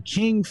Navarre,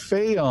 King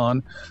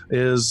Phaon,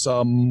 is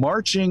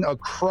marching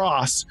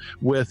across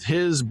with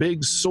his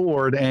big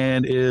sword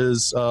and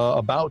is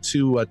about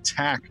to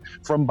attack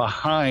from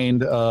behind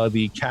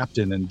the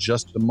captain in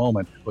just a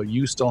moment, but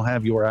you still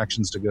have your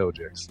actions to go,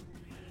 Jix.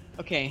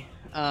 Okay.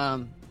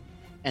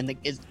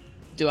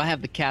 Do I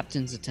have the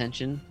captain's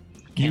attention?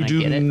 You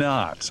do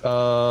not.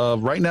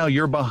 Right now,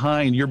 you're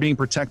behind. You're being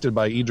protected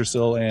by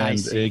Idrisil and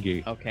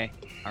Iggy. Okay.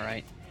 All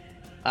right.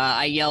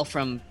 I yell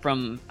from.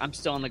 I'm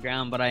still on the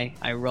ground, but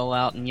I roll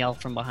out and yell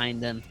from behind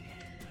them.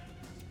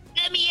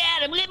 Let me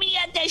at him! Let me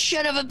at that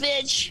son of a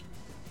bitch!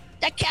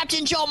 That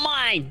captain's all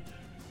mine!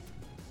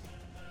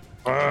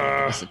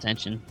 This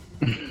attention.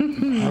 What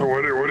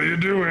are you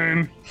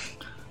doing?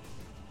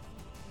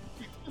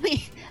 Let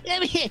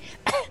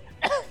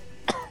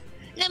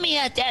me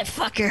at that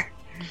fucker.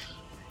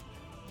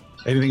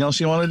 Anything else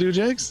you want to do,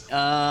 Jix?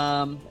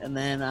 And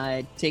then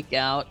I take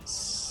out.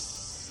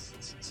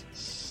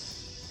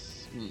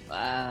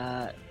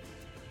 Where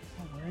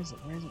is it?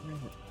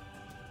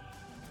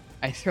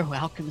 I throw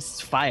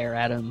Alchemist's Fire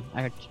at him.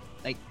 I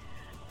like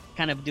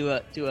kind of do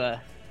a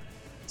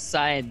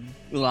side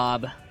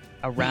lob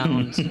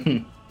around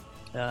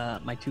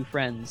my 2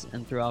 friends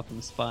and throw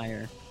Alchemist's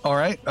Fire. All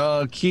right.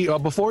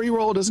 Before you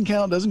roll, doesn't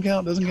count.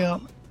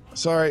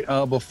 Sorry.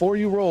 Before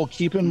you roll,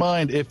 keep in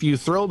mind if you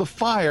throw the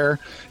fire,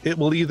 it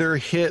will either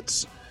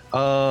hit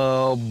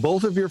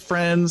both of your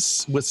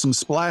friends with some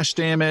splash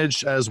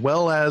damage, as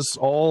well as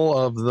all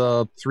of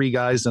the 3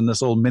 guys in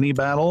this old mini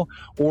battle.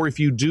 Or if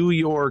you do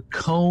your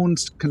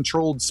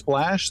cone-controlled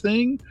splash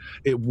thing,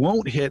 it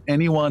won't hit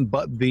anyone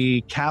but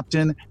the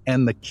captain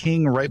and the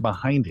king right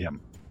behind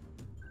him.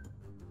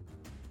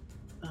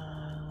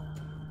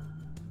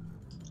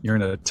 You're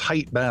in a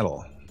tight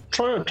battle.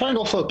 Try a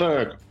triangle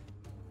footbird.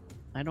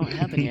 I don't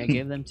have any. I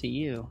gave them to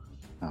you.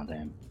 Oh,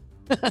 damn.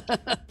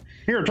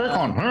 Here, take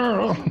one.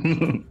 Oh,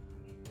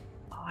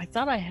 I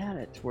thought I had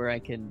it where I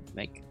could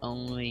make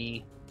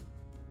only.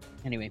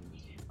 Anyway,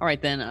 all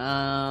right then.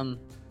 All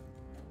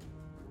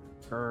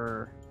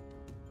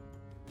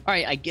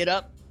right, I get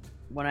up,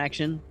 1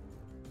 action,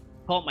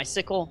 pull out my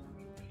sickle,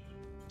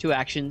 2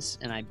 actions,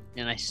 and I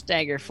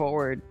stagger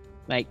forward,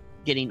 like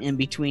getting in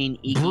between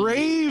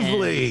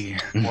Bravely.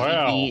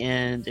 Iggy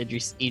and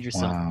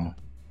Idrisil. Wow.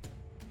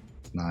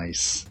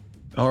 Nice.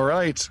 All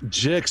right.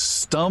 Jix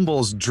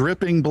stumbles,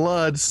 dripping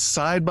blood,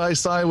 side by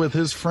side with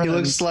his friend. He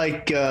looks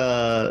like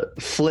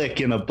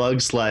Flick in A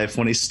Bug's Life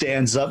when he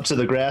stands up to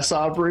the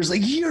grasshopper. He's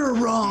like, "You're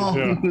wrong."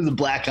 Yeah. With the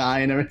black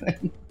eye and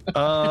everything.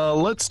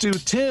 Let's do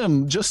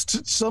Tim.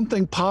 Just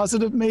something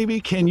positive,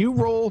 maybe. Can you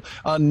roll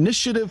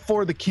initiative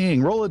for the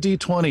king? Roll a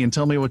d20 and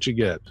tell me what you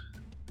get.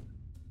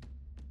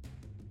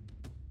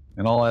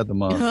 And I'll add the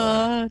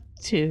modifier.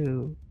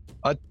 2.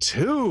 A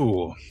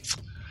 2.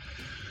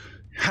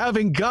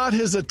 Having got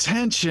his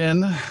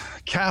attention,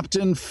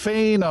 Captain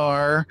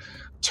Phanar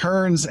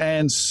turns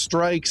and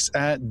strikes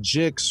at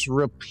Jix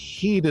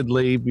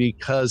repeatedly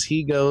because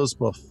he goes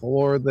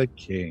before the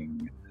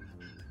king.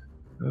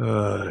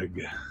 Ugh.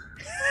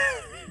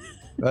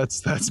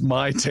 That's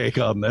my take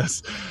on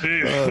this.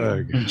 Hey,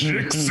 Ugh.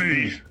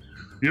 Jixie,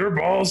 your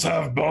balls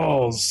have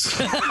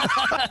balls.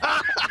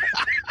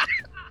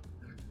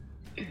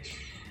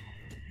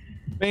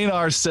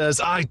 Phanar says,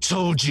 "I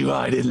told you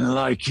I didn't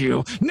like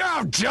you.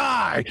 Now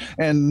die!"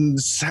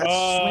 And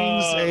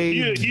swings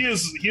a... He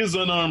is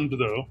unarmed,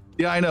 though.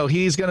 Yeah, I know.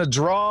 He's going to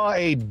draw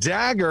a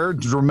dagger,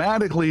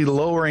 dramatically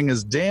lowering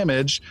his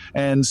damage,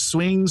 and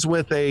swings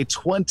with a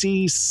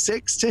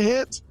 26 to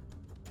hit.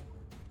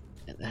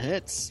 It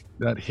hits.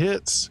 That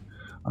hits.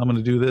 I'm going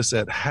to do this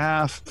at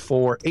half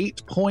for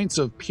 8 points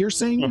of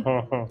piercing.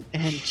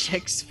 And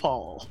Jix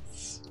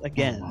falls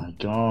again. Oh my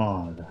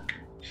god.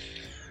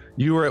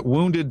 You are at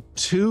wounded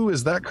 2,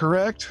 is that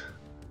correct?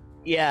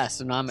 Yeah,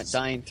 so now I'm at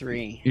dying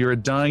 3. You're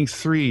at dying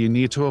 3. You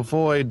need to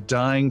avoid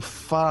dying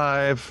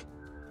 5.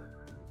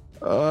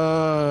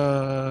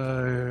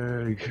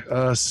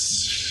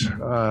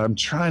 I'm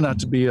trying not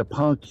to be a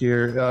punk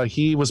here.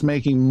 He was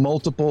making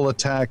multiple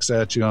attacks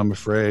at you, I'm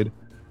afraid.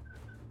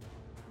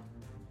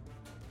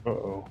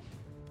 Uh-oh.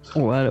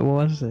 What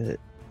was it?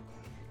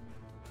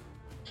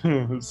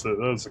 that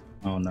was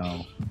Oh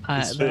no.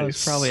 His That was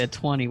face. probably a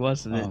 20,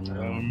 wasn't it? Oh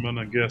no. I'm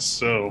gonna guess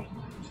so.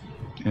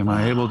 Am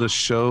I able to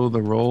show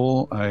the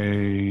roll?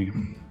 We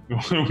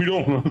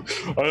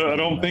don't. I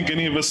don't think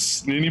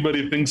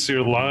anybody thinks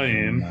you're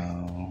lying.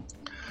 No.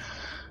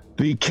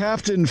 The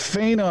Captain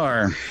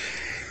Fenar,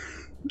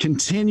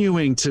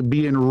 continuing to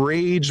be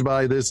enraged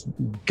by this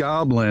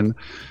goblin,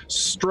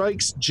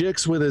 strikes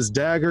Jix with his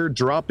dagger,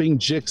 dropping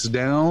Jix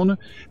down,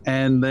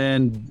 and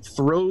then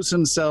throws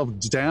himself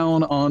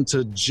down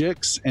onto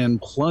Jix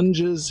and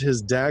plunges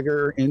his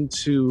dagger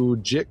into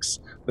Jix,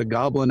 the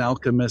goblin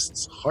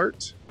alchemist's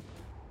heart,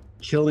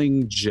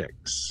 killing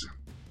Jix.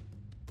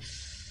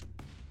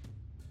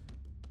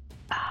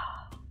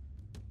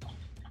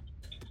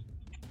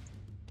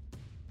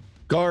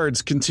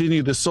 Guards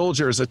continue. The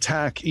soldiers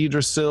attack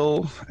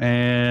Idrisil,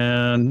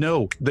 and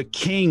no, the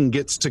king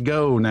gets to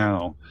go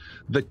now.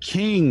 The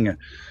king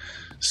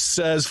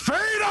says,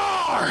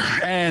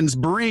 Fëanor! And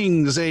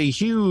brings a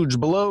huge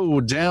blow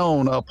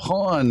down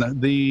upon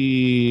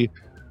the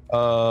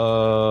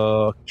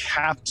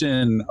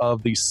captain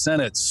of the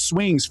Senate.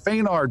 Swings.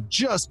 Fëanor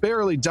just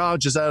barely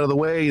dodges out of the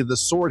way. The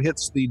sword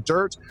hits the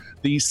dirt.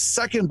 The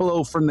second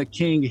blow from the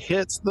king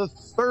hits. The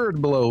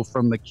third blow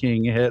from the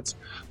king hits.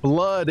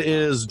 Blood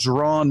is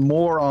drawn,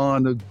 more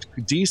on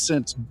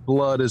decent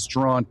blood is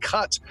drawn,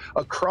 cut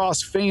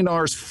across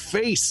Fëanor's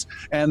face,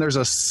 and there's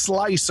a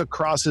slice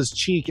across his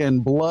cheek,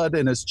 and blood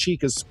in his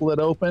cheek is split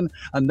open.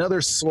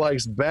 Another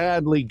slice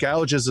badly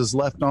gouges his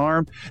left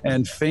arm,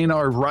 and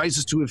Fëanor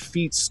rises to his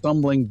feet,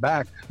 stumbling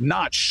back,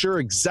 not sure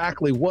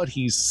exactly what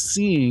he's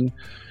seeing.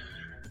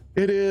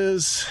 It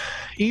is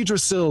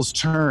Idrisil's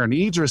turn.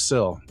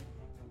 Idrisil.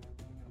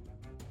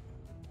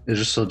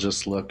 Idrisil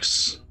just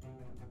looks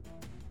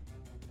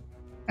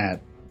at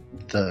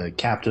the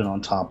captain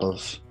on top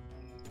of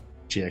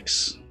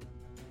Jix,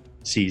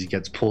 sees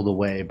gets pulled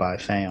away by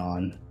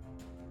Phaon,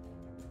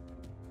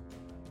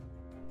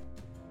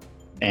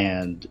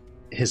 and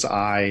his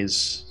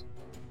eyes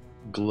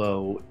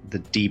glow the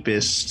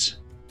deepest,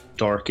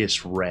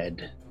 darkest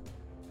red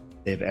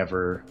they've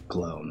ever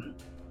glown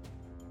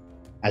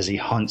as he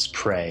hunts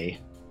prey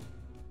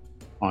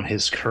on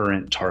his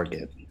current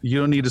target. You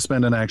don't need to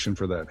spend an action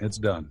for that. It's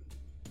done.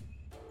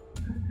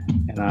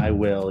 And I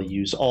will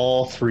use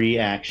all 3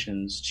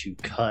 actions to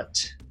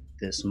cut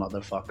this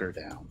motherfucker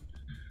down.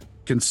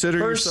 Consider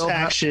First yourself.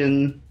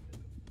 action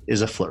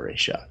is a flurry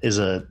shot.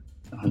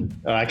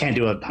 I can't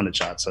do 100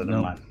 shots, so never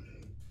No. mind.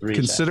 3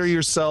 Consider attacks.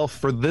 yourself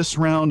for this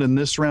round and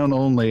this round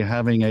only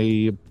having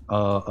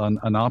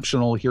an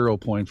optional hero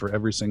point for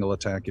every single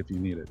attack if you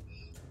need it.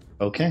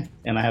 Okay,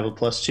 and I have a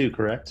 +2,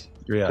 correct?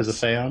 Because of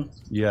Yes. Phaon?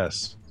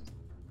 Yes.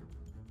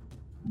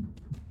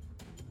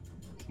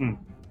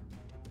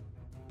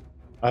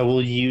 I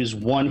will use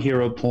 1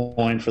 hero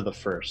point for the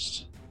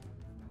first.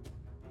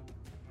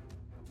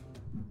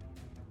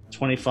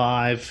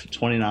 25,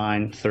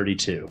 29,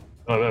 32.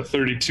 Oh, that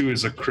 32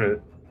 is a crit.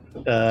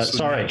 So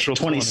Sorry, natural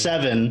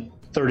 27,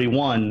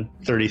 31,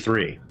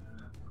 33.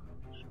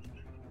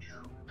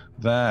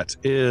 That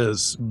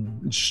is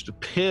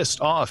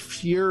pissed off,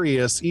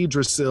 furious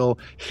Idrisil.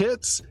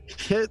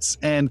 Hits,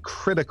 and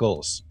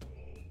criticals.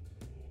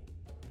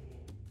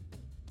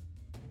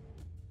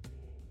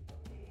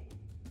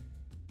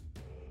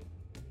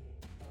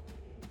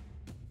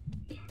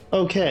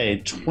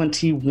 Okay,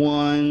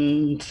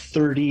 21,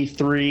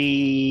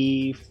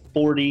 33,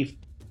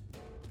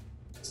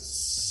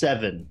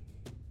 47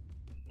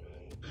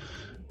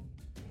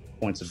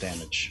 points of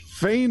damage.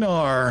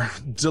 Fëanor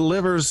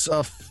delivers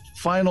a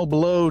final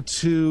blow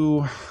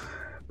to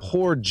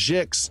poor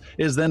Jix,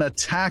 is then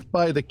attacked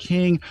by the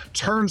king,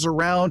 turns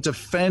around to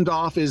fend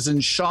off, is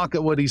in shock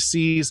at what he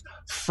sees.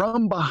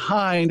 From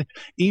behind,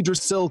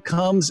 Idrisil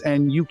comes,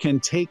 and you can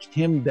take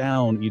him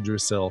down,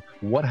 Idrisil.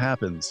 What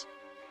happens?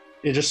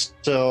 It just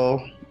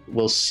so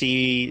we'll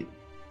see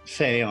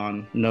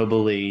Phaon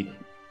nobly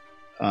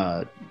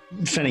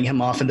fending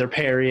him off, and they're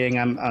parrying.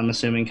 I'm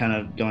assuming, kind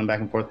of going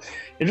back and forth.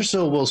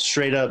 Idrisil will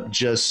straight up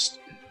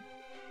just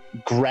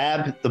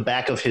grab the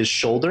back of his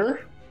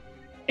shoulder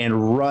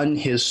and run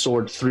his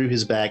sword through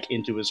his back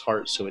into his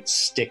heart, so it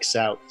sticks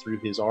out through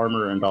his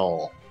armor and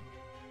all.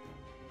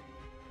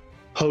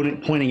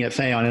 Pointing at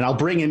Phaon, and I'll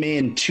bring him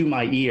in to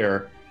my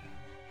ear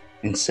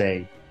and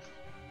say,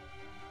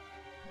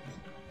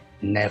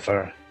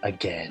 "Never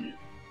again."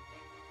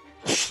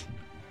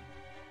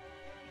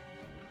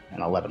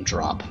 And I'll let him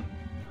drop.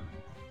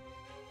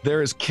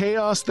 There is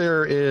chaos.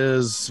 There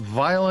is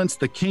violence.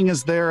 The king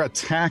is there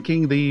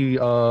attacking the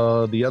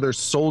other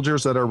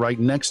soldiers that are right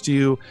next to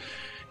you.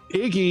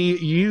 Iggy,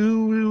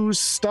 you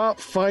stop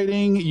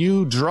fighting.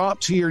 You drop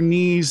to your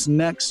knees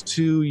next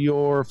to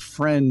your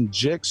friend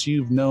Jix.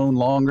 You've known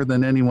longer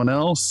than anyone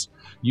else.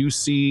 You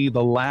see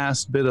the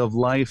last bit of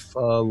life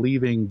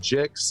leaving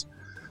Jix.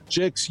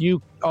 Jix,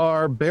 you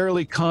are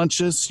barely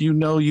conscious. You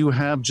know you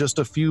have just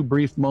a few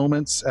brief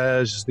moments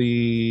as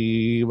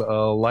the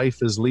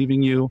life is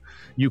leaving you.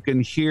 You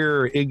can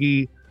hear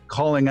Iggy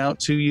calling out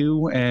to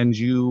you, and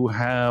you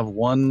have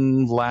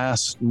one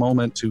last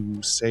moment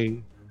to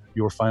say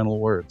your final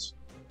words.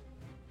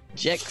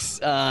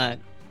 Jix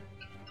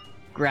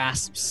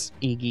grasps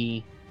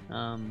Iggy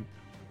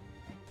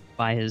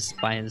by his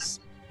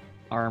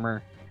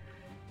armor.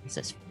 He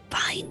says,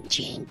 "Fine,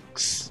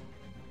 Jinx."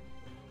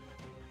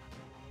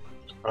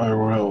 I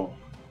will.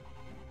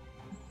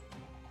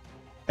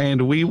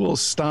 And we will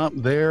stop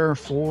there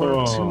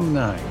for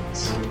tonight.